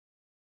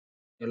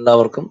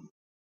എല്ലാവർക്കും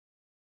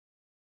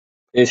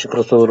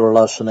യേശുക്രിസ്തുവിലുള്ള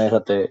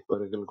സ്നേഹത്തെ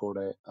ഒരിക്കൽ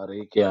കൂടെ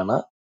അറിയിക്കുകയാണ്.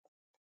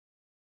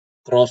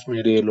 ക്രോസ്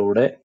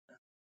മീഡിയയിലൂടെ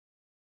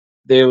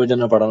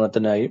ദൈവവചന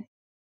പഠനത്തിനായി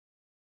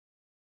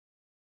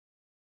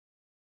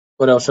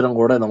ഒരവസരം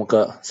കൂടെ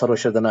നമുക്ക്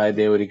സർവശക്തനായ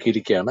ദൈവം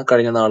ഒരുക്കിയിരിക്കുകയാണ്.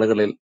 കഴിഞ്ഞ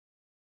നാളുകളിൽ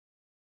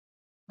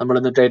നമ്മൾ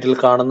ഇന്ന് ടൈറ്റിൽ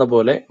കാണുന്ന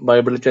പോലെ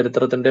ബൈബിൾ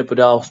ചരിത്രത്തിന്റെ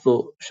പുരാവസ്തു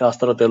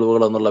ശാസ്ത്ര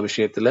തെളിവുകൾ എന്നുള്ള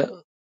വിഷയത്തില്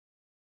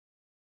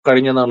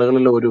കഴിഞ്ഞ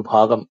നാളുകളിൽ ഒരു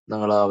ഭാഗം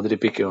ഞങ്ങൾ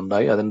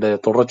അവതരിപ്പിക്കുകയുണ്ടായി. അതിന്റെ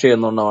തുടർച്ച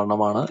എന്ന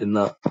വണ്ണമാണ്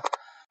ഇന്ന്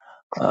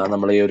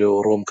നമ്മൾ ഈ ഒരു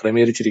റൂം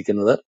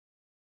ക്രമീകരിച്ചിരിക്കുന്നത്.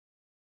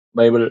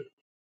 ബൈബിൾ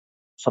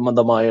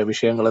സംബന്ധമായ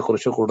വിഷയങ്ങളെ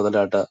കുറിച്ച്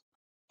കൂടുതലായിട്ട്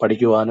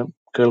പഠിക്കുവാനും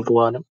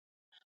കേൾക്കുവാനും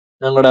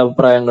ഞങ്ങളുടെ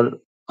അഭിപ്രായങ്ങൾ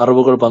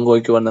അറിവുകൾ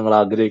പങ്കുവയ്ക്കുവാൻ നിങ്ങൾ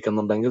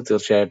ആഗ്രഹിക്കുന്നുണ്ടെങ്കിൽ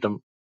തീർച്ചയായിട്ടും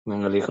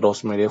നിങ്ങൾ ഈ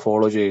ക്രോസ് മീഡിയ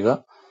ഫോളോ ചെയ്യുക,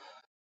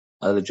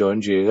 അതിൽ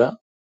ജോയിൻ ചെയ്യുക.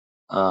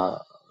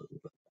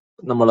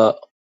 നമ്മൾ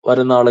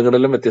വരുന്ന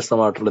ആളുകളിലും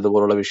വ്യത്യസ്തമായിട്ടുള്ള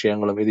ഇതുപോലുള്ള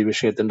വിഷയങ്ങളും ഈ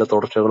വിഷയത്തിന്റെ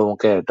തുടർച്ചകളും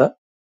ഒക്കെ ആയിട്ട്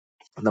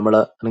നമ്മൾ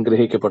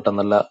അനുഗ്രഹിക്കപ്പെട്ട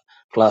നല്ല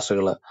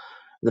ക്ലാസ്സുകൾ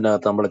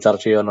ഇതിനകത്ത് നമ്മൾ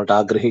ചർച്ച ചെയ്യാനായിട്ട്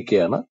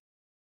ആഗ്രഹിക്കുകയാണ്.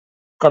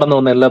 കടന്നു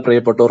വന്ന എല്ലാ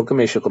പ്രിയപ്പെട്ടവർക്കും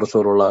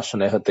യേശുക്രിസ്തുവിലുള്ള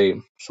സ്നേഹത്തെയും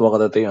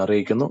സ്വാഗതത്തെയും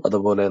അറിയിക്കുന്നു.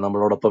 അതുപോലെ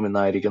നമ്മളോടൊപ്പം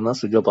ഇന്നായിരിക്കുന്ന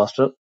Sijo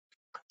pastor,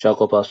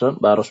 Chacko pastor,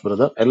 ബാരോസ്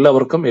brother,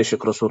 എല്ലാവർക്കും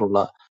യേശുക്രിസ്തുവിലുള്ള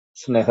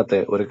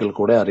സ്നേഹത്തെ ഒരിക്കൽ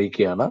കൂടെ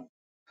അറിയിക്കുകയാണ്.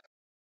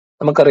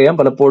 നമുക്കറിയാം,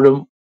 പലപ്പോഴും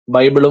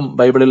ബൈബിളും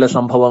ബൈബിളിലെ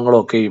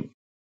സംഭവങ്ങളും ഒക്കെയും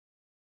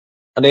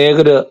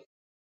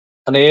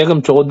അനേകം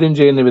ചോദ്യം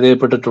ചെയ്യുന്ന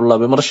വിധേയപ്പെട്ടിട്ടുള്ള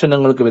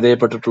വിമർശനങ്ങൾക്ക്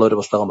വിധേയപ്പെട്ടിട്ടുള്ള ഒരു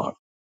പുസ്തകമാണ്.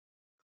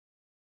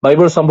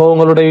 ബൈബിൾ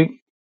സംഭവങ്ങളുടെയും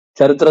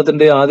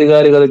ചരിത്രത്തിന്റെ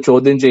ആധികാരികത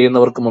ചോദ്യം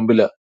ചെയ്യുന്നവർക്ക് മുമ്പിൽ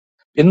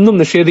എന്നും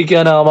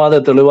നിഷേധിക്കാനാവാതെ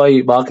തെളിവായി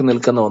ബാക്കി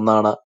നിൽക്കുന്ന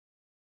ഒന്നാണ്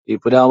ഈ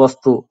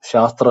പുരാവസ്തു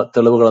ശാസ്ത്ര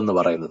തെളിവുകൾ എന്ന്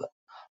പറയുന്നത്.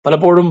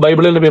 പലപ്പോഴും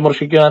ബൈബിളിനെ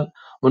വിമർശിക്കാൻ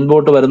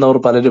മുൻപോട്ട് വരുന്നവർ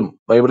പലരും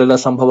ബൈബിളിലെ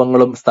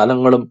സംഭവങ്ങളും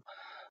സ്ഥലങ്ങളും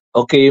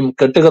ഒക്കെയും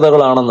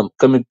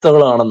കെട്ടുകഥകളാണെന്നും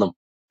മിത്തുകളാണെന്നും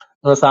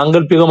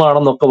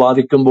സാങ്കല്പികമാണെന്നും ഒക്കെ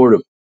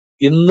വാദിക്കുമ്പോഴും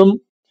ഇന്നും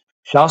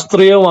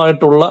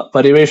ശാസ്ത്രീയമായിട്ടുള്ള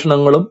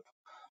പരിവേഷണങ്ങളും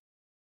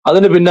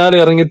അതിന് പിന്നാലെ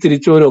ഇറങ്ങി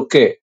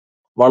തിരിച്ചവരൊക്കെ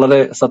വളരെ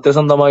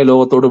സത്യസന്ധമായി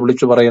ലോകത്തോട്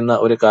വിളിച്ചു പറയുന്ന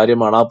ഒരു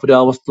കാര്യമാണ്. ആ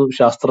പുരാവസ്തു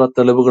ശാസ്ത്ര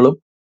തെളിവുകളും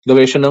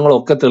ഗവേഷണങ്ങളും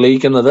ഒക്കെ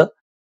തെളിയിക്കുന്നത്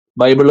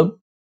ബൈബിളും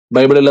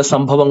ബൈബിളിലെ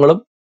സംഭവങ്ങളും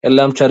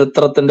എല്ലാം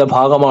ചരിത്രത്തിന്റെ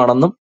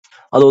ഭാഗമാണെന്നും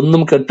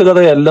അതൊന്നും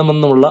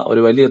കെട്ടുകഥയല്ലെന്നുമുള്ള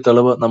ഒരു വലിയ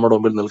തെളിവ് നമ്മുടെ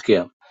മുമ്പിൽ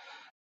നിൽക്കുകയാണ്.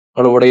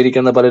 നമ്മൾ ഇവിടെ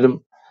ഇരിക്കുന്ന പലരും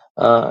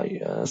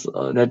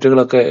നെറ്റ്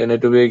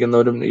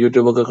ഉപയോഗിക്കുന്നവരും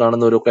യൂട്യൂബൊക്കെ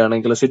കാണുന്നവരും ഒക്കെ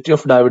ആണെങ്കിൽ സിറ്റി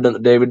ഓഫ്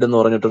ഡേവിഡ് എന്ന്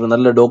പറഞ്ഞിട്ടൊരു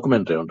നല്ല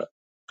ഡോക്യുമെന്ററി ഉണ്ട്.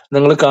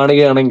 നിങ്ങൾ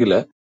കാണുകയാണെങ്കിൽ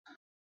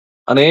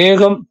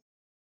അനേകം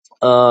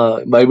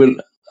ബൈബിൾ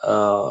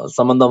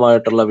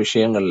സംബന്ധമായിട്ടുള്ള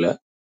വിഷയങ്ങളിൽ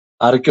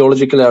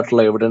ആർക്കിയോളജിക്കൽ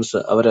ആയിട്ടുള്ള എവിഡൻസ്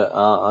അവര്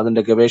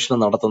അതിന്റെ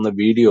ഗവേഷണം നടത്തുന്ന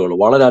വീഡിയോകൾ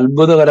വളരെ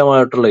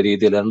അത്ഭുതകരമായിട്ടുള്ള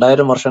രീതിയിൽ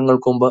 2000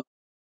 വർഷങ്ങൾക്ക് മുമ്പ്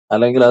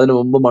അല്ലെങ്കിൽ അതിനു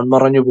മുമ്പ്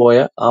മൺമറഞ്ഞു പോയ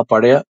ആ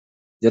പഴയ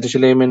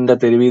ജെറുസലേമിന്റെ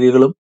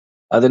തെരുവീതികളും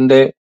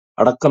അതിന്റെ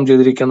അടക്കം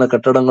ചെയ്തിരിക്കുന്ന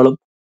കെട്ടിടങ്ങളും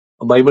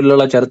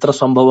ബൈബിളിലുള്ള ചരിത്ര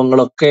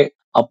സംഭവങ്ങളൊക്കെ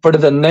അപ്പടി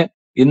തന്നെ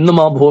ഇന്നും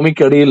ആ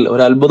ഭൂമിക്കടിയിൽ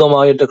ഒരു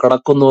അത്ഭുതമായിട്ട്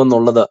കിടക്കുന്നു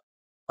എന്നുള്ളത്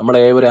നമ്മളെ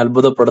ഏവരെ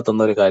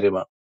അത്ഭുതപ്പെടുത്തുന്ന ഒരു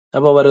കാര്യമാണ്.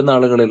 അപ്പൊ വരുന്ന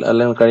ആളുകളിൽ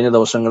അല്ലെങ്കിൽ കഴിഞ്ഞ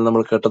ദിവസങ്ങളിൽ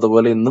നമ്മൾ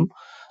കേട്ടതുപോലെ ഇന്നും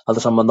അത്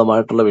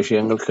സംബന്ധമായിട്ടുള്ള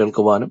വിഷയങ്ങൾ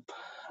കേൾക്കുവാനും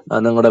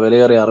നിങ്ങളുടെ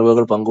വിലയേറിയ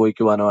അറിവുകൾ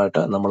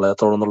പങ്കുവയ്ക്കുവാനുമായിട്ട് നമ്മൾ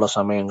തുടർന്നുള്ള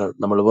സമയങ്ങൾ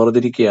നമ്മൾ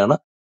വേർതിരിക്കുകയാണ്.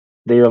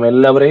 ദൈവം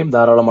എല്ലാവരെയും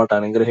ധാരാളമായിട്ട്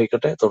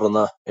അനുഗ്രഹിക്കട്ടെ.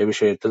 തുടർന്ന് ഈ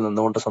വിഷയത്തിൽ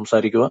നിന്നുകൊണ്ട്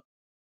സംസാരിക്കുക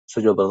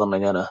സിജോ ബ്രദറിനെ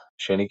ഞാൻ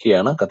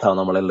ക്ഷണിക്കുകയാണ്. കഥാവ്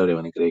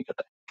നമ്മളെല്ലാവരെയും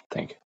അനുഗ്രഹിക്കട്ടെ.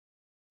 Thank you.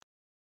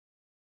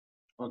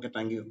 Okay,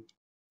 thank you.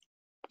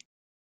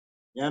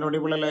 ഞാൻ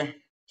ഒടിപൊളിയല്ലേ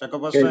ചക്കോ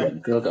പാസ്റ്ററെ?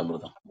 കേൾക്കാം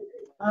ബ്രദർ.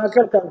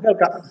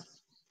 കേൾക്കാം.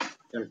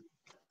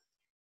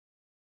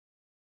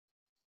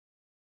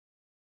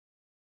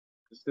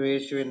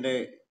 ക്രിസ്തുയേശുവിന്റെ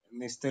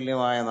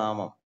നിസ്തുല്യമായ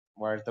നാമം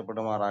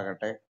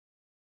വാഴ്ത്തപ്പെടുമാറാകട്ടെ.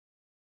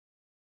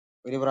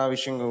 ഒരു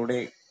പ്രാവശ്യം കൂടി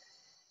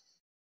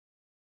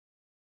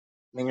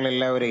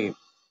നിങ്ങളെല്ലാവരെയും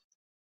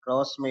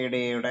ക്രോസ്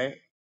മീഡിയയുടെ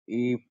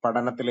ഈ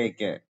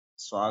പഠനത്തിലേക്ക്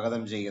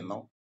സ്വാഗതം ചെയ്യുന്നു.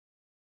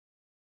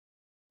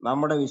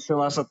 നമ്മുടെ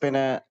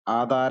വിശ്വാസത്തിന്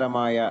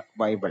ആധാരമായ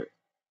ബൈബിൾ,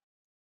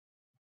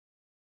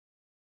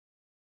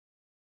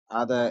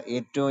 അത്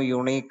ഏറ്റവും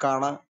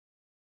യുണീക്കാണ്,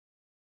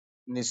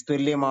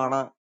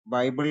 നിസ്തുല്യമാണ്.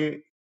 ബൈബിൾ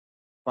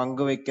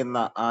പങ്കുവെക്കുന്ന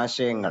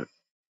ആശയങ്ങൾ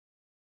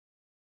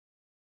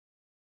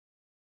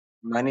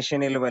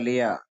മനുഷ്യനിൽ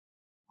വലിയ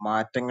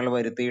മാറ്റങ്ങൾ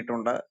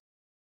വരുത്തിയിട്ടുണ്ട്,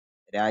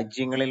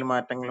 രാജ്യങ്ങളിൽ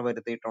മാറ്റങ്ങൾ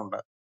വരുത്തിയിട്ടുണ്ട്,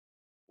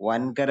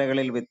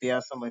 വൻകരകളിൽ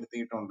വ്യത്യാസം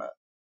വരുത്തിയിട്ടുണ്ട്.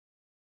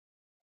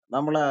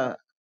 നമ്മള്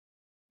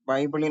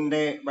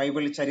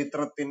ബൈബിൾ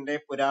ചരിത്രത്തിന്റെ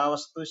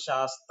പുരാവസ്തു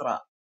ശാസ്ത്ര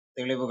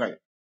തെളിവുകൾ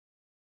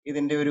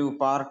ഇതിന്റെ ഒരു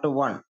പാർട്ട്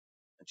 1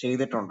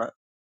 ചെയ്തിട്ടുണ്ട്.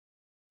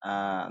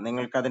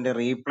 നിങ്ങൾക്ക് അതിന്റെ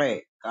റീപ്ലേ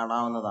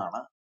കാണാവുന്നതാണ്.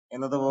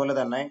 എന്നതുപോലെ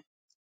തന്നെ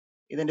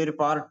ഇതിന്റെ ഒരു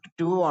പാർട്ട്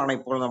 2 ആണ്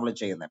ഇപ്പോൾ നമ്മൾ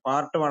ചെയ്യുന്നത്.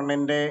 പാർട്ട്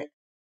 1ന്റെ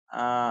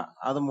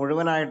അത്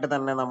മുഴുവനായിട്ട്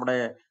തന്നെ നമ്മുടെ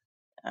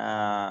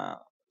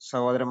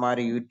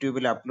സഹോദരന്മാര്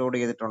യൂട്യൂബിൽ അപ്ലോഡ്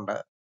ചെയ്തിട്ടുണ്ട്.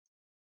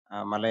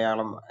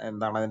 മലയാളം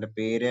എന്താണ് അതിന്റെ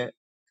പേര്,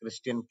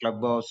 ക്രിസ്ത്യൻ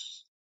ക്ലബ് ഹൗസ്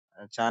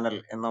ചാനൽ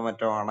എന്നോ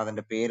മറ്റോ ആണ്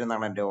അതിന്റെ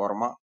പേരെന്നാണ് എന്റെ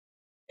ഓർമ്മ.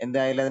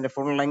 എന്തായാലും അതിന്റെ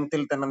ഫുൾ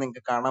ലെങ്ത്തിൽ തന്നെ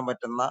നിങ്ങൾക്ക് കാണാൻ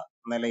പറ്റുന്ന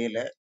നിലയിൽ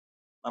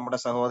നമ്മുടെ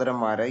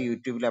സഹോദരന്മാര്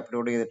യൂട്യൂബിൽ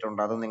അപ്ലോഡ്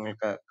ചെയ്തിട്ടുണ്ട്. അത്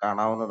നിങ്ങൾക്ക്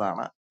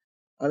കാണാവുന്നതാണ്.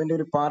 അതിന്റെ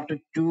ഒരു പാർട്ട്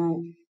 2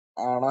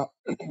 ആണ്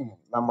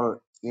നമ്മൾ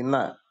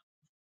ഇന്ന്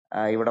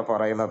ഇവിടെ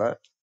പറയുന്നത്.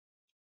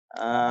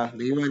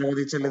 ദൈവം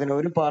അനുവദിച്ചാൽ ഇതിന്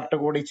ഒരു പാർട്ട്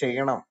കൂടി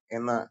ചെയ്യണം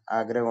എന്ന്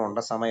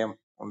ആഗ്രഹമുണ്ട്, സമയം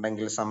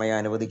ഉണ്ടെങ്കിൽ, സമയം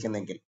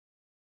അനുവദിക്കുന്നെങ്കിൽ.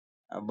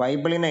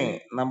 ബൈബിളിനെ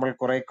നമ്മൾ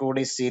കുറെ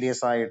കൂടി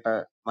സീരിയസ് ആയിട്ട്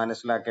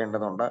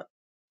മനസ്സിലാക്കേണ്ടതുണ്ട്,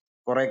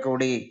 കുറെ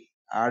കൂടി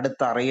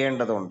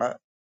അടുത്തറിയേണ്ടതുണ്ട്.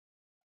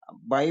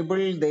 ബൈബിൾ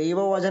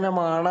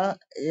ദൈവവചനമാണ്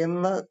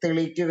എന്ന്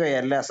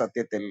തെളിയിക്കുകയല്ല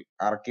സത്യത്തിൽ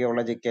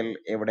ആർക്കിയോളജിക്കൽ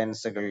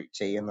എവിഡൻസുകൾ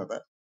ചെയ്യുന്നത്.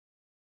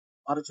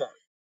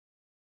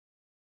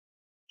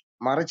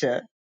 മറിച്ച്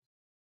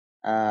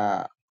ആ,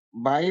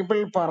 ബൈബിൾ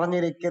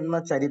പറഞ്ഞിരിക്കുന്ന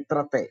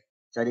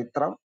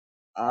ചരിത്രം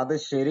അത്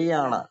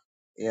ശരിയാണ്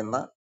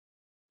എന്ന്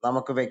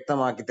നമുക്ക്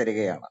വ്യക്തമാക്കി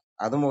തരികയാണ്.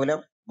 അതുമൂലം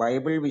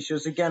ബൈബിൾ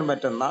വിശ്വസിക്കാൻ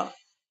പറ്റുന്ന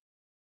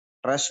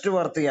ട്രസ്റ്റ്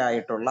വർത്തി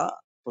ആയിട്ടുള്ള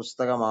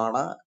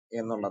പുസ്തകമാണ്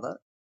എന്നുള്ളത്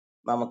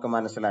നമുക്ക്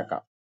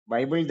മനസ്സിലാക്കാം.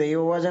 ബൈബിൾ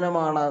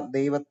ദൈവവചനമാണ്,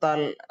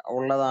 ദൈവത്താൽ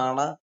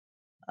ഉള്ളതാണ്,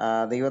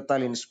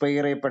 ദൈവത്താൽ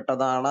ഇൻസ്പയർ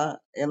ചെയ്യപ്പെട്ടതാണ്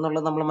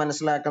എന്നുള്ളത് നമ്മൾ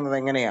മനസ്സിലാക്കുന്നത്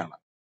എങ്ങനെയാണ്?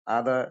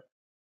 അത്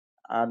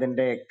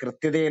അതിന്റെ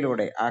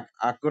കൃത്യതയിലൂടെ,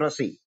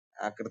 ആക്യുറസി,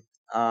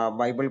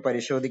 ബൈബിൾ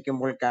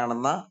പരിശോധിക്കുമ്പോൾ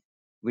കാണുന്ന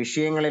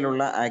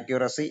വിഷയങ്ങളിലുള്ള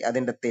ആക്യുറസി,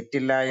 അതിന്റെ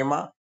തെറ്റില്ലായ്മ,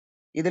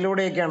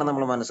 ഇതിലൂടെയൊക്കെയാണ്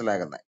നമ്മൾ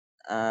മനസ്സിലാക്കുന്നത്.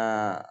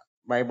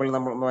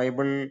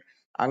 ബൈബിൾ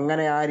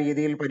അങ്ങനെ ആ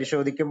രീതിയിൽ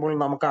പരിശോധിക്കുമ്പോൾ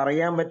നമുക്ക്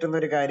അറിയാൻ പറ്റുന്ന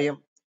ഒരു കാര്യം,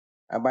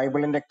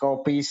 ബൈബിളിന്റെ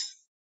കോപ്പീസ്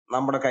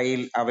നമ്മുടെ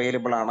കയ്യിൽ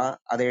അവൈലബിൾ ആണ്.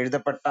 അത്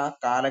എഴുതപ്പെട്ട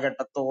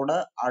കാലഘട്ടത്തോട്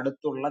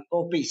അടുത്തുള്ള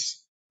കോപ്പീസ്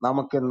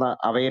നമുക്കിന്ന്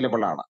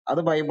അവൈലബിൾ ആണ്.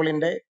 അത്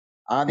ബൈബിളിന്റെ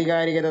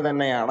ആധികാരികത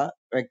തന്നെയാണ്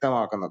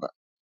വ്യക്തമാക്കുന്നത്.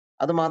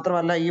 അത്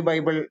മാത്രമല്ല, ഈ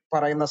ബൈബിൾ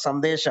പറയുന്ന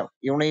സന്ദേശം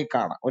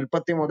യുണീക്കാണ്.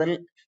 ഉൽപ്പത്തി മുതൽ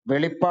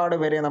വെളിപ്പാട്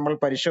വരെ നമ്മൾ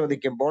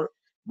പരിശോധിക്കുമ്പോൾ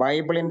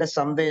ബൈബിളിന്റെ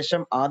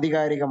സന്ദേശം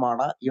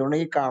ആധികാരികമാണ്,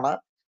 യുണീക്കാണ്.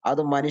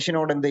 അത്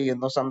മനുഷ്യനോട് എന്ത്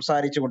ചെയ്യുന്നു?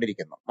 സംസാരിച്ചു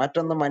കൊണ്ടിരിക്കുന്നു.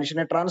 മറ്റൊന്ന്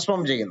മനുഷ്യനെ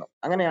ട്രാൻസ്ഫോം ചെയ്യുന്നു.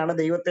 അങ്ങനെയാണ്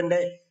ദൈവത്തിന്റെ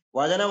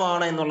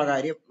വചനമാണ് എന്നുള്ള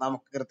കാര്യം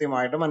നമുക്ക്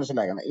കൃത്യമായിട്ട്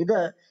മനസ്സിലാക്കുന്നത്. ഇത്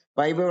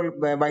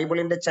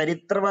ബൈബിളിന്റെ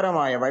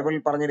ചരിത്രപരമായ,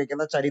 ബൈബിളിൽ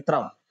പറഞ്ഞിരിക്കുന്ന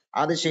ചരിത്രം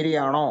അത്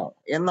ശരിയാണോ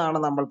എന്നാണ്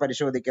നമ്മൾ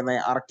പരിശോധിക്കുന്നത്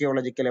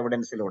ആർക്കിയോളജിക്കൽ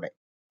എവിഡൻസിലൂടെ.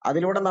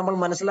 അതിലൂടെ നമ്മൾ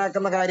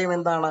മനസ്സിലാക്കുന്ന കാര്യം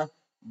എന്താണ്?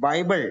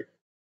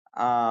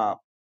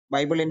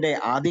 ബൈബിളിന്റെ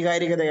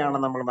ആധികാരികതയാണ്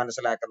നമ്മൾ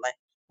മനസ്സിലാക്കുന്നത്.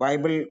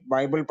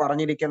 ബൈബിൾ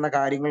പറഞ്ഞിരിക്കുന്ന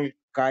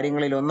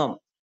കാര്യങ്ങളിലൊന്നും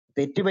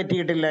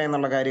തെറ്റുപറ്റിയിട്ടില്ല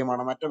എന്നുള്ള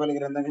കാര്യമാണ്. മറ്റു പല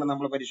ഗ്രന്ഥങ്ങളും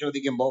നമ്മൾ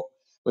പരിശോധിക്കുമ്പോൾ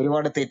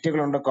ഒരുപാട്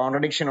തെറ്റുകളുണ്ട്,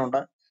 കോൺട്രഡിക്ഷൻ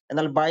ഉണ്ട്.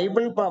 എന്നാൽ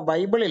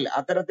ബൈബിളിൽ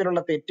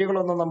അത്തരത്തിലുള്ള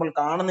തെറ്റുകളൊന്നും നമ്മൾ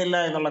കാണുന്നില്ല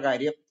എന്നുള്ള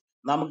കാര്യം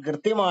നമുക്ക്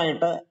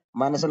കൃത്യമായിട്ട്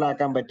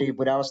മനസ്സിലാക്കാൻ പറ്റി ഈ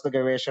പുരാവസ്തു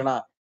ഗവേഷണ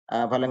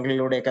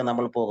ഫലങ്ങളിലൂടെയൊക്കെ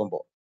നമ്മൾ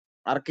പോകുമ്പോൾ.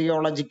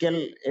 ആർക്കിയോളജിക്കൽ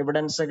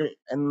എവിഡൻസുകൾ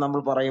എന്ന്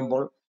നമ്മൾ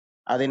പറയുമ്പോൾ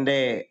അതിന്റെ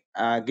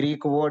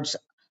ഗ്രീക്ക് വേർഡ്സ്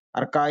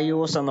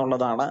അർക്കായോസ്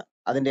എന്നുള്ളതാണ്.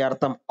 അതിന്റെ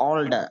അർത്ഥം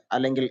ഓൾഡ്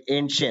അല്ലെങ്കിൽ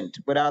ഏൻഷ്യന്റ്,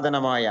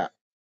 പുരാതനമായ.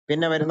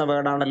 പിന്നെ വരുന്ന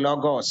വേർഡാണ്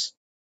ലോഗോസ്.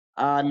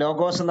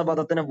 ലോഗോസ് എന്ന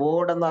പദത്തിന്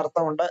വേർഡ് എന്ന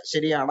അർത്ഥമുണ്ട്,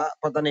 ശരിയാണ്.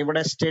 അപ്പൊ തന്നെ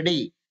ഇവിടെ സ്റ്റഡി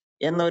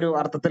എന്നൊരു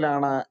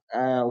അർത്ഥത്തിലാണ്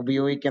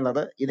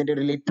ഉപയോഗിക്കുന്നത്. ഇതിന്റെ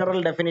ഒരു ലിറ്ററൽ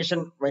ഡെഫിനിഷൻ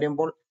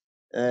വരുമ്പോൾ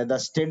ദ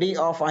സ്റ്റഡി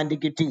ഓഫ്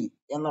ആന്റിക്വിറ്റി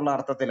എന്നുള്ള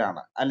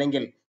അർത്ഥത്തിലാണ്,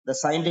 അല്ലെങ്കിൽ the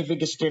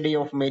scientific study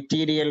of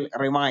material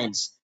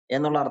remains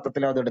എന്നുള്ള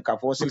അർത്ഥത്തിൽ അത് എടുക്കാം.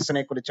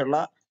 ഫോസിൽസിനെ കുറിച്ചുള്ള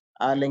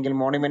അല്ലെങ്കിൽ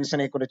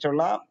മോണിമെന്റ്സിനെ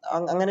കുറിച്ചുള്ള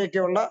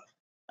അങ്ങനെയൊക്കെയുള്ള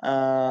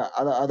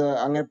അത്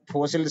അങ്ങനെ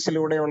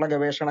ഫോസിൽസിലൂടെയുള്ള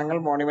ഗവേഷണങ്ങൾ,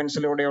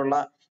 മോണിമെന്റ്സിലൂടെയുള്ള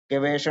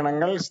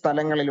ഗവേഷണങ്ങൾ,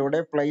 സ്ഥലങ്ങളിലൂടെ,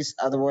 പ്ലേസ്,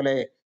 അതുപോലെ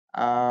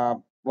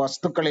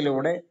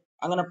വസ്തുക്കളിലൂടെ,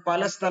 അങ്ങനെ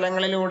പല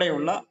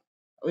സ്ഥലങ്ങളിലൂടെയുള്ള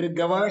ഒരു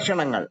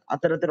ഗവേഷണങ്ങൾ,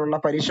 അത്തരത്തിലുള്ള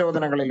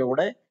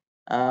പരിശോധനകളിലൂടെ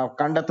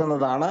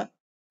കണ്ടെത്തുന്നതാണ്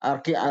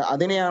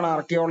അതിനെയാണ്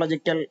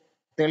ആർക്കിയോളജിക്കൽ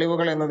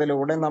തെളിവുകൾ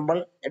എന്നതിലൂടെ നമ്മൾ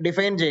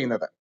ഡിഫൈൻ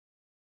ചെയ്യുന്നത്.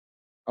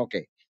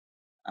 ഓക്കെ,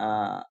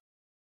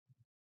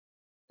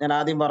 ഞാൻ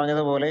ആദ്യം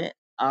പറഞ്ഞതുപോലെ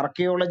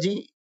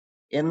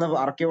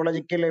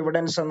ആർക്കിയോളജിക്കൽ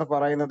എവിഡൻസ് എന്ന്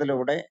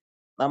പറയുന്നതിലൂടെ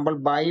നമ്മൾ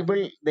ബൈബിൾ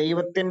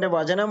ദൈവത്തിന്റെ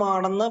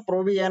വചനമാണെന്ന്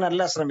പ്രൂവ്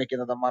ചെയ്യാനല്ല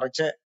ശ്രമിക്കുന്നത്.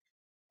 മറിച്ച്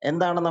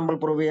എന്താണ് നമ്മൾ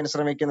പ്രൂവ് ചെയ്യാൻ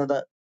ശ്രമിക്കുന്നത്?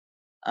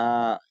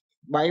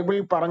 ബൈബിൾ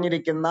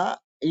പറഞ്ഞിരിക്കുന്ന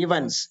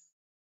ഇവന്റ്സ്,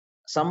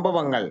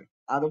 സംഭവങ്ങൾ,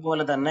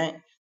 അതുപോലെ തന്നെ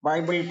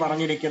ബൈബിൾ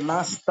പറഞ്ഞിരിക്കുന്ന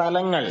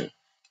സ്ഥലങ്ങൾ,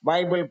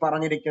 ബൈബിൾ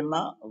പറഞ്ഞിരിക്കുന്ന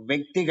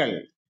വ്യക്തികൾ,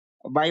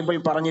 ബൈബിൾ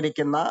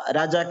പറഞ്ഞിരിക്കുന്ന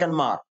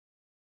രാജാക്കന്മാർ,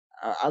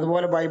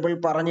 അതുപോലെ ബൈബിൾ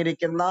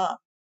പറഞ്ഞിരിക്കുന്ന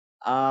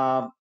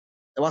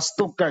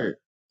വസ്തുക്കൾ,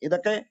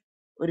 ഇതൊക്കെ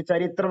ഒരു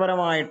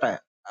ചരിത്രപരമായിട്ട്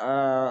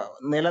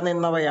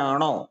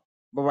നിലനിന്നവയാണോ?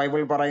 ഇപ്പൊ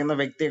ബൈബിൾ പറയുന്ന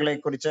വ്യക്തികളെ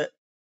കുറിച്ച്,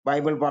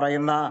 ബൈബിൾ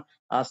പറയുന്ന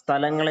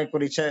സ്ഥലങ്ങളെ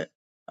കുറിച്ച്,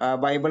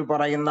 ബൈബിൾ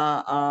പറയുന്ന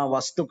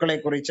വസ്തുക്കളെ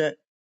കുറിച്ച്,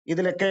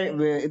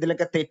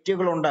 ഇതിലൊക്കെ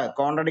തെറ്റുകളുണ്ട്,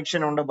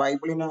 കോൺട്രഡിക്ഷൻ ഉണ്ട്,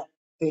 ബൈബിളിന്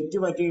തെറ്റ്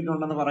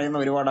പറ്റിയിട്ടുണ്ടെന്ന് പറയുന്ന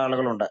ഒരുപാട്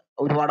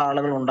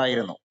ആളുകൾ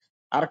ഉണ്ടായിരുന്നു.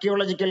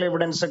 ആർക്കിയോളജിക്കൽ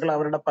എവിഡൻസുകൾ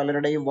അവരുടെ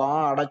പലരുടെയും വാ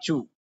അടച്ചു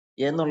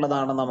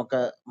എന്നുള്ളതാണ്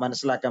നമുക്ക്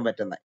മനസ്സിലാക്കാൻ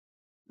പറ്റുന്നത്.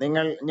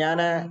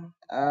 ഞാന്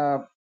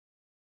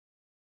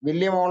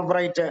വില്യം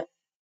ഓൾബ്രൈറ്റ്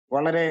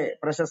വളരെ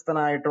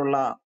പ്രശസ്തനായിട്ടുള്ള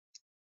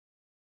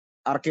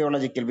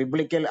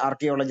ബിബ്ലിക്കൽ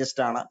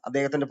ആർക്കിയോളജിസ്റ്റ് ആണ്.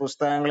 അദ്ദേഹത്തിന്റെ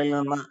പുസ്തകങ്ങളിൽ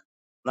നിന്ന്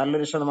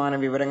നല്ലൊരു ശതമാനം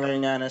വിവരങ്ങൾ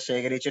ഞാൻ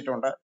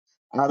ശേഖരിച്ചിട്ടുണ്ട്.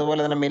 അതുപോലെ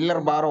തന്നെ മില്ലർ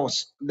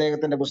ബാറോസ്,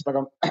 അദ്ദേഹത്തിന്റെ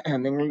പുസ്തകം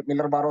നിങ്ങൾ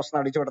മില്ലർ ബാറോസ്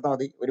അടിച്ചു കൊടുത്താൽ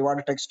മതി,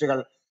 ഒരുപാട് ടെക്സ്റ്റുകൾ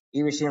ഈ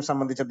വിഷയം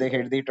സംബന്ധിച്ച് അദ്ദേഹം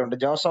എഴുതിയിട്ടുണ്ട്.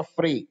 ജോസഫ്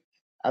ഫ്രീ,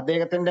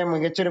 അദ്ദേഹത്തിന്റെ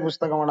മികച്ചൊരു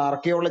പുസ്തകമാണ്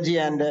archaeology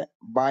and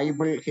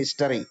Bible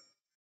history.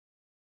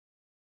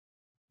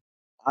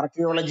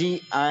 Archaeology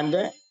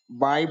and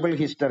Bible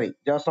history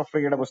Joseph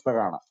ഫ്രീയുടെ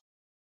പുസ്തകമാണ്.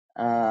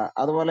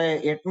 അതുപോലെ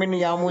എഡ്മിൻ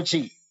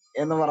യാമൂച്ചി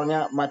എന്ന് പറഞ്ഞ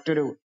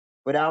മറ്റൊരു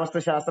പുരാവസ്തു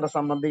ശാസ്ത്ര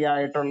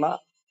സംബന്ധിയായിട്ടുള്ള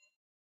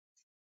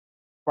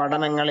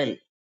പഠനങ്ങളിൽ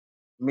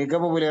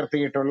മികവ്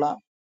പുലർത്തിയിട്ടുള്ള,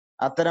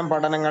 അത്തരം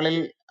പഠനങ്ങളിൽ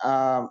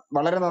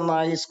വളരെ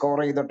നന്നായി സ്കോർ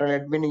ചെയ്തിട്ടുള്ള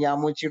എഡ്വിൻ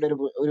യാമൂച്ചിയുടെ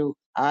ഒരു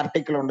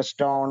ആർട്ടിക്കിൾ ഉണ്ട്,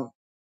 സ്റ്റോൺ,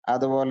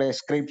 അതുപോലെ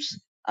സ്ക്രിപ്റ്റ്സ്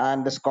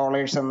ആൻഡ്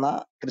സ്കോളേഴ്സ് എന്ന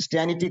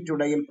ക്രിസ്ത്യാനിറ്റി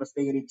ടുഡേയിൽ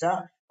പ്രസിദ്ധീകരിച്ച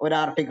ഒരു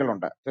ആർട്ടിക്കിൾ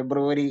ഉണ്ട്.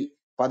 ഫെബ്രുവരി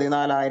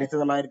 14,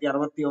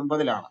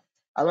 1969.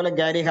 അതുപോലെ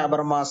ഗാരി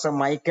ഹാബർമാസ്,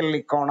 മൈക്കൽ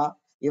ലിക്കോണ,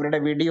 ഇവരുടെ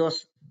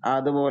വീഡിയോസ്,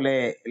 അതുപോലെ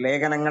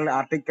ലേഖനങ്ങൾ,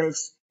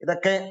 ആർട്ടിക്കിൾസ്,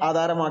 ഇതൊക്കെ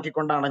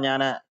ആധാരമാക്കിക്കൊണ്ടാണ്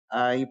ഞാൻ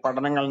ഈ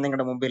പഠനങ്ങൾ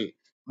നിങ്ങളുടെ മുമ്പിൽ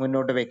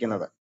മുന്നോട്ട്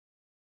വെക്കുന്നത്.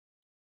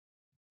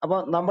 അപ്പൊ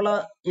നമ്മൾ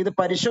ഇത്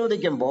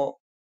പരിശോധിക്കുമ്പോൾ,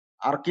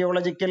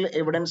 ആർക്കിയോളജിക്കൽ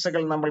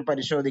എവിഡൻസുകൾ നമ്മൾ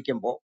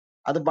പരിശോധിക്കുമ്പോൾ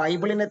അത്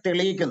ബൈബിളിനെ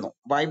തെളിയിക്കുന്നു,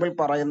 ബൈബിൾ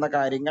പറയുന്ന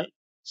കാര്യങ്ങൾ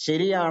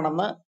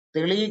ശരിയാണെന്ന്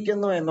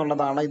തെളിയിക്കുന്നു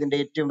എന്നുള്ളതാണ് ഇതിന്റെ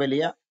ഏറ്റവും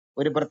വലിയ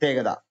ഒരു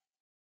പ്രത്യേകത.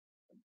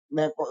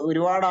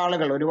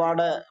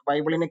 ഒരുപാട്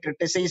ബൈബിളിനെ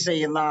ക്രിട്ടിസൈസ്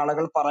ചെയ്യുന്ന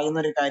ആളുകൾ പറയുന്ന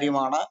ഒരു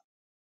കാര്യമാണ്,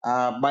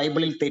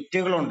 ബൈബിളിൽ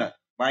തെറ്റുകളുണ്ട്,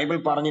 ബൈബിൾ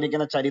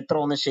പറഞ്ഞിരിക്കുന്ന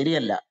ചരിത്രം ഒന്നും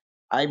ശരിയല്ല,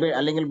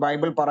 അല്ലെങ്കിൽ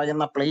ബൈബിൾ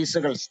പറയുന്ന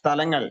പ്ലേസുകൾ,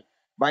 സ്ഥലങ്ങൾ,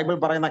 ബൈബിൾ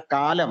പറയുന്ന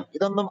കാലം,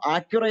 ഇതൊന്നും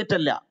ആക്യുറേറ്റ്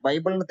അല്ല,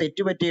 ബൈബിളിന്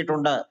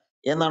തെറ്റുപറ്റിയിട്ടുണ്ട്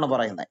എന്നാണ്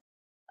പറയുന്നത്.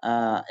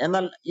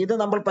 എന്നാൽ ഇത്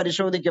നമ്മൾ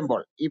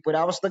പരിശോധിക്കുമ്പോൾ, ഈ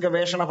പുരാവസ്തു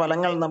ഗവേഷണ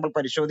ഫലങ്ങൾ നമ്മൾ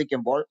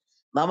പരിശോധിക്കുമ്പോൾ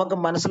നമുക്ക്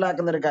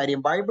മനസ്സിലാക്കുന്ന ഒരു കാര്യം,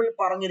 ബൈബിൾ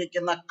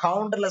പറഞ്ഞിരിക്കുന്ന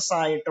കൗണ്ട്ലെസ്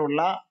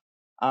ആയിട്ടുള്ള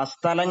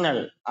സ്ഥലങ്ങൾ,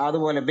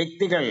 അതുപോലെ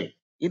വ്യക്തികൾ,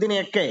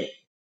 ഇതിനെയൊക്കെ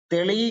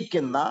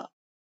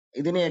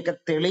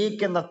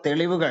തെളിയിക്കുന്ന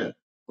തെളിവുകൾ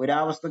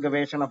പുരാവസ്തു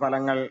ഗവേഷണ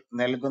ഫലങ്ങൾ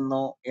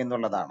നൽകുന്നു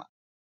എന്നുള്ളതാണ്.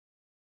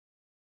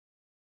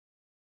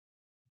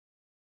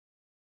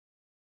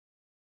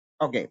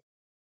 ഓക്കെ,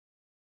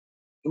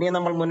 ഇനി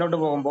നമ്മൾ മുന്നോട്ട്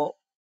പോകുമ്പോൾ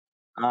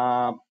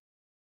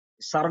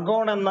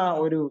സർഗോൺ എന്ന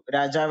ഒരു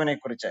രാജാവിനെ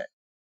കുറിച്ച്,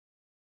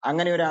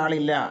 അങ്ങനെ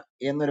ഒരാളില്ല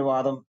എന്നൊരു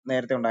വാദം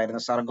നേരത്തെ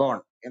ഉണ്ടായിരുന്നു. സർഗോൺ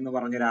എന്ന്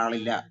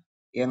പറഞ്ഞൊരാളില്ല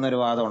എന്നൊരു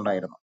വാദം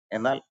ഉണ്ടായിരുന്നു.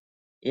 എന്നാൽ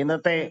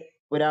ഇന്നത്തെ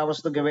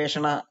പുരാവസ്തു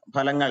ഗവേഷണ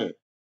ഫലങ്ങൾ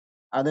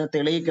അത്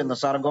തെളിയിക്കുന്നു.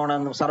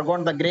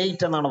 സർഗോൺ ദ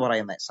ഗ്രേറ്റ് എന്നാണ്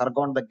പറയുന്നത്.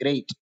 സർഗോൺ ദ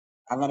ഗ്രേറ്റ്,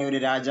 അങ്ങനെ ഒരു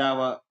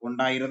രാജാവ്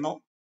ഉണ്ടായിരുന്നു.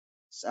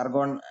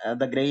 സർഗോൺ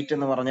ദ ഗ്രേറ്റ്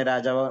എന്ന് പറഞ്ഞ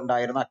രാജാവ്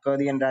ഉണ്ടായിരുന്നു.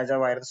 അക്കേദിയൻ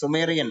രാജാവായിരുന്നു,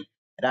 സുമേറിയൻ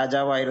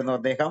രാജാവായിരുന്നു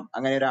അദ്ദേഹം.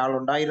 അങ്ങനെ ഒരാൾ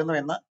ഉണ്ടായിരുന്നു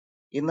എന്ന്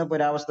ഇന്ന്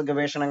പുരാവസ്തു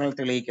ഗവേഷണങ്ങൾ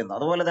തെളിയിക്കുന്നു.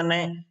 അതുപോലെ തന്നെ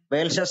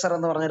ബേൽഷസർ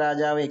എന്ന് പറഞ്ഞ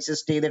രാജാവ്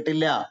എക്സിസ്റ്റ്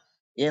ചെയ്തിട്ടില്ല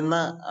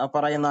എന്ന്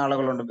പറയുന്ന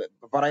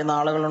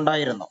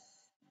ആളുകളുണ്ടായിരുന്നു.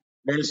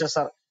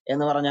 ബേൽഷസർ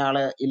എന്ന് പറഞ്ഞ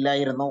ആള്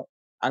ഇല്ലായിരുന്നു,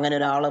 അങ്ങനെ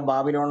ഒരാള്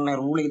ബാബിലോണിനെ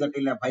റൂൾ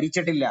ചെയ്തിട്ടില്ല,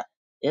 ഭരിച്ചിട്ടില്ല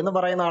എന്ന്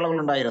പറയുന്ന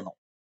ആളുകളുണ്ടായിരുന്നു.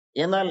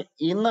 എന്നാൽ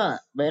ഇന്ന്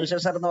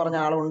ബേൽഷസർ എന്ന് പറഞ്ഞ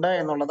ആളുണ്ട്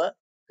എന്നുള്ളത്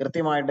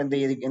കൃത്യമായിട്ട് എന്ത്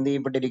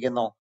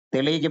ചെയ്യപ്പെട്ടിരിക്കുന്നു?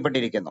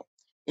 തെളിയിക്കപ്പെട്ടിരിക്കുന്നു.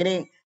 ഇനി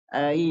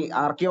ഈ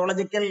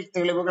ആർക്കിയോളജിക്കൽ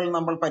തെളിവുകൾ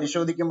നമ്മൾ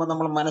പരിശോധിക്കുമ്പോൾ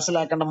നമ്മൾ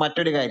മനസ്സിലാക്കേണ്ട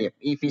മറ്റൊരു കാര്യം,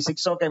 ഈ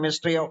ഫിസിക്സോ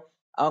കെമിസ്ട്രിയോ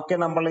ഒക്കെ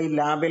നമ്മൾ ഈ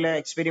ലാബില്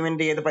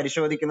എക്സ്പെരിമെന്റ് ചെയ്ത്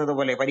പരിശോധിക്കുന്നത്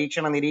പോലെ,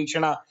 പരീക്ഷണ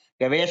നിരീക്ഷണ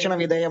ഗവേഷണ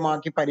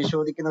വിധേയമാക്കി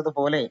പരിശോധിക്കുന്നത്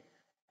പോലെ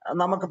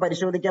നമുക്ക്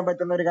പരിശോധിക്കാൻ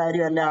പറ്റുന്ന ഒരു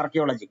കാര്യമല്ല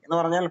ആർക്കിയോളജി എന്ന്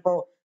പറഞ്ഞാൽ. ഇപ്പോ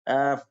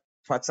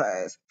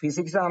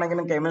ഫിസിക്സ്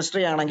ആണെങ്കിലും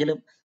കെമിസ്ട്രി ആണെങ്കിലും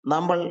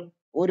നമ്മൾ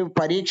ഒരു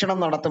പരീക്ഷണം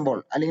നടത്തുമ്പോൾ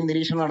അല്ലെങ്കിൽ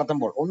നിരീക്ഷണം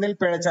നടത്തുമ്പോൾ ഒന്നിൽ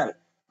പിഴച്ചാൽ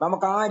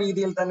നമുക്ക് ആ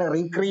രീതിയിൽ തന്നെ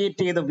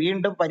റീക്രിയേറ്റ് ചെയ്ത്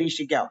വീണ്ടും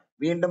പരീക്ഷിക്കാം,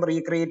 വീണ്ടും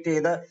റീക്രിയേറ്റ്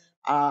ചെയ്ത്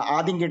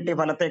ആദ്യം കിട്ടിയ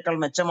ഫലത്തേക്കാൾ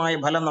മെച്ചമായ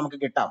ഫലം നമുക്ക്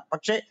കിട്ടാം.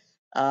 പക്ഷെ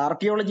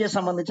ആർക്കിയോളജിയെ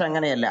സംബന്ധിച്ച്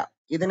അങ്ങനെയല്ല.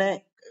 ഇതിനെ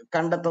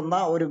കണ്ടെത്തുന്ന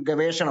ഒരു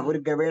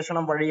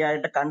ഗവേഷണം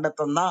വഴിയായിട്ട്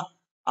കണ്ടെത്തുന്ന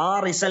ആ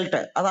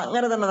റിസൾട്ട് അത്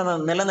അങ്ങനെ തന്നെ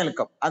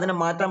നിലനിൽക്കും, അതിനെ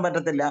മാറ്റാൻ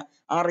പറ്റത്തില്ല,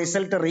 ആ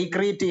റിസൾട്ട്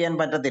റീക്രിയേറ്റ് ചെയ്യാൻ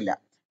പറ്റത്തില്ല.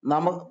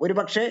 ഒരു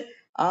പക്ഷേ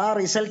ആ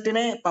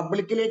റിസൾട്ടിനെ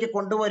പബ്ലിക്കിലേക്ക്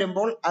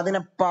കൊണ്ടുവരുമ്പോൾ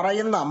അതിനെ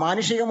പറയുന്ന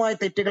മാനുഷികമായ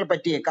തെറ്റുകൾ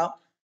പറ്റിയേക്കാം.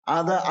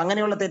 അത്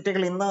അങ്ങനെയുള്ള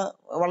തെറ്റുകൾ ഇന്ന്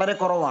വളരെ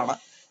കുറവാണ്.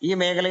 ഈ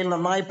മേഖലയിൽ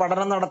നന്നായി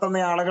പഠനം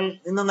നടത്തുന്ന ആളുകൾ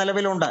ഇന്ന്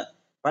നിലവിലുണ്ട്.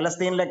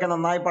 പലസ്തീനിലൊക്കെ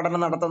നന്നായി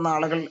പഠനം നടത്തുന്ന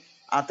ആളുകൾ,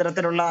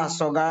 അത്തരത്തിലുള്ള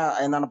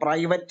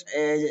പ്രൈവറ്റ്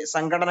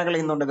സംഘടനകൾ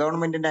ഇന്നുണ്ട്.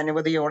 ഗവൺമെന്റിന്റെ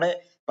അനുമതിയോടെ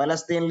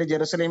പലസ്തീനിൽ,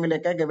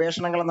 ജെറുസലേമിലൊക്കെ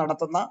ഗവേഷണങ്ങൾ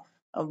നടത്തുന്ന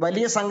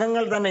വലിയ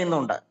സംഘങ്ങൾ തന്നെ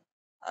ഇന്നുണ്ട്.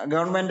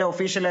 ഗവൺമെന്റ്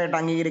ഒഫീഷ്യലായിട്ട്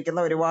അംഗീകരിക്കുന്ന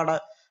ഒരുപാട്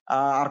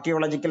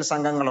ആർക്കിയോളജിക്കൽ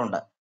സംഘങ്ങളുണ്ട്.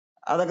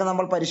 അതൊക്കെ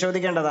നമ്മൾ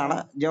പരിശോധിക്കേണ്ടതാണ്.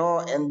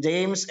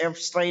 ജെയിംസ്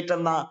എഫ് സ്ട്രൈറ്റ്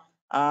എന്ന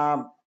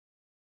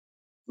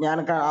ഞാൻ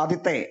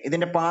ആദ്യത്തെ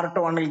ഇതിന്റെ പാർട്ട്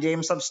 1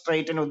 ജെയിംസ് എഫ്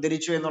സ്ട്രൈറ്റിനെ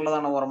ഉദ്ധരിച്ചു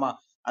എന്നുള്ളതാണ് ഓർമ്മ.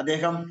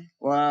 അദ്ദേഹം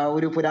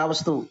ഒരു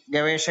പുരാവസ്തു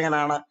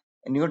ഗവേഷകനാണ്.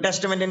 ന്യൂ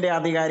ടെസ്റ്റ്മെന്റിന്റെ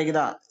ആധികാരികത,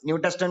 ന്യൂ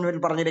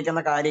ടെസ്റ്റ്മെന്റിൽ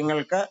പറഞ്ഞിരിക്കുന്ന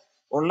കാര്യങ്ങൾക്ക്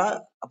ഉള്ള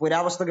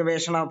പുരാവസ്തു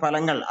ഗവേഷണ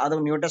ഫലങ്ങൾ അത്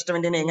ന്യൂ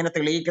ടെസ്റ്റ്മെന്റിനെ എങ്ങനെ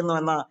തെളിയിക്കുന്നു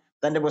എന്ന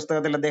തന്റെ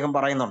പുസ്തകത്തിൽ അദ്ദേഹം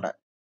പറയുന്നുണ്ട്.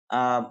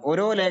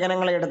 ഓരോ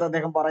ലേഖനങ്ങളെ എടുത്ത്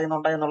അദ്ദേഹം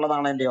പറയുന്നുണ്ട്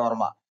എന്നുള്ളതാണ് എന്റെ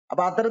ഓർമ്മ.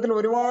 അപ്പൊ അത്തരത്തിൽ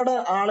ഒരുപാട്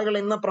ആളുകൾ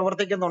ഇന്ന്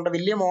പ്രവർത്തിക്കുന്നുണ്ട്.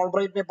 വില്യം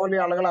ഓൾബ്രൈറ്റിനെ പോലെ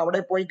ആളുകൾ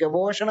അവിടെ പോയി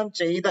ഗവേഷണം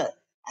ചെയ്ത്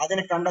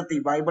അതിനെ കണ്ടെത്തി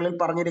ബൈബിളിൽ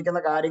പറഞ്ഞിരിക്കുന്ന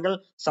കാര്യങ്ങൾ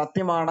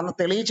സത്യമാണെന്ന്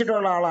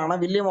തെളിയിച്ചിട്ടുള്ള ആളാണ്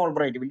വില്യം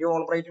ഓൾബ്രൈറ്റ്. വില്യം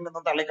ഓൾബ്രൈറ്റിനെ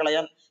ഒന്നും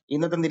തള്ളിക്കളയാൻ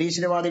ഇന്നത്തെ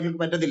നിരീശ്വരവാദികൾക്ക്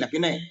പറ്റത്തില്ല.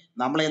 പിന്നെ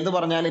നമ്മൾ എന്ത്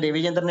പറഞ്ഞാലും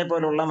രവിചന്ദ്രനെ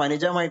പോലുള്ള,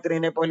 മനുജ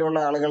മൈത്രിനെ പോലെയുള്ള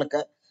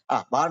ആളുകൾക്ക്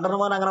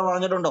ബാർഡർമാൻ അങ്ങനെ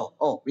പറഞ്ഞിട്ടുണ്ടോ,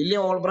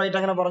 വില്യം ഓൾബ്രൈറ്റ്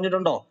അങ്ങനെ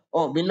പറഞ്ഞിട്ടുണ്ടോ,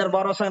 വില്ലർ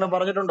ബാറോസ് അങ്ങനെ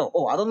പറഞ്ഞിട്ടുണ്ടോ,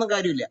 അതൊന്നും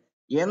കാര്യമില്ല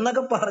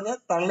എന്നൊക്കെ പറഞ്ഞ്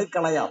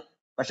തള്ളിക്കളയാം.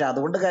 പക്ഷെ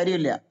അതുകൊണ്ട്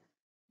കാര്യമില്ല.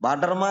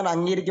 ബാർഡർമാൻ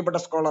അംഗീകരിക്കപ്പെട്ട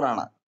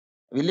സ്കോളറാണ്,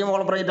 വില്യം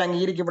ഓൾബ്രൈറ്റ്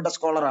അംഗീകരിക്കപ്പെട്ട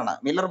സ്കോളറാണ്,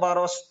 മില്ലർ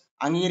ബാറോസ്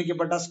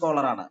അംഗീകരിക്കപ്പെട്ട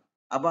സ്കോളറാണ്.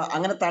 അപ്പൊ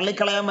അങ്ങനെ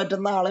തള്ളിക്കളയാൻ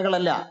പറ്റുന്ന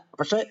ആളുകളല്ല.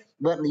 പക്ഷെ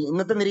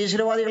ഇന്നത്തെ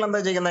നിരീശ്വരവാദികൾ എന്താ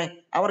ചെയ്യുന്നത്?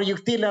 അവർ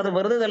യുക്തിയില്ലാതെ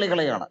വെറുതെ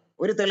തള്ളിക്കളയാണ്.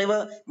 ഒരു തെളിവ്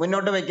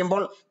മുന്നോട്ട്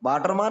വെക്കുമ്പോൾ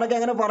വാട്ടർമാനൊക്കെ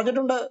അങ്ങനെ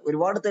പറഞ്ഞിട്ടുണ്ട്,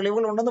 ഒരുപാട്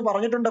തെളിവുകൾ ഉണ്ടെന്ന്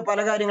പറഞ്ഞിട്ടുണ്ട് പല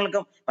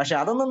കാര്യങ്ങൾക്കും. പക്ഷെ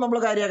അതൊന്നും നമ്മൾ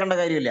കാര്യമാക്കേണ്ട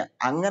കാര്യമില്ല.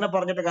 അങ്ങനെ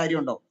പറഞ്ഞിട്ട്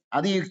കാര്യമുണ്ടോ?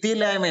 അത്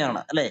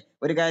യുക്തിയില്ലായ്മയാണ് അല്ലെ?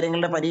 ഒരു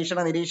കാര്യങ്ങളുടെ പരീക്ഷണ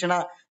നിരീക്ഷണ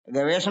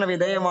ഗവേഷണ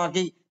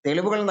വിധേയമാക്കി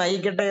തെളിവുകൾ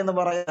നയിക്കട്ടെ എന്ന്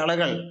പറയുന്ന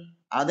ആളുകൾ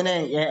അതിനെ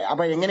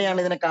അപ്പൊ എങ്ങനെയാണ്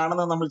ഇതിനെ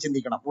കാണുന്നത് നമ്മൾ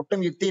ചിന്തിക്കണം. ഒട്ടും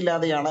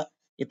യുക്തിയില്ലാതെയാണ്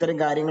ഇത്തരം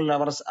കാര്യങ്ങളിൽ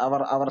അവർ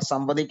അവർ അവർ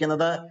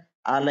സംവദിക്കുന്നത്,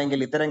 അല്ലെങ്കിൽ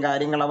ഇത്തരം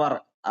കാര്യങ്ങൾ അവർ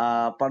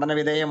പഠന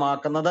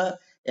വിധേയമാക്കുന്നത്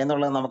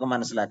എന്നുള്ളത് നമുക്ക്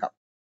മനസ്സിലാക്കാം.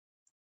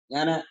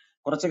 ഞാൻ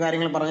കുറച്ച്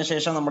കാര്യങ്ങൾ പറഞ്ഞ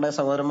ശേഷം നമ്മുടെ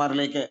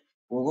സഹോദരന്മാരിലേക്ക്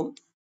പോകും.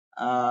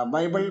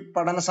 ബൈബിൾ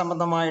പഠന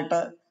സംബന്ധമായിട്ട്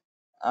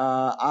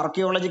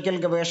ആർക്കിയോളജിക്കൽ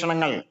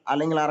ഗവേഷണങ്ങൾ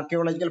അല്ലെങ്കിൽ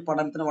ആർക്കിയോളജിക്കൽ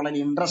പഠനത്തിന് വളരെ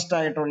ഇൻട്രസ്റ്റ്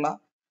ആയിട്ടുള്ള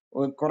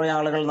കുറെ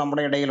ആളുകൾ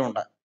നമ്മുടെ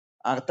ഇടയിലുണ്ട്.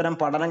 അത്തരം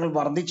പഠനങ്ങൾ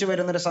വർദ്ധിച്ചു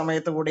വരുന്നൊരു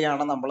സമയത്ത്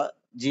കൂടിയാണ് നമ്മൾ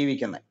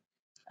ജീവിക്കുന്നത്.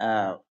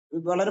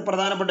 വളരെ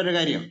പ്രധാനപ്പെട്ട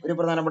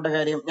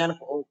കാര്യം ഞാൻ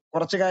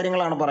കുറച്ച്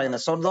കാര്യങ്ങളാണ്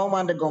പറയുന്നത്. Sodom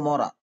and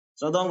Gomorrah.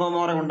 Sodom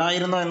Gomorrah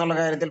ഉണ്ടായിരുന്നോ എന്നുള്ള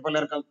കാര്യത്തിൽ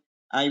പലർക്കും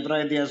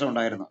അഭിപ്രായ വ്യത്യാസം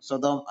ഉണ്ടായിരുന്നു.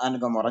 സൊദോം ആൻഡ്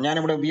ഗൊമോറ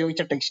ഞാനിവിടെ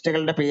ഉപയോഗിച്ച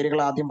ടെക്സ്റ്റുകളുടെ പേരുകൾ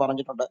ആദ്യം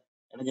പറഞ്ഞിട്ടുണ്ട്.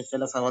 എനിക്ക്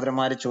ചില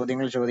സഹോദരന്മാര്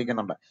ചോദ്യങ്ങൾ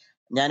ചോദിക്കുന്നുണ്ട്.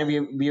 ഞാൻ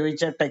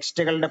ഉപയോഗിച്ച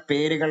ടെക്സ്റ്റുകളുടെ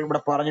പേരുകൾ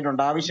ഇവിടെ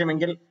പറഞ്ഞിട്ടുണ്ട്.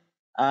 ആവശ്യമെങ്കിൽ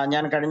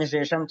ഞാൻ കഴിഞ്ഞ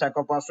ശേഷം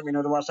ചാക്കോ പാസ്റ്റർ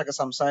വിനോദ് പാസ്റ്റർ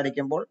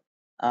സംസാരിക്കുമ്പോൾ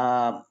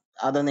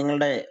അത്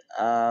നിങ്ങളുടെ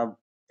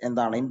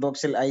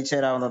ഇൻബോക്സിൽ അയച്ചു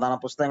തരാവുന്നതാണ്.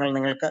 പുസ്തകങ്ങൾ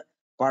നിങ്ങൾക്ക്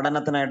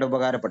പഠനത്തിനായിട്ട്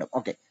ഉപകാരപ്പെടും.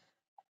 ഓക്കെ.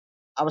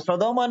 അപ്പൊ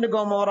സൊദോം ആൻഡ്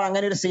ഗൊമോറ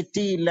അങ്ങനെ ഒരു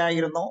സിറ്റി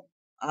ഇല്ലായിരുന്നു,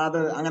 അത്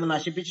അങ്ങനെ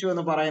നശിപ്പിച്ചു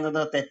എന്ന് പറയുന്നത്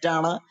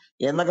തെറ്റാണ്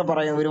എന്നൊക്കെ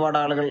പറയുന്ന ഒരുപാട്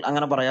ആളുകൾ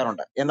അങ്ങനെ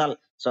പറയാറുണ്ട്. എന്നാൽ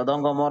സൊദോം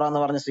ഗൊമോറ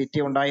എന്ന് പറഞ്ഞ സിറ്റി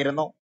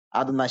ഉണ്ടായിരുന്നു,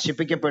 അത്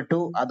നശിപ്പിക്കപ്പെട്ടു,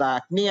 അത്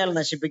അഗ്നിയാൽ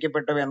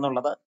നശിപ്പിക്കപ്പെട്ടു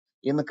എന്നുള്ളത്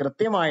ഇന്ന്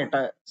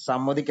കൃത്യമായിട്ട്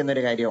സമ്മതിക്കുന്ന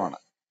ഒരു കാര്യമാണ്.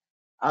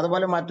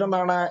 അതുപോലെ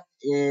മറ്റൊന്നാണ്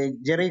ഈ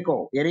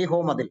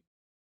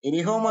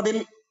എരിഹോ മതിൽ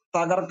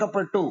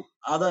തകർക്കപ്പെട്ടു.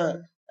 അത്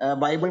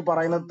ബൈബിൾ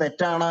പറയുന്നത്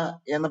തെറ്റാണ്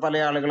എന്ന് പല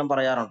ആളുകളും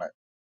പറയാറുണ്ട്.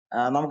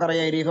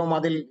 നമുക്കറിയാം എരിഹോ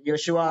മതിൽ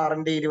യോശുവ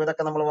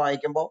 6:20 നമ്മൾ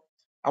വായിക്കുമ്പോൾ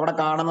അവിടെ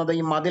കാണുന്നത്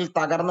ഈ മതിൽ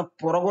തകർന്ന്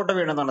പുറകോട്ട്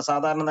വീഴുന്നതാണ്.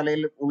 സാധാരണ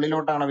നിലയിൽ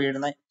ഉള്ളിലോട്ടാണ്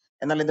വീഴുന്നത്,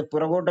 എന്നാൽ ഇത്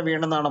പുറകോട്ട്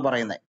വീണെന്നാണ്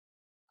പറയുന്നത്.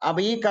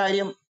 അപ്പൊ ഈ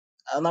കാര്യം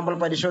നമ്മൾ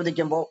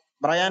പരിശോധിക്കുമ്പോൾ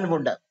ബ്രയാൻ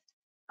വുഡ്,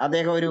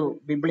 അദ്ദേഹം ഒരു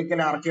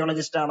ബിബ്ലിക്കൽ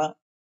ആർക്കിയോളജിസ്റ്റ് ആണ്.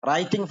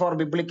 Writing for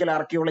biblical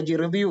archaeology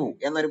review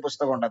എന്നൊരു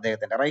പുസ്തകമുണ്ട്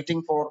അദ്ദേഹത്തിന്റെ.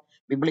 Writing for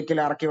biblical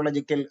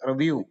archaeological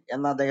review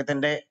എന്ന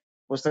അദ്ദേഹത്തിന്റെ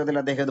പുസ്തകത്തിൽ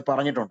അദ്ദേഹം ഇത്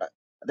പറഞ്ഞിട്ടുണ്ട്.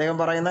 അദ്ദേഹം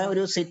പറയുന്ന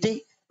ഒരു സിറ്റി,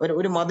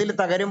 ഒരു മതിൽ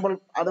തകരുമ്പോൾ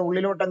അത്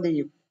ഉള്ളിലോട്ട് എന്ത്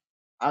ചെയ്യും?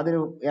 അതൊരു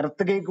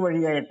എർത്ത് കേക്ക്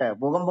വഴിയായിട്ട്,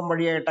 ഭൂകമ്പം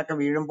വഴിയായിട്ടൊക്കെ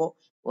വീഴുമ്പോൾ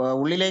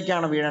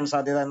ഉള്ളിലേക്കാണ് വീഴാൻ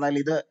സാധ്യത, എന്നാൽ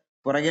ഇത്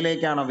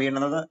പുറകിലേക്കാണ്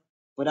വീഴുന്നത്.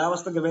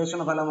 പുരാവസ്തു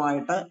ഗവേഷണ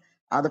ഫലമായിട്ട്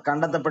അത്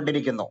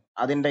കണ്ടെത്തപ്പെട്ടിരിക്കുന്നു.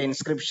 അതിന്റെ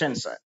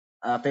ഇൻസ്ക്രിപ്ഷൻസ്,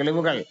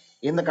 തെളിവുകൾ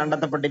ഇന്ന്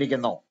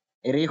കണ്ടെത്തപ്പെട്ടിരിക്കുന്നു.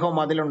 എരീഹോ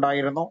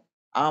മതിലുണ്ടായിരുന്നു,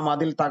 ആ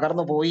മതിൽ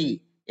തകർന്നു പോയി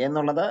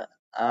എന്നുള്ളത്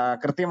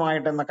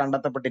കൃത്യമായിട്ട് ഇന്ന്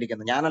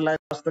കണ്ടെത്തപ്പെട്ടിരിക്കുന്നു. ഞാനല്ല,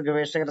 വസ്തു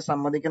ഗവേഷകർ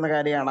സമ്മതിക്കുന്ന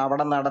കാര്യമാണ്.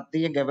 അവിടെ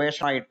നടത്തിയ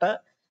ഗവേഷണമായിട്ട്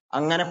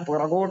അങ്ങനെ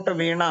പുറകോട്ട്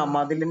വീണ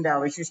മതിലിന്റെ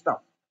അവശിഷ്ടം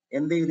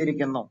എന്ത്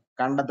ചെയ്തിരിക്കുന്നു?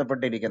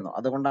 കണ്ടെത്തപ്പെട്ടിരിക്കുന്നു.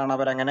 അതുകൊണ്ടാണ്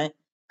അവരങ്ങനെ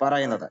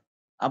പറയുന്നത്.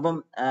 അപ്പം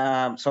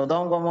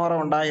സൊദോം ഗൊമോറ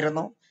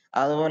ഉണ്ടായിരുന്നു,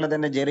 അതുപോലെ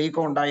തന്നെ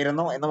ജെറീക്കോ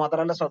ഉണ്ടായിരുന്നു എന്ന്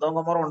മാത്രമല്ല, സൊദോം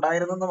ഗൊമോറ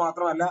ഉണ്ടായിരുന്നു എന്ന്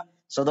മാത്രമല്ല,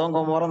 സൊദോം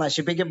ഗൊമോറ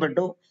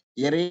നശിപ്പിക്കപ്പെട്ടു,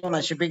 ജെറീക്കോ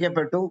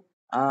നശിപ്പിക്കപ്പെട്ടു.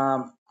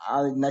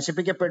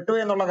 നശിപ്പിക്കപ്പെട്ടു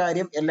എന്നുള്ള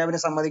കാര്യം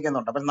എല്ലാവരും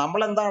സമ്മതിക്കുന്നുണ്ട്. അപ്പൊ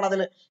നമ്മൾ എന്താണ്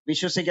അതിൽ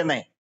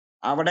വിശ്വസിക്കുന്നത്?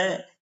 അവിടെ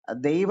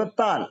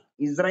ദൈവത്താൽ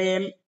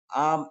ഇസ്രയേൽ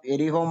ആ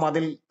എരിഹോ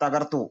മതിൽ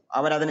തകർത്തു,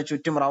 അവരതിന്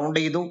ചുറ്റും റൗണ്ട്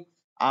ചെയ്തു,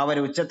 അവർ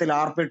ഉച്ചത്തിൽ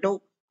ആർപ്പിട്ടു,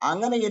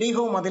 അങ്ങനെ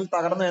എരിഹോ മതിൽ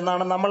തകർന്നു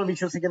എന്നാണ് നമ്മൾ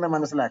വിശ്വസിക്കുന്നത്,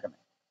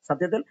 മനസ്സിലാക്കുന്നത്.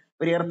 സത്യത്തിൽ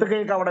ഒരു എർത്ത്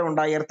കേക്ക് അവിടെ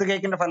ഉണ്ടായി, എർത്ത്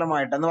കേക്കിന്റെ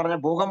ഫലമായിട്ട് എന്ന്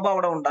പറഞ്ഞാൽ ഭൂകമ്പം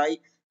അവിടെ ഉണ്ടായി,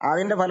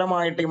 അതിന്റെ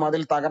ഫലമായിട്ട് ഈ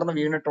മതിൽ തകർന്നു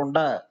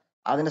വീണിട്ടുണ്ട്,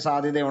 അതിന്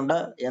സാധ്യതയുണ്ട്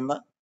എന്ന്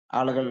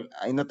ആളുകൾ,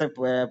 ഇന്നത്തെ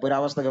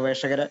പുരാവസ്തു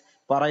ഗവേഷകര്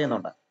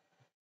പറയുന്നുണ്ട്.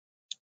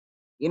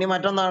 ഇനി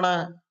മറ്റൊന്നാണ്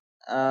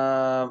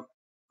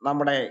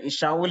നമ്മുടെ ഈ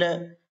ഷൗല്,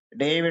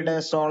 ഡേവിഡ്,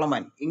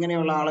 സോളമൻ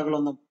ഇങ്ങനെയുള്ള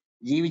ആളുകളൊന്നും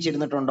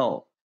ജീവിച്ചിരുന്നിട്ടുണ്ടോ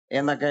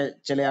എന്നൊക്കെ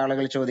ചില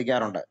ആളുകൾ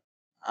ചോദിക്കാറുണ്ട്.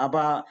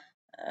 അപ്പൊ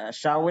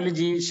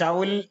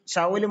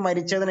ഷൗല്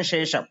മരിച്ചതിന്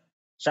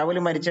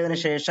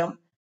ശേഷം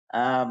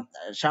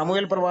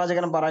ശമൂവേൽ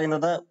പ്രവാചകൻ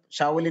പറയുന്നത്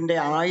ഷൗലിന്റെ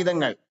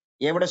ആയുധങ്ങൾ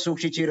എവിടെ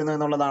സൂക്ഷിച്ചിരുന്നു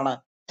എന്നുള്ളതാണ്.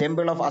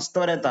 ടെമ്പിൾ ഓഫ്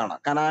അസ്തോരത്താണ്,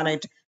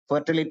 കനാനൈറ്റ്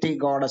ഫെർട്ടിലിറ്റി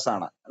ഗോഡസ്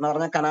ആണ് എന്ന്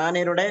പറഞ്ഞാൽ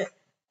കനാന്യരുടെ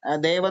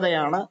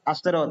ദേവതയാണ്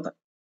അസ്തരോത്ത്.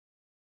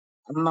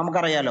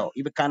 നമുക്കറിയാലോ,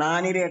 ഇത്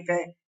കനാന്യരെയൊക്കെ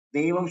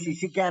ദൈവം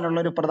ശിക്ഷിക്കാനുള്ള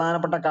ഒരു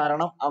പ്രധാനപ്പെട്ട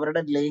കാരണം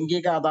അവരുടെ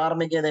ലൈംഗിക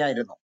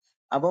അധാർമികതയായിരുന്നു.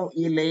 അപ്പോൾ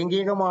ഈ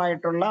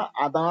ലൈംഗികമായിട്ടുള്ള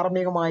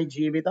അധാർമികമായ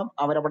ജീവിതം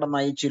അവരവിടെ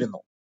നയിച്ചിരുന്നു.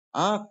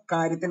 ആ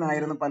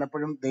കാര്യത്തിനായിരുന്നു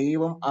പലപ്പോഴും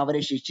ദൈവം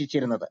അവരെ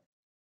ശിക്ഷിച്ചിരുന്നത്.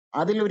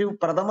 അതിലൊരു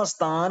പ്രഥമ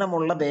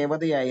സ്ഥാനമുള്ള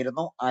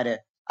ദേവതയായിരുന്നു ആര്?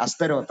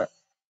 അസ്തരോത്ത്.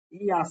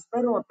 ഈ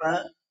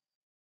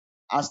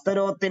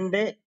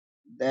അസ്തരോത്തിന്റെ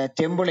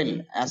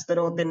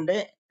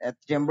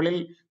ടെമ്പിളിൽ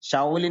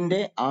ഷൗലിന്റെ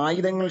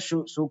ആയുധങ്ങൾ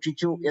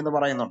സൂക്ഷിച്ചു എന്ന്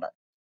പറയുന്നുണ്ട്.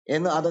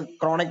 അത്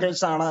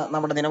ക്രോണിക്കിൾസ് ആണ്,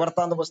 നമ്മുടെ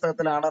ദിനവൃത്താന്ത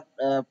പുസ്തകത്തിലാണ്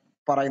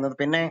പറയുന്നത്.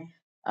 പിന്നെ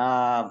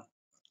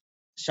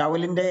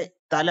ഷൗലിന്റെ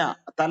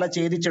തല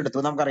ഛേദിച്ചെടുത്തു.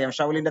 നമുക്കറിയാം,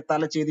 ഷൗലിന്റെ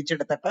തല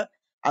ഛേദിച്ചെടുത്തിട്ട്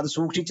അത്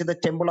സൂക്ഷിച്ചത്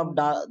ടെമ്പിൾ ഓഫ്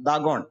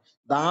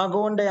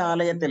ദാഗോന്റെ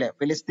ആലയത്തില്,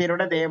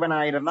 ഫിലിസ്തീനയുടെ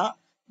ദേവനായിരുന്ന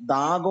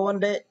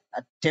ദാഗോന്റെ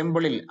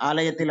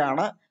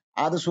ആലയത്തിലാണ്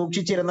അത്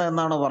സൂക്ഷിച്ചിരുന്നത്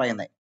എന്നാണ്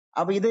പറയുന്നത്.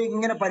 അപ്പൊ ഇത്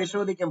ഇങ്ങനെ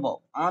പരിശോധിക്കുമ്പോൾ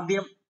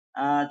ആദ്യം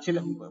ചില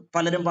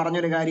പലരും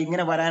പറഞ്ഞൊരു കാര്യം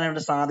ഇങ്ങനെ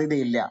വരാനായിട്ട്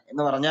സാധ്യതയില്ല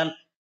എന്ന് പറഞ്ഞാൽ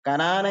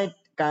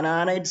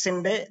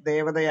കനാനൈറ്റ്സിന്റെ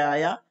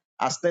ദേവതയായ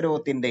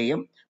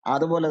അസ്തരോത്തിന്റെയും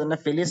അതുപോലെ തന്നെ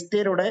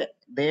ഫിലിസ്തീനയുടെ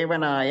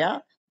ദേവനായ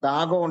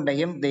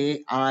ദാഗോന്റെയും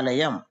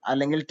ആലയം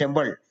അല്ലെങ്കിൽ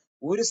ടെമ്പിൾ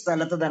ഒരു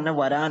സ്ഥലത്ത് തന്നെ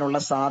വരാനുള്ള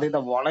സാധ്യത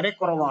വളരെ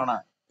കുറവാണ്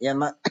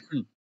എന്ന്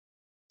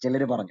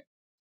ചിലര് പറഞ്ഞു.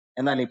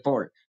 എന്നാൽ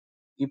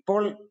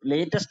ഇപ്പോൾ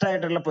ലേറ്റസ്റ്റ്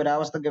ആയിട്ടുള്ള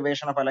പുരാവസ്തു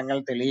ഗവേഷണ ഫലങ്ങൾ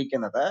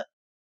തെളിയിക്കുന്നത്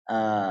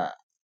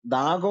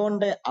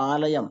ദാഗോന്റെ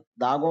ആലയം,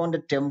 ദാഗോന്റെ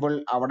ടെമ്പിൾ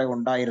അവിടെ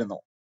ഉണ്ടായിരുന്നു,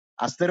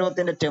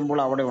 അസ്തരോത്തിന്റെ ടെമ്പിൾ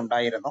അവിടെ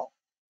ഉണ്ടായിരുന്നു.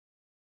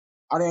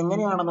 അത്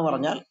എങ്ങനെയാണെന്ന്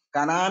പറഞ്ഞാൽ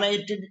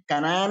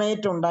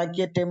കനാനൈറ്റ്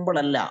ഉണ്ടാക്കിയ ടെമ്പിൾ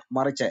അല്ല,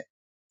 മറിച്ച്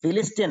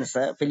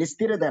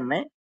ഫിലിസ്തീന് തന്നെ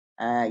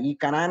ഈ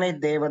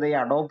കനാനൈറ്റ് ദേവതയെ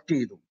അഡോപ്റ്റ്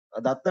ചെയ്തു,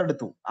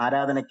 ദത്തെടുത്തു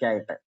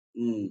ആരാധനയ്ക്കായിട്ട്.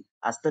 ഈ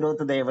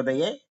അസ്തരോത്ത്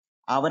ദേവതയെ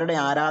അവരുടെ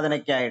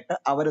ആരാധനയ്ക്കായിട്ട്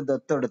അവർ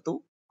ദത്തെടുത്തു,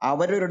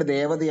 അവരൊരു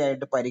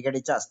ദേവതയായിട്ട്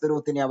പരിഗണിച്ച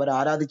അസ്തരോത്തിനെ അവർ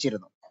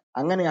ആരാധിച്ചിരുന്നു.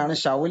 അങ്ങനെയാണ്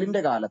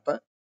ശൗലിന്റെ കാലത്ത്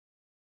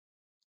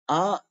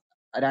ആ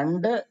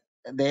രണ്ട്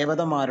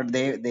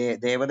ദേവതമാരുടെ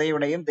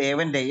ദേവതയുടെയും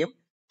ദേവന്റെയും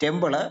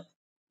ടെമ്പിള്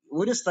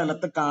ഒരു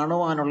സ്ഥലത്ത്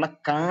കാണുവാനുള്ള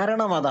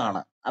കാരണം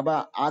അതാണ്. അപ്പൊ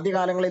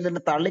ആദ്യകാലങ്ങളിൽ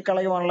ഇതിനെ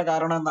തള്ളിക്കളയുവാനുള്ള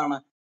കാരണം എന്താണ്?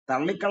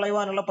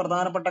 തള്ളിക്കളയുവാനുള്ള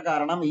പ്രധാനപ്പെട്ട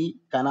കാരണം ഈ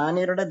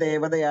കനാന്യരുടെ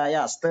ദേവതയായ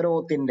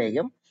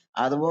അസ്തരോത്തിന്റെയും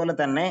അതുപോലെ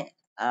തന്നെ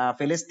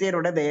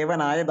ഫിലിസ്തീനരുടെ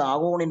ദേവനായ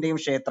ദാഗോണിന്റെയും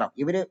ക്ഷേത്രം,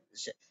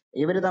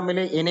 ഇവര് തമ്മിൽ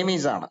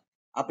എനിമീസ് ആണ്.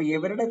 അപ്പൊ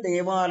ഇവരുടെ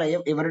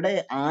ദേവാലയം, ഇവരുടെ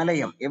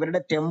ആലയം,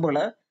 ഇവരുടെ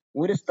ടെമ്പിള്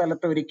ഒരു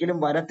സ്ഥലത്ത് ഒരിക്കലും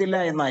വരത്തില്ല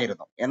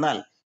എന്നായിരുന്നു. എന്നാൽ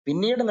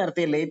പിന്നീട്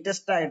നടത്തിയ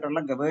ലേറ്റസ്റ്റ് ആയിട്ടുള്ള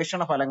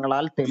ഗവേഷണ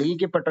ഫലങ്ങളാൽ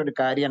തെളിയിക്കപ്പെട്ട ഒരു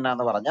കാര്യം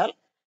എന്നാന്ന് പറഞ്ഞാൽ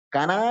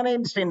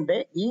കനാനൈറ്റ്സിന്റെ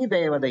ഈ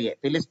ദേവതയെ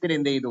ഫിലിസ്തീൻ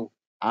എന്ത് ചെയ്തു?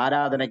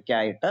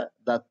 ആരാധനയ്ക്കായിട്ട്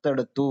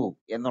ദത്തെടുത്തു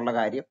എന്നുള്ള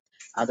കാര്യം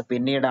അത്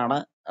പിന്നീടാണ്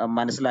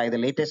മനസ്സിലായത്.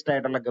 ലേറ്റസ്റ്റ്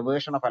ആയിട്ടുള്ള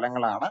ഗവേഷണ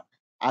ഫലങ്ങളാണ്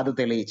അത്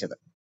തെളിയിച്ചത്.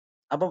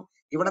 അപ്പം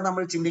ഇവിടെ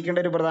നമ്മൾ ചിന്തിക്കേണ്ട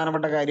ഒരു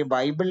പ്രധാനപ്പെട്ട കാര്യം,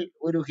 ബൈബിൾ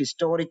ഒരു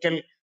ഹിസ്റ്റോറിക്കൽ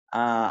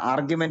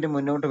ആർഗ്യുമെന്റ്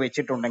മുന്നോട്ട്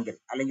വെച്ചിട്ടുണ്ടെങ്കിൽ,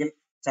 അല്ലെങ്കിൽ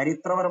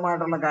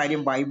ചരിത്രപരമായിട്ടുള്ള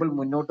കാര്യം ബൈബിൾ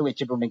മുന്നോട്ട്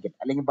വെച്ചിട്ടുണ്ടെങ്കിൽ,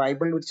 അല്ലെങ്കിൽ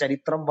ബൈബിൾ ഒരു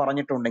ചരിത്രം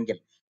പറഞ്ഞിട്ടുണ്ടെങ്കിൽ,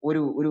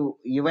 ഒരു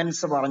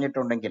ഇവന്റ്സ്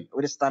പറഞ്ഞിട്ടുണ്ടെങ്കിൽ,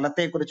 ഒരു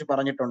സ്ഥലത്തെ കുറിച്ച്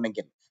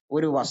പറഞ്ഞിട്ടുണ്ടെങ്കിൽ,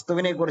 ഒരു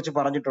വസ്തുവിനെ കുറിച്ച്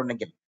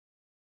പറഞ്ഞിട്ടുണ്ടെങ്കിൽ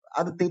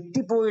അത്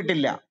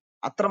തെറ്റിപ്പോയിട്ടില്ല.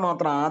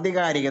 അത്രമാത്രം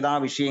ആധികാരികത ആ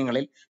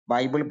വിഷയങ്ങളിൽ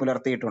ബൈബിൾ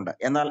പുലർത്തിയിട്ടുണ്ട്.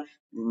 എന്നാൽ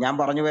ഞാൻ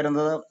പറഞ്ഞു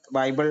വരുന്നത്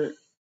ബൈബിൾ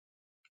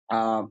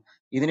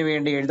ഇതിനു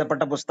വേണ്ടി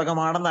എഴുതപ്പെട്ട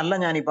പുസ്തകമാണെന്നല്ല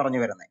ഞാൻ ഈ പറഞ്ഞു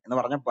വരുന്നത്. എന്ന്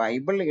പറഞ്ഞാൽ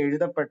ബൈബിൾ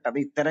എഴുതപ്പെട്ടത്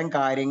ഇത്തരം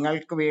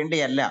കാര്യങ്ങൾക്ക്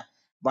വേണ്ടിയല്ല.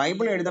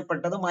 ബൈബിൾ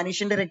എഴുതപ്പെട്ടത്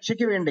മനുഷ്യന്റെ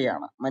രക്ഷയ്ക്ക്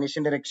വേണ്ടിയാണ്.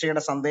 മനുഷ്യന്റെ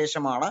രക്ഷയുടെ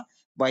സന്ദേശമാണ്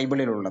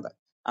ബൈബിളിലുള്ളത്.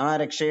 ആ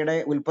രക്ഷയുടെ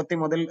ഉൽപ്പത്തി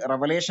മുതൽ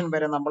റെവലേഷൻ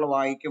വരെ നമ്മൾ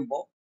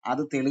വായിക്കുമ്പോൾ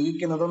അത്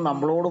തെളിയിക്കുന്നതും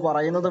നമ്മളോട്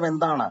പറയുന്നതും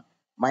എന്താണ്?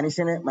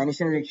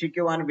 മനുഷ്യനെ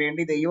രക്ഷിക്കുവാൻ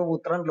വേണ്ടി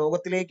ദൈവപുത്രൻ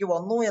ലോകത്തിലേക്ക്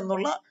വന്നു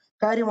എന്നുള്ള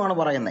കാര്യമാണ്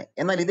പറയുന്നത്.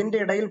 എന്നാൽ ഇതിന്റെ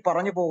ഇടയിൽ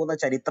പറഞ്ഞു പോകുന്ന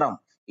ചരിത്രം,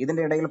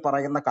 ഇതിന്റെ ഇടയിൽ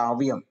പറയുന്ന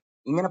കാവ്യം,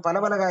 ഇങ്ങനെ പല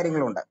പല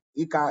കാര്യങ്ങളുണ്ട്.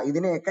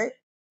 ഇതിനെയൊക്കെ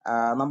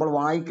നമ്മൾ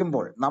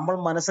വായിക്കുമ്പോൾ, നമ്മൾ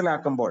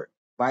മനസ്സിലാക്കുമ്പോൾ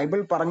ബൈബിൾ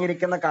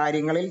പറഞ്ഞിരിക്കുന്ന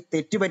കാര്യങ്ങളിൽ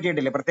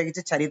തെറ്റുപറ്റിയിട്ടില്ല.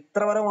 പ്രത്യേകിച്ച്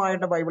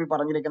ചരിത്രപരമായിട്ട് ബൈബിൾ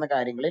പറഞ്ഞിരിക്കുന്ന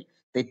കാര്യങ്ങളിൽ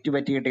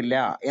തെറ്റുപറ്റിയിട്ടില്ല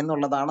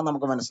എന്നുള്ളതാണ്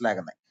നമുക്ക്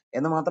മനസ്സിലാക്കുന്നത്.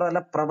 എന്ന് മാത്രമല്ല,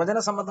 പ്രവചന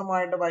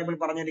സംബന്ധമായിട്ട് ബൈബിൾ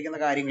പറഞ്ഞിരിക്കുന്ന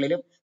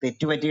കാര്യങ്ങളിലും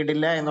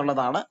തെറ്റുപറ്റിയിട്ടില്ല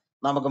എന്നുള്ളതാണ്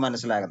നമുക്ക്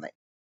മനസ്സിലാകുന്നത്.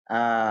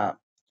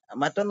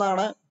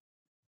 മറ്റൊന്നാണ്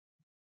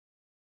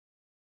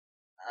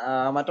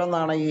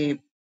ഈ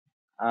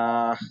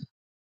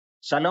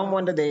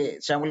ശലോമോന്റെ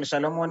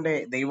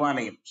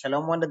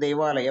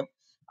ദൈവാലയം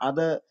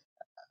അത്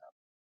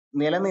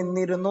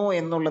നിലനിന്നിരുന്നു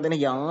എന്നുള്ളതിന്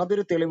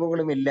യാതൊരു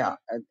തെളിവുകളുമില്ല.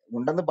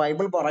 ഉണ്ടെന്ന്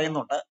ബൈബിൾ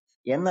പറയുന്നുണ്ട്,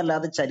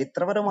 എന്നല്ലാതെ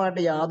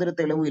ചരിത്രപരമായിട്ട് യാതൊരു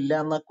തെളിവും ഇല്ല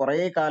എന്ന് കുറെ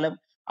കാലം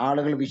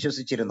ആളുകൾ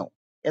വിശ്വസിച്ചിരുന്നു.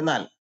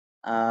 എന്നാൽ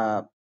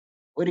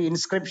ഒരു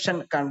ഇൻസ്ക്രിപ്ഷൻ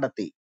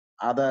കണ്ടെത്തി.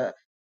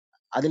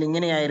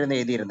 അതിലിങ്ങനെയായിരുന്നു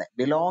എഴുതിയിരുന്നത്,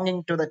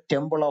 belonging to the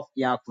temple of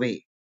Yahweh.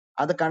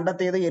 അത്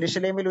കണ്ടെത്തിയത്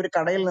യെരുശലേമിൽ ഒരു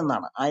കടയിൽ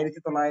നിന്നാണ്.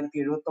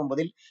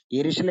 1979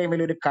 യെരുശലേമിൽ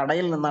ഒരു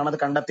കടയിൽ നിന്നാണ് അത്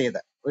കണ്ടെത്തിയത്,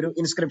 ഒരു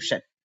ഇൻസ്ക്രിപ്ഷൻ.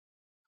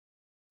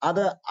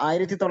 അത്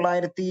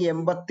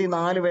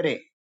 1984 വരെ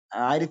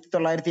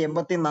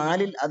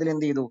 1984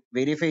 അതിലെന്ത് ചെയ്തു?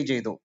 വെരിഫൈ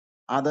ചെയ്തു.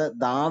 അത്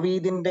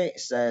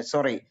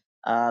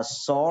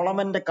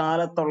സോളമന്റെ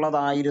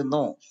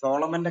കാലത്തുള്ളതായിരുന്നു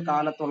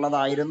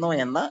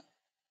എന്ന്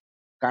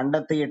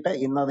കണ്ടെത്തിയിട്ട്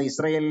ഇന്നത്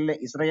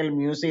ഇസ്രയേൽ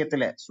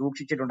മ്യൂസിയത്തിൽ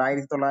സൂക്ഷിച്ചിട്ടുണ്ട്.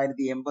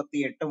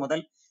 1988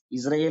 മുതൽ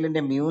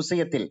ഇസ്രയേലിന്റെ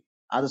മ്യൂസിയത്തിൽ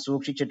അത്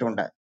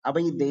സൂക്ഷിച്ചിട്ടുണ്ട്. അപ്പൊ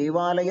ഈ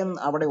ദൈവാലയം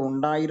അവിടെ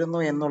ഉണ്ടായിരുന്നു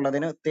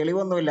എന്നുള്ളതിന്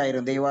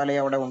തെളിവൊന്നുമില്ലായിരുന്നു.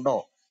 ദൈവാലയം അവിടെ ഉണ്ടോ?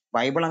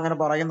 ബൈബിൾ അങ്ങനെ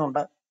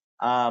പറയുന്നുണ്ട്.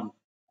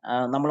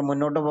 നമ്മൾ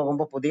മുന്നോട്ട്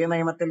പോകുമ്പോൾ പുതിയ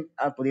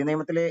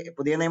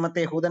നിയമത്തെ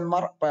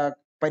യഹൂദന്മാർ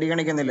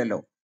പരിഗണിക്കുന്നില്ലല്ലോ.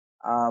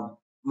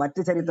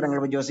 മറ്റ് ചരിത്രങ്ങൾ,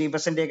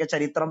 ജോസീഫസിന്റെ ഒക്കെ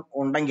ചരിത്രം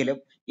ഉണ്ടെങ്കിലും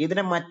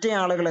ഇതിനെ മറ്റേ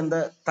ആളുകൾ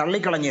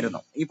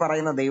തള്ളിക്കളഞ്ഞിരുന്നു. ഈ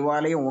പറയുന്ന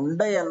ദൈവാലയം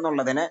ഉണ്ട്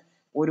എന്നുള്ളതിന്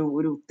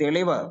ഒരു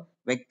തെളിവ്,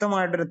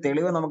 വ്യക്തമായിട്ടൊരു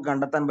തെളിവ് നമുക്ക്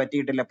കണ്ടെത്താൻ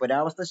പറ്റിയിട്ടില്ല.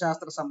 പുരാവസ്തു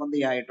ശാസ്ത്ര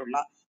സംബന്ധിയായിട്ടുള്ള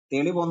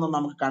തെളിവൊന്നും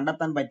നമുക്ക്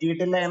കണ്ടെത്താൻ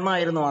പറ്റിയിട്ടില്ല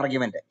എന്നായിരുന്നു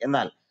ആർഗ്യുമെന്റ്.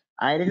 എന്നാൽ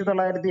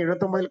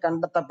 1979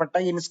 കണ്ടെത്തപ്പെട്ട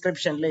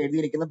ഇൻസ്ക്രിപ്ഷനിൽ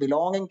എഴുതിയിരിക്കുന്ന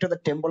belonging to the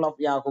temple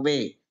of Yahweh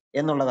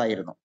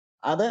എന്നുള്ളതായിരുന്നു.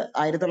 അത്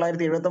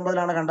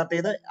 1979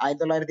 കണ്ടെത്തിയത്.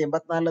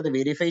 1984 അത്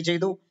വെരിഫൈ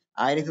ചെയ്തു.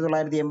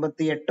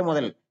 1988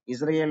 മുതൽ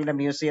ഇസ്രയേലിന്റെ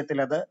മ്യൂസിയത്തിൽ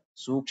അത്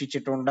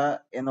സൂക്ഷിച്ചിട്ടുണ്ട്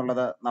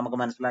എന്നുള്ളത് നമുക്ക്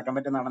മനസ്സിലാക്കാൻ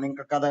പറ്റുന്നതാണ്.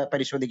 നിങ്ങൾക്ക് അത്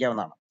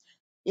പരിശോധിക്കാവുന്നതാണ്.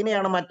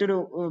 ഇനിയാണ് മറ്റൊരു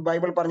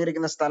ബൈബിൾ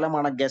പറഞ്ഞിരിക്കുന്ന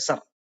സ്ഥലമാണ് ഗസർ.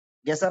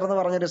 ഗസർ എന്ന്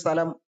പറഞ്ഞൊരു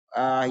സ്ഥലം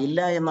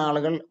ഇല്ല എന്ന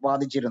ആളുകൾ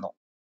വാദിച്ചിരുന്നു.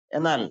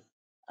 എന്നാൽ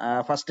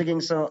ഫസ്റ്റ്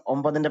കിങ്സ്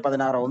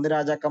 9:16, 1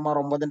 രാജാക്കന്മാർ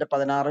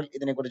 9:16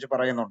 ഇതിനെക്കുറിച്ച്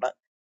പറയുന്നുണ്ട്.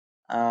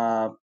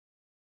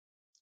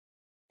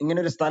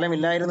 ഇങ്ങനൊരു സ്ഥലം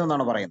ഇല്ലായിരുന്നു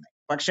എന്നാണ് പറയുന്നത്.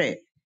 പക്ഷേ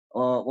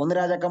 1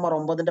 രാജാക്കന്മാർ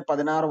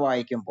 9:16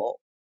 വായിക്കുമ്പോൾ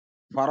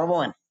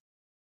ഫറവോൻ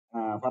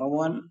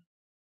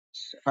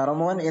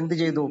ഫറവോൻ എന്ത്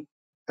ചെയ്തു?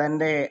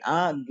 തന്റെ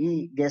ഈ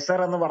ഗസർ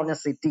എന്ന് പറഞ്ഞ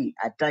സിറ്റി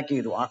അറ്റാക്ക്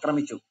ചെയ്തു,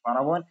 ആക്രമിച്ചു.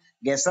 ഫറവോൻ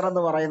ഗസർ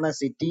എന്ന് പറയുന്ന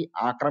സിറ്റി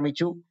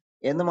ആക്രമിച്ചു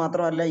എന്ന്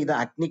മാത്രമല്ല, ഇത്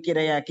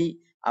അഗ്നിക്കിരയാക്കി.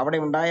 അവിടെ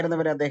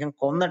ഉണ്ടായിരുന്നവരെ അദ്ദേഹം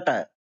കൊന്നിട്ട്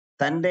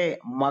തന്റെ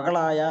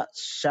മകളായ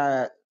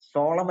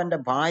സോളമന്റെ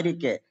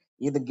ഭാര്യയ്ക്ക്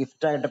ഇത്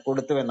ഗിഫ്റ്റായിട്ട്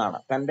കൊടുത്തു എന്നാണ്.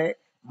 തന്റെ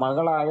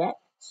മകളായ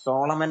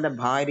സോളമന്റെ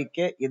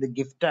ഭാര്യയ്ക്ക് ഇത്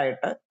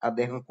ഗിഫ്റ്റായിട്ട്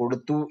അദ്ദേഹം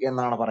കൊടുത്തു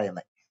എന്നാണ്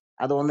പറയുന്നത്.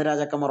 അത് 1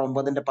 രാജാക്കന്മാർ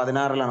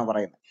 9:16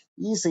 പറയുന്നത്.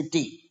 ഈ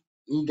സിറ്റി,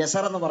 ഈ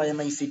ഗസർ എന്ന്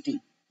പറയുന്ന ഈ സിറ്റി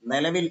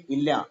നിലവിൽ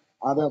ഇല്ല.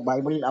 അത്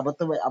ബൈബിളിൽ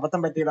അബദ്ധം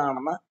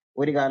പറ്റിയതാണെന്ന്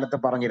ഒരു കാലത്ത്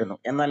പറഞ്ഞിരുന്നു.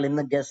 എന്നാൽ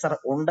ഇന്ന് ഗസർ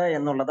ഉണ്ട്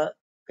എന്നുള്ളത്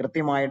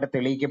കൃത്യമായിട്ട്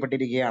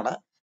തെളിയിക്കപ്പെട്ടിരിക്കുകയാണ്.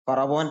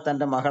 ഫറവോൻ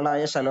തന്റെ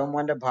മകളായ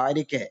ശലോമോന്റെ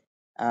ഭാര്യയ്ക്ക്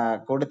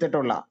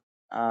കൊടുത്തിട്ടുള്ള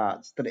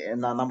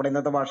നമ്മുടെ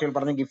ഇന്നത്തെ ഭാഷയിൽ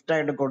പറഞ്ഞ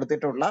ഗിഫ്റ്റായിട്ട്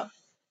കൊടുത്തിട്ടുള്ള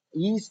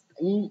ഈ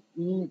ഈ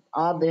ഈ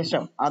ആ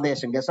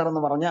ദേശം ഗസർ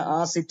എന്ന് പറഞ്ഞ ആ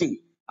സിറ്റി,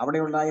 അവിടെ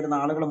ഉണ്ടായിരുന്ന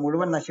ആളുകൾ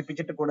മുഴുവൻ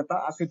നശിപ്പിച്ചിട്ട് കൊടുത്ത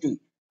ആ സിറ്റി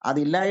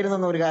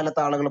അതില്ലായിരുന്നെന്ന് ഒരു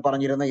കാലത്ത് ആളുകൾ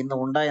പറഞ്ഞിരുന്നു. ഇന്ന്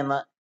ഉണ്ട് എന്ന്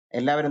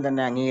എല്ലാവരും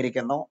തന്നെ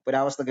അംഗീകരിക്കുന്നു.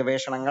 പുരാവസ്തു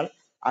ഗവേഷണങ്ങൾ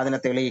അതിനെ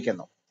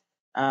തെളിയിക്കുന്നു.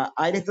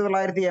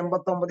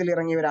 1989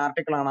 ഇറങ്ങിയ ഒരു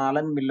ആർട്ടിക്കിളാണ്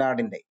ആലൻ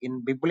മില്ലാർഡിന്റെ ഇൻ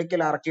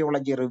ബിബ്ലിക്കൽ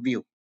ആർക്കിയോളജി റിവ്യൂ.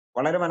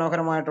 വളരെ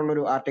മനോഹരമായിട്ടുള്ള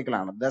ഒരു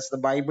ആർട്ടിക്കിളാണ്. Thus the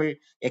Bible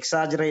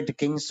exaggerate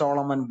king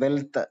Solomon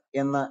wealth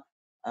എന്ന്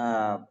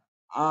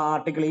ആ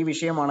ആർട്ടിക്കിൾ ഈ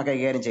വിഷയമാണ്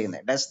കൈകാര്യം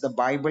ചെയ്യുന്നത്. Does the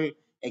Bible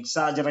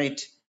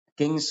exaggerate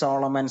king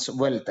Solomon's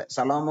wealth.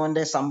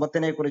 സലോമോന്റെ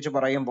സമ്പത്തിനെ കുറിച്ച്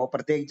പറയുമ്പോൾ,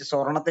 പ്രത്യേകിച്ച്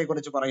സ്വർണത്തെ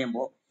കുറിച്ച്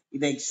പറയുമ്പോൾ,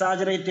 ഇത്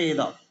എക്സാജറേറ്റ്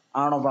ചെയ്തോ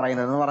ആണോ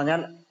പറയുന്നത് എന്ന്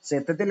പറഞ്ഞാൽ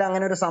സത്യത്തിൽ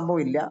അങ്ങനെ ഒരു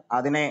സംഭവം ഇല്ല.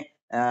 അതിനെ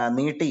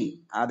നീട്ടി,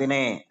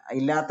 അതിനെ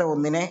ഇല്ലാത്ത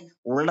ഒന്നിനെ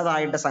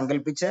ഉള്ളതായിട്ട്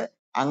സങ്കല്പിച്ച്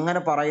അങ്ങനെ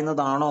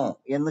പറയുന്നതാണോ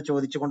എന്ന്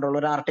ചോദിച്ചുകൊണ്ടുള്ള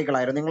ഒരു ആർട്ടിക്കിൾ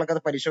ആയിരുന്നു.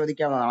 നിങ്ങൾക്കത്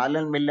പരിശോധിക്കാവുന്നതാണ്.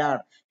 അലൻ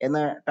മില്ലാർഡ്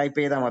എന്ന് ടൈപ്പ്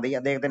ചെയ്താൽ മതി.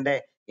 അദ്ദേഹത്തിന്റെ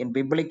ഇൻ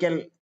ബിബ്ലിക്കൽ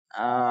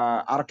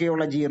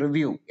ആർക്കിയോളജി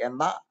റിവ്യൂ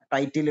എന്ന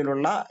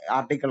ടൈറ്റിലുള്ള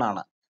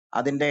ആർട്ടിക്കിളാണ്.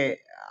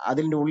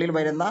 അതിന്റെ ഉള്ളിൽ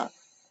വരുന്ന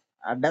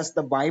does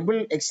the Bible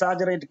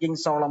exaggerate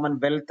king Solomon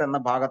wealth എന്ന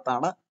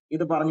ഭാഗത്താണ്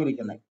ഇത്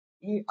പറഞ്ഞിരിക്കുന്നത്.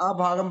 ആ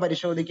ഭാഗം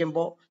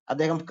പരിശോധിക്കുമ്പോൾ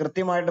അദ്ദേഹം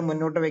കൃത്യമായിട്ട്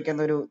മുന്നോട്ട്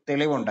വെക്കുന്ന ഒരു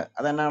തെളിവുണ്ട്.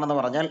 അതെന്നാണെന്ന്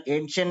പറഞ്ഞാൽ,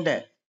 ഏൻഷ്യന്റ്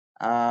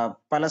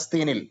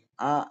പലസ്തീനിൽ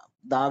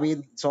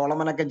ദാവീദ്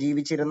സോളമനൊക്കെ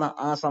ജീവിച്ചിരുന്ന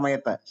ആ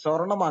സമയത്ത്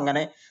സ്വർണം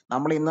അങ്ങനെ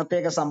നമ്മൾ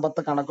ഇന്നത്തെയൊക്കെ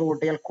സമ്പത്ത് കണക്ക്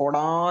കൂട്ടിയാൽ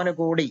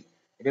കോടാനുകോടി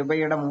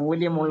രൂപയുടെ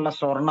മൂല്യമുള്ള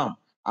സ്വർണം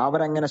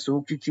അവരങ്ങനെ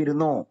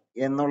സൂക്ഷിച്ചിരുന്നു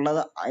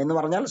എന്ന്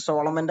പറഞ്ഞാൽ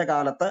സോളമന്റെ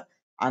കാലത്ത്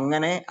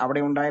അങ്ങനെ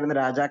അവിടെ ഉണ്ടായിരുന്ന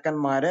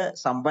രാജാക്കന്മാര്,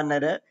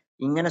 സമ്പന്നര്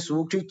ഇങ്ങനെ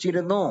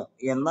സൂക്ഷിച്ചിരുന്നു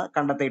എന്ന്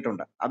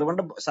കണ്ടെത്തിയിട്ടുണ്ട്.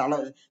 അതുകൊണ്ട്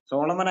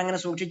സോളമൻ അങ്ങനെ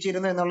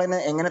സൂക്ഷിച്ചിരുന്നു എന്നുള്ളതിന്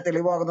എങ്ങനെ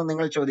തെളിവാകുന്നു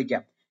നിങ്ങൾ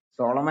ചോദിക്കാം.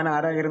 സോളമൻ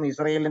ആരായിരുന്നു?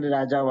 ഇസ്രയേലിന്റെ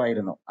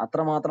രാജാവായിരുന്നു.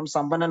 അത്രമാത്രം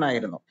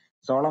സമ്പന്നനായിരുന്നു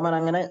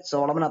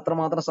സോളമൻ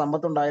അത്രമാത്രം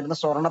സമ്പത്തുണ്ടായിരുന്ന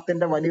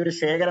സ്വർണത്തിന്റെ വലിയൊരു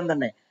ശേഖരം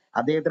തന്നെ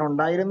അദ്ദേഹത്തിന്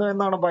ഉണ്ടായിരുന്നു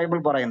എന്നാണ് ബൈബിൾ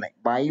പറയുന്നത്.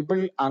 ബൈബിൾ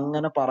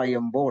അങ്ങനെ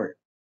പറയുമ്പോൾ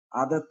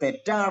അത്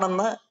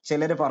തെറ്റാണെന്ന്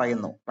ചിലര്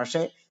പറയുന്നു.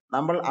 പക്ഷെ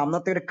നമ്മൾ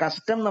അന്നത്തെ ഒരു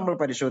കസ്റ്റം നമ്മൾ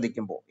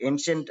പരിശോധിക്കുമ്പോൾ,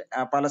 ഏൻഷ്യന്റ്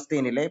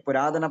പലസ്തീനിലെ,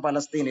 പുരാതന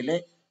പലസ്തീനിലെ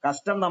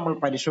കസ്റ്റം നമ്മൾ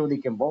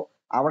പരിശോധിക്കുമ്പോൾ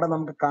അവിടെ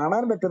നമുക്ക്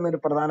കാണാൻ പറ്റുന്ന ഒരു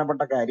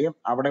പ്രധാനപ്പെട്ട കാര്യം,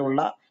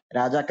 അവിടെയുള്ള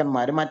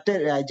രാജാക്കന്മാര്, മറ്റ്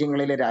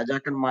രാജ്യങ്ങളിലെ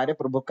രാജാക്കന്മാര്,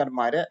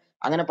 പ്രഭുക്കന്മാര്,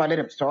 അങ്ങനെ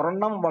പലരും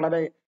സ്വർണം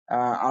വളരെ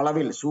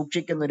അളവിൽ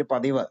സൂക്ഷിക്കുന്ന ഒരു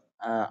പതിവ്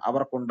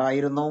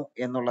അവർക്കുണ്ടായിരുന്നു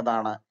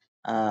എന്നുള്ളതാണ്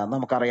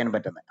നമുക്കറിയാൻ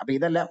പറ്റുന്നത്. അപ്പൊ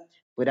ഇതെല്ലാം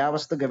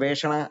പുരാവസ്തു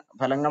ഗവേഷണ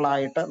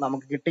ഫലങ്ങളായിട്ട്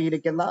നമുക്ക്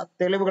കിട്ടിയിരിക്കുന്ന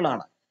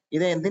തെളിവുകളാണ്.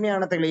 ഇത്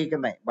എന്തിനെയാണ്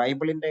തെളിയിക്കുന്നത്?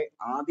 ബൈബിളിന്റെ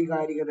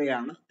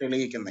ആധികാരികതയാണ്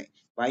തെളിയിക്കുന്നത്.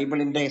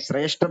 ബൈബിളിന്റെ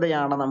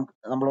ശ്രേഷ്ഠതയാണ്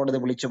നമ്മളോട് ഇത്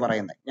വിളിച്ചു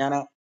പറയുന്നത്. ഞാൻ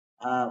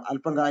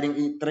അല്പം കാര്യം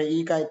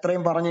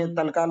ഇത്രയും പറഞ്ഞ്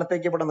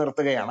തൽക്കാലത്തേക്ക് ഇവിടെ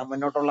നിർത്തുകയാണ്.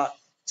 മുന്നോട്ടുള്ള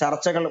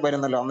ചർച്ചകൾ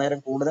വരുന്നല്ലോ, അന്നേരം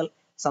കൂടുതൽ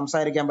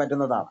സംസാരിക്കാൻ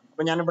പറ്റുന്നതാണ്.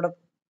 അപ്പൊ ഞാനിവിടെ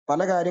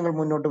പല കാര്യങ്ങൾ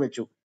മുന്നോട്ട്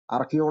വെച്ചു.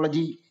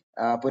 ആർക്കിയോളജി,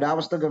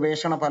 പുരാവസ്തു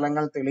ഗവേഷണ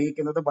ഫലങ്ങൾ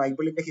തെളിയിക്കുന്നത്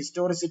ബൈബിളിന്റെ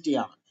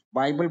ഹിസ്റ്റോറിസിറ്റിയാണ്.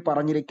 ബൈബിൾ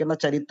പറഞ്ഞിരിക്കുന്ന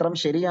ചരിത്രം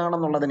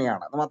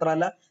ശരിയാണെന്നുള്ളതിനെയാണ്. അത്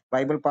മാത്രമല്ല,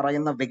 ബൈബിൾ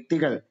പറയുന്ന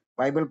വ്യക്തികൾ,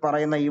 ബൈബിൾ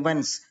പറയുന്ന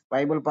ഇവന്റ്സ്,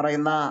 ബൈബിൾ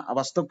പറയുന്ന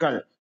വസ്തുക്കൾ,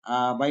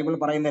 ബൈബിൾ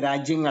പറയുന്ന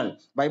രാജ്യങ്ങൾ,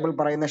 ബൈബിൾ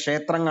പറയുന്ന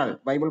ക്ഷേത്രങ്ങൾ,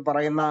 ബൈബിൾ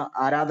പറയുന്ന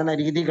ആരാധന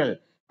രീതികൾ,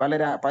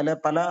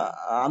 പല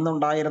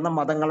അന്നുണ്ടായിരുന്ന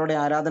മതങ്ങളുടെ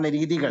ആരാധന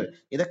രീതികൾ,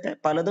 ഇതൊക്കെ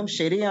പലതും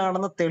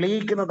ശരിയാണെന്ന്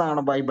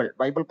തെളിയിക്കുന്നതാണ് ബൈബിൾ.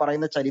 ബൈബിൾ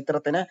പറയുന്ന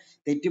ചരിത്രത്തിന്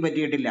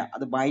തെറ്റുപറ്റിയിട്ടില്ല.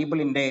 അത്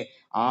ബൈബിളിന്റെ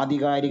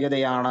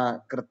ആധികാരികതയാണ്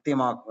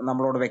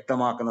നമ്മളോട്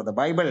വ്യക്തമാക്കുന്നത്.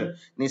 ബൈബിൾ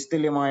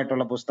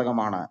നിസ്തുല്യമായിട്ടുള്ള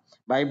പുസ്തകമാണ്.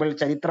 ബൈബിൾ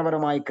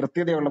ചരിത്രപരമായി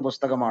കൃത്യതയുള്ള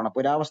പുസ്തകമാണ്.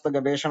 പുരാവസ്തു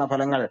ഗവേഷണ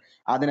ഫലങ്ങൾ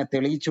അതിനെ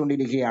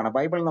തെളിയിച്ചുകൊണ്ടിരിക്കുകയാണ്.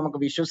 ബൈബിൾ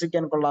നമുക്ക്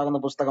വിശ്വസിക്കാൻ കൊള്ളാകുന്ന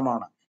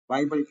പുസ്തകമാണ്.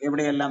 ബൈബിൾ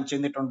എവിടെയെല്ലാം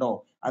ചെന്നിട്ടുണ്ടോ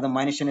അത്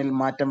മനുഷ്യനിൽ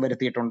മാറ്റം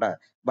വരുത്തിയിട്ടുണ്ട്.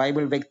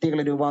 ബൈബിൾ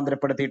വ്യക്തികളെ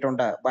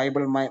രൂപാന്തരപ്പെടുത്തിയിട്ടുണ്ട്.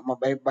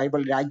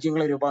 ബൈബിൾ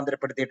രാജ്യങ്ങളെ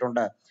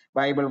രൂപാന്തരപ്പെടുത്തിയിട്ടുണ്ട്.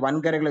 ബൈബിൾ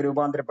വൻകരകളെ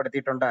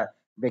രൂപാന്തരപ്പെടുത്തിയിട്ടുണ്ട്.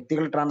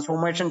 വ്യക്തികൾ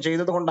ട്രാൻസ്ഫോർമേഷൻ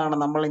ചെയ്തത് കൊണ്ടാണ്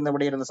നമ്മൾ ഇന്ന്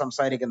ഇവിടെ ഇരുന്ന്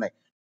സംസാരിക്കുന്നത്.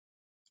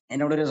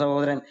 എന്നോടൊരു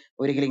സഹോദരൻ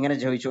ഒരിക്കലും ഇങ്ങനെ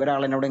ചോദിച്ചു,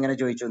 ഒരാൾ എന്നോട് ഇങ്ങനെ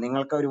ചോദിച്ചു,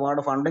 നിങ്ങൾക്ക്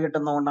ഒരുപാട് ഫണ്ട്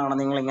കിട്ടുന്നതുകൊണ്ടാണ്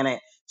നിങ്ങൾ ഇങ്ങനെ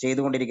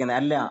ചെയ്തുകൊണ്ടിരിക്കുന്നത്?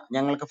 അല്ല,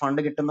 ഞങ്ങൾക്ക്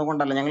ഫണ്ട്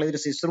കിട്ടുന്നതുകൊണ്ടല്ല, ഞങ്ങൾ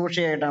ഇതൊരു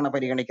ശുശ്രൂഷയായിട്ടാണ്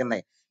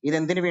പരിഗണിക്കുന്നത്.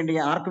 ഇതെന്തിനു വേണ്ടി,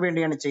 ആർക്ക്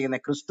വേണ്ടിയാണ്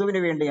ചെയ്യുന്നത്?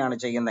 ക്രിസ്തുവിന് വേണ്ടിയാണ്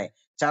ചെയ്യുന്നത്,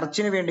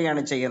 ചർച്ചിന്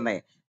വേണ്ടിയാണ്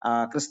ചെയ്യുന്നത്.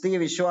 ക്രിസ്തീയ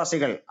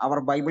വിശ്വാസികൾ അവർ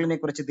ബൈബിളിനെ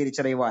കുറിച്ച്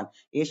തിരിച്ചറിയുവാൻ,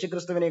 യേശു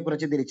ക്രിസ്തുവിനെ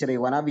കുറിച്ച്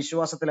തിരിച്ചറിയുവാൻ, ആ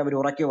വിശ്വാസത്തിൽ അവർ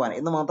ഉറയ്ക്കുവാൻ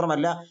എന്ന്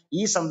മാത്രമല്ല,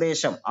 ഈ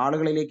സന്ദേശം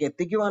ആളുകളിലേക്ക്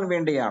എത്തിക്കുവാൻ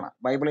വേണ്ടിയാണ്.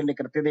 ബൈബിളിന്റെ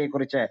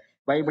കൃത്യതയെക്കുറിച്ച്,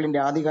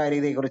 ബൈബിളിന്റെ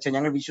ആധികാരികതയെക്കുറിച്ച്,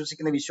 ഞങ്ങൾ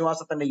വിശ്വസിക്കുന്ന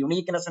വിശ്വാസത്തിന്റെ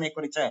യുണീക്നെസ്സിനെ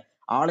കുറിച്ച്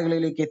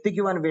ആളുകളിലേക്ക്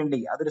എത്തിക്കുവാൻ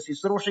വേണ്ടി അതൊരു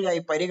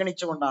ശുശ്രൂഷയായി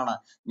പരിഗണിച്ചുകൊണ്ടാണ്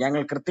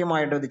ഞങ്ങൾ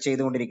കൃത്യമായിട്ട് ഇത്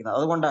ചെയ്തുകൊണ്ടിരിക്കുന്നത്.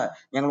 അതുകൊണ്ട്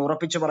ഞങ്ങൾ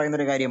ഉറപ്പിച്ചു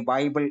പറയുന്ന ഒരു കാര്യം,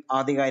 ബൈബിൾ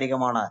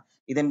ആധികാരികമാണ്.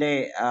 ഇതിന്റെ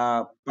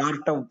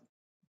പാർട്ട്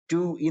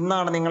 2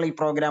 ഇന്നാണ് നിങ്ങൾ ഈ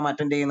പ്രോഗ്രാം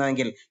അറ്റൻഡ്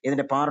ചെയ്യുന്നതെങ്കിൽ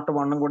ഇതിന്റെ പാർട്ട്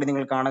 1 കൂടി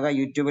നിങ്ങൾ കാണുക.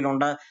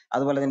 യൂട്യൂബിലുണ്ട്,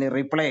 അതുപോലെ തന്നെ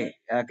റിപ്ലൈ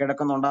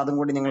കിടക്കുന്നുണ്ട്, അതും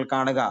കൂടി നിങ്ങൾ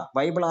കാണുക.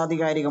 ബൈബിൾ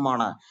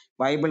ആധികാരികമാണ്,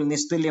 ബൈബിൾ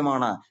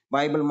നിസ്തുല്യമാണ്,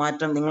 ബൈബിൾ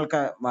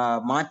നിങ്ങൾക്ക്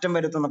മാറ്റം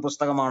വരുത്തുന്ന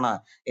പുസ്തകമാണ്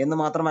എന്ന്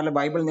മാത്രമല്ല,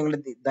 ബൈബിൾ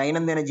നിങ്ങളുടെ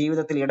ദൈനംദിന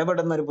ജീവിതത്തിൽ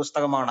ഇടപെടുന്ന ഒരു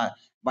പുസ്തകമാണ്.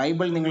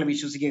 ബൈബിൾ നിങ്ങൾ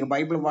വിശ്വസിക്കുക.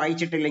 ബൈബിൾ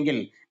വായിച്ചിട്ടില്ലെങ്കിൽ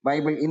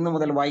ബൈബിൾ ഇന്നു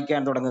മുതൽ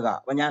വായിക്കാൻ തുടങ്ങുക.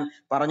 അപ്പൊ ഞാൻ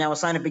പറഞ്ഞ്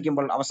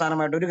അവസാനിപ്പിക്കുമ്പോൾ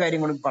അവസാനമായിട്ട് ഒരു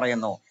കാര്യം കൂടി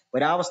പറയുന്നു.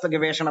 പുരാവസ്തു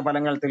ഗവേഷണ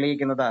ഫലങ്ങൾ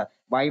തെളിയിക്കുന്നത്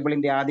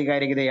ബൈബിളിന്റെ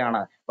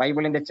ആധികാരികതയാണ്,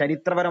 ബൈബിളിന്റെ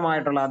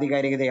ചരിത്രപരമായിട്ടുള്ള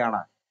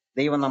ആധികാരികതയാണ്.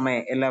 ദൈവം നമ്മെ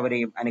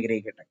എല്ലാവരെയും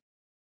അനുഗ്രഹിക്കട്ടെ.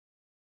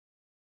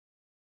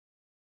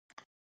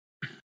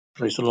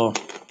 Praise the Lord.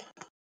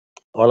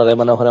 വളരെ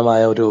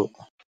മനോഹരമായ ഒരു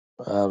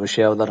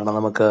വിഷയാവതരണം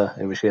നമുക്ക്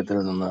ഈ വിഷയത്തിൽ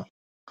നിന്ന്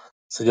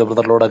സിജോ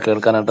ബ്രദറിലൂടെ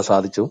കേൾക്കാനായിട്ട്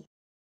സാധിച്ചു.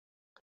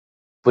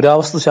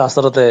 പുരാവസ്തു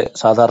ശാസ്ത്രത്തെ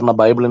സാധാരണ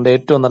ബൈബിളിന്റെ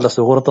ഏറ്റവും നല്ല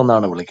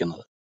സുഹൃത്തെന്നാണ്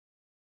വിളിക്കുന്നത്.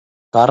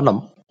 കാരണം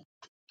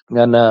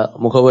ഞാൻ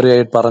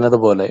മുഖവുരയായി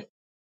പറഞ്ഞതുപോലെ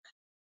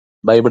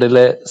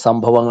ബൈബിളിലെ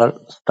സംഭവങ്ങൾ,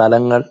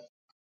 സ്ഥലങ്ങൾ,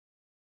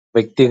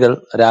 വ്യക്തികൾ,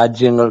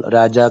 രാജ്യങ്ങൾ,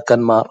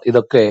 രാജാക്കന്മാർ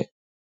ഇതൊക്കെ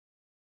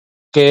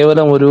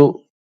കേവലം ഒരു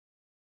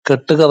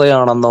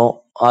കെട്ടുകഥയാണെന്നോ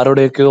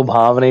ആരുടെയൊക്കെയോ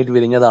ഭാവനയിൽ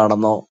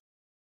വിരിഞ്ഞതാണെന്നോ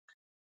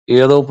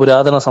ഏതോ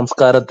പുരാതന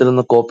സംസ്കാരത്തിൽ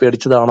നിന്ന് കോപ്പി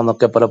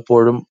അടിച്ചതാണെന്നൊക്കെ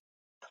പലപ്പോഴും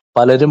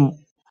പലരും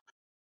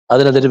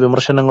അതിനെതിരെ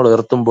വിമർശനങ്ങൾ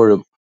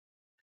ഉയർത്തുമ്പോഴും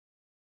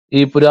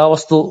ഈ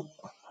പുരാവസ്തു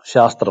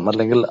ശാസ്ത്രം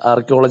അല്ലെങ്കിൽ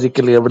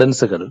ആർക്കിയോളജിക്കൽ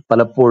എവിഡൻസുകൾ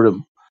പലപ്പോഴും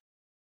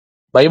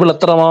ബൈബിൾ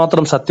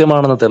എത്രമാത്രം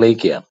സത്യമാണെന്ന്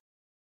തെളിയിക്കുകയാണ്.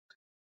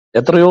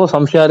 എത്രയോ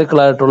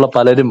സംശയാലുക്കളായിട്ടുള്ള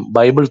പലരും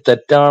ബൈബിൾ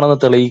തെറ്റാണെന്ന്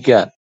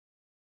തെളിയിക്കാൻ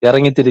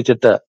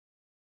ഇറങ്ങിത്തിരിച്ചിട്ട്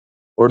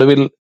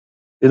ഒടുവിൽ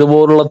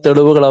ഇതുപോലുള്ള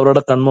തെളിവുകൾ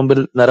അവരുടെ കൺമുമ്പിൽ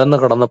നിരന്നു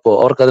കടന്നപ്പോൾ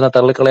അവർക്ക് അതിനെ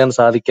തള്ളിക്കളയാൻ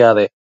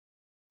സാധിക്കാതെ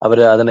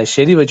അവര് അതിനെ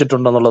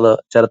ശരിവെച്ചിട്ടുണ്ടെന്നുള്ളത്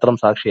ചരിത്രം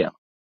സാക്ഷിയാണ്.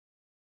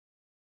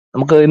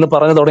 നമുക്ക് ഇന്ന്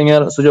പറഞ്ഞു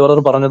തുടങ്ങിയാൽ സുജോ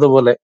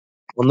പറഞ്ഞതുപോലെ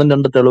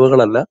 1-2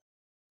 തെളിവുകളല്ല,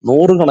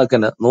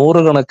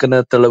 നൂറുകണക്കിന്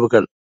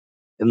തെളിവുകൾ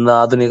ഇന്ന്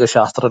ആധുനിക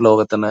ശാസ്ത്ര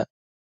ലോകത്തിന്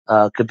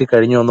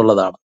കിട്ടിക്കഴിഞ്ഞു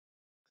എന്നുള്ളതാണ്.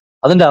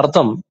 അതിന്റെ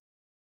അർത്ഥം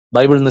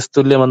ബൈബിൾ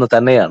നിസ്തുല്യമെന്ന്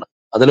തന്നെയാണ്.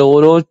 അതിലെ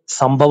ഓരോ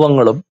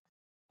സംഭവങ്ങളും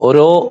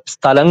ഓരോ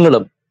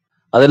സ്ഥലങ്ങളും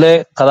അതിലെ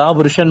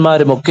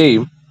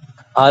കഥാപുരുഷന്മാരുമൊക്കെയും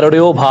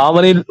ആരുടെയോ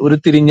ഭാവനയിൽ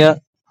ഉരുത്തിരിഞ്ഞ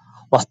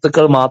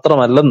വസ്തുക്കൾ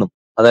മാത്രമല്ലെന്നും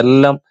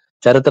അതെല്ലാം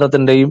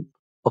ചരിത്രത്തിന്റെയും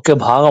ഒക്കെ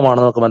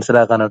ഭാഗമാണെന്ന് നമുക്ക്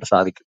മനസ്സിലാക്കാനായിട്ട്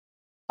സാധിക്കും.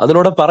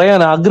 അതിലൂടെ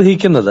പറയാൻ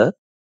ആഗ്രഹിക്കുന്നത്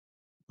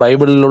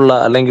ബൈബിളിലുള്ള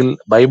അല്ലെങ്കിൽ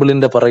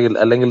ബൈബിളിന്റെ പുറകിൽ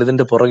അല്ലെങ്കിൽ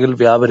ഇതിന്റെ പുറകിൽ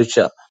വ്യാപരിച്ച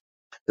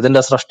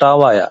ഇതിന്റെ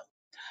സ്രഷ്ടാവായ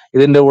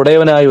ഇതിന്റെ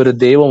ഉടയവനായ ഒരു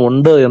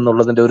ദൈവമുണ്ട്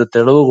എന്നുള്ളതിന്റെ ഒരു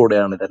തെളിവ്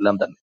കൂടെയാണ് ഇതെല്ലാം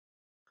തന്നെ.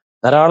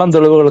 ധാരാളം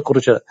തെളിവുകളെ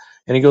കുറിച്ച്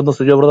എനിക്കൊന്ന്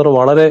സുജോ ബ്രദർ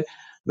വളരെ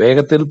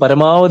വേഗത്തിൽ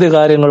പരമാവധി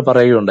കാര്യങ്ങൾ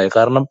പറയുകയുണ്ടായി.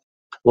 കാരണം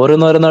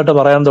ഓരോന്നോരോന്നായിട്ട്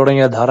പറയാൻ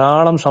തുടങ്ങിയ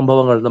ധാരാളം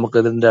സംഭവങ്ങൾ നമുക്ക്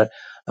ഇതിന്റെ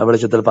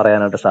വെളിച്ചത്തിൽ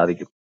പറയാനായിട്ട്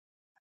സാധിക്കും.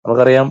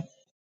 നമുക്കറിയാം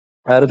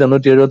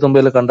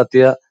 1879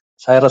 കണ്ടെത്തിയ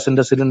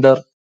സൈറസിന്റെ സിലിണ്ടർ,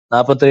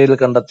 47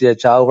 കണ്ടെത്തിയ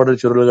ചാവുകടൽ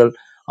ചുരുളുകൾ,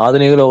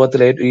 ആധുനിക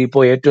ലോകത്തിലെ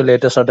ഇപ്പോൾ ഏറ്റവും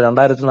ലേറ്റസ്റ്റ് ആയിട്ട്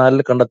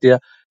 2004 കണ്ടെത്തിയ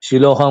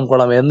ശിലോഹാം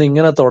കുളം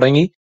എന്നിങ്ങനെ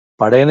തുടങ്ങി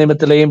പഴയ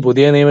നിയമത്തിലെയും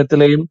പുതിയ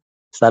നിയമത്തിലെയും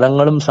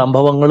സ്ഥലങ്ങളും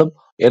സംഭവങ്ങളും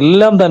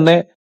എല്ലാം തന്നെ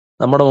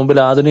നമ്മുടെ മുമ്പിൽ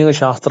ആധുനിക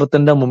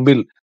ശാസ്ത്രത്തിന്റെ മുമ്പിൽ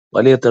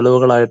വലിയ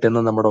തെളിവുകളായിട്ട്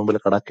ഇന്ന് നമ്മുടെ മുമ്പിൽ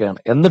കിടക്കുകയാണ്.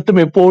 എന്നിട്ടും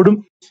ഇപ്പോഴും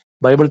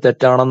ബൈബിൾ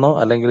തെറ്റാണെന്നോ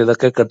അല്ലെങ്കിൽ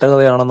ഇതൊക്കെ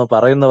കെട്ടുകഥയാണെന്നോ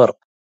പറയുന്നവർ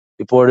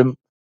ഇപ്പോഴും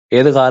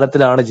ഏത്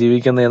കാലത്തിലാണ്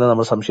ജീവിക്കുന്നതെന്ന്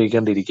നമ്മൾ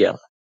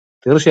സംശയിക്കേണ്ടിയിരിക്കുകയാണ്.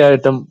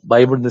 തീർച്ചയായിട്ടും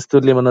ബൈബിൾ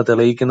നിസ്തുല്യമെന്ന്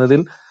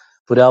തെളിയിക്കുന്നതിൽ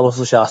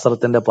പുരാവസ്തു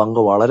ശാസ്ത്രത്തിന്റെ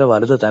പങ്ക് വളരെ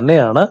വലുത്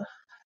തന്നെയാണ്.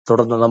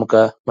 തുടർന്ന്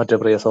നമുക്ക് മറ്റു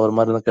പ്രിയ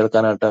സഹോദരന്മാരിൽ നിന്ന്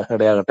കേൾക്കാനായിട്ട്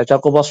ഇടയാകട്ടെ.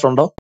 ചാക്കോ പാസ്റ്റർ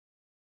ഉണ്ടോ?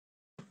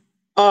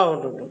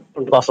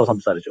 ഉണ്ട്. പാസ്റ്റർ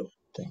സംസാരിച്ചു.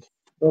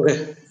 ഓക്കെ,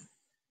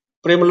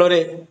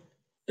 പ്രിയമുള്ളവരെ,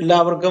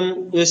 എല്ലാവർക്കും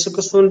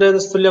യേശുക്രിസ്തുവിന്റെ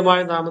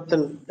നിസ്തുല്യമായ നാമത്തിൽ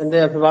എന്റെ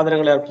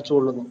അഭിവാദനങ്ങളെ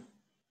അർപ്പിച്ചുകൊള്ളുന്നു.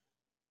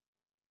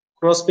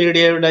 ക്രോസ്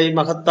മീഡിയയുടെ ഈ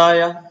മഹത്തായ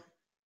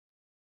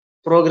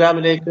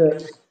പ്രോഗ്രാമിലേക്ക്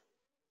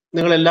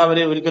നിങ്ങൾ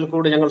എല്ലാവരെയും ഒരിക്കൽ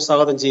കൂടി ഞങ്ങൾ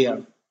സ്വാഗതം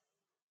ചെയ്യുകയാണ്.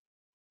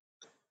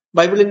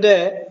 ബൈബിളിന്റെ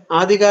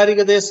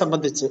ആധികാരികതയെ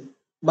സംബന്ധിച്ച്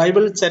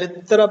ബൈബിൾ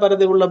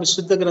ചരിത്രപരതയുള്ള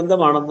വിശുദ്ധ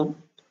ഗ്രന്ഥമാണെന്നും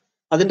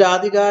അതിന്റെ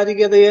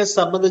ആധികാരികതയെ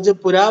സംബന്ധിച്ച്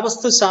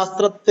പുരാവസ്തു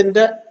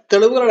ശാസ്ത്രത്തിന്റെ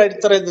തെളിവുകളുടെ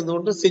അടിത്തറയിൽ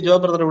നിന്നുകൊണ്ട് സിജോ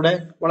ബ്രദർ ഇവിടെ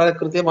വളരെ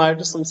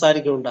കൃത്യമായിട്ട്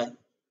സംസാരിക്കുകയുണ്ടായി.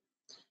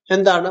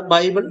 എന്താണ്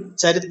ബൈബിൾ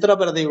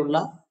ചരിത്രപരതയുള്ള,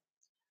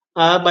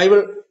 ബൈബിൾ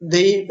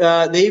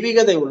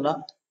ദൈവികതയുള്ള,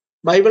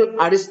 ബൈബിൾ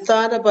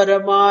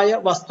അടിസ്ഥാനപരമായ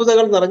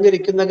വസ്തുതകൾ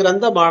നിറഞ്ഞിരിക്കുന്ന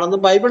ഗ്രന്ഥമാണെന്ന്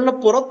ബൈബിളിന്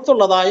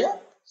പുറത്തുള്ളതായ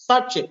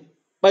സാക്ഷ്യം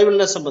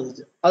ബൈബിളിനെ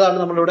സംബന്ധിച്ച് അതാണ്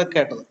നമ്മളിവിടെ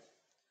കേട്ടത്.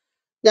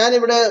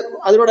 ഞാനിവിടെ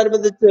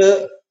അതിനോടനുബന്ധിച്ച്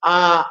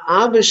ആ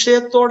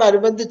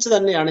വിഷയത്തോടനുബന്ധിച്ച്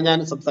തന്നെയാണ് ഞാൻ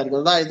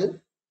സംസാരിക്കുന്നത്. അതായത്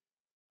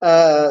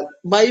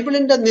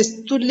ബൈബിളിന്റെ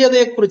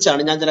നിസ്തുല്യതയെ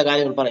കുറിച്ചാണ് ഞാൻ ചില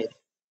കാര്യങ്ങൾ പറയുന്നത്.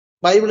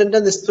 ബൈബിളിന്റെ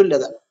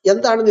നിസ്തുല്യത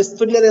എന്താണ്?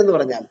 നിസ്തുല്യത എന്ന്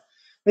പറഞ്ഞാൽ,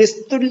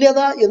 നിസ്തുല്യത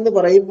എന്ന്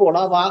പറയുമ്പോൾ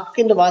ആ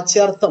വാക്കിന്റെ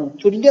വാച്യാർത്ഥം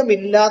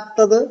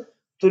തുല്യമില്ലാത്തത്,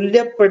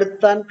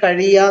 തുല്യപ്പെടുത്താൻ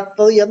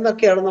കഴിയാത്തത്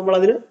എന്നൊക്കെയാണ് നമ്മൾ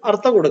അതിന്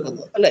അർത്ഥം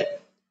കൊടുക്കുന്നത്, അല്ലെ?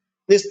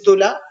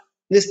 നിസ്തുല,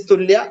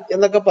 നിസ്തുല്യ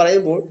എന്നൊക്കെ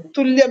പറയുമ്പോൾ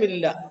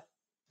തുല്യമില്ല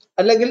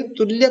അല്ലെങ്കിൽ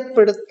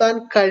തുല്യപ്പെടുത്താൻ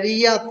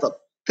കഴിയാത്തത്.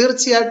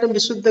 തീർച്ചയായിട്ടും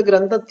വിശുദ്ധ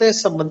ഗ്രന്ഥത്തെ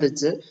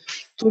സംബന്ധിച്ച്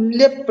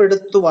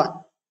തുല്യപ്പെടുത്തുവാൻ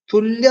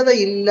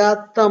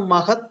തുല്യതയില്ലാത്ത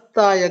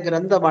മഹത്തായ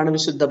ഗ്രന്ഥമാണ്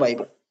വിശുദ്ധ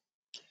ബൈബിൾ.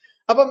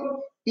 അപ്പം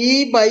ഈ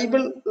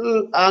ബൈബിൾ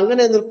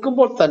അങ്ങനെ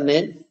നിൽക്കുമ്പോൾ തന്നെ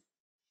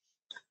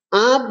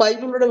ആ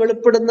ബൈബിളിലൂടെ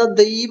വെളിപ്പെടുന്ന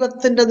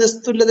ദൈവത്തിന്റെ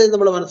നിസ്തുല്യതയെ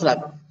നമ്മൾ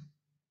മനസ്സിലാക്കണം.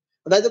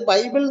 അതായത്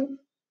ബൈബിൾ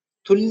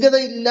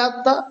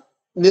തുല്യതയില്ലാത്ത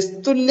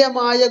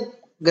നിസ്തുല്യമായ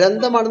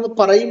ഗ്രന്ഥമാണെന്ന്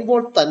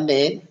പറയുമ്പോൾ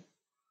തന്നെ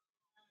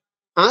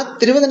ആ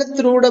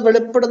തിരുവചനത്തിലൂടെ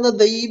വെളിപ്പെടുന്ന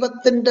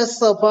ദൈവത്തിന്റെ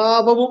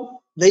സ്വഭാവവും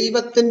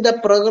ദൈവത്തിന്റെ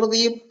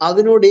പ്രകൃതിയും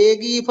അതിനോട്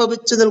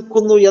ഏകീഭവിച്ചു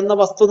നിൽക്കുന്നു എന്ന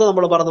വസ്തുത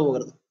നമ്മൾ പറഞ്ഞു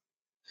പോകരുത്.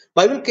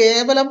 ബൈബിൾ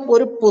കേവലം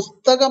ഒരു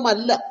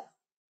പുസ്തകമല്ല.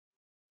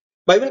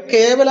 ബൈബിൾ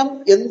കേവലം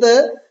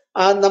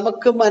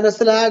നമുക്ക്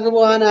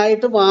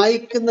മനസ്സിലാകുവാനായിട്ട്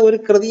വായിക്കുന്ന ഒരു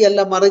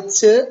കൃതിയല്ല,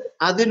 മറിച്ച്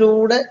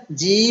അതിലൂടെ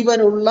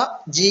ജീവനുള്ള,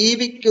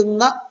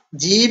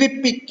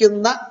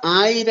 ജീവിപ്പിക്കുന്ന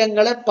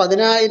ആയിരങ്ങളെ,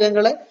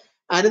 പതിനായിരങ്ങളെ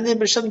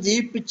അനുനിമിഷം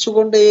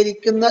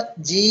ജീവിപ്പിച്ചുകൊണ്ടേയിരിക്കുന്ന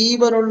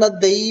ജീവനുള്ള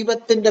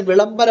ദൈവത്തിന്റെ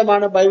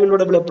വിളംബരമാണ്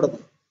ബൈബിളിലൂടെ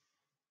വെളിപ്പെടുന്നത്.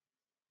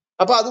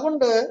 അപ്പൊ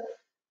അതുകൊണ്ട്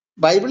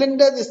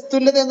ബൈബിളിന്റെ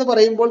നിസ്തുല്യത എന്ന്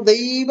പറയുമ്പോൾ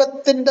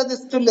ദൈവത്തിന്റെ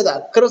നിസ്തുല്യത,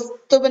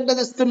 ക്രിസ്തുവിന്റെ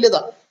നിസ്തുല്യത,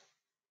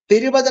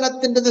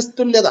 തിരുവചനത്തിന്റെ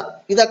നിസ്തുല്യത,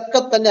 ഇതൊക്കെ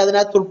തന്നെ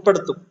അതിനകത്ത്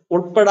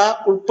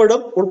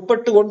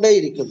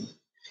ഉൾപ്പെട്ടുകൊണ്ടേയിരിക്കുന്നു.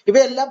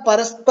 ഇവയെല്ലാം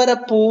പരസ്പര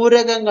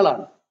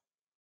പൂരകങ്ങളാണ്,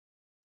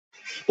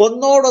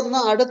 ഒന്നോടൊന്ന്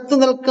അടുത്ത്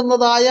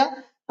നിൽക്കുന്നതായ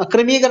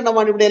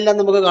ക്രമീകരണമാണ് ഇവിടെയെല്ലാം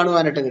നമുക്ക്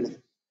കാണുവാനായിട്ട് കഴിയുന്നത്.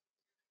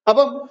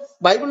 അപ്പം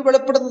ബൈബിൾ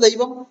വെളിപ്പെടുന്ന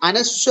ദൈവം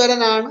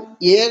അനശ്വരനാണ്,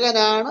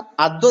 ഏകനാണ്,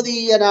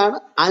 അദ്വിതീയനാണ്,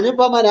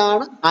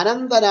 അനുപമനാണ്,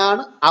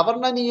 അനന്തനാണ്,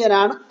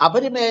 അവർണ്ണനീയനാണ്,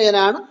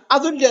 അപരിമേയനാണ്,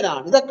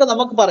 അതുല്യനാണ്. ഇതൊക്കെ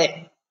നമുക്ക് പറയാം.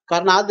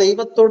 കാരണം ആ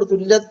ദൈവത്തോട്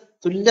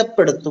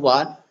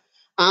തുല്യപ്പെടുത്തുവാൻ,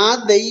 ആ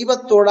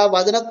ദൈവത്തോട്, ആ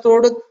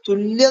വചനത്തോട്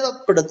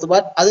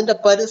തുല്യതപ്പെടുത്തുവാൻ, അതിന്റെ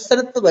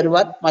പരിസരത്ത്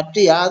വരുവാൻ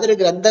മറ്റു യാതൊരു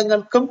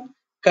ഗ്രന്ഥങ്ങൾക്കും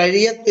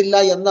കഴിയത്തില്ല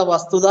എന്ന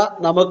വസ്തുത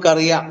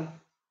നമുക്കറിയാം.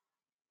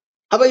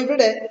 അപ്പൊ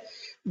ഇവിടെ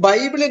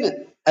ബൈബിളിന്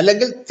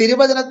അല്ലെങ്കിൽ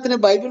തിരുവചനത്തിന്,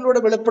 ബൈബിളിലൂടെ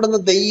വെളിപ്പെടുന്ന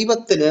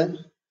ദൈവത്തിന്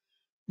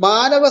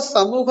മാനവ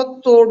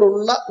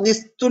സമൂഹത്തോടുള്ള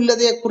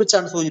നിസ്തുല്യതയെ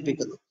കുറിച്ചാണ്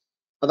സൂചിപ്പിക്കുന്നത്.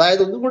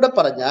 അതായത് ഒന്നും കൂടെ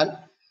പറഞ്ഞാൽ,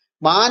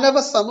 മാനവ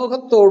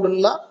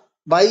സമൂഹത്തോടുള്ള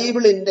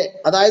ബൈബിളിന്റെ,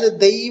 അതായത്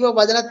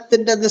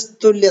ദൈവവചനത്തിന്റെ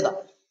നിസ്തുല്യത,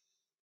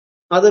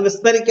 അത്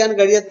വിസ്മരിക്കാൻ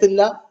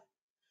കഴിയത്തില്ല.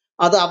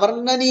 അത്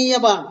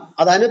അവർണ്ണനീയമാണ്,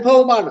 അത്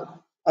അനുഭവമാണ്,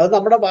 അത്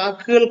നമ്മുടെ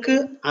വാക്കുകൾക്ക്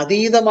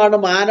അതീതമാണ്.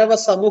 മാനവ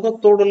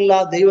സമൂഹത്തോടുള്ള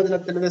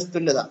ദൈവവചനത്തിന്റെ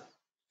നിസ്തുല്യത.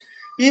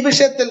 ഈ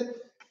വിഷയത്തിൽ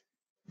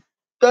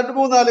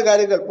മൂന്നാല്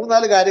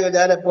കാര്യങ്ങൾ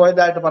ഞാൻ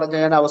പോയിന്റായിട്ട് പറഞ്ഞ്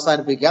ഞാൻ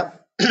അവസാനിപ്പിക്കാം.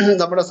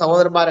 നമ്മുടെ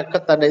സഹോദരന്മാരൊക്കെ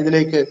തന്നെ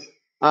ഇതിലേക്ക്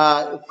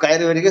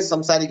കയറി വരികയും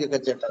സംസാരിക്കുകയൊക്കെ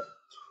ചെയ്യട്ടെ.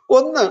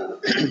 ഒന്ന്,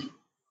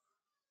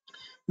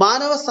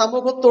 മാനവ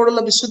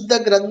സമൂഹത്തോടുള്ള വിശുദ്ധ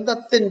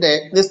ഗ്രന്ഥത്തിന്റെ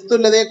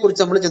നിസ്തുല്യതയെ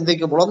കുറിച്ച് നമ്മൾ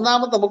ചിന്തിക്കുമ്പോൾ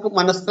ഒന്നാമത് നമുക്ക്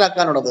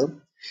മനസ്സിലാക്കാനുള്ളത്,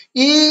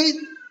 ഈ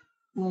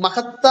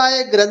മഹത്തായ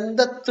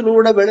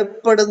ഗ്രന്ഥത്തിലൂടെ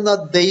വെളിപ്പെടുന്ന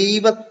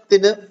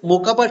ദൈവത്തിന്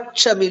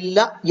മുഖപക്ഷമില്ല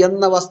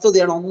എന്ന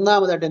വസ്തുതയാണ്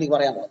ഒന്നാമതായിട്ട് എനിക്ക്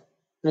പറയാനുള്ളത്.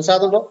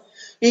 മനസ്സിലാകുന്നുണ്ടോ?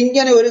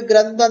 ഇങ്ങനെ ഒരു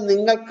ഗ്രന്ഥം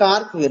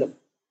നിങ്ങൾക്കാർക്കെങ്കിലും,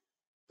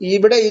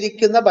 ഇവിടെ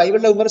ഇരിക്കുന്ന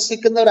ബൈബിളിനെ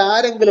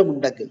വിമർശിക്കുന്നവരാരെങ്കിലും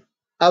ഉണ്ടെങ്കിൽ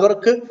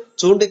അവർക്ക്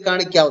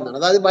ചൂണ്ടിക്കാണിക്കാവുന്നതാണ്.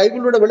 അതായത്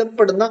ബൈബിളിലൂടെ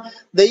വെളിപ്പെടുന്ന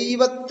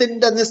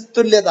ദൈവത്തിന്റെ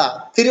നിസ്തുല്യത,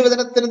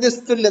 തിരുവചനത്തിന്റെ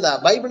നിസ്തുല്യത,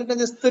 ബൈബിളിന്റെ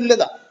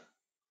നിസ്തുല്യത.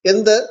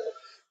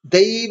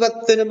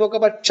 ദൈവത്തിന്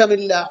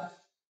മുഖപക്ഷമില്ല.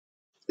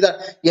 ഇതാ,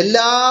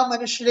 എല്ലാ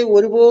മനുഷ്യരെയും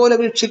ഒരുപോലെ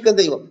വീക്ഷിക്കുന്ന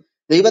ദൈവം.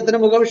 ദൈവത്തിന്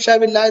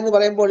മുഖപക്ഷമില്ല എന്ന്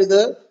പറയുമ്പോൾ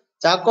ഇത്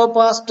ചാക്കോ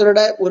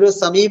പാസ്റ്ററുടെ ഒരു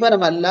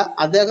സമീപനമല്ല,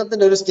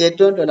 അദ്ദേഹത്തിന്റെ ഒരു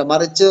സ്റ്റേറ്റ്മെന്റും അല്ല,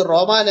 മറിച്ച്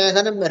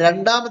റോമാലേഖനം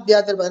 2-ാം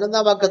അധ്യായത്തിൽ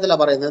 11-ാം വാക്യത്തിലാണ്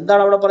പറയുന്നത്.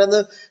 എന്താണ് അവിടെ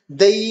പറയുന്നത്?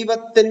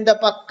 ദൈവത്തിന്റെ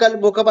പക്കൽ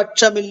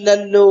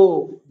മുഖപക്ഷമില്ലല്ലോ,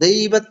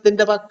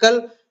 ദൈവത്തിന്റെ പക്കൽ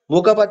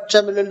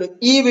മുഖപക്ഷമില്ലല്ലോ.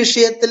 ഈ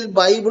വിഷയത്തിൽ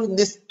ബൈബിൾ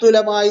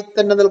നിസ്തുലമായി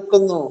തന്നെ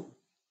നിൽക്കുന്നു.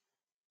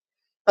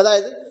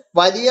 അതായത്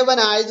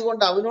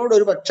വലിയവനായതുകൊണ്ട് അവനോട്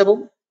ഒരു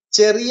പക്ഷവും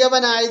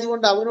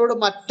ചെറിയവനായതുകൊണ്ട് അവനോട്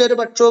മറ്റൊരു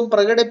പക്ഷവും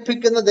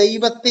പ്രകടിപ്പിക്കുന്ന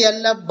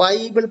ദൈവത്തെയല്ല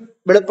ബൈബിൾ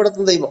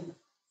വെളിപ്പെടുത്തുന്ന ദൈവം.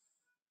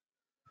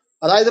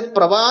 അതായത്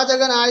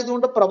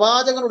പ്രവാചകനായതുകൊണ്ട്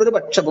പ്രവാചകനോട് ഒരു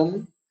പക്ഷവും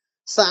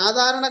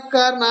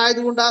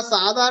സാധാരണക്കാരനായതുകൊണ്ട് ആ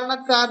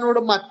സാധാരണക്കാരനോട്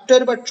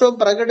മറ്റൊരു പക്ഷവും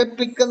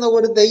പ്രകടിപ്പിക്കുന്ന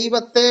ഒരു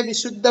ദൈവത്തെ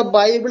വിശുദ്ധ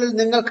ബൈബിളിൽ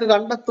നിങ്ങൾക്ക്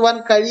കണ്ടെത്തുവാൻ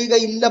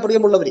കഴിയുകയില്ല.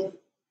 പ്രിയമുള്ളവരെ,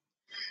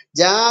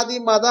 ജാതി,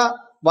 മത,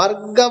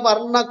 വർഗ,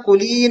 വർണ്ണ,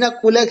 കുലീന,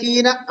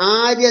 കുലഹീന,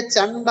 ആര്യ,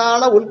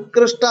 ചണ്ടാള,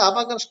 ഉത്കൃഷ്ട,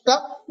 അപകൃഷ്ട,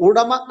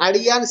 ഉടമ,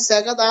 അടിയാൻ,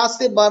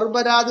 ശകദാസി,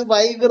 ബർബരാദി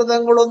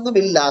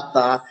വൈകൃതങ്ങളൊന്നുമില്ലാത്ത,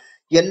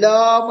 എല്ലാ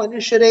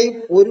മനുഷ്യരെയും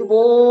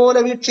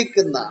ഒരുപോലെ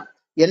വീക്ഷിക്കുന്ന,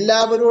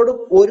 എല്ലാവരോടും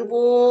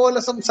ഒരുപോലെ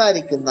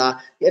സംസാരിക്കുന്ന,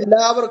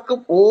 എല്ലാവർക്കും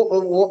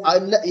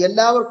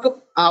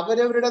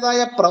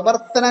അവരവരുടേതായ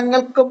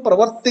പ്രവർത്തനങ്ങൾക്കും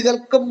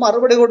പ്രവർത്തികൾക്കും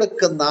മറുപടി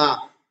കൊടുക്കുന്ന,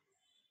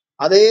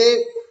 അതേ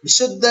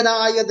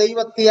വിശുദ്ധനായ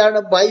ദൈവത്തെയാണ്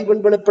ബൈബിൾ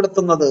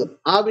വെളിപ്പെടുത്തുന്നത്.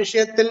 ആ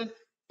വിഷയത്തിൽ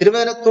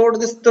തിരുവചനത്തോട്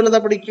നിസ്തുലത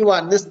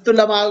പിടിക്കുവാൻ,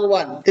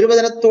 നിസ്തുലമാകുവാൻ,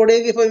 തിരുവചനത്തോട്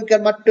ഏകീഭവിക്കാൻ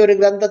മറ്റൊരു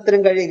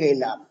ഗ്രന്ഥത്തിനും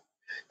കഴിയുകയില്ല.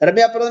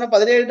 യിരെമ്യാപ്രവചനം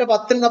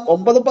 17:10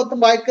 9-ഉം 10-ഉം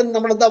വായിക്കുന്ന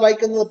നമ്മൾ എന്താ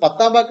വായിക്കുന്നത്?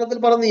 10-ാം വാക്യത്തിൽ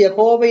പറഞ്ഞു,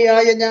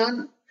 യഹോവയായ ഞാൻ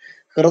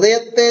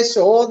ഹൃദയത്തെ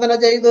ശോധന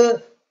ചെയ്ത്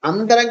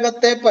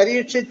അന്തരംഗത്തെ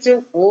പരീക്ഷിച്ച്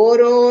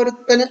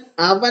ഓരോരുത്തന്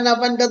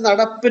അവനവന്റെ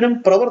നടപ്പിനും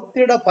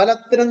പ്രവൃത്തിയുടെ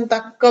ഫലത്തിനും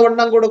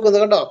തക്കവണ്ണം കൊടുക്കുന്നു.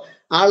 കണ്ടോ,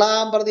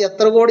 ആളാം പ്രതി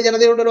എത്ര കോടി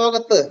ജനതയുണ്ട്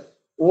ലോകത്ത്?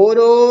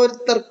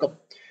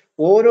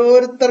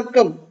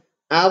 ഓരോരുത്തർക്കും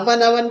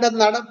അവനവന്റെ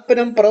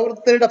നടപ്പിനും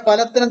പ്രവൃത്തിയുടെ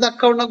ഫലത്തിനും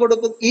തക്കവണ്ണം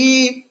കൊടുക്കും. ഈ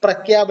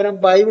പ്രഖ്യാപനം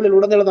ബൈബിളിൽ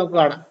ഉടനീളം നമുക്ക്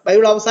കാണാം.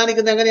 ബൈബിൾ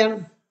അവസാനിക്കുന്നത് എങ്ങനെയാണ്?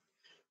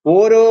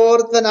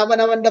 ഓരോരുത്തൻ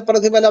അവനവന്റെ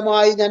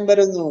പ്രതിഫലമായി ഞാൻ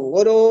വരുന്നു.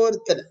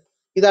 ഓരോരുത്തരും.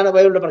 ഇതാണ്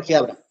ബൈബിളിന്റെ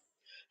പ്രഖ്യാപനം.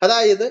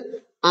 അതായത്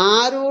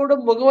ആരോടും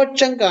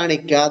മുഖപക്ഷം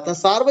കാണിക്കാത്ത,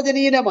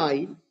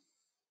 സാർവജനീനമായി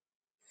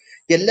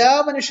എല്ലാ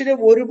മനുഷ്യരും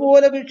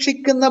ഒരുപോലെ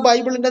വീക്ഷിക്കുന്ന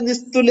ബൈബിളിന്റെ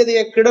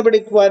നിസ്തുല്യതയെ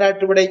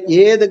കിടപിടിക്കുവാനായിട്ട് ഇവിടെ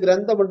ഏത്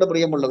ഗ്രന്ഥമുണ്ട്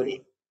പ്രിയമുള്ളവരെ?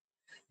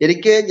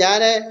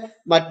 ഞാൻ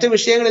മറ്റു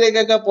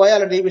വിഷയങ്ങളിലേക്കൊക്കെ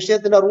പോയാലുണ്ട് ഈ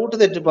വിഷയത്തിന്റെ റൂട്ട്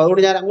തെറ്റിപ്പോ,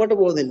 അതുകൊണ്ട് ഞാൻ അങ്ങോട്ട്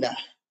പോകുന്നില്ല.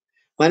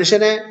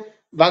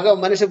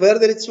 മനുഷ്യ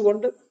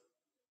വേർതിരിച്ചുകൊണ്ട്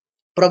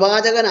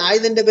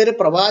പ്രവാചകനായതിന്റെ പേര്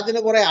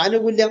പ്രവാചകന് കുറെ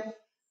ആനുകൂല്യം,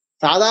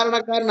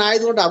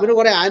 സാധാരണക്കാരനായതുകൊണ്ട് അവന്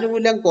കുറെ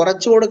ആനുകൂല്യം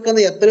കുറച്ചു കൊടുക്കുന്ന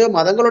എത്രയോ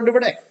മതങ്ങളുണ്ട്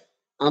ഇവിടെ.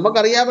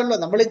 നമുക്കറിയാമല്ലോ,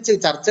 നമ്മൾ ഈ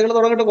ചർച്ചകൾ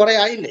തുടങ്ങിയിട്ട് കുറെ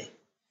ആയില്ലേ.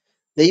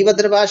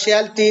 ദൈവത്തിന്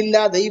പാർഷ്യാലിറ്റി ഇല്ല,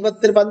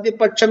 ദൈവത്തിന്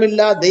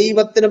പന്തിപക്ഷമില്ല,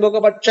 ദൈവത്തിന്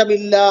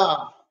മുഖപക്ഷമില്ല.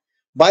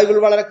 ബൈബിൾ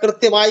വളരെ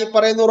കൃത്യമായി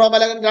പറയുന്നു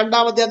റോമലേഖനം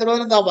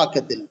 2-ാം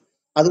വാക്യത്തിൽ.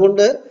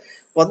 അതുകൊണ്ട്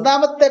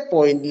 1-ാമത്തെ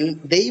പോയിന്റിൽ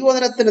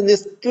ദൈവവചനത്തിന്റെ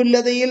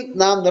നിസ്തുല്യതയിൽ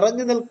നാം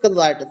നിറഞ്ഞു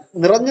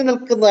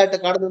നിൽക്കുന്നതായിട്ട്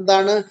കാണുന്നത്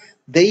എന്താണ്?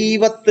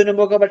 ദൈവത്തിന്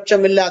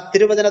മുഖപക്ഷമില്ല,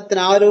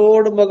 തിരുവചനത്തിന്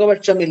ആരോടും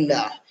മുഖപക്ഷമില്ല.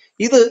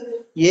 ഇത്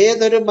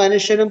ഏതൊരു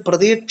മനുഷ്യനും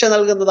പ്രതീക്ഷ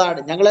നൽകുന്നതാണ്.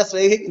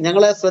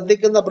 ഞങ്ങളെ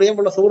ശ്രദ്ധിക്കുന്ന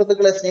പ്രിയമുള്ള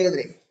സുഹൃത്തുക്കളെ,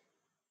 സ്നേഹിതരെ,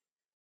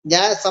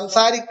 ഞാൻ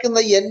സംസാരിക്കുന്ന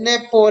എന്നെ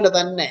പോലെ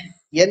തന്നെ,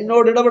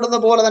 എന്നോട് ഇടപെടുന്ന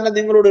പോലെ തന്നെ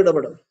നിങ്ങളോട്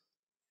ഇടപെടും.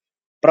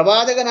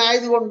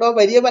 പ്രവാചകനായതുകൊണ്ടോ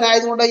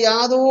വലിയവനായതുകൊണ്ടോ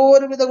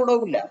യാതൊരുവിധ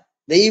ഗുണവുമില്ല.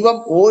 ദൈവം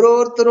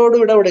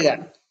ഓരോരുത്തരോടും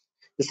ഇടപെടുകയാണ്.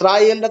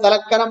 ഇസ്രായേലിന്റെ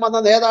തലക്കനം വന്ന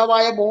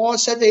നേതാവായ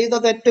മോശ ചെയ്ത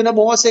തെറ്റിന്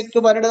മോശയ്ക്ക്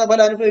പരിണിത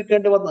ഫലം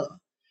അനുഭവിക്കേണ്ടി വന്നത്.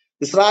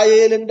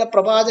 ഇസ്രായേലിന്റെ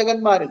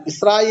പ്രവാചകന്മാരിൽ,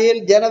 ഇസ്രായേൽ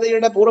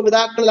ജനതയുടെ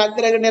പൂർവ്വപിതാക്കളിൽ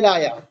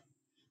അഗ്രഗണ്യനായ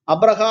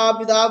അബ്രഹാം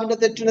പിതാവിന്റെ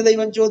തെറ്റിന്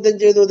ദൈവം ചോദ്യം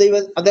ചെയ്തു.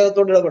 ദൈവം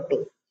അദ്ദേഹത്തോട് ഇടപെട്ടു.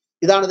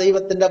 ഇതാണ്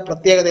ദൈവത്തിന്റെ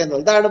പ്രത്യേകത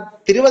എന്നത്. ഇതാണ്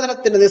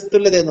തിരുവചനത്തിന്റെ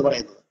നിസ്തുല്യത എന്ന്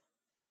പറയുന്നത്.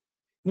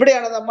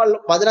 ഇവിടെയാണ് നമ്മൾ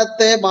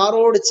വചനത്തെ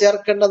മാറോട്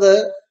ചേർക്കേണ്ടത്.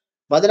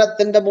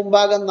 വചനത്തിന്റെ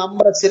മുമ്പാകെ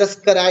നമ്മൾ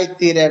ശിരസ്കരായി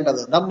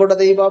തീരേണ്ടത്. നമ്മുടെ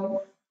ദൈവം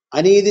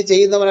അനീതി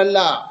ചെയ്യുന്നവനല്ല,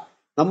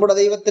 നമ്മുടെ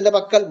ദൈവത്തിന്റെ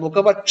പക്കൽ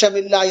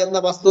മുഖപക്ഷമില്ല എന്ന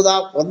വസ്തുത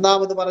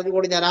ഒന്നാമത്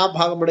പറഞ്ഞുകൊണ്ട് ഞാൻ ആ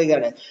ഭാഗം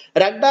വിടുകയാണ്.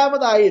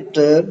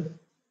 രണ്ടാമതായിട്ട്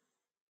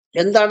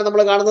എന്താണ്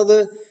നമ്മൾ കാണുന്നത്?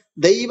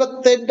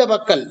 ദൈവത്തിന്റെ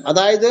പക്കൽ,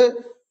 അതായത്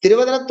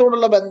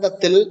തിരുവചനത്തോടുള്ള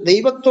ബന്ധത്തിൽ,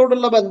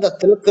 ദൈവത്തോടുള്ള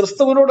ബന്ധത്തിൽ,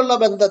 ക്രിസ്തുവിനോടുള്ള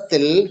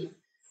ബന്ധത്തിൽ,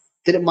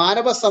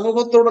 മാനവ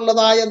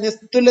സമൂഹത്തോടുള്ളതായ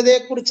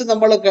നിസ്തുല്യതയെക്കുറിച്ച്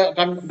നമ്മൾ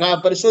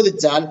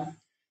പരിശോധിച്ചാൽ,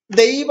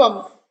 ദൈവം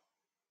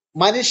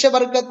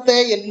മനുഷ്യവർഗത്തെ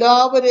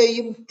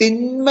എല്ലാവരെയും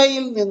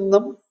തിന്മയിൽ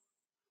നിന്നും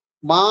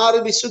മാറി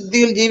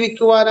വിശുദ്ധിയിൽ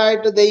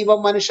ജീവിക്കുവാനായിട്ട് ദൈവം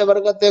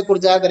മനുഷ്യവർഗത്തെ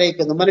കുറിച്ച്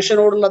ആഗ്രഹിക്കുന്നു.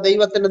 മനുഷ്യനോടുള്ള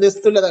ദൈവത്തിന്റെ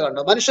നിസ്തുല്യത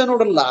കണ്ടോ?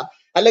 മനുഷ്യനോടുള്ള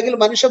അല്ലെങ്കിൽ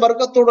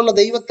മനുഷ്യവർഗത്തോടുള്ള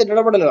ദൈവത്തിന്റെ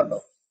ഇടപെടൽ കണ്ടോ?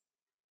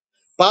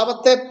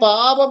 പാപത്തെ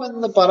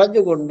പാപമെന്ന്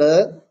പറഞ്ഞുകൊണ്ട്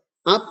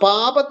ആ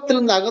പാപത്തിൽ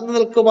നിന്ന് അകന്നു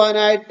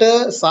നിൽക്കുവാനായിട്ട്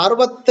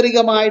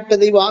സാർവത്രികമായിട്ട്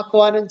ദൈവം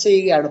ആഹ്വാനം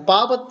ചെയ്യുകയാണ്.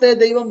 പാപത്തെ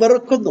ദൈവം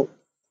വെറുക്കുന്നു.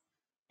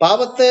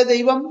 പാപത്തെ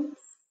ദൈവം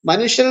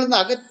മനുഷ്യരിൽ നിന്ന്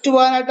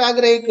അകറ്റുവാനായിട്ട്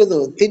ആഗ്രഹിക്കുന്നു.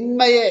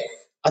 തിന്മയെ,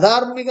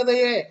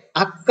 അധാർമികതയെ,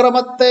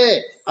 അക്രമത്തെ,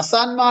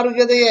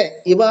 അസാന്മാർഗികതയെ,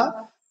 ഇവ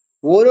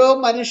ഓരോ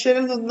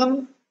മനുഷ്യരിൽ നിന്നും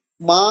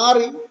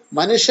മാറി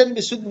മനുഷ്യൻ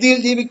വിശുദ്ധിയിൽ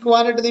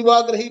ജീവിക്കുവാനായിട്ട് ദൈവം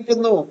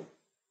ആഗ്രഹിക്കുന്നു.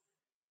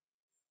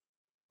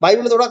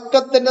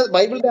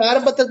 ബൈബിളിന്റെ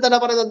ആരംഭത്തിൽ തന്നെ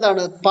പറയുന്നത്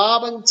എന്താണ്?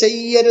 പാപം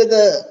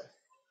ചെയ്യരുത്,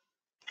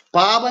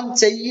 പാപം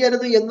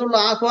ചെയ്യരുത് എന്നുള്ള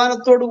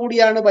ആഹ്വാനത്തോടു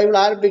കൂടിയാണ് ബൈബിൾ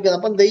ആരംഭിക്കുന്നത്.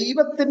 അപ്പം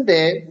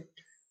ദൈവത്തിന്റെ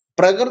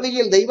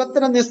പ്രകൃതിയിൽ,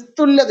 ദൈവത്തിന്റെ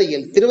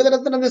നിസ്തുല്യതയിൽ,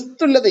 തിരുവചനത്തിന്റെ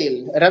നിസ്തുല്യതയിൽ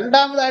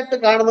രണ്ടാമതായിട്ട്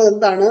കാണുന്നത്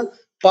എന്താണ്?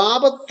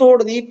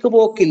 പാപത്തോട്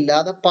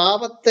നീക്കുപോക്കില്ലാതെ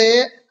പാപത്തെ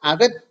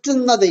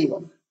അകറ്റുന്ന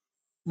ദൈവം,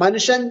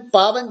 മനുഷ്യൻ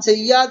പാപം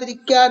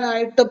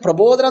ചെയ്യാതിരിക്കാനായിട്ട്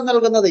പ്രബോധനം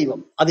നൽകുന്ന ദൈവം.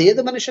 അത്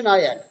ഏത്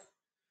മനുഷ്യനായാലും.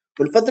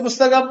 ഉൽപ്പത്തി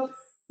പുസ്തകം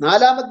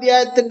 4-ാം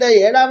അധ്യായത്തിന്റെ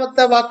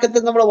 7-ാമത്തെ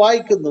വാക്യത്തിൽ നമ്മൾ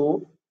വായിക്കുന്നു,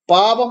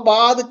 പാപം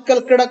വാതിക്കൽ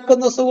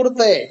കിടക്കുന്ന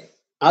സുഹൃത്തെ,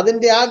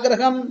 അതിന്റെ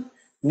ആഗ്രഹം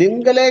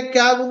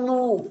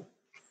നിങ്കലേക്കാകുന്നു,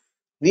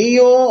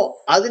 നീയോ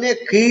അതിനെ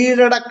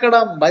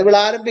കീഴടക്കണം. ബൈബിൾ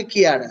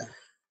ആരംഭിക്കുകയാണ്.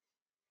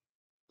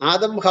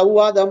 ആദം ഹൗവ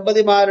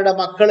ദമ്പതിമാരുടെ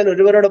മക്കളിൽ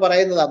ഒരുവരോട്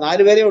പറയുന്നതാ,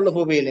 4 പേരേ ഉള്ളു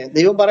ഭൂമിയില്.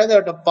 ദൈവം പറയുന്നത്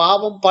കേട്ടോ,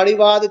 പാപം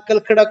പടിവാതിക്കൽ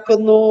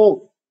കിടക്കുന്നു,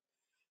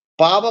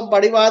 പാപം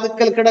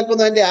പടിവാതിക്കൽ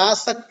കിടക്കുന്നു, അതിന്റെ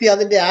ആസക്തി,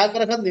 അതിന്റെ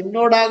ആഗ്രഹം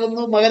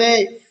നിന്നോടാകുന്നു, മകനെ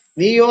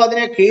നീയോ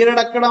അതിനെ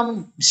കീഴടക്കണം.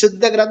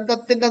 വിശുദ്ധ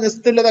ഗ്രന്ഥത്തിന്റെ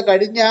നിസ്തുല്യത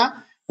കഴിഞ്ഞ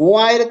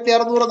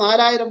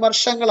 3600-4000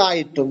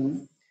 വർഷങ്ങളായിട്ടും,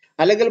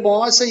 അല്ലെങ്കിൽ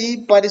മോശ ഈ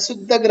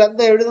പരിശുദ്ധ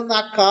ഗ്രന്ഥം എഴുതുന്ന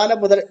ആ കാലം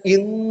മുതൽ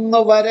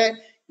ഇന്ന് വരെ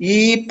ഈ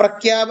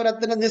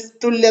പ്രഖ്യാപനത്തിന്റെ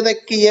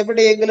നിസ്തുല്യതയ്ക്ക്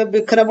എവിടെയെങ്കിലും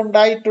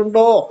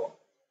വിഘ്നമുണ്ടായിട്ടുണ്ടോ?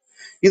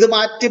 ഇത്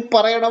മാറ്റി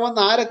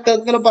പറയണമെന്ന്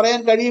ആർക്കെങ്കിലും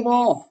പറയാൻ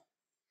കഴിയുമോ?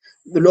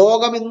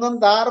 ലോകം ഇന്നും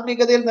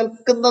ധാർമ്മികതയിൽ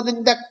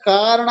നിൽക്കുന്നതിന്റെ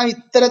കാരണം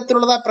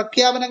ഇത്തരത്തിലുള്ള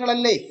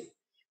പ്രഖ്യാപനങ്ങളല്ലേ?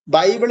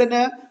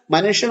 ബൈബിളിന്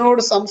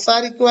മനുഷ്യനോട്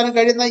സംസാരിക്കുവാൻ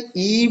കഴിയുന്ന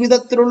ഈ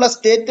വിധത്തിലുള്ള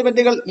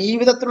സ്റ്റേറ്റ്മെന്റുകൾ, ഈ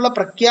വിധത്തിലുള്ള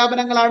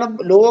പ്രഖ്യാപനങ്ങളാണ്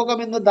ലോകം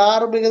ഇന്ന്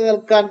ധാർമ്മികത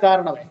നിൽക്കാൻ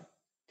കാരണമേ.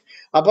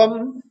 അപ്പം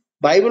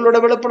ബൈബിളിലൂടെ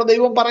വെളിപ്പെടുന്ന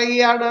ദൈവം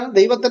പറയുകയാണ്,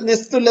 ദൈവത്തിന്റെ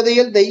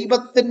നിസ്തുല്യതയിൽ,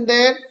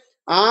 ദൈവത്തിന്റെ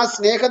ആ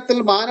സ്നേഹത്തിൽ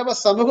മാനവ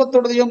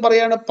സമൂഹത്തോട് ദൈവം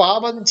പറയാണ്,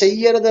 പാപം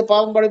ചെയ്യരുത്,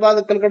 പാപം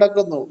വഴിവാതിൽക്കൽ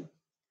കിടക്കുന്നു.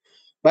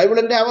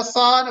 ബൈബിളിന്റെ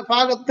അവസാന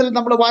ഭാഗത്തിൽ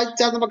നമ്മൾ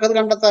വായിച്ചാൽ നമുക്കത്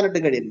കണ്ടെത്താനായിട്ട്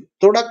കഴിയും.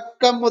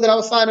 തുടക്കം മുതൽ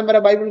അവസാനം വരെ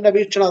ബൈബിളിന്റെ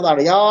വീക്ഷണം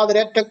അതാണ്. യാതൊരു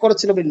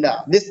ഏറ്റക്കുറച്ചിലുമില്ല.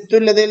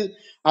 നിസ്തുല്യതയിൽ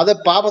അത്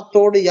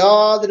പാപത്തോട്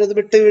യാതൊരു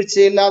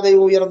വിട്ടുവീഴ്ചയില്ലാതെ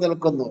ഉയർന്നു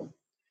നിൽക്കുന്നു.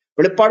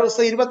 വെളിപ്പാട്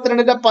പുസ്തകം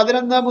 22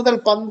 11 മുതൽ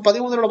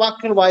 13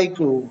 വാക്കുകൾ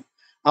വായിക്കൂ.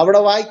 അവിടെ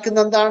വായിക്കുന്ന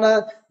എന്താണ്?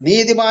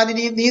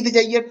 നീതിമാനിനെയും നീതി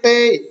ചെയ്യട്ടെ,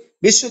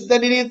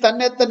 വിശുദ്ധനെയും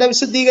തന്നെ തന്നെ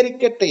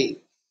വിശുദ്ധീകരിക്കട്ടെ.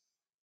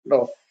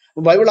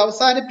 ബൈബിൾ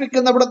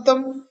അവസാനിപ്പിക്കുന്ന ഇവിടത്തും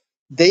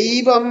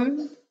ദൈവം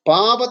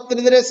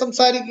പാപത്തിനെതിരെ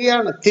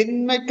സംസാരിക്കുകയാണ്,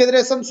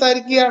 തിന്മയ്ക്കെതിരെ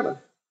സംസാരിക്കുകയാണ്.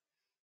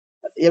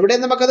 എവിടെ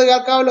നമുക്കത്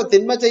കേൾക്കാമല്ലോ?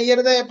 തിന്മ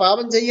ചെയ്യരുതേ,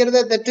 പാപം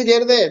ചെയ്യരുതേ, തെറ്റ്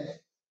ചെയ്യരുതേ.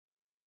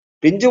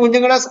 പിഞ്ചു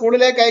കുഞ്ഞുങ്ങളെ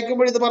സ്കൂളിലേക്ക്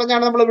അയക്കുമ്പോൾ ഇത്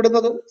പറഞ്ഞാണ് നമ്മൾ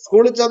വിടുന്നത്.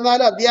 സ്കൂളിൽ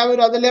ചെന്നാൽ അധ്യാപകർ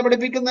അതല്ലേ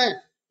പഠിപ്പിക്കുന്നേ?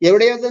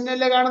 എവിടെയോ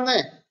തന്നെയല്ലേ കാണുന്നേ?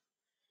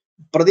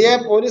 പ്രതിയെ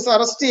പോലീസ്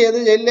അറസ്റ്റ് ചെയ്ത്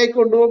ജയിലിലേക്ക്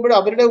കൊണ്ടുപോകുമ്പോൾ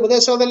അവരുടെ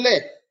ഉപദേശം അതല്ലേ?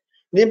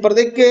 ഇനി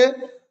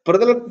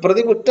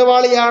പ്രതി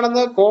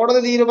കുറ്റവാളിയാണെന്ന് കോടതി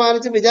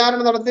തീരുമാനിച്ച് വിചാരണ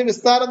നടത്തി,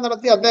 വിസ്താരം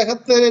നടത്തി,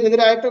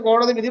 അദ്ദേഹത്തിനെതിരായിട്ട്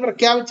കോടതി വിധി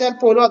പ്രഖ്യാപിച്ചാൽ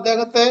പോലും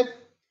അദ്ദേഹത്തെ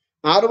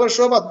 6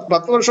 വർഷമോ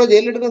 10 വർഷമോ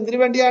ജയിലിലിടുന്നത് എന്തിനു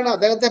വേണ്ടിയാണ്?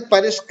 അദ്ദേഹത്തെ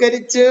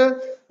പരിഷ്കരിച്ച്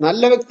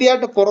നല്ല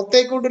വ്യക്തിയായിട്ട്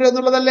പുറത്തേക്ക് കൊണ്ടുവരിക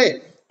എന്നുള്ളതല്ലേ?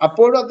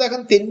 അപ്പോഴും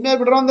അദ്ദേഹം തിന്മ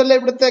വിടണമെന്നല്ലേ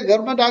ഇവിടുത്തെ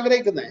ഗവൺമെന്റ്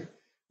ആഗ്രഹിക്കുന്നത്?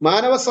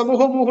 മാനവ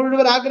സമൂഹം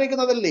മുഴുവൻ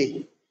ആഗ്രഹിക്കുന്നതല്ലേ?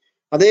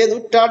 അതേ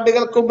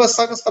നൂറ്റാണ്ടുകൾക്ക് മുമ്പ്,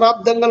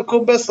 സഹസ്രാബ്ദങ്ങൾക്ക്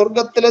മുമ്പ്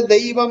സ്വർഗത്തിലെ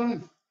ദൈവം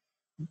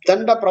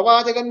തന്റെ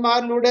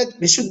പ്രവാചകന്മാരിലൂടെ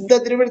വിശുദ്ധ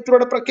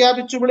തിരുവെഴുത്തിലൂടെ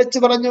പ്രഖ്യാപിച്ചു, വിളിച്ചു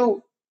പറഞ്ഞു,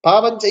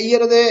 പാപം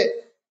ചെയ്യരുതേ,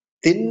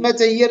 തിന്മ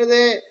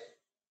ചെയ്യരുതേ.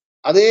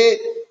 അതേ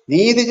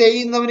നീതി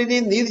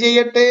ചെയ്യുന്നവനെയും നീതി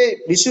ചെയ്യട്ടെ,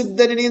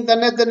 വിശുദ്ധനെയും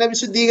തന്നെ തന്നെ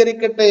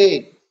വിശുദ്ധീകരിക്കട്ടെ.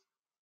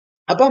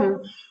 അപ്പം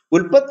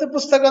ഉൽപ്പത്തി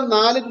പുസ്തകം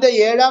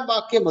 4:7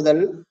 വാക്യം മുതൽ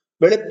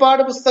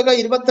വെളിപ്പാട് പുസ്തകം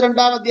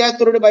 22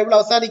 അധ്യായത്തോട് ബൈബിൾ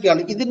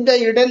അവസാനിക്കുകയാണ്. ഇതിന്റെ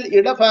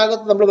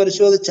ഇടഭാഗത്ത് നമ്മൾ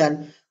പരിശോധിച്ചാൽ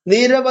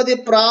നിരവധി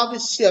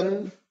പ്രാവശ്യം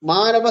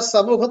മാനവ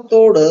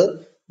സമൂഹത്തോട്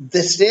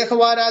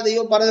സ്നേഹവാനായ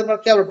ദൈവം പറഞ്ഞ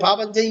പ്രഖ്യാപനം,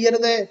 പാപം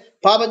ചെയ്യരുതേ,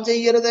 പാപം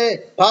ചെയ്യരുതേ,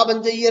 പാപം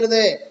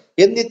ചെയ്യരുതേ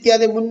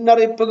എന്നിത്യാദി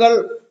മുന്നറിയിപ്പുകൾ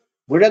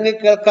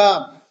മുഴങ്ങിക്കേൾക്കാം.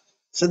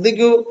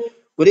 ശ്രദ്ധിക്കൂ,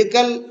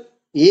 ഒരിക്കൽ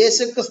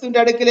യേശു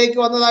ക്രിസ്തുവിന്റെ അടുക്കിലേക്ക്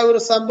വന്നതായ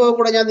ഒരു സംഭവം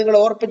കൂടെ ഞാൻ നിങ്ങളെ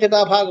ഓർപ്പിച്ചിട്ട്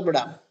ആ ഭാഗം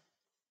വിടാം.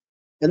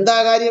 എന്താ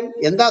കാര്യം?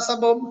 എന്താ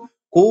സംഭവം?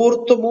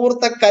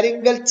 മൂർത്ത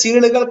കരിങ്കൽ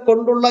ചീളുകൾ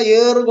കൊണ്ടുള്ള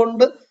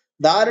ഏറുകൊണ്ട്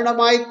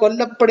ദാരുണമായി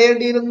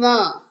കൊല്ലപ്പെടേണ്ടിയിരുന്ന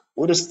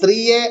ഒരു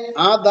സ്ത്രീയെ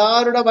ആ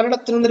ദാരുണ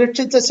മരണത്തിൽ നിന്ന്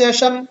രക്ഷിച്ച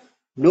ശേഷം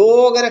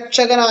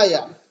ലോകരക്ഷകനായ,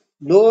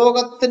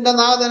 ലോകത്തിന്റെ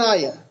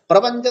നാഥനായ,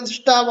 പ്രപഞ്ച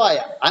സൃഷ്ടാവായ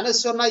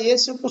അനശ്വരനായ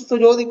യേശു ക്രിസ്തു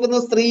ചോദിക്കുന്ന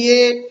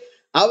സ്ത്രീയെ,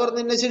 അവർ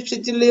നിന്നെ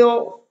ശിക്ഷിച്ചില്ലയോ?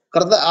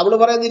 അവള്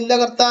പറയുന്നില്ല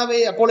കർത്താവേ.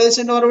 അപ്പോൾ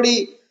യേശുവിന്റെ മറുപടി,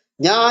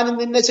 ഞാൻ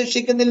നിന്നെ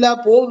ശിക്ഷിക്കുന്നില്ല,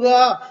 പോകുക,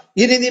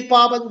 ഇനി നീ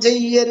പാപം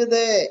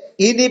ചെയ്യരുത്,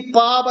 ഇനി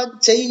പാപം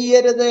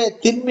ചെയ്യരുത്.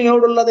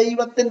 തിന്മയോടുള്ള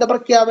ദൈവത്തിന്റെ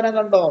പ്രഖ്യാപനം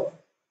കണ്ടോ?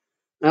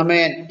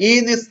 ആമേൻ. ഈ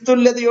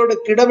നിസ്തുല്യതയോട്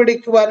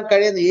കിടപിടിക്കുവാൻ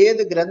കഴിയുന്ന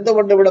ഏത്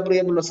ഗ്രന്ഥമുണ്ട് ഇവിടെ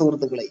പ്രിയമുള്ള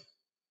സുഹൃത്തുക്കളെ?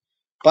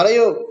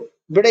 പറയൂ,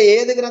 ഇവിടെ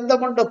ഏത്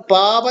ഗ്രന്ഥമുണ്ട്?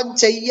 പാപം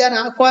ചെയ്യാൻ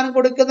ആഹ്വാനം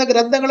കൊടുക്കുന്ന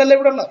ഗ്രന്ഥങ്ങളല്ലേ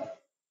ഇവിടെ ഉള്ളത്?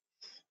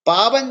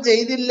 പാപം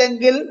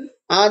ചെയ്തില്ലെങ്കിൽ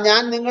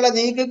ഞാൻ നിങ്ങളെ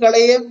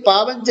നീക്കിക്കളയുകയും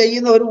പാപം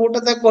ചെയ്യുന്ന ഒരു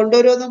കൂട്ടത്തെ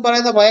കൊണ്ടുവരുമെന്നും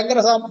പറയുന്ന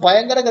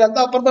ഭയങ്കര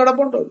ഗ്രന്ഥം അപ്പുറത്ത്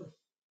കിടപ്പുണ്ട്.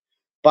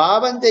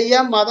 പാപം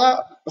ചെയ്യാൻ മത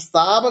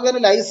സ്ഥാപകന്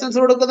ലൈസൻസ്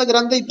കൊടുക്കുന്ന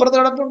ഗ്രന്ഥം ഇപ്പുറത്ത്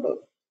കിടപ്പുണ്ട്.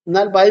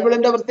 എന്നാൽ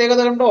ബൈബിളിന്റെ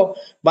പ്രത്യേകത കണ്ടോ?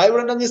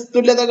 ബൈബിളിന്റെ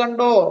നിസ്തുല്യത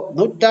കണ്ടോ?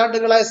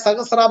 നൂറ്റാണ്ടുകളായി,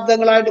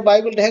 സഹസ്രാബ്ദങ്ങളായിട്ട്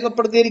ബൈബിൾ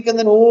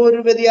രേഖപ്പെടുത്തിയിരിക്കുന്നതിന് ഒരു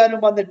വ്യതിയാനം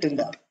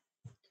വന്നിട്ടില്ല.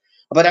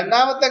 അപ്പൊ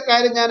രണ്ടാമത്തെ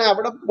കാര്യം ഞാൻ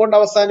അവിടെ കൊണ്ട്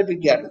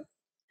അവസാനിപ്പിക്കുകയാണ്.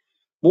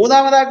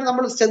 മൂന്നാമതായിട്ട്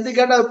നമ്മൾ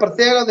ചിന്തിക്കേണ്ട ഒരു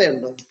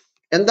പ്രത്യേകതയുണ്ട്.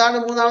 എന്താണ്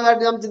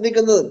മൂന്നാമതായിട്ട് നാം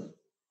ചിന്തിക്കുന്നത്?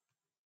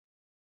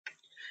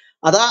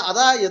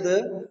 അതായത്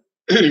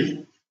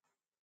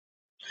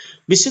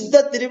വിശുദ്ധ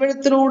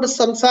തിരുവെഴുത്തിനോട്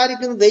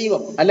സംസാരിക്കുന്ന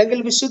ദൈവം, അല്ലെങ്കിൽ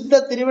വിശുദ്ധ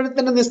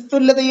തിരുവെഴുത്തിന്റെ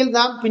നിസ്തുല്യതയിൽ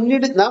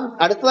നാം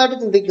അടുത്തതായിട്ട്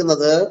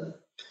ചിന്തിക്കുന്നത്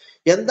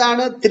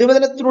എന്താണ്?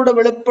 തിരുവചനത്തിലൂടെ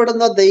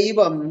വെളിപ്പെടുന്ന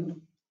ദൈവം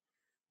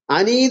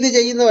അനീതി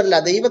ചെയ്യുന്നവരല്ല.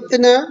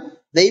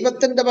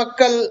 ദൈവത്തിന്റെ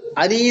പക്കൽ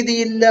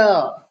അനീതിയില്ല.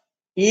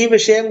 ഈ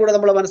വിഷയം കൂടെ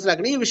നമ്മൾ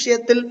മനസ്സിലാക്കണം. ഈ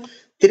വിഷയത്തിൽ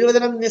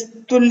തിരുവചനം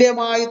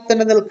നിസ്തുല്യമായി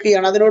തന്നെ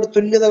നിൽക്കുകയാണ്. അതിനോട്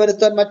തുല്യത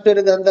വരുത്താൻ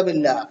മറ്റൊരു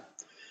ഗ്രന്ഥമില്ല.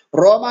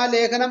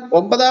 റോമാലേഖനം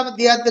 9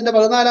 അധ്യായത്തിന്റെ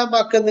 14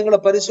 വാക്യം നിങ്ങൾ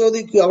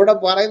പരിശോധിക്കൂ. അവിടെ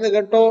പറയുന്നത്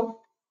കേട്ടോ,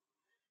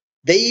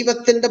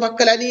 ദൈവത്തിന്റെ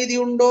പക്കൽ അനീതി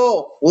ഉണ്ടോ?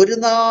 ഒരു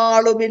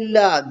നാളുമില്ല.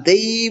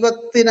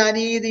 ദൈവത്തിന്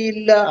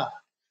അനീതിയില്ല.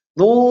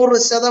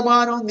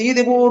 100%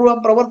 നീതിപൂർവം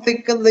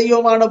പ്രവർത്തിക്കുന്ന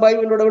ദൈവമാണ്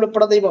ബൈബിളിലൂടെ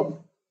വെളിപ്പെടുന്ന ദൈവം.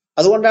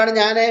 അതുകൊണ്ടാണ്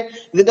ഞാൻ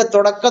ഇതിന്റെ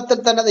തുടക്കത്തിൽ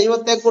തന്നെ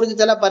ദൈവത്തെക്കുറിച്ച്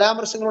ചില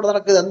പരാമർശങ്ങളോട്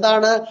നടക്കുന്നത്.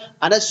 എന്താണ്?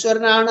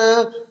 അനശ്വരനാണ്,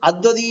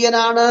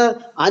 അദ്വിതീയനാണ്,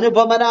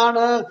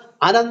 അനുപമനാണ്,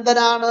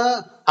 അനന്തനാണ്,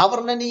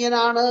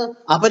 അവർണ്ണനീയനാണ്,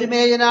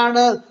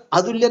 അപരിമേയനാണ്,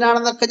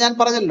 അതുല്യനാണെന്നൊക്കെ ഞാൻ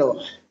പറഞ്ഞല്ലോ.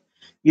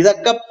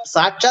 ഇതൊക്കെ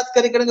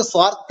സാക്ഷാത്കരിക്കണമെങ്കിൽ,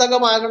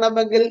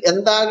 സ്വാർത്ഥകമാകണമെങ്കിൽ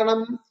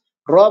എന്താകണം?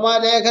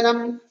 റോമാലേഖനം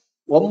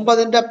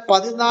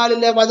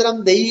 9:14 വചനം,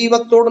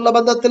 ദൈവത്തോടുള്ള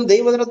ബന്ധത്തിൽ,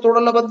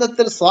 ദൈവജനത്തോടുള്ള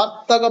ബന്ധത്തിൽ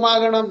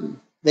സ്വാർത്ഥകമാകണം.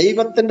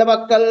 ദൈവത്തിന്റെ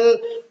മക്കൾ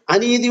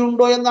അനീതി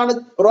ഉണ്ടോ എന്നാണ്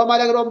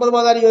റോമാലേഖനം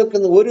 9:14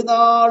 ചോദിക്കുന്നത്.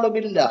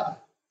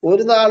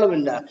 ഒരു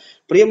നാളുമില്ല.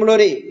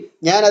 പ്രിയമുള്ളവരെ,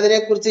 ഞാൻ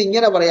അതിനെക്കുറിച്ച്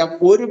ഇങ്ങനെ പറയാം.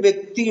 ഒരു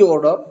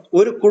വ്യക്തിയോടോ,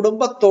 ഒരു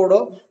കുടുംബത്തോടോ,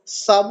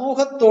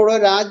 സമൂഹത്തോടോ,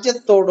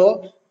 രാജ്യത്തോടോ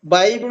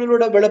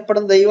ബൈബിളിലൂടെ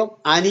വെളിപ്പെടുന്ന ദൈവം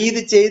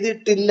അനീതി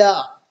ചെയ്തിട്ടില്ല,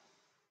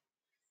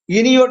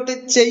 ഇനിയൊട്ട്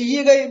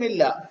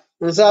ചെയ്യുകയുമില്ല.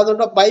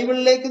 അതുകൊണ്ട്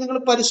ബൈബിളിലേക്ക് നിങ്ങൾ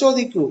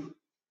പരിശോധിക്കൂ.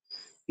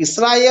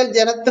 ഇസ്രായേൽ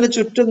ജനത്തിന്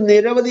ചുറ്റും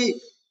നിരവധി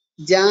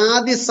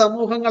ജാതി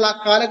സമൂഹങ്ങൾ ആ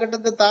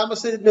കാലഘട്ടത്തിൽ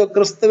താമസിച്ചിരുന്നു.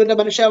 ക്രിസ്തുവിന്റെ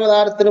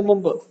മനുഷ്യാവതാരത്തിന്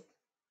മുമ്പ്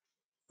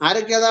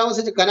ആരൊക്കെയാ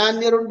താമസിച്ചു?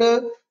 കനാന്യരുണ്ട്,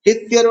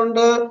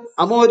 ഹിത്യരുണ്ട്,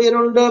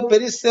 അമോര്യരുണ്ട്,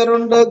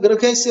 പെരിസ്യരുണ്ട്,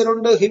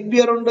 ഗൃഹേശ്യരുണ്ട്,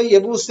 ഹിബ്യരുണ്ട്,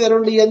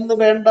 യബൂസ്യരുണ്ട് എന്ന്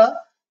വേണ്ട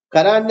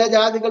കനാന്യ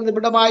ജാതികൾ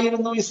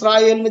നിബിഡമായിരുന്നു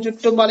ഇസ്രായേലിന്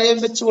ചുറ്റും വലയം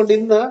വെച്ചുകൊണ്ട്.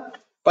 ഇന്ന്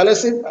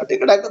പലസ്തീൻ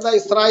കിടക്കുന്ന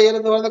ഇസ്രായേൽ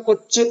എന്ന് പറയുന്ന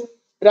കൊച്ചു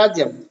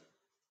രാജ്യം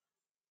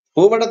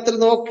ഭൂപടത്തിൽ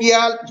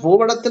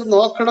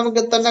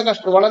നോക്കണമെങ്കിൽ തന്നെ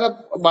വളരെ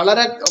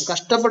വളരെ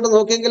കഷ്ടപ്പെട്ട്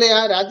നോക്കിയെങ്കിലേ ആ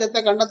രാജ്യത്തെ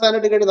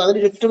കണ്ടെത്താനായിട്ട് കഴിയുന്നു. അതിന്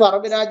ചുറ്റും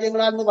അറബ്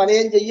രാജ്യങ്ങളാൽ നിന്ന്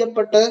വലയം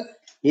ചെയ്യപ്പെട്ട്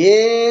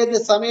ഏത്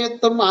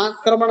സമയത്തും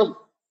ആക്രമണം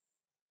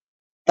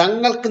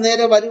തങ്ങൾക്ക്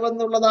നേരെ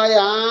വരുമെന്നുള്ളതായ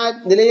ആ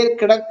നിലയിൽ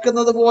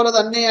കിടക്കുന്നത് പോലെ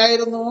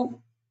തന്നെയായിരുന്നു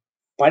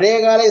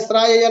പഴയകാല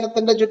ഇസ്രായേൽ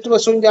ജനത്തിന്റെ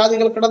ചുറ്റുവശവും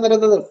ജാതികൾ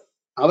കിടന്നിരുന്നത്.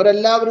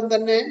 അവരെല്ലാവരും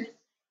തന്നെ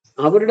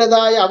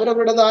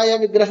അവരവരുടേതായ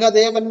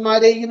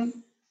വിഗ്രഹദേവന്മാരെയും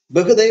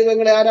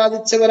ബഹുദൈവങ്ങളെ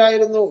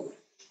ആരാധിച്ചവരായിരുന്നു.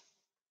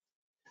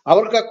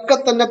 അവർക്കൊക്കെ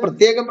തന്നെ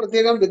പ്രത്യേകം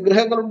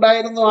വിഗ്രഹങ്ങൾ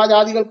ഉണ്ടായിരുന്നു. ആ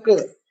ജാതികൾക്ക്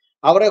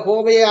അവർ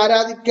യഹോവയെ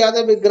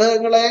ആരാധിക്കാതെ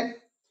വിഗ്രഹങ്ങളെ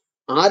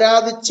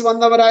ആരാധിച്ചു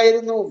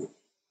വന്നവരായിരുന്നു.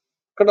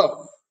 കേട്ടോ,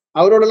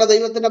 അവരോടുള്ള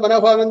ദൈവത്തിന്റെ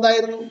മനോഭാവം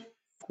എന്തായിരുന്നു?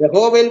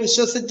 യഹോവയിൽ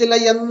വിശ്വസിച്ചില്ല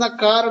എന്ന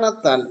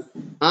കാരണത്താൽ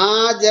ആ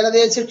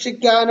ജനതയെ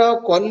ശിക്ഷിക്കാനോ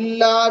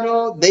കൊല്ലാനോ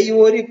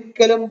ദൈവം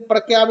ഒരിക്കലും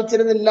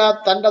പ്രഖ്യാപിച്ചിരുന്നില്ല,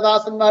 തന്റെ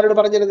ദാസന്മാരോട്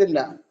പറഞ്ഞിരുന്നില്ല.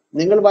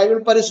 നിങ്ങൾ ബൈബിൾ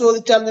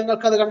പരിശോധിച്ചാൽ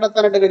നിങ്ങൾക്ക് അത്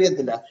കണ്ടെത്താനായിട്ട്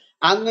കഴിയത്തില്ല.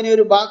 അങ്ങനെ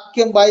ഒരു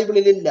വാക്യം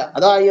ബൈബിളിലില്ല.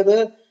 അതായത്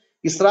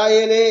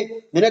ഇസ്രായേലെ,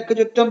 നിനക്ക്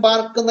ചുറ്റും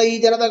പാർക്കുന്ന ഈ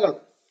ജനതകൾ,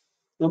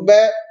 മുമ്പേ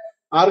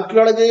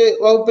ആർക്കിയോളജി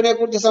വകുപ്പിനെ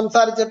കുറിച്ച്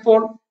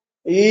സംസാരിച്ചപ്പോൾ,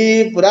 ഈ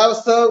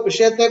പുരാവസ്തു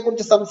വിഷയത്തെ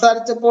കുറിച്ച്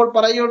സംസാരിച്ചപ്പോൾ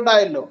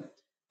പറയുണ്ടായല്ലോ,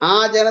 ആ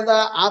ജനത,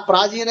 ആ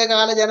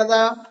പ്രാചീനകാല ജനത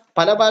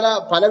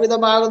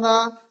പലവിധമാകുന്ന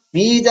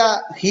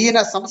ഹീന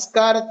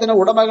സംസ്കാരത്തിന്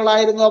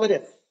ഉടമകളായിരുന്നു അവര്.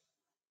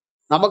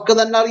 നമുക്ക്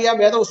തന്നെ അറിയാം,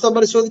 വേദപുസ്തകം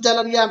പരിശോധിച്ചാൽ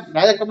അറിയാം,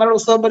 രാജാക്കന്മാരുടെ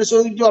പുസ്തകം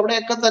പരിശോധിച്ചു,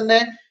 അവിടെയൊക്കെ തന്നെ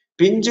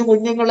പിഞ്ചു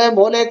കുഞ്ഞുങ്ങളെ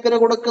മോലേക്കിന്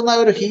കൊടുക്കുന്ന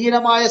ഒരു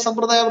ഹീനമായ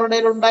സമ്പ്രദായം അവരുടെ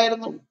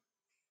ഉണ്ടായിരുന്നു.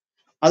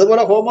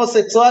 അതുപോലെ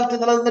ഹോമോസെക്സ്വാലിറ്റി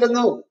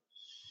നിലനിന്നിരുന്നു.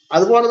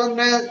 അതുപോലെ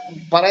തന്നെ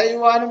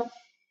പറയുവാനും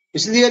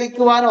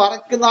വിശദീകരിക്കുവാനും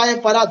അറയ്ക്കുന്നതായ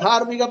പല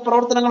ധാർമ്മിക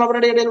പ്രവർത്തനങ്ങൾ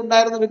അവരുടെ ഇടയിൽ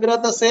ഉണ്ടായിരുന്നു.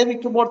 വിഗ്രഹത്തെ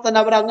സേവിക്കുമ്പോൾ തന്നെ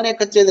അവർ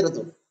അങ്ങനെയൊക്കെ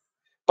ചെയ്തിരുന്നു.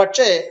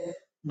 പക്ഷേ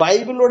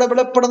ബൈബിളിലൂടെ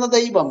വെളിപ്പെടുന്ന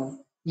ദൈവം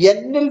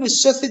എന്നിൽ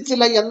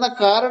വിശ്വസിച്ചില്ല എന്ന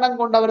കാരണം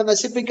കൊണ്ട് അവരെ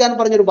നശിപ്പിക്കാൻ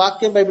പറഞ്ഞൊരു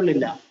വാക്യം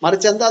ബൈബിളിലില്ല.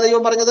 മറിച്ച് എന്താ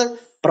ദൈവം പറഞ്ഞത്?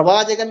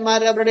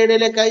 പ്രവാചകന്മാരെ അവരുടെ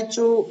ഇടയിലേക്ക്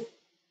അയച്ചു.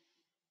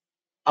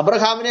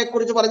 അബ്രഹാമിനെ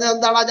കുറിച്ച് പറഞ്ഞത്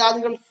എന്താണ്? ആ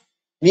ജാതികൾ,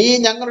 നീ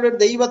ഞങ്ങളുടെ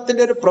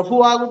ദൈവത്തിന്റെ ഒരു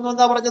പ്രഭുവാകുന്നു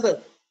എന്നാ പറഞ്ഞത്.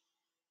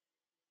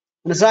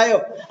 മനസ്സിലായോ?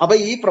 അപ്പൊ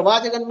ഈ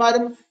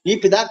പ്രവാചകന്മാരും ഈ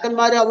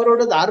പിതാക്കന്മാരും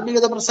അവരോട്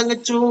ധാർമ്മികത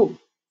പ്രസംഗിച്ചു.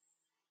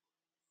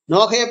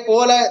 നോഹയെ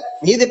പോലെ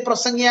നീതി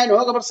പ്രസംഗിയായി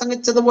നോഹ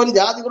പ്രസംഗിച്ചതുപോലെ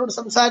ജാതികളോട്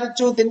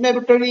സംസാരിച്ചു, തിന്മ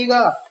വിട്ടൊഴിയുക.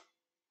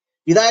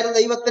 ഇതായിരുന്നു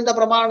ദൈവത്തിന്റെ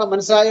പ്രമാണം.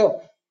 മനസ്സിലായോ?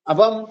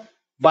 അപ്പം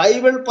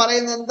ബൈബിൾ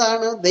പറയുന്നത്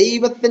എന്താണ്?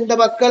 ദൈവത്തിന്റെ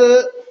മക്കൾ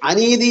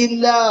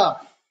അനീതിയില്ല,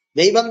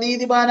 ദൈവം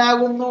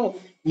നീതിമാനാകുന്നു.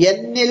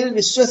 എന്നിൽ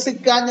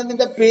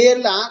വിശ്വസിക്കാഞ്ഞതിന്റെ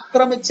പേരിൽ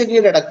ആക്രമിച്ച്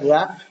കീഴടക്കുക,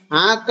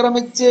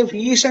 ആക്രമിച്ച്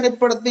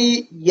ഭീഷണിപ്പെടുത്തി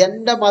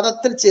എന്റെ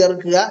മതത്തിൽ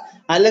ചേർക്കുക,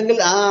 അല്ലെങ്കിൽ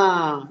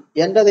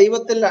എന്റെ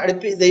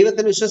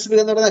ദൈവത്തിൽ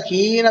വിശ്വസിപ്പിക്കുക എന്ന് പറയുന്ന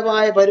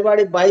ഹീനമായ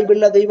പരിപാടി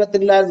ബൈബിളിലെ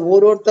ദൈവത്തിലായിരുന്നു.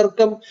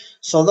 ഓരോരുത്തർക്കും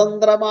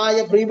സ്വതന്ത്രമായ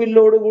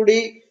ഫ്രീവില്ലോടുകൂടി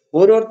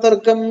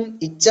ഓരോരുത്തർക്കും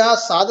ഇച്ഛാ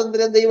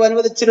സ്വാതന്ത്ര്യം ദൈവം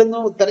അനുവദിച്ചിരുന്നു.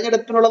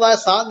 തെരഞ്ഞെടുപ്പിനുള്ളതായ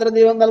സ്വാതന്ത്ര്യം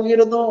ദൈവം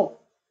നൽകിയിരുന്നു.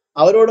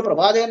 അവരോട്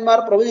പ്രവാചകന്മാർ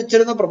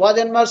പ്രവചിച്ചിരുന്നു,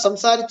 പ്രവാചകന്മാർ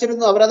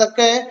സംസാരിച്ചിരുന്നു.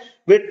 അവരതൊക്കെ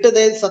വിട്ട്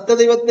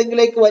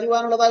സത്യദൈവത്തിലേക്ക്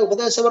വരുവാനുള്ളതായ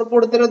ഉപദേശം അവർക്ക്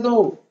കൊടുത്തിരുന്നു.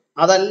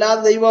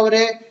 അതല്ലാതെ ദൈവം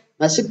അവരെ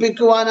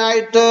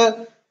നശിപ്പിക്കുവാനായിട്ട്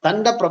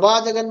തന്റെ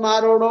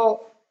പ്രവാചകന്മാരോടോ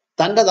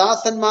തന്റെ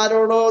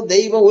ദാസന്മാരോടോ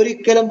ദൈവം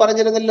ഒരിക്കലും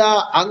പറഞ്ഞിരുന്നില്ല.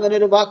 അങ്ങനെ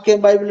ഒരു വാക്യം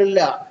ബൈബിളില്ല.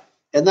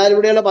 എന്നാൽ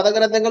ഇവിടെയുള്ള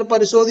മതഗ്രന്ഥങ്ങൾ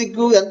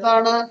പരിശോധിക്കൂ.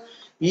 എന്താണ്?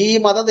 ഈ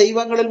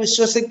മതദൈവങ്ങളിൽ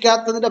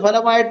വിശ്വസിക്കാത്തതിന്റെ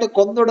ഫലമായിട്ട്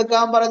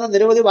കൊന്നൊടുക്കാൻ പറയുന്ന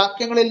നിരവധി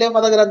വാക്യങ്ങളില്ലേ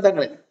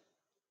മതഗ്രന്ഥങ്ങളിൽ?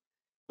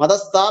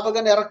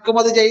 മതസ്ഥാപകൻ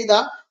ഇറക്കുമതി ചെയ്ത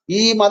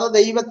ഈ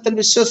മതദൈവത്തിൽ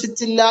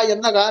വിശ്വസിച്ചില്ല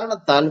എന്ന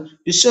കാരണത്താൽ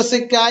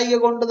വിശ്വസിക്കായിക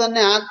കൊണ്ട്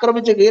തന്നെ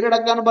ആക്രമിച്ച്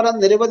കീഴടക്കാൻ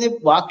പറയുന്ന നിരവധി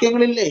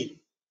വാക്യങ്ങളില്ലേ?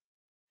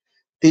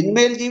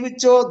 തിന്മയിൽ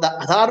ജീവിച്ചോ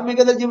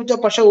അധാർമികതയിൽ ജീവിച്ചോ,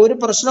 പക്ഷെ ഒരു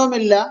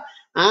പ്രശ്നവുമില്ല.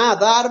 ആ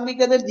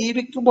അധാർമികത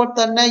ജീവിക്കുമ്പോൾ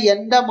തന്നെ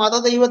എന്റെ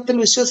മതദൈവത്തിൽ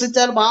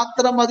വിശ്വസിച്ചാൽ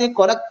മാത്രം മതി,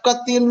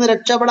 കൊലക്കത്തിയിൽ നിന്ന്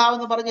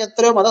രക്ഷപ്പെടാമെന്ന് പറഞ്ഞ്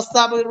എത്രയോ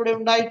മതസ്ഥാപകർ ഇവിടെ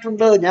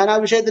ഉണ്ടായിട്ടുണ്ട്. ഞാൻ ആ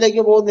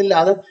വിഷയത്തിലേക്ക് പോകുന്നില്ല.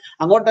 അത്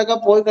അങ്ങോട്ടൊക്കെ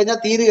പോയി കഴിഞ്ഞാൽ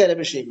തീരുകയില്ല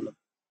വിഷയങ്ങൾ.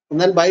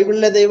 എന്നാൽ